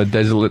in on a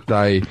desolate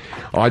day.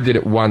 I did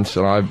it once,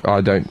 and I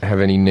don't have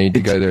any need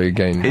to go there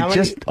again. It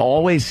just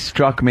always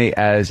struck me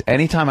as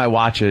anytime I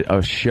watch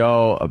a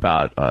show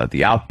about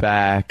the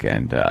outback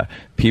and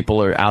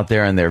people are out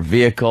there in their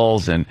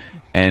vehicles, and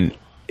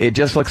it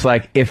just looks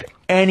like if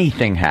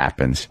anything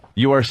happens,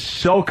 you are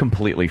so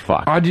completely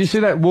fucked. Did you see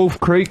that Wolf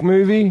Creek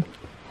movie?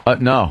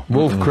 No.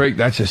 Wolf Creek,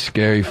 that's a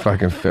scary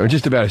fucking film.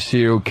 Just about a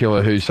serial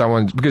killer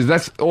because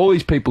that's all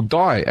these people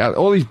die.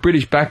 All these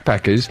British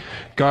backpackers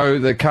go,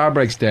 the car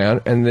breaks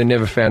down and they're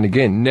never found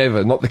again.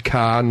 Never. Not the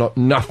car,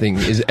 nothing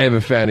is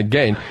ever found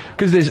again.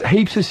 Because there's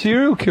heaps of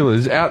serial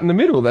killers out in the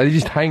middle. They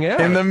just hang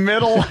out. In the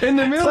middle? In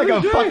the middle. It's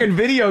like a fucking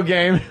video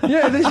game.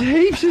 Yeah, there's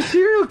heaps of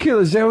serial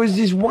killers. There was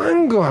this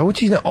one guy,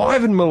 which is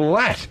Ivan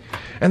Milat.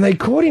 And they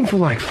caught him for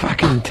like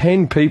fucking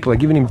 10 people. They're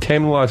giving him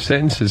 10 life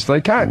sentences.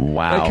 They can't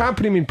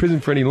put him in prison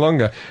for any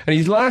longer. And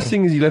his last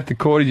thing as he left the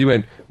court is he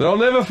went, "They'll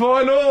never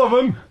find all of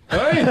them.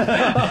 Hey?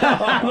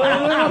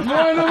 They'll never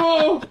find them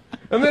all."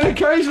 And then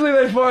occasionally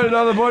they find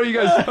another body. He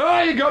goes,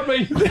 "Oh, you got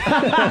me."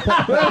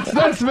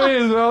 That's me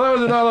as well. That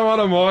was another one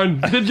of mine.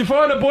 "Did you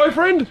find a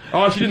boyfriend?"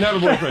 "Oh, she didn't have a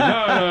boyfriend."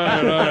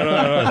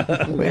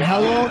 No. Wait,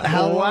 how long did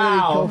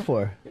he kill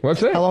for?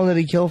 What's that? How long did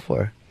he kill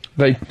for?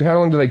 How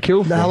long do they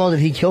kill for? How long did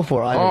he kill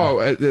for?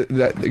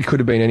 It could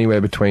have been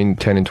anywhere between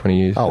 10 and 20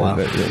 years. Oh, wow.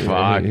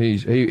 Fuck.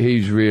 He's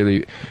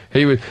really...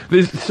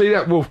 See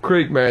that Wolf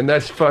Creek, man?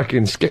 That's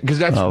fucking... Because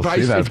that's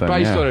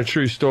based on a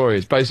true story.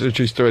 It's based on a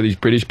true story of these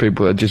British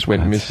people that just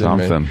went missing,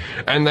 man.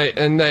 And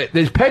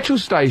there's petrol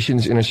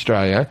stations in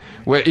Australia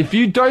where if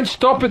you don't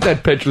stop at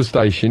that petrol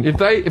station, if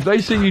they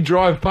see you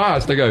drive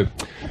past, they go,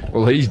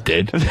 "Well, he's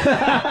dead." You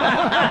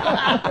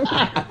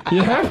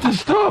have to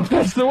stop.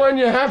 That's the one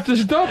you have to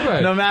stop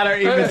at. No matter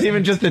if it's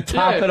even just to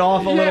top it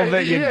off a little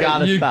bit, you've got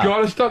to stop. You've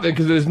got to stop there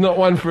because there's not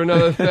one for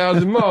another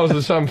 1,000 miles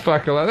or some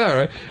fucker like that,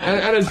 right?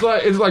 And it's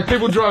like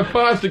people drive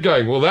past it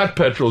going, "Well, that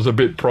petrol's a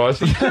bit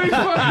pricey." Too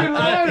fucking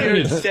right.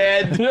 You're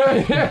dead.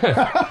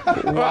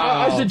 Yeah.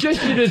 Wow. I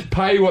suggest you just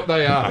pay what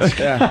they ask.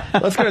 Yeah.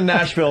 Let's go to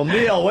Nashville.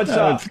 Neil, what's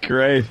up? That's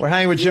great. We're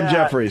hanging with Jim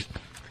Jeffries.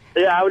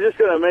 Yeah, I was just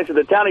going to mention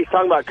the town he's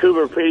talking about,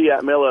 Cooperpedy,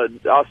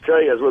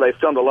 Australia, is where they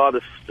filmed a lot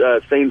of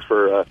the scenes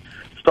for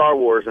Star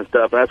Wars and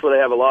stuff, and that's where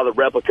they have a lot of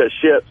the replica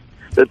ships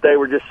that they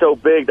were just so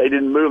big they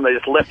didn't move them. They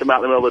just left them out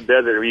in the middle of the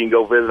desert where you can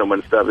go visit them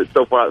and stuff. It's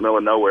so far out in the middle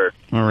of nowhere.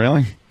 Oh,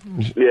 really?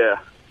 Yeah.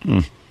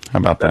 How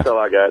about that? That's all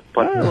I got.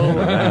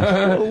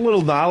 A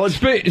little knowledge.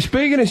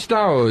 Speaking of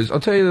Star Wars, I'll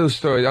tell you a little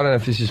story. I don't know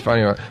if this is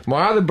funny or not.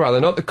 My other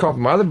brother, not the cop,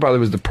 my other brother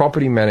was the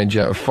property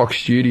manager of Fox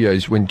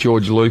Studios when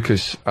George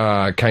Lucas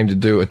came to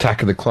do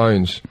Attack of the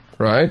Clones,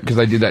 right? Because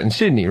they did that in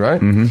Sydney,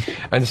 right? Mm-hmm.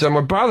 And so my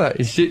brother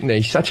is sitting there.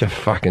 He's such a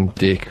fucking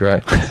dick,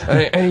 right?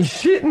 and he's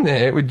sitting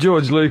there with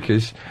George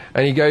Lucas,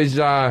 and he goes,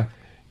 George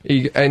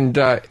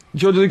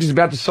Lucas is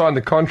about to sign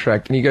the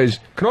contract, and he goes,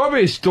 "Can I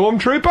be a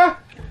stormtrooper?"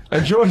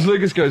 And George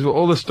Lucas goes, "Well,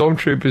 all the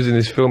stormtroopers in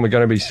this film are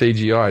going to be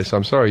CGI, so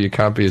I'm sorry you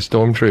can't be a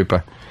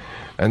stormtrooper."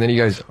 And then he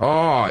goes,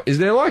 "Oh, is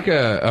there like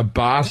a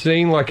bar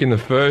scene like in the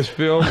first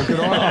film? Could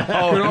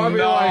I be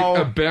like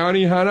a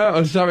bounty hunter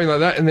or something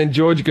like that?" And then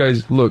George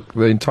goes, "Look,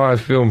 the entire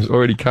film's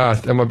already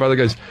cast." And my brother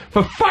goes,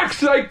 "For fuck's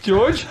sake,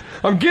 George,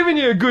 I'm giving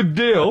you a good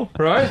deal,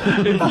 right?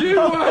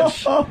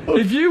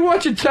 If you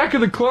watch Attack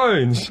of the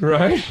Clones,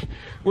 right,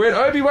 when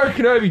Obi-Wan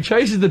Kenobi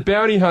chases the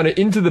bounty hunter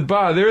into the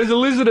bar, there is a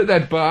lizard at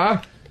that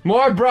bar.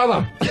 My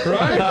brother,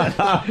 right?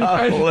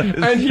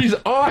 and his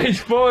eyes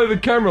follow the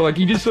camera, like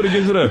he just sort of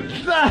gives it a...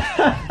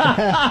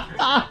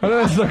 I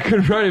know that's not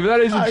good radio, but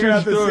that is a true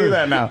have story. to see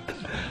that now.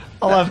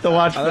 I'll have to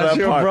watch for that's that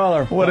your part.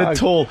 brother. What a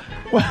tool.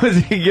 What was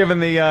he giving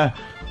the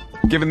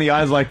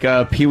eyes like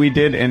Pee-wee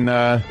did in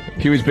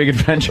Pee-wee's Big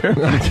Adventure?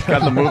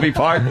 Got the movie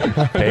part.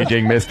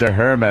 Paging Mr.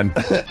 Herman.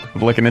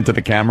 Looking into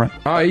the camera.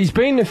 He's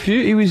been a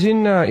few... He was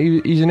in...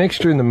 he's an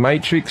extra in The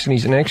Matrix, and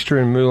he's an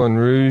extra in Moulin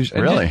Rouge.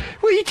 And really?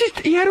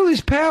 He had all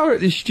this power at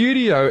the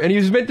studio, and he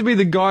was meant to be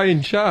the guy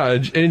in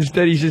charge, and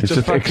instead he's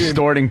just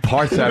extorting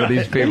parts out of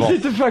these people.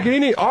 He's just a fucking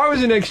idiot. I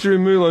was an extra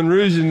in Moulin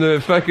Rouge in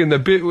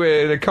the bit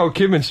where Nicole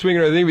Kidman's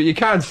swinging everything, but you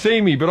can't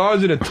see me, but I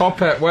was in a top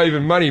hat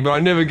waving money, but I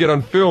never get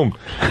on film.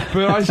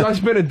 But I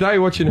spent a day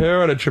watching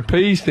her on a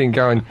trapeze thing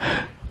going...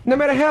 No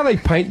matter how they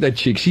paint that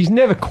chick, she's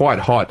never quite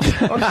hot.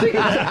 I'm sick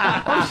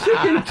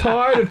and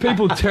tired of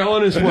people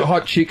telling us what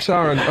hot chicks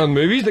are on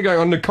movies. They're going,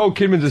 "Oh, Nicole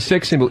Kidman's a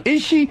sex symbol."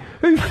 Is she?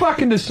 Who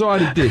fucking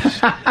decided this?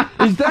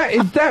 Is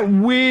that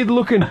weird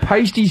looking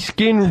pasty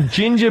skin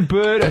ginger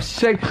bird a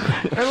sex?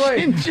 And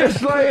like,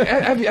 just like,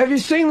 have you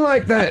seen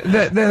like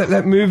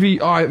that movie?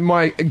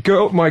 My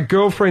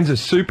girlfriend's a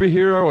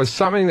superhero or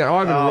something that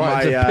Ivan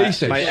writes a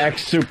piece of. My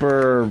ex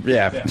super.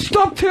 Yeah.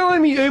 Stop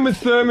telling me Uma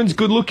Thurman's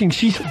good looking.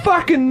 She's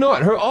fucking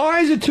not. Her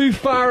eyes are too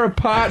far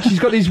apart. She's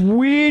got this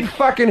weird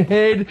fucking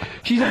head.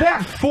 She's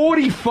about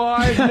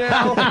 45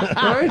 now,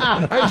 right?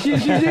 And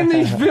she's in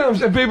these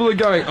films, and people are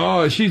going,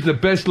 "Oh, she's the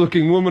best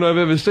looking woman I've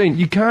ever seen."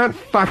 You can't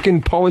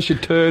fucking polish a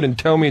turd and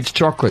tell me it's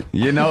chocolate.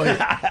 You're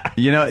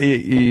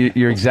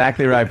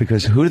exactly right,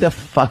 because who the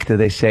fuck do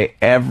they say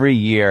every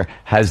year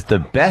has the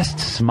best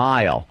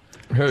smile?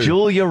 Who?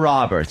 Julia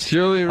Roberts.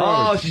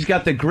 Oh, she's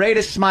got the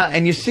greatest smile.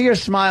 And you see her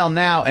smile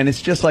now, and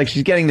it's just like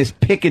she's getting this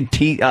picket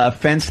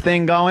fence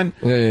thing going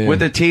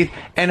with her teeth.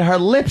 And her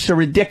lips are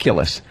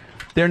ridiculous.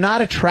 They're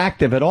not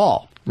attractive at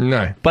all.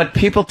 No. But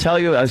people tell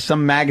you,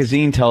 some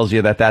magazine tells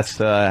you that that's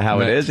how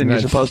it is, and you're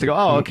supposed to go,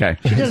 "Oh, okay."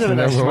 She doesn't have a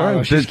nice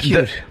smile. She's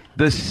cute.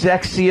 The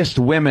sexiest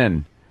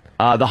women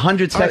the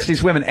 100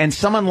 Sexiest Women, and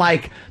someone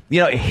like,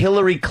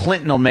 Hillary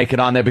Clinton will make it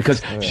on there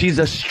because she's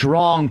a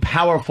strong,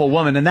 powerful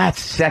woman, and that's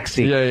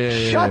sexy.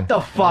 Shut the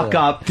fuck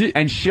up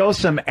and show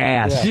some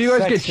ass. Do you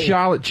guys get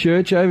Charlotte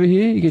Church over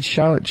here? You get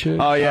Charlotte Church?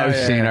 Oh, yeah, I've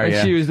seen her,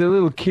 And she was the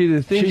little kid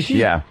of the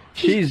thing.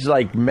 She's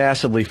like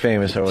massively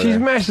famous over there. She's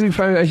massively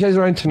famous. She has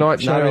her own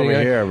Tonight Show. Not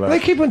over here, but... They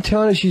keep on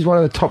telling her she's one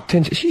of the top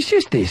 10. She's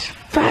just this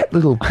fat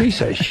little piece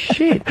of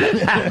shit.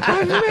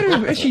 I've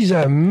met her. She's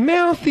a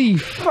mouthy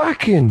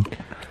fucking...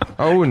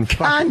 I wouldn't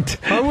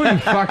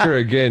fuck her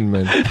again,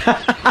 man.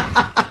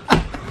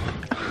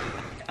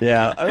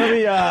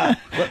 Yeah,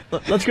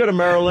 let's go to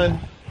Marilyn.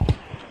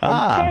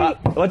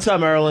 What's up,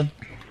 Marilyn?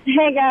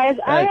 Hey, guys.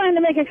 I wanted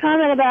to make a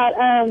comment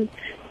about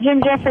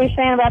Jim Jeffries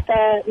saying about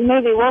the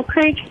movie Wolf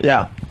Creek.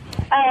 Yeah.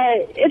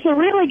 It's a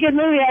really good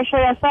movie,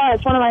 actually. I saw it.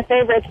 It's one of my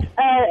favorites.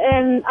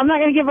 And I'm not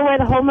going to give away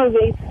the whole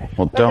movie.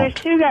 Well, but there's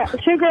two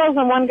girls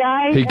and one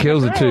guy. He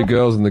kills the two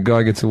girls and the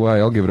guy gets away.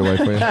 I'll give it away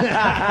for you.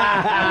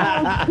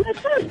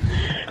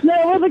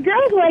 No, well, the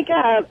girls wake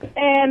up,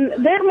 and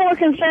they're more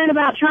concerned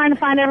about trying to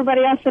find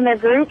everybody else in their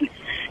group.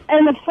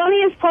 And the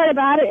funniest part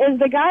about it is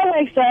the guy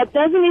wakes up,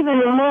 doesn't even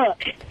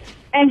look,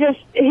 and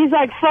he's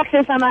like, fuck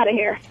this, I'm out of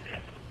here.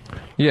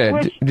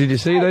 Yeah, did you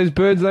see those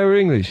birds? They were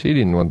English. He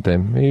didn't want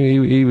them.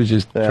 He was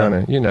just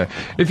trying to,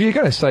 if you're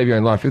going to save your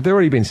own life, if they've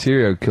already been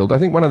serial killed, I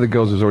think one of the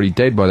girls was already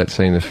dead by that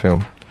scene in the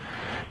film.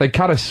 They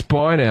cut her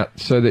spine out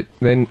so that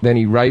then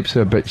he rapes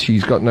her, but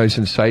she's got no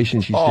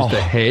sensation. She's just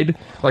a head.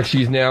 Like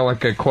she's now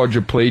like a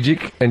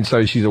quadriplegic, and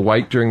so she's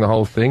awake during the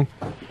whole thing.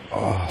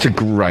 It's a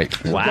great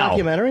film. Wow.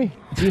 Documentary?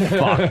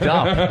 Fucked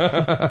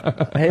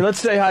up. Hey, let's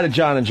say hi to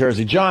John in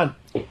Jersey. John.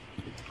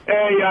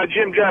 Hey,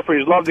 Jim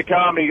Jeffries, love the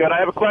comedy. I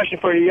have a question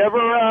for you. You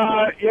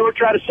ever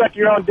try to suck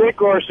your own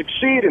dick or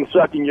succeed in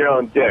sucking your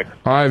own dick?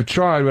 I've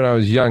tried when I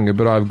was younger,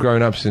 but I've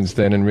grown up since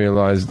then and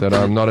realized that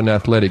I'm not an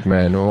athletic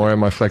man, or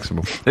am I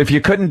flexible? If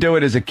you couldn't do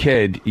it as a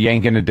kid, you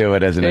ain't going to do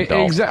it as an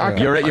adult.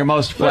 Exactly. You're at your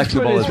most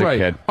flexible as a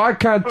kid. I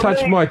can't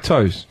touch my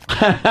toes.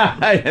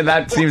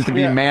 That seems to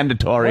be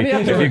mandatory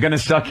if you're going to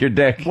suck your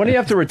dick. When do you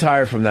have to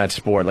retire from that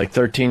sport? Like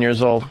 13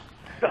 years old?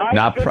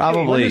 Not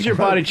probably. When does your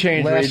body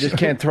change where you just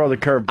can't throw the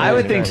curve? I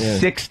would think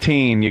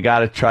 16, you got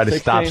to try to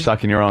stop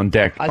sucking your own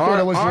dick. I thought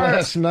it was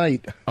last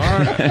night.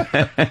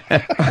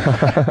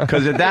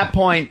 Because at that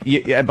point,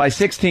 by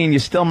 16, you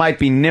still might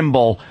be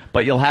nimble,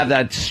 but you'll have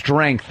that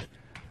strength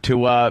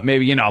to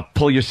maybe,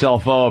 pull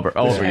yourself over.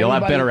 You'll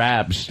have better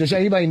abs. Does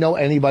anybody know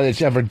anybody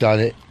that's ever done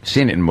it?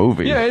 Seen it in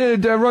movies.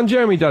 Yeah, Ron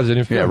Jeremy does it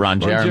in film. Yeah, Ron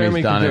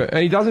Jeremy's done it.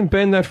 And he doesn't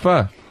bend that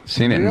far.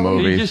 Seen it in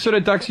movies. He just sort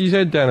of ducks his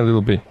head down a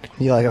little bit.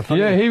 You like a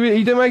Yeah,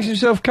 he makes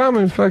himself come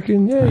and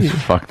fucking, He's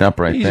fucked up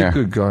right he's there. He's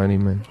a good guy, ain't he,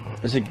 man?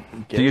 Is it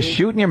gay? Do you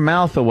shoot in your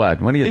mouth or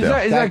what? What do you do?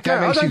 Is that gay?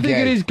 I don't think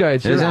it is gay.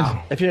 Is it?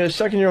 If you're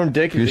sucking your own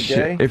dick, is it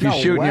gay? If you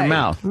shoot in your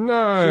mouth.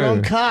 No. It's your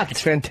own cock. It's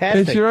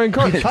fantastic. It's your own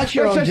cock. Touch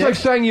your own That's dick. like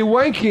saying you're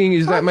wanking.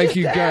 Is that make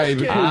you gay?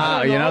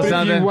 Because you know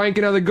something? If you wank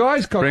another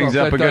guy's cock Brings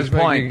off, up a that does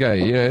good point. make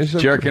you gay.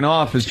 Jerking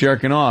off is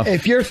jerking off.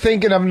 If you're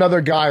thinking of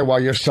another guy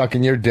while you're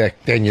sucking your dick,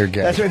 then you're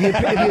gay. That's right.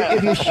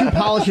 If you shoe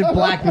polish it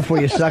black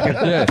before you suck it,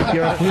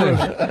 you're a fruit.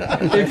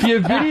 If you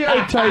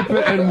videotape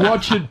it and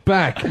watch it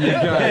back, you're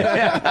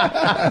gay.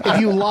 If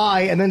you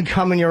lie and then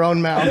come in your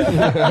own mouth, you're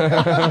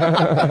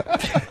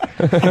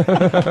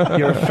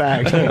a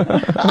fag.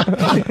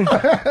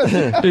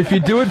 If you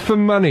do it for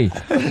money.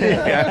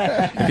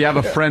 If you have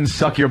a friend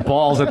suck your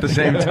balls at the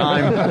same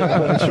time.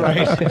 That's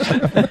right.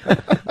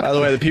 By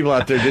the way, the people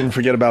out there didn't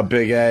forget about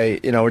Big A.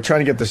 We're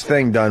trying to get this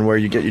thing done where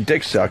you get your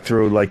dick sucked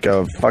through like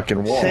a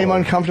fucking wall. Same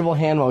uncomfortable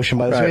hand motion,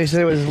 by the way. He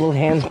said with his little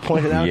hands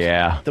pointed out.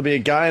 Yeah. There'll be a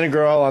guy and a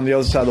girl on the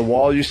other side of the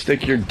wall. You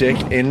stick your dick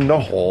in the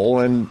hole,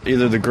 and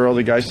either the girl or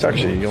the guy sucks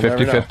you. You'll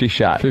 50-50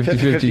 shot.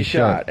 50-50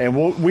 shot. And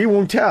we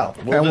won't tell.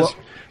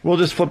 We'll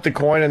just flip the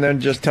coin and then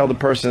just tell the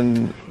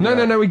person.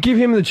 No. We give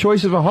him the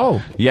choice of a hole.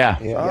 Yeah.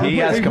 He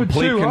has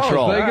complete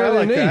control. They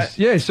go to their knees.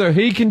 Yeah, so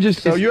he can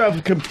just. So you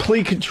have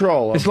complete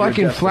control. It's like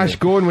in Flash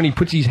Gordon when he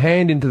puts his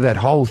hand into that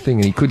whole thing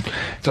and he could.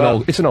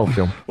 It's an old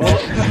film.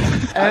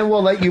 And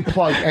we'll let you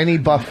plug any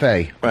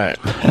buffet. Right.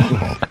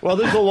 Well,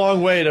 there's a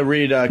long way to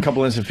read a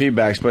couple instant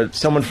feedbacks, but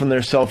someone from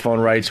their cell phone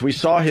writes, "We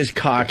saw his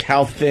cock.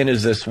 How thin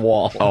is this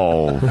wall?"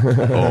 Oh.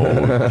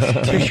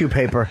 Tissue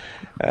paper.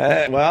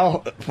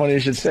 Well, funny you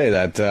should say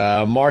that.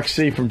 Mark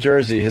C. from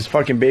Jersey, his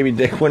fucking baby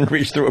dick wouldn't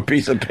reach through a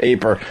piece of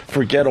paper.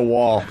 Forget a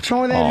wall. What's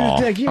wrong with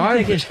Andrew's dick? Your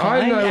dick is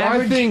fine.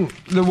 I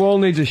think the wall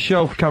needs a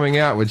shelf coming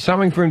out with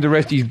something for him to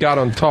rest his gut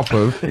on top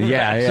of.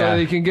 Yeah. So that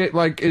he can get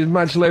like as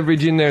much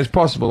leverage in there as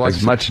possible. Like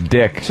as much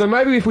dick. So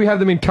maybe if we have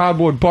them in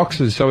cardboard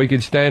boxes so he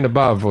could stand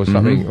above or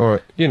something,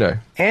 or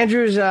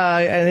Andrew's, how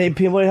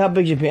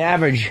big is your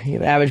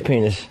average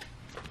penis?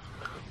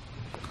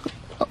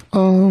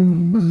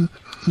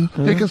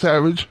 I guess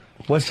average.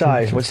 What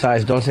size? What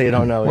size? Don't say you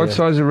don't know. What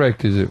size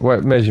erect is it?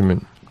 What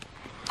measurement?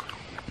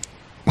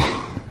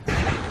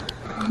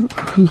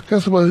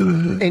 Guess what?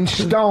 In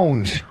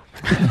stones.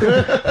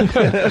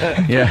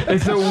 Yeah.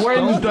 It's a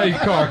Wednesday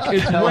cock.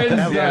 It's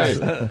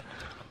Wednesday.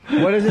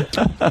 What is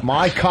it?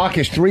 My cock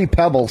is 3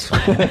 pebbles.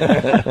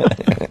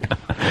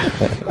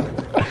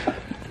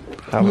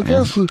 I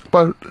guess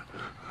about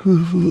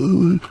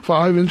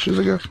 5 inches,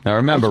 I guess. Now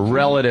remember,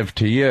 relative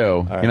to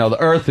you, you know, the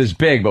Earth is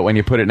big, but when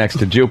you put it next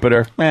to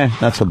Jupiter,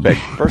 not so big.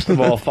 First of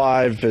all,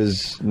 5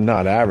 is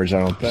not average, I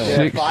don't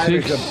think.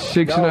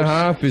 Six and a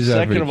half is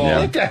average. Second of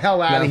all, Get the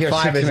hell out of here.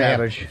 5 is 6.5.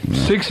 average.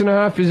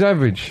 6.5 is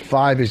average.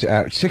 5 is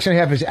average.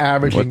 6.5 is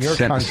average in your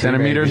country.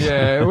 Centimeters?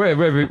 Yeah,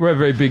 we're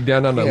very big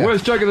down under. Yeah.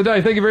 Worst joke of the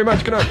day. Thank you very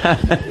much. Good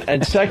night.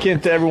 and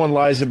second, everyone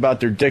lies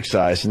about their dick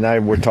size, and now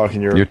we're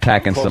talking You're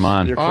tacking some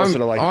on. You're closer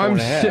to like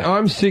 4.5.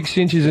 I'm 6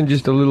 inches and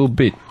just a little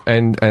bit,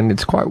 and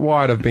it's quite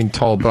wide, I've been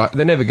told, but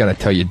they're never going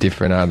to tell you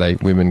different, are they,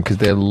 women? Because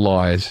they're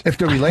liars. If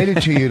they're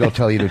related to you, they'll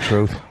tell you the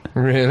truth.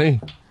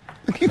 Really?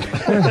 Is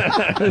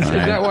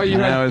that why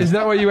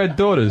you had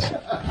daughters?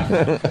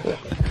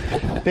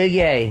 Big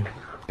A.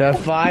 The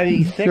 5,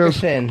 you thick or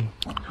thin?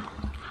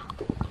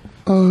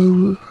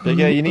 Big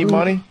A, you need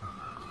money?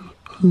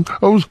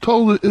 I was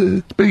told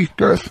it's big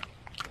girth.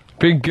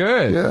 Big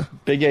girth? Yeah.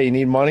 Big A, you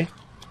need money?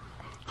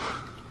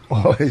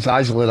 Oh, his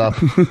eyes lit up.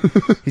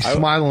 He's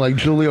smiling like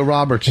Julia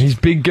Roberts. He's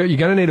big girth. You're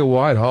going to need a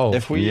wide hole.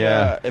 If we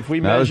That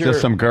measure... was just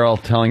some girl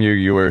telling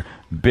you were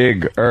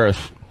big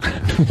Earth.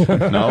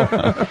 No?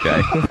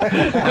 Okay.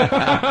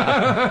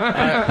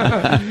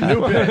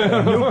 New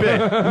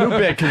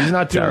bit, because he's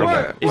not doing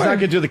He's not going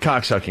to do the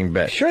cocksucking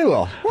bit. Sure he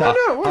will. Why not?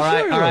 All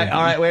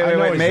right.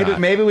 Wait.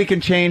 Maybe we can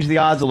change the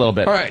odds a little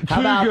bit. All right, How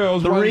two about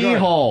girls, one 3 guy.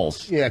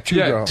 holes? Yeah, 2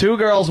 girls. 2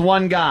 girls,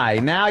 1 guy.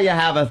 Now you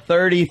have a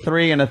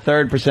 33 and a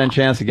third %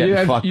 chance of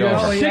getting fucked you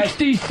have over.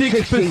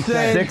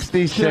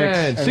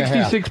 66%.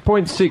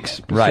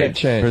 66.6% Right.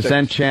 chance.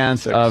 Percent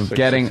chance of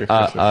getting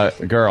a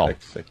girl.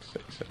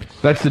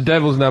 That's the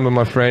devil's number,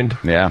 my friend.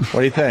 Yeah. What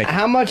do you think?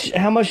 How much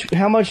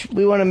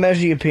we want to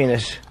measure your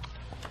penis?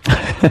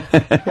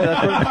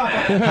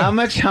 How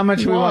much we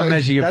want to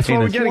measure your That's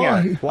penis? what we're getting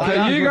at.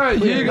 Okay,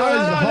 you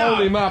guys hold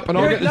him up, and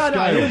I'll get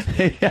the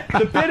scale.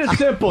 The bit is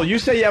simple. You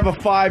say you have a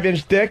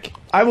 5-inch dick.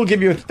 I will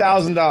give you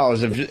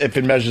 $1,000 if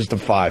it measures to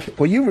 5.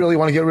 Well, you really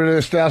want to get rid of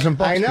this $1,000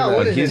 bucks? I know.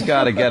 What is He's it?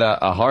 got to get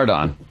a hard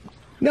on.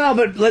 No,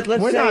 but let's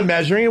We're say... not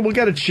measuring it. We'll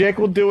get a chick.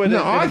 We'll do it.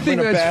 No, I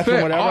think that's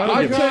fair.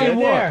 I tell you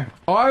what,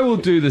 I will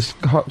do this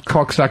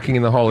cock sucking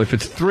in the hole if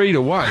it's 3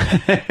 to 1.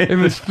 If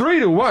it's 3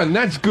 to 1,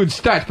 that's good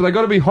stats. But they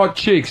got to be hot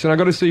chicks, and I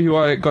got to see who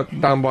I got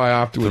done by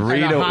afterwards.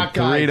 3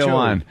 to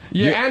 1.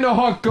 Yeah, and a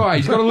hot guy.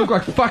 He's got to look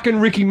like fucking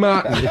Ricky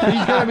Martin. If he's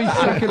going to be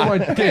sucking my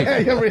dick.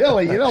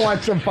 Really? You don't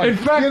want some fucking... In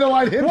fact, you don't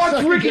want him what's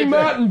sucking Ricky dick.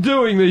 Martin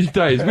doing these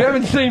days? We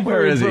haven't seen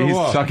Where is he? for a He's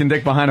while. sucking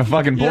dick behind a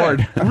fucking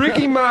board.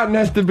 Ricky Martin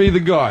has to be the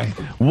guy.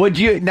 Would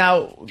you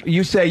now?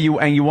 You say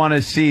you want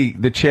to see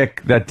the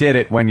chick that did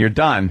it when you're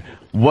done.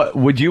 What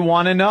would you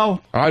want to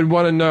know? I'd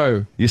want to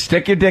know. You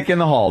stick your dick in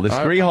the hole. There's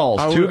 3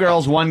 holes. 2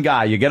 girls, 1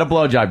 guy. You get a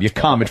blowjob. You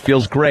come. It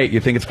feels great. You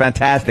think it's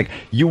fantastic.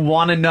 You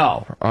want to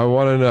know. I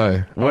want to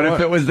know. What if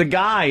it was the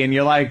guy and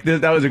you're like,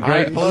 that was a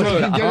great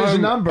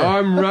blowjob?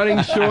 I'm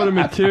running short of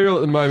material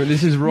at the moment.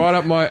 This is right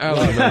up my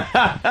alley.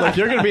 Look,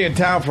 you're going to be in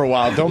town for a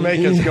while. Don't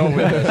make us go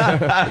with this.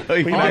 I'm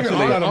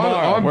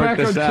back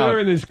on tour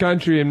in this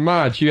country in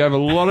March. You have a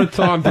lot of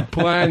time to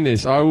plan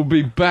this. I will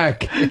be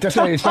back. It's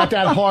not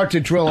that hard to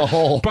drill a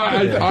hole.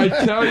 But I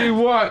tell you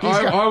what,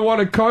 I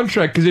want a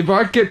contract, because if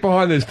I get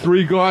behind there's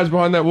 3 guys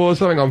behind that wall or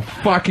something, I'm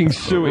fucking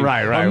suing.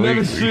 Right. I've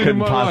never We sued in couldn't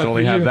my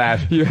possibly life. have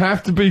that. You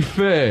have to be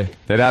fair.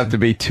 There'd have to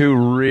be 2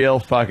 real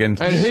fucking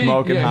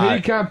smoking hot.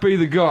 He can't be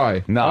the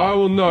guy. No. I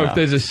will know if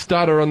there's a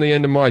stutter on the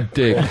end of my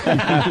dick.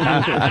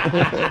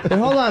 Hey,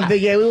 hold on,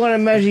 Big A. We want to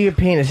measure your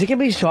penis. It can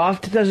be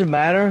soft. It doesn't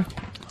matter.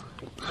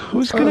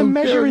 Who's going to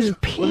measure his Well,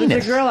 penis?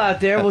 there's a girl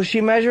out there. Will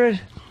she measure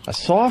it? A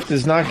soft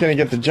is not going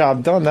to get the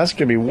job done. That's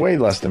going to be way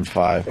less than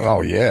 5.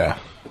 Oh, yeah.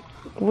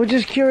 We're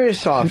just curious,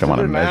 soft. I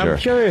wanna Man, measure. I'm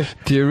curious.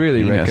 Do you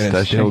really reckon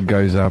it still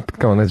goes up?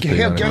 Come on, let's be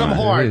Get honest. him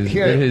hard. It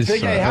Here. is,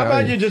 Big A, how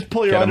about you just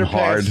pull your Get 'em underpants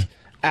hard.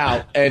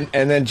 out, and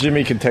then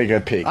Jimmy can take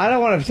a peek. I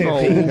don't want to take a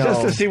peek. No.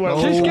 Just to see what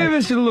it Just looks give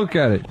us a look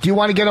at it. Do you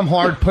want to get him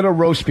hard? Put a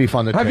roast beef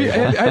on the Have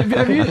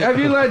table. have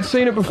you lads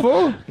seen it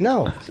before?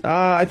 No.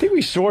 I think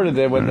we sorted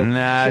it when the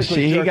Nah, chick was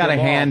he jerking got a him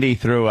off. handy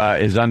through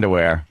his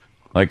underwear,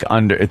 like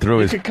through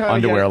his could kinda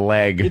underwear get-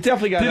 leg. You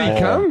definitely got Did that.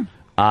 he come?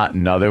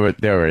 No, there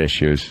were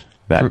issues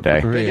that day.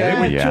 Really?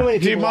 Yeah.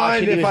 Do you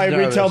mind if I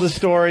retell the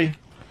story?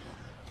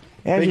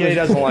 Big A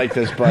doesn't like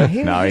this, but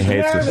No, he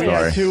hates the we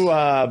had story.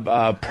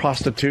 2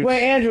 prostitutes,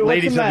 Wait, Andrew, what's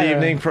ladies the of the matter?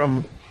 evening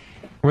from.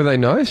 Were they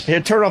nice?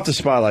 Here, turn off the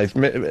spotlight.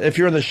 If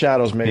you're in the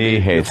shadows, maybe He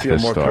hates you'll feel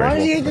this more story. Why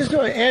does he comfortable. hate this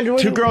story? Andrew,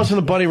 what 2 do you- girls from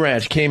the Bunny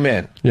Ranch came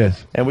in.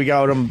 Yes. And we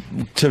got him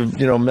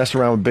to, mess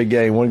around with Big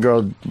A. One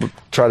girl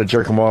tried to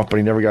jerk him off, but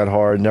he never got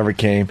hard, never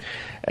came.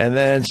 And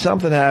then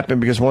something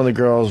happened because one of the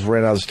girls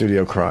ran out of the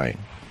studio crying.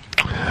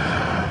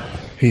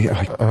 We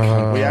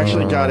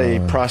actually got a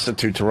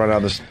prostitute to run out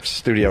of the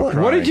studio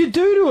crying. What did you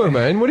do to her,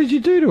 man? What did you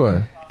do to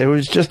her? It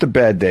was just a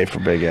bad day for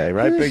Big A,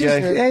 right, Big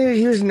A?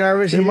 He was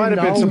nervous. There might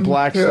have been some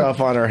black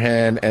stuff on her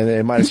hand, and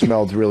it might have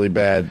smelled really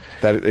bad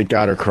that it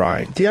got her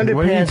crying. The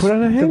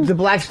underpants, the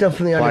black stuff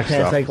from the Black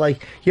underpants, stuff.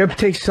 like you ever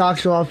take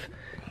socks off,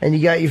 and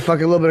you got your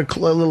fucking little bit of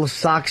little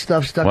sock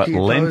stuff stuck to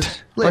your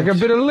toes. Like a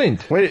bit of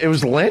lint. Wait, it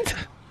was lint?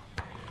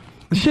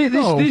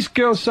 This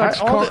girl sucks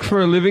cock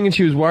for a living, and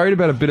she was worried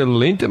about a bit of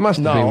lint. It must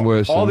have been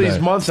worse. All than these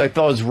that. months I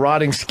thought it was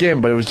rotting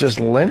skin, but it was just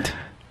lint.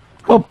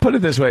 Well, put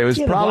it this way: it was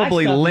Yeah, the black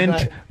probably stuff is lint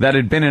not- that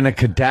had been in a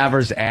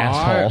cadaver's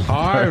asshole.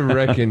 I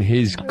reckon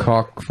his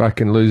cock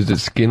fucking loses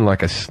its skin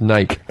like a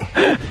snake.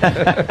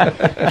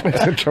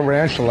 It's a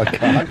tarantula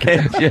cock.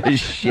 It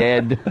just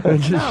shed.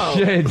 It just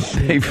sheds.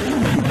 They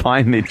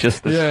find it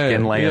just the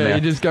skin laying there.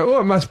 You just go,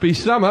 oh, it must be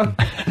summer.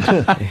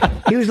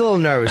 He was a little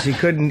nervous. He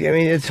couldn't. I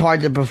mean, it's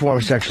hard to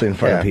perform sexually in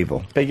front of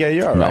people. Big A,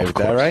 you're all right with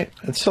that, right?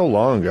 It's so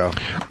long ago.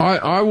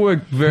 I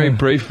worked very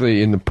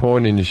briefly in the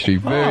porn industry.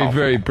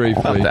 Very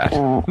briefly.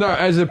 No,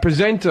 as a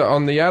presenter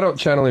on the adult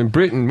channel in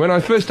Britain. When I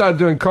first started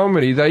doing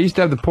comedy, they used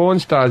to have the porn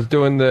stars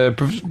doing the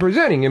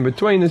presenting in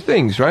between the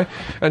things, right?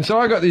 And so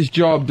I got this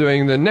job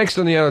doing the next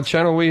on the adult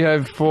channel. We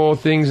have 4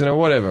 things and a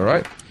whatever,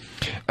 right?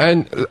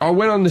 And I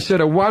went on the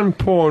set of one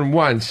porn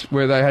once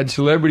where they had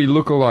celebrity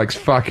lookalikes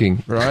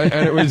fucking, right?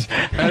 And it was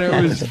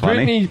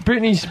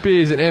Britney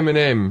Spears and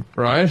Eminem,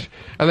 right?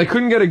 And they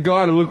couldn't get a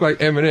guy to look like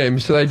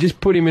Eminem, so they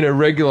just put him in a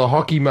regular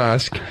hockey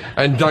mask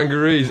and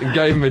dungarees and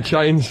gave him a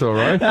chainsaw,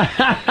 right?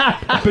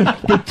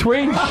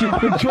 Between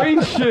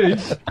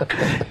shoots,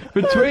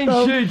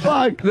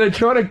 they're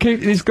trying to keep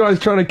this guy's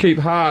trying to keep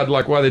hard,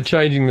 like while they're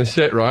changing the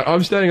set, right?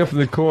 I'm standing off in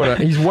the corner.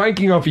 He's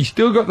wanking off. He's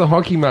still got the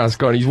hockey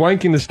mask on. He's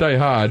wanking to stay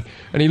hard.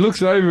 And he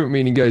looks over at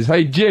me and he goes,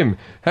 "Hey, Jim,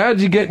 how'd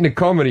you get into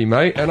comedy,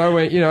 mate?" And I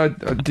went, I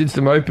did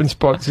some open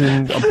spots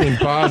in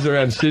bars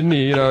around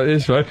Sydney,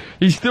 this, right?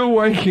 He's still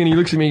wanking and he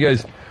looks at me and he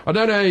goes, "I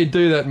don't know how you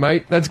do that,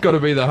 mate. That's got to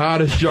be the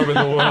hardest job in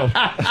the world."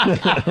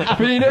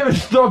 But he never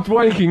stopped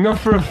wanking, not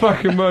for a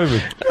fucking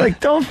moment. Like,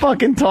 don't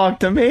fucking talk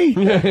to me.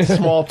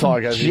 Small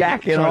talk.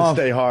 Jacking trying off.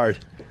 to stay hard.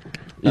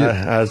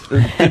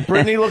 Did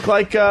Brittany look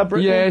like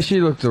Brittany? Yeah,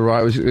 she looked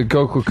alright. It was a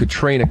girl called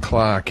Katrina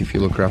Clark. If you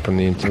look her up on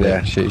the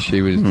internet,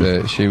 she was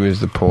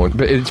the porn,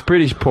 but it's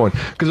British porn.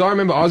 Because I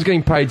remember I was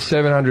getting paid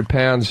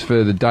 £700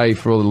 for the day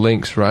for all the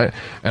links, right?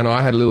 And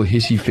I had a little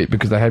hissy fit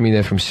because they had me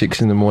there from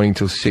 6 in the morning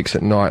till 6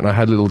 at night, and I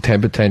had a little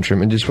temper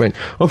tantrum and just went,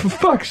 "Oh, for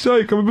fuck's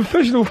sake! I'm a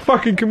professional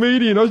fucking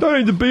comedian. I don't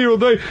need to be here all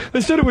day.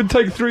 They said it would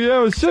take 3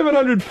 hours.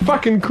 700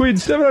 fucking quid,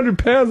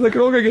 £700. They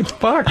could all go get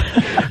fucked."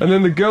 And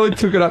then the girl who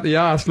took it up the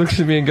arse looks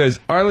at me and goes,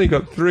 "I only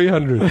got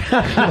 300. And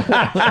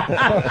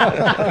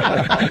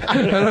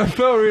I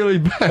felt really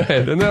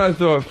bad. And then I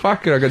thought,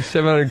 fuck it, I got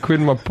 700 quid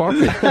in my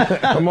pocket.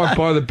 I might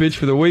buy the bitch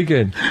for the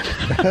weekend.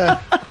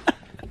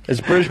 It's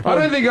British porn.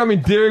 I don't think I'm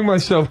endearing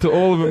myself to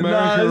all of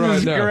America right now. This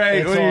is great.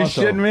 It's What, are you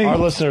awesome. shitting me? Our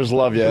listeners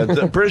love you.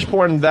 The British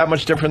porn that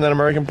much different than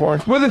American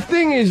porn? Well, the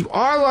thing is,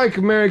 I like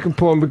American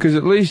porn because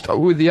at least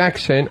with the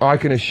accent, I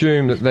can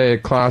assume that they're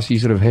classy,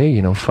 sort of,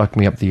 hey, fuck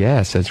me up the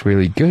ass. That's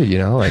really good,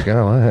 like,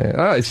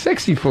 oh, it's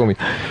sexy for me.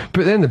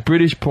 But then the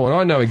British porn,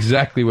 I know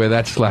exactly where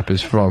that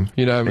slapper's from.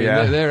 You know what I mean?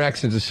 Yeah. Their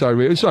accents are so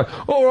real. It's like,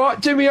 all right,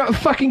 do me up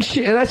fucking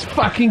shit. That's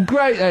fucking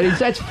great, that is.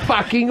 That's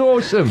fucking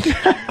awesome.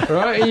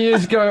 Right? And you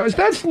just go,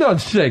 that's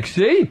not sexy.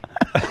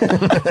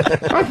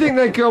 I think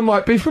that girl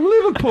might be from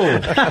Liverpool.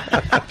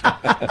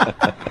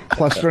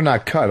 Plus, they're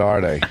not cut,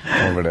 are they,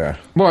 over there?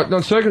 What?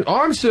 Not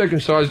I'm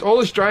circumcised. All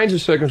Australians are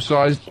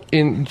circumcised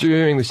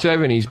during the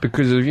 70s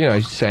because of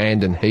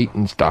sand and heat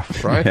and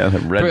stuff, right? Yeah, the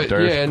red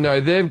dirt. Yeah, no,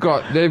 they've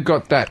got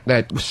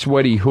that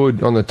sweaty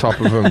hood on the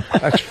top of them.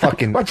 That's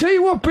fucking. I tell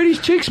you what,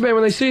 British chicks, man,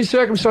 when they see a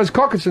circumcised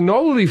cock, it's a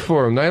novelty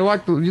for them. They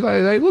like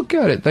they look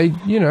at it. They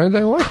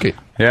they like it.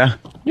 Yeah.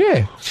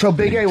 Yeah. So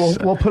Big A,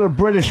 we'll put a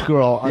British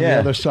girl on the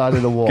other side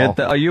of the wall.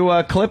 Are you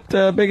clipped,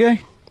 Big A?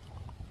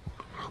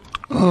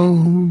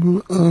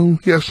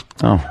 Yes.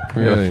 Oh,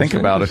 Really? think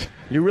about it.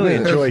 You really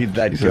enjoyed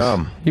that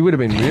gum. He would have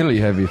been really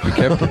heavy if he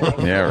kept it.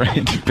 Yeah,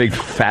 right. Big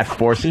fat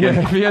foreskin.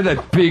 Yeah, if he had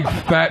that big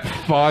fat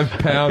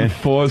 5-pound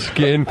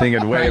foreskin Thing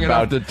would weigh hanging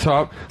about up the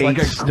top, 8 like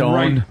a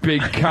stone. great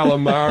big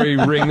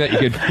calamari ring that you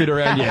could fit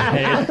around your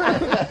head.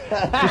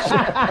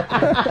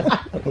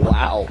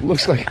 Wow.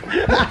 Looks like.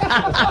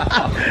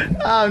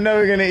 I'm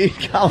never gonna eat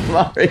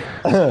calamari.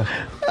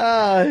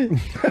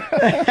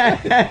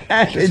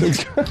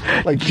 It's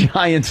like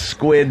giant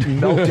squid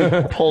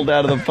melted, pulled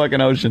out of the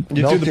fucking ocean.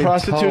 You do the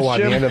prostitutes,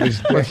 Jim?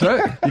 What's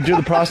that? You do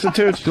the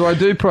prostitutes? Do I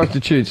do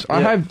prostitutes?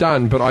 I have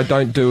done, but I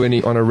don't do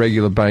any on a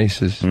regular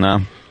basis.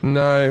 No.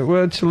 No,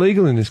 well, it's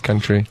illegal in this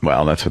country.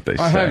 Well, that's what they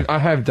say. I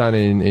have done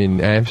in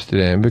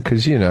Amsterdam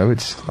because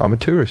I'm a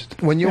tourist.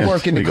 When you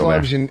work in the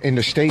clubs in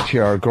the States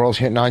here, are girls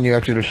hitting on you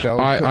after the show?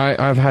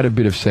 I've had a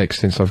bit of sex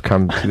since I've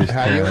come to this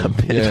town.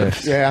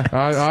 Yeah.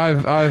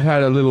 I've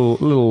had a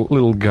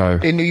little go.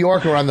 In New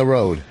York or on the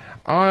road?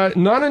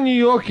 None in New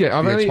York yet.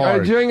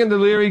 During the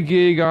Leary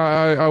gig,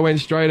 I went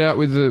straight out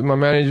with my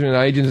management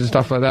agents and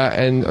stuff like that,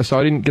 and so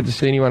I didn't get to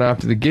see anyone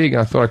after the gig.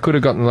 I thought I could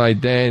have gotten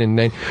laid down, and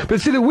then.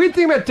 But see, the weird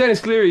thing about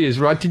Dennis Leary is,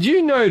 right? Did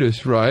you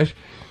notice, right,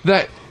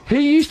 that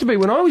he used to be,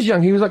 when I was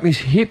young, he was like this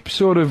hip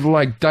sort of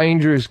like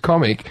dangerous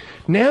comic.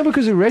 Now,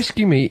 because of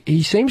Rescue Me,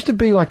 he seems to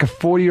be like a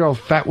 40-year-old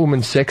fat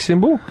woman sex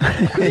symbol.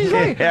 He's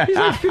like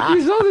 50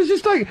 years old. It's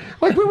just like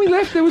when we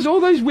left, there was all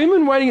those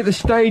women waiting at the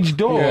stage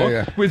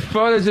door with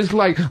photos just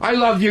like, I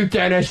love you,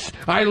 Dennis.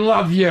 I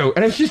love you.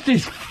 And it's just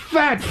this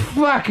fat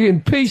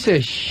fucking piece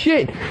of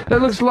shit that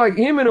looks like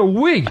him in a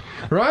wig,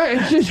 right?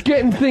 It's just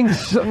getting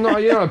things. No,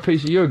 you're not a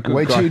piece of. You're a good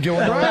Wait guy. till you do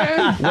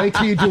Wait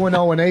till you do an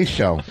O&A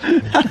show.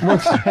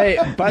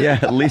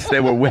 At least they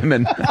were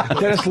women.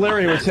 Dennis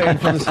Leary was saying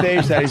from the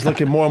stage that he's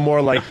looking more and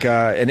more like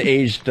an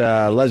aged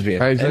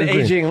lesbian. An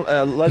aging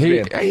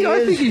lesbian.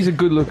 I think he's a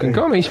good-looking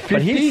comic. He's 50.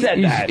 But he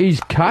said that. He's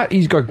cut.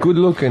 He's got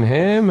good-looking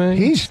hair, man.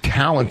 He's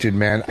talented,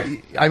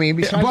 man. I mean,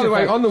 besides by the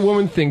way, on the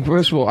woman thing,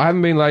 first of all, I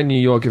haven't been laid in New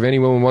York. If any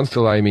woman wants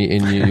to lay me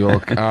in New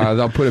York,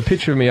 they'll put a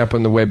picture of me up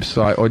on the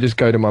website, or just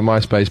go to my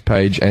MySpace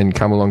page and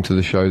come along to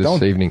the show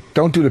this evening.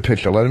 Don't do the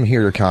picture. Let him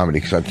hear your comedy,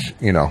 because that's,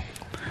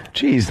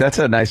 Jeez, that's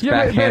a nice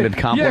backhanded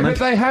compliment. Yeah, but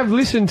they have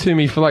listened to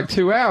me for like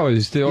 2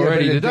 hours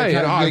already today.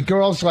 The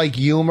girls like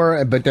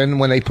humor, but then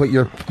when they put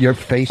your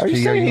face Are to you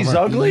your saying humor, he's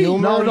ugly?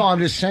 No, I'm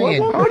just saying.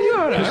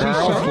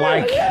 Girls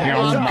like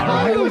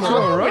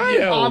humor.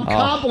 I'm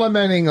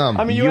complimenting them.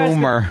 I mean, you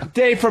asked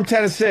Dave from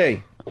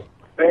Tennessee.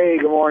 Hey,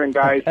 good morning,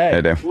 guys.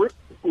 Hey, Dave.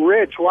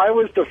 Rich, why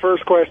was the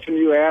first question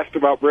you asked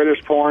about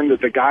British porn that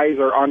the guys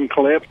are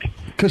unclipped?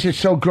 Because it's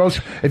so gross.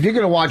 If you're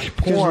going to watch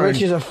porn...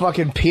 Rich is a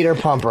fucking Peter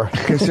Pumper.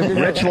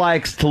 Rich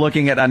likes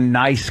looking at a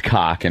nice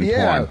cock in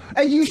porn.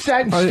 And you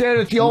sat and stared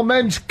at the old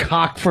man's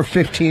cock for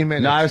 15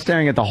 minutes. No, I was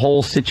staring at the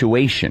whole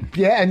situation.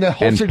 Yeah, and the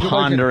whole situation...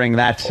 pondering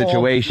that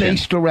situation. All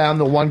based around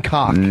the one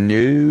cock.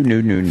 No.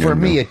 For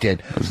me, it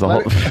did. It was the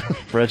whole...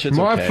 Rich, it's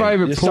My okay.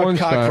 favorite you porn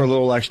cock star. for a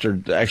little extra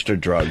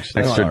drugs.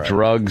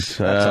 Drugs.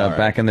 right.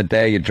 Back in the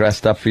day, you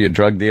dressed up for your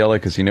drug dealer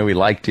because you knew he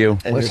liked you.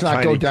 And Let's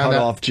not go down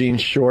that off jean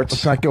shorts.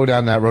 Let's not go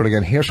down that road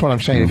again. Here's what I'm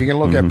saying. If you're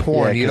going to look at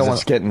porn, you don't want...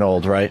 it's getting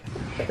old, right?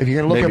 If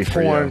you're going to look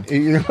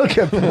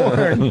at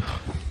porn,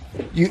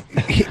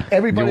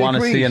 everybody you want to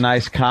agrees. see a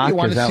nice cock? You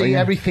want to see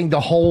everything.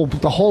 The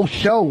whole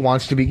show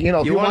wants to be. If you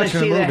you're want to watching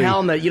see a the movie,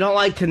 helmet. You don't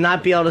like to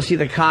not be able to see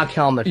the cock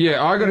helmet.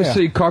 Yeah, I got to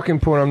see cock in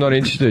porn. I'm not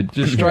interested.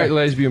 Just straight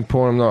lesbian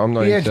porn. I'm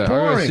not into. It's I got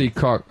to boring. see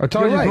cock. I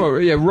told You're you before.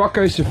 Yeah,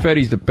 Rocco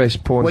Siffredi's the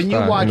best porn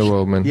star in the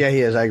world, man. Yeah,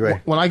 he is. I agree.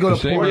 When I go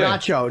to porn,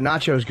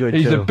 Nacho's good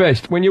He's too. the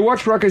best. When you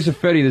watch Rocco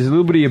Siffredi, there's a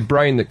little bit of your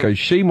brain that goes,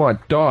 she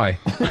might die.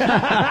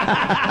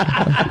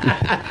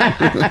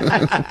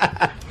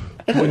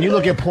 when you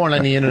look at porn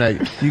on the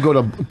internet, you go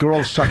to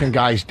girls sucking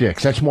guys'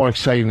 dicks. That's more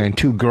exciting than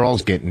two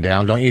girls getting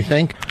down, don't you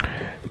think?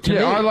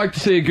 I like to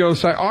see a girl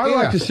say, I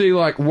like to see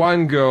like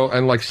one girl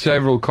and like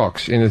several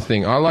cocks in a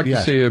thing. I like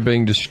to see her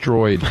being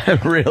destroyed.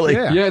 Really?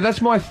 Yeah,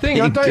 that's my thing.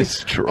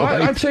 Destroyed.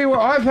 I tell you what,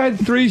 I've had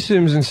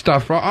threesomes and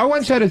stuff, right? I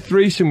once had a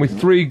threesome with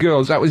 3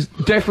 girls. That was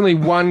definitely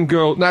one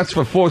girl. That's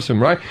for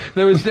foursome, right?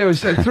 There was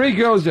 3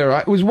 girls there,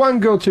 right? It was one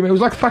girl to me. It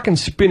was like fucking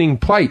spinning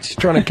plates,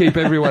 trying to keep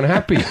everyone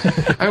happy.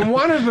 And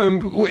one of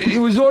them, it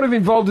was sort of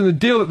involved in the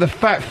deal that the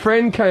fat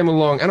friend came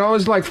along, and I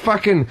was like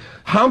fucking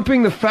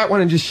humping the fat one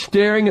and just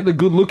staring at the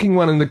good-looking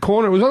one in the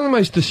corner. It was one of the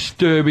most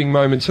disturbing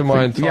moments of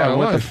my entire life.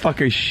 What the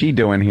fuck is she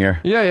doing here?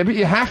 Yeah, but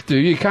you have to.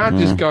 You can't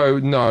just go,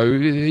 no.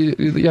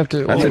 You have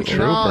to... That's a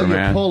trooper,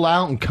 man. You pull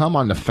out and come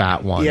on the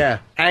fat one. Yeah,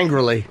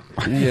 angrily.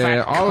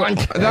 Yeah,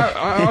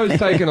 I was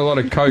taking a lot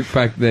of coke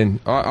back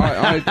then.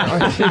 I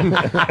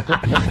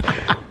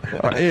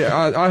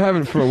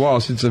haven't for a while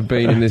since I've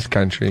been in this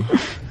country.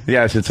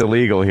 Yes, it's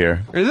illegal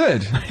here. Is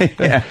it?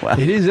 Yeah, well.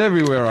 It is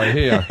everywhere, I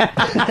hear.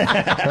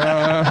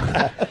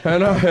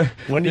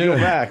 When do you go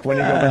back?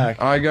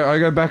 I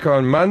go back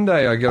on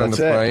Monday. I get on the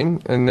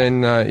plane, and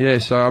then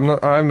so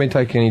I haven't been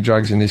taking any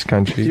drugs in this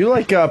country. Do you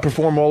like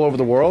perform all over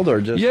the world, or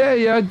just?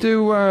 Yeah, I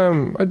do. I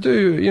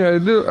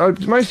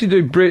mostly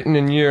do Britain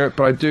and Europe,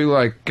 but I do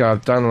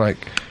I've done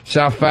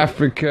South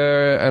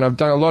Africa, and I've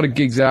done a lot of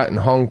gigs out in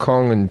Hong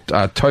Kong and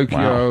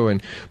Tokyo,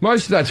 and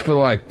most of that's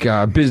for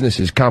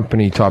businesses,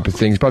 company type of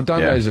things. But I've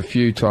done those a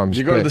few times.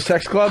 Did you go to the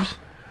sex clubs?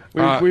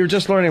 We were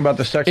just learning about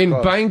the sex clubs.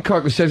 In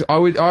Bangkok, the sex, I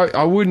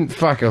wouldn't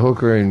fuck a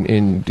hooker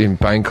in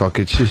Bangkok.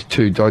 It's just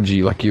too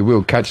dodgy. Like, you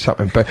will catch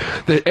something. But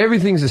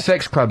everything's a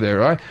sex club there,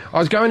 right? I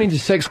was going into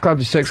sex club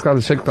to sex club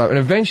to sex club, and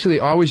eventually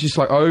I was just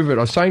over it.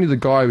 I was saying to the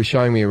guy who was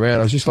showing me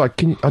around, I was just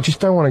like, I just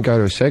don't want to go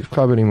to a sex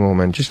club anymore,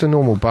 man. Just a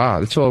normal bar.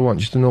 That's all I want,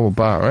 just a normal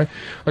bar, right?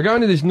 I go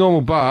into this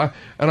normal bar,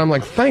 and I'm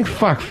like, thank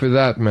fuck for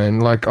that, man.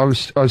 Like, I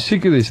was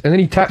sick of this. And then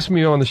he taps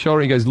me on the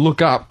shoulder, and he goes,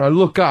 look up. And I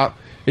look up.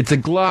 It's a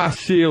glass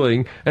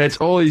ceiling, and it's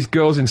all these these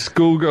girls in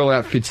schoolgirl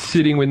outfits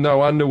sitting with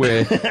no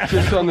underwear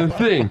just on the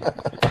thing.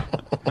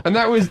 And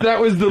that was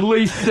the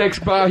least sex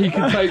bar he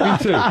could take me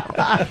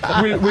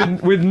to,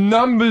 with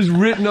numbers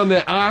written on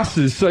their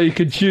asses so you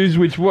could choose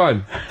which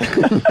one.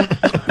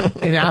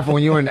 In Africa,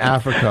 when you were in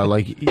Africa,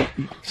 like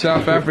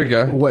South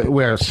Africa,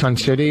 where Sun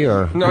City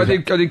or no, I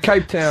did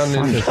Cape Town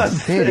and Sun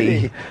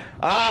City.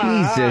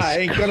 Jesus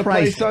ain't gonna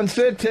play Sun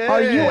City.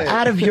 Are you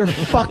out of your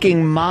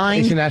fucking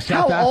mind? Isn't that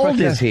South How Africa? old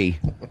is he?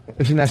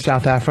 Isn't that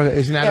South Africa?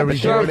 Isn't that a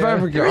resort? South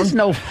Africa. There is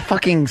no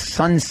fucking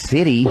Sun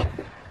City.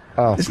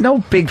 Oh. There's no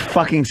big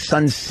fucking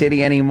Sun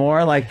City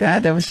anymore like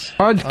that. There was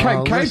Cape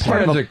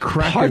Town's a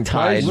cracking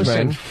place,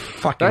 Listen, man.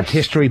 fucking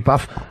history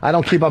buff. I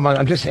don't keep up on.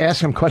 I'm just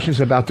asking him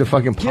questions about the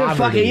fucking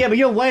poverty. Yeah, but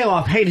you're way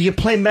off. Hey, did you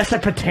play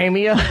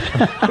Mesopotamia?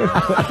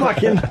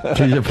 Fucking.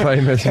 Did you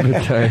play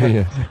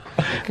Mesopotamia?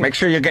 Make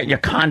sure you get your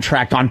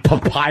contract on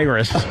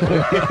papyrus. That's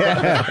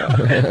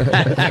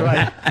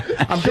right.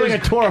 I'm doing a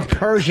tour of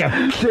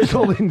Persia.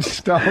 Chiseled in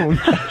stone.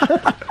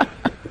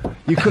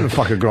 You couldn't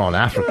fuck a girl in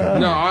Africa.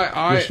 No,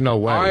 There's no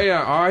way.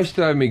 I used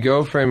to have my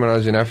girlfriend when I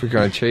was in Africa.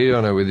 And I cheated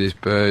on her with this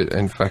bird,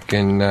 and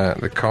fucking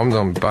the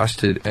condom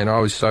busted, and I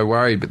was so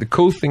worried. But the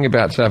cool thing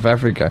about South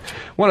Africa,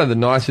 one of the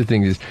nicer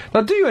things is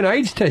they'll do you an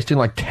AIDS test in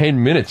like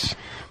 10 minutes.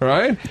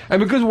 Right?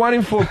 And because 1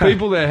 in 4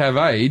 people there have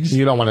AIDS...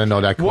 You don't want to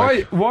know that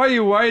quick. Why are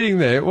you waiting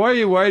there? Why are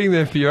you waiting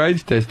there for your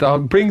AIDS test? I'll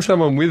bring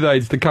someone with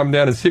AIDS to come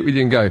down and sit with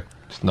you and go,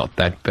 it's not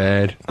that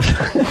bad.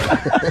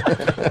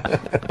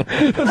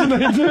 That's what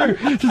they do.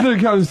 Just when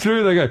it comes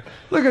through, they go,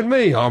 look at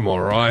me, I'm all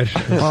right.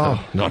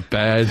 Not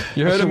bad.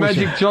 You heard of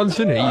Magic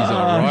Johnson? He's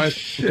all right.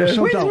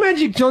 When's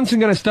Magic Johnson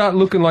going to start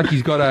looking like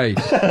he's got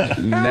AIDS? How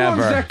long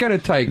is that going to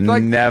take?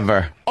 Like,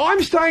 Never.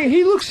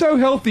 he looks so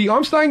healthy,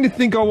 I'm starting to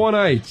think I want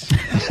AIDS.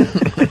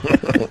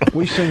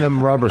 We send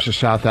them rubbers to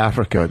South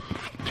Africa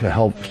to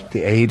help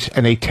the AIDS,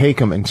 and they take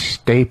them and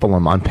staple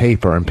them on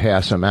paper and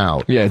pass them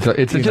out. Yeah,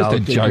 it's just a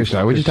joke,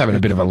 though. We're just having a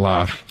bit of a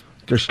laugh.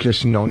 There's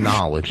just no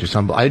knowledge.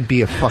 I'd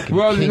be a fucking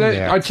king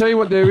there. I tell you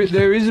what, there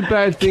is a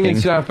bad thing in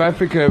South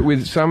Africa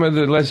with some of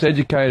the less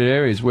educated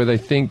areas where they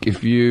think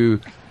if you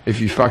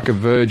fuck a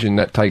virgin,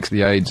 that takes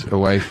the AIDS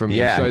away from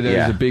you. So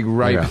there's a big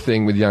rape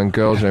thing with young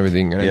girls and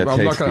everything. And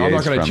I'm not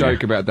going to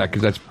joke about that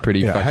because that's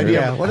pretty fucking...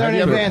 Well, they're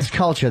an advanced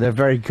culture. They're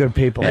very good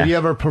people. Have you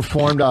ever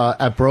performed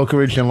at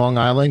Brokerage in Long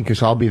Island?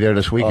 Because I'll be there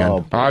this weekend.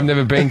 Oh, I've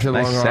never been to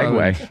Long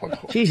Island.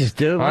 Jesus,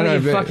 dude. What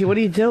are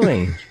you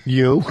doing?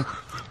 You?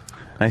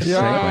 Nice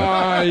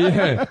segue.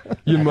 Yeah.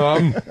 Your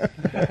mum.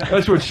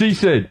 That's what she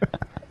said.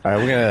 All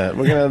right,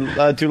 we're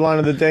gonna do line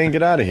of the day and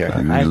get out of here.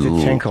 I have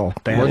to tinkle.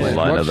 What's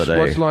line of the day?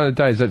 What's line of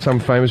the day? Is that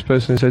some famous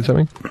person who said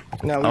something?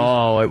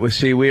 No. It was.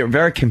 See, we are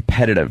very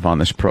competitive on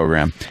this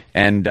program,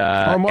 and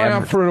am I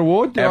up for an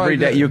award? Every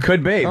day you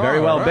could be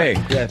very well right.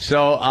 be. Yeah.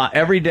 So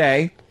every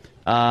day,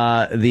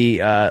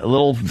 the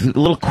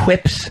little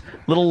quips,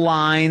 little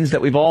lines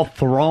that we've all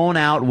thrown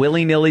out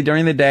willy-nilly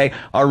during the day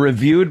are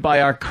reviewed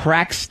by our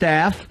crack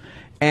staff,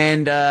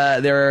 and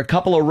there are a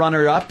couple of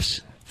runner-ups,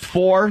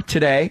 4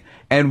 today.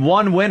 And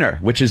 1 winner,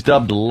 which is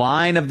dubbed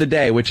Line of the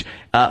Day, which,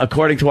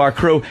 according to our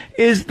crew,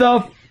 is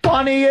the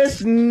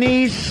funniest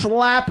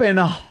knee-slapping,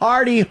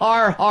 hardy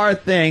har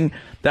thing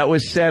that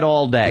was said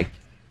all day.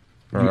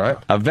 All right.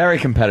 A very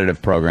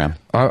competitive program.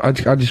 I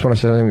just want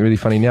to say something really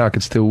funny now. I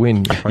could still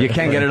win. You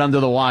can't get it under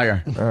the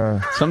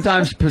wire.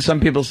 Sometimes some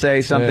people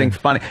say something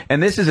funny.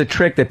 And this is a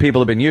trick that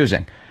people have been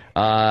using.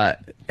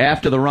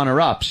 After the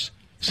runner-ups,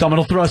 someone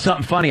will throw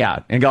something funny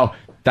out and go,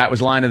 that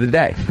was Line of the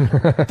Day.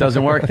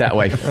 Doesn't work that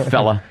way,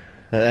 fella.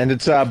 And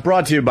it's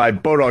brought to you by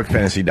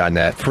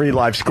BodogFantasy.net. Free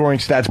live scoring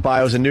stats,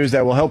 bios, and news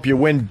that will help you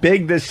win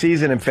big this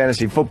season in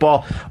fantasy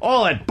football.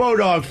 All at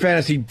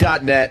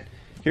BodogFantasy.net.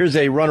 Here's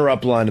a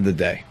runner-up line of the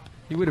day.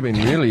 He would have been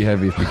really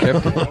heavy if he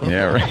kept it.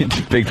 Yeah,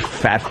 right. Big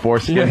fat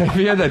foreskin. Yeah, if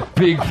he had that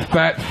big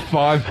fat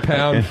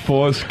 5-pound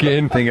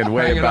foreskin thing it'd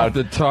weigh hanging about up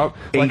the top,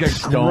 8 like a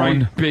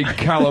stone. great big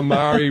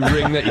calamari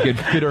ring that you could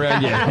fit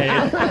around your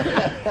head.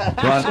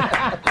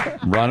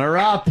 Runner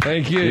up.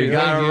 Thank you. You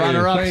got a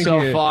runner up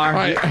so far.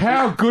 Hey,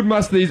 how good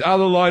must these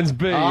other lines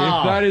be if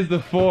that is the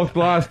 4th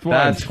last one?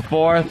 That's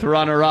 4th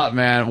runner up,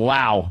 man.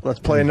 Wow. Let's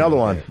play another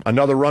one.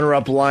 Another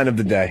runner-up line of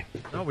the day.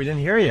 No, we didn't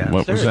hear you.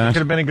 What was that? Could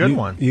have been a good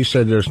one. You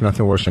said there's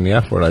nothing worse than the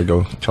F word. I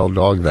go tell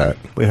dog that.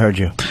 We heard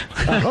you.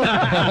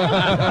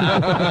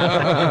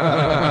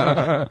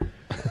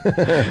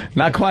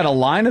 Not quite a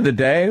line of the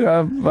day,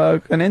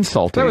 an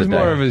insult. That was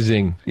more of a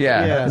zing.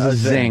 Yeah, it was a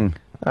zing.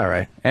 All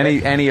right.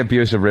 Any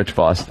abuse of Rich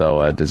Voss,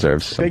 though,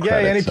 deserves some Big A,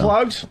 credit, any so.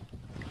 plugs?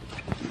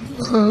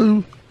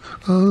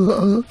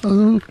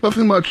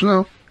 Nothing much,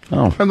 no.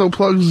 Oh. I have no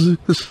plugs.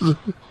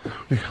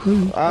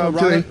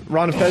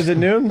 Ron Fez at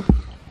noon?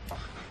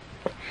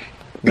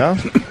 No?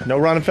 No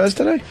Ron Fez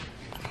today?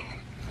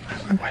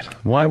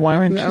 Why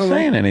aren't you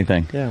saying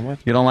anything? Yeah, what?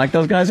 You don't like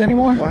those guys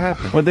anymore? What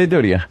happened? What'd they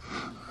do to you?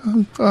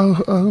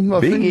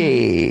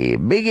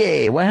 Nothing. Big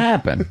A, what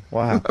happened?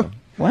 What happened?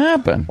 What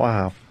happened?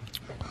 Wow.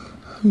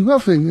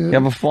 Nothing. You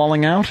have a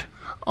falling out?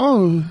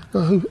 Oh,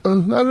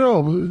 not at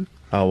all.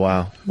 Oh,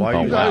 wow. Why Oh,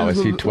 are you, wow,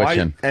 is he why-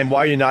 twitching? and why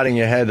are you nodding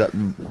your head?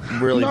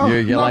 Really? No,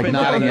 You're like Up and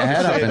nodding down. your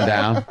head up and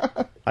down.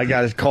 I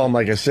got to call him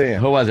like I see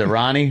him. Who was it,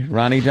 Ronnie?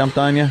 Ronnie jumped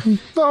on you?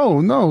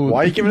 No.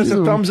 Why are you giving us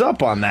a thumbs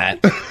up on that?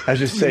 I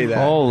just say that.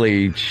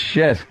 Holy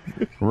shit.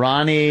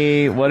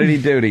 Ronnie, what did he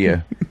do to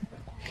you?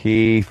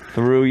 He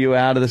threw you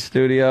out of the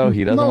studio?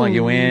 He doesn't want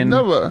you in?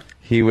 Never.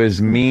 He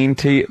was mean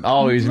to you?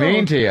 Oh, he was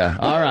mean to you.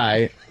 All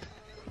right.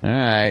 All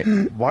right.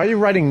 Why are you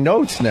writing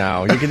notes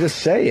now? You can just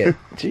say it.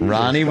 Jesus,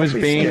 Ronnie was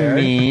don't be being scared.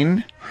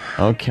 mean.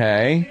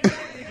 Okay.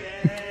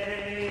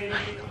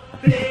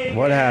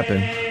 What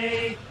happened?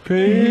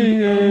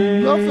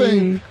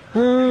 Nothing.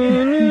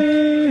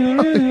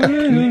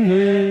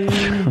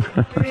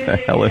 What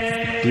the hell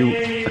is...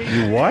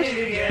 You what?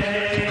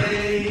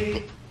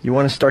 You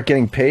want to start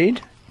getting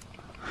paid?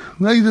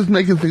 Now you're just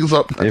making things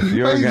up. If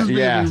you're Now just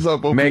yeah, making things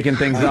up. making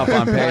things up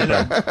on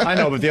paper. I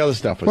know, but the other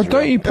stuff was Well,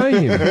 don't real. you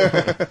pay him?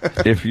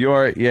 If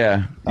you're,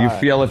 you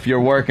feel if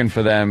you're working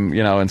for them,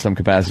 in some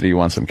capacity, you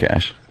want some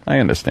cash. I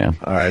understand.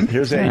 All right,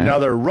 here's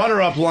another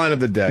runner-up line of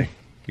the day.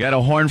 You got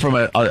a horn from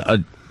a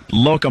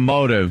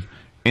locomotive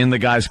in the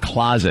guy's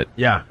closet.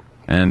 Yeah.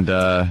 And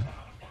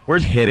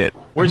where'd hit it?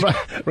 Where's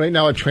Right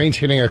now, a train's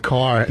hitting a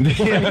car. And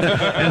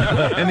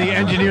the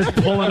engineer's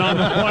pulling on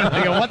the horn.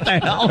 They go, what the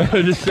hell?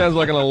 It just sounds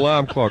like an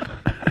alarm clock.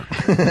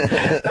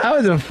 That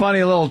was a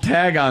funny little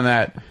tag on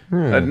that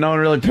that no one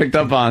really picked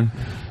up on.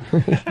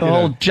 The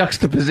whole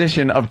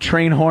juxtaposition of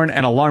train horn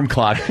and alarm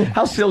clock.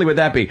 How silly would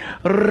that be?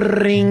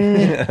 Ring.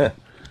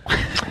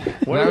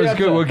 That was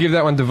good. We'll give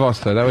that one to Voss,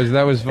 though. That was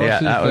Voss's. Yeah,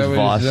 that was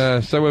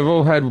Voss. So we've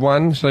all had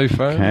one so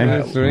far.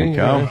 Okay, Three.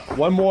 go.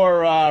 One more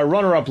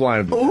runner-up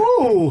line of the day.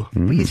 Ooh!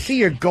 But you see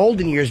your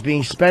golden years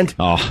being spent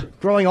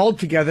growing old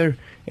together,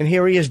 and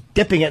here he is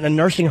dipping it in a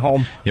nursing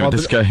home. Yeah, but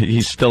this guy,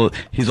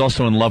 he's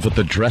also in love with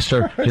the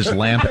dresser, his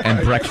lamp,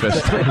 and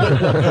breakfast.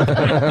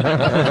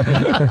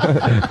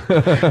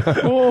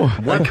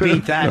 What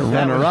beat that?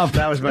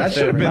 That was my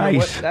favorite.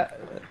 Nice.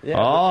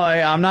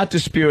 I'm not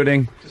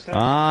disputing.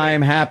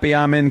 I'm happy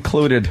I'm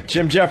included.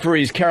 Jim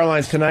Jefferies,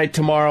 Caroline's tonight,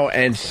 tomorrow,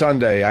 and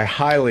Sunday. I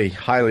highly,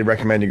 highly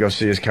recommend you go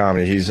see his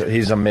comedy.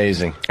 He's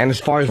amazing. And as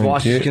far as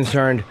Voss is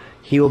concerned,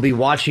 he will be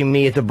watching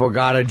me at the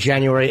Borgata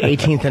January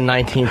 18th and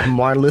 19th,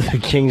 Martin Luther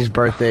King's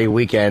birthday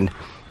weekend.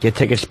 Get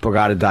tickets to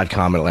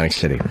Borgata.com in Atlantic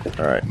City.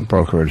 All right.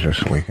 Brokerage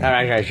this weekend. All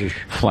right, guys.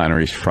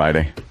 Flannery's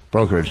Friday.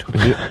 Brokerage.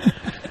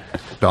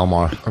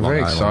 Belmar. I'm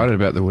very excited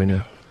about the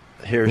winner.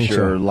 Here's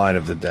your line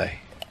of the day.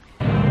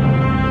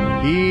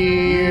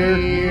 Here.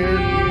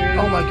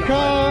 Oh, my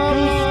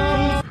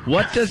God.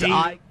 What does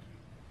I...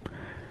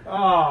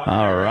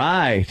 All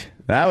right.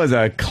 That was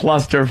a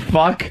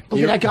clusterfuck.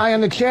 Look at that guy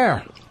on the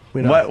chair.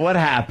 What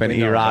happened,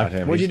 E-Rock?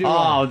 What'd you do?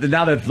 Oh,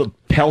 now they're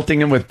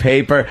pelting him with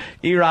paper.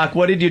 E-Rock,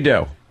 what did you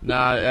do?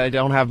 Nah, I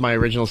don't have my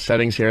original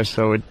settings here,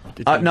 so it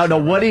No,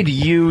 what did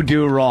you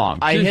do wrong?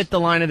 I hit the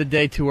line of the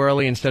day too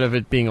early instead of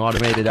it being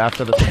automated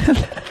after the...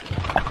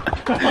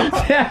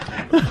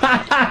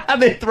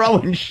 They're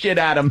throwing shit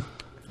at him.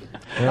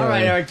 All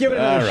right, give it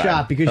another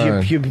shot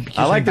because you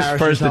I like this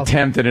first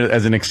attempt at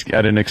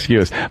an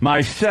excuse.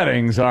 My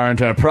settings aren't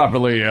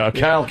properly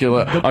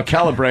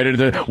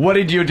calibrated. What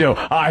did you do?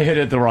 I hit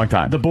it the wrong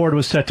time. The board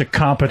was set to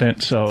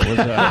competent, so it was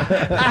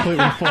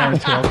completely foreign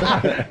to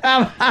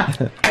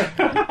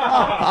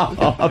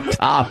Up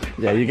top.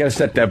 Yeah, you got to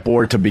set that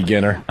board to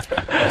beginner. Go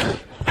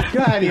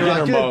ahead,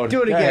 E-Rock.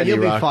 Do it again. You'll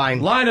be fine.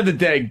 Line of the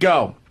day,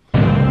 go.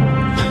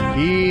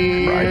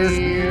 Here.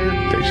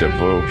 Deja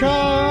vu.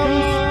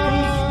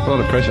 A lot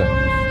of pressure.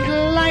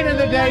 Line of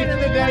the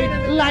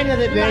day. Line of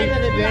the day.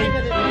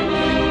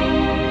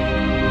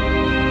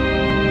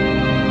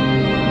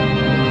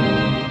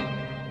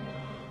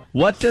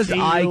 What does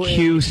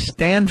IQ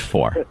stand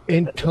for?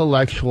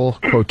 Intellectual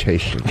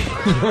quotation.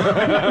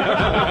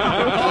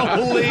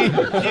 Holy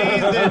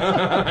Jesus.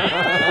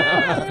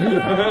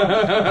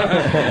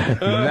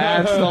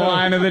 That's the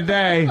line of the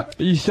day.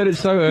 You said it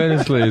so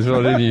earnestly as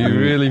well, didn't you? You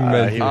really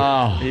meant it.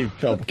 He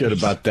felt good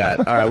about that.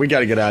 All right, we got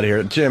to get out of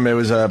here. Jim, it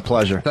was a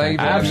pleasure. Thank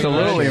you.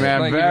 Absolutely,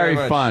 man. Thank you Very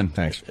much. fun.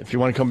 Thanks. If you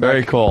want to come back,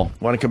 Very cool.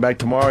 Want to come back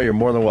tomorrow? You're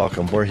more than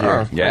welcome. We're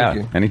here. Yeah,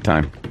 you.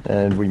 anytime.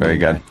 And we Very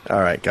good. All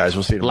right, guys.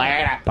 We'll see you tomorrow.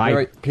 Later. Bye.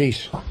 Right,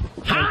 peace.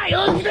 Hi,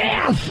 who's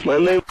this? My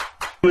name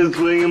is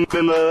William,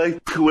 and I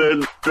like to wear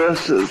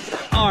dresses.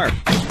 R.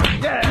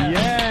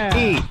 Yeah.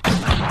 E.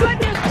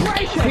 Goodness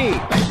gracious. P.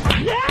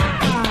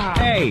 Yeah.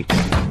 A.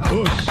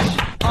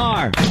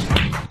 R.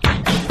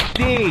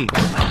 D.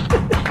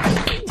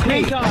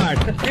 Retard.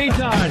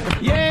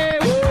 Yeah.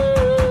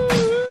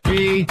 Woo.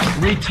 B.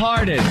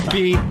 Retarded.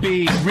 B.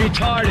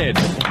 Retarded.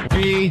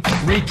 B.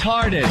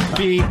 Retarded.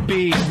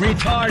 B.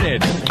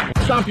 Retarded.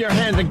 Stomp your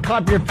hands and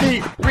clap your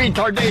feet.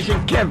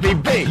 Retardation can't be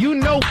beat. You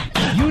know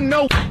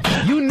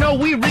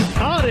we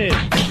retarded.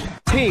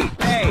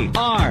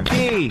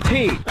 T-A-R-D.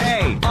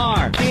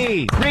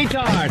 T-A-R-D.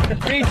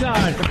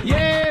 Retard.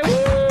 Yeah.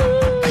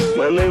 Woo.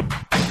 My name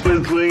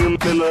is William,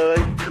 and I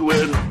like to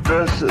sequin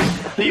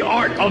dresses. The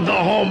art of the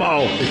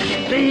homo.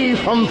 Steve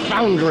from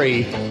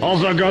Foundry.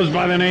 Also goes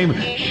by the name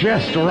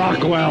Chest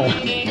Rockwell.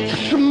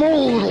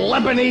 Smooth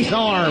Lebanese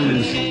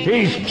arms.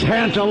 He's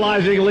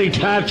tantalizingly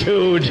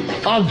tattooed.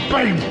 A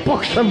big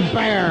buxom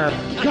bear.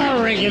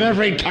 Glaring in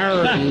every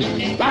turn.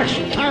 That's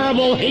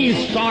terrible.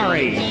 He's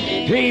sorry.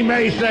 He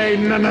may say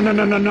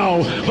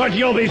no, but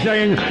you'll be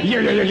saying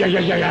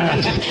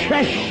yeah.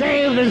 Chest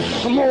shaved and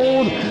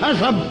smooth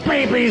as a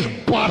baby's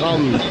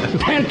bottom.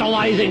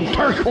 Tantalizing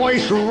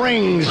turquoise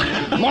rings.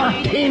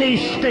 Martini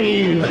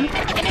Steve.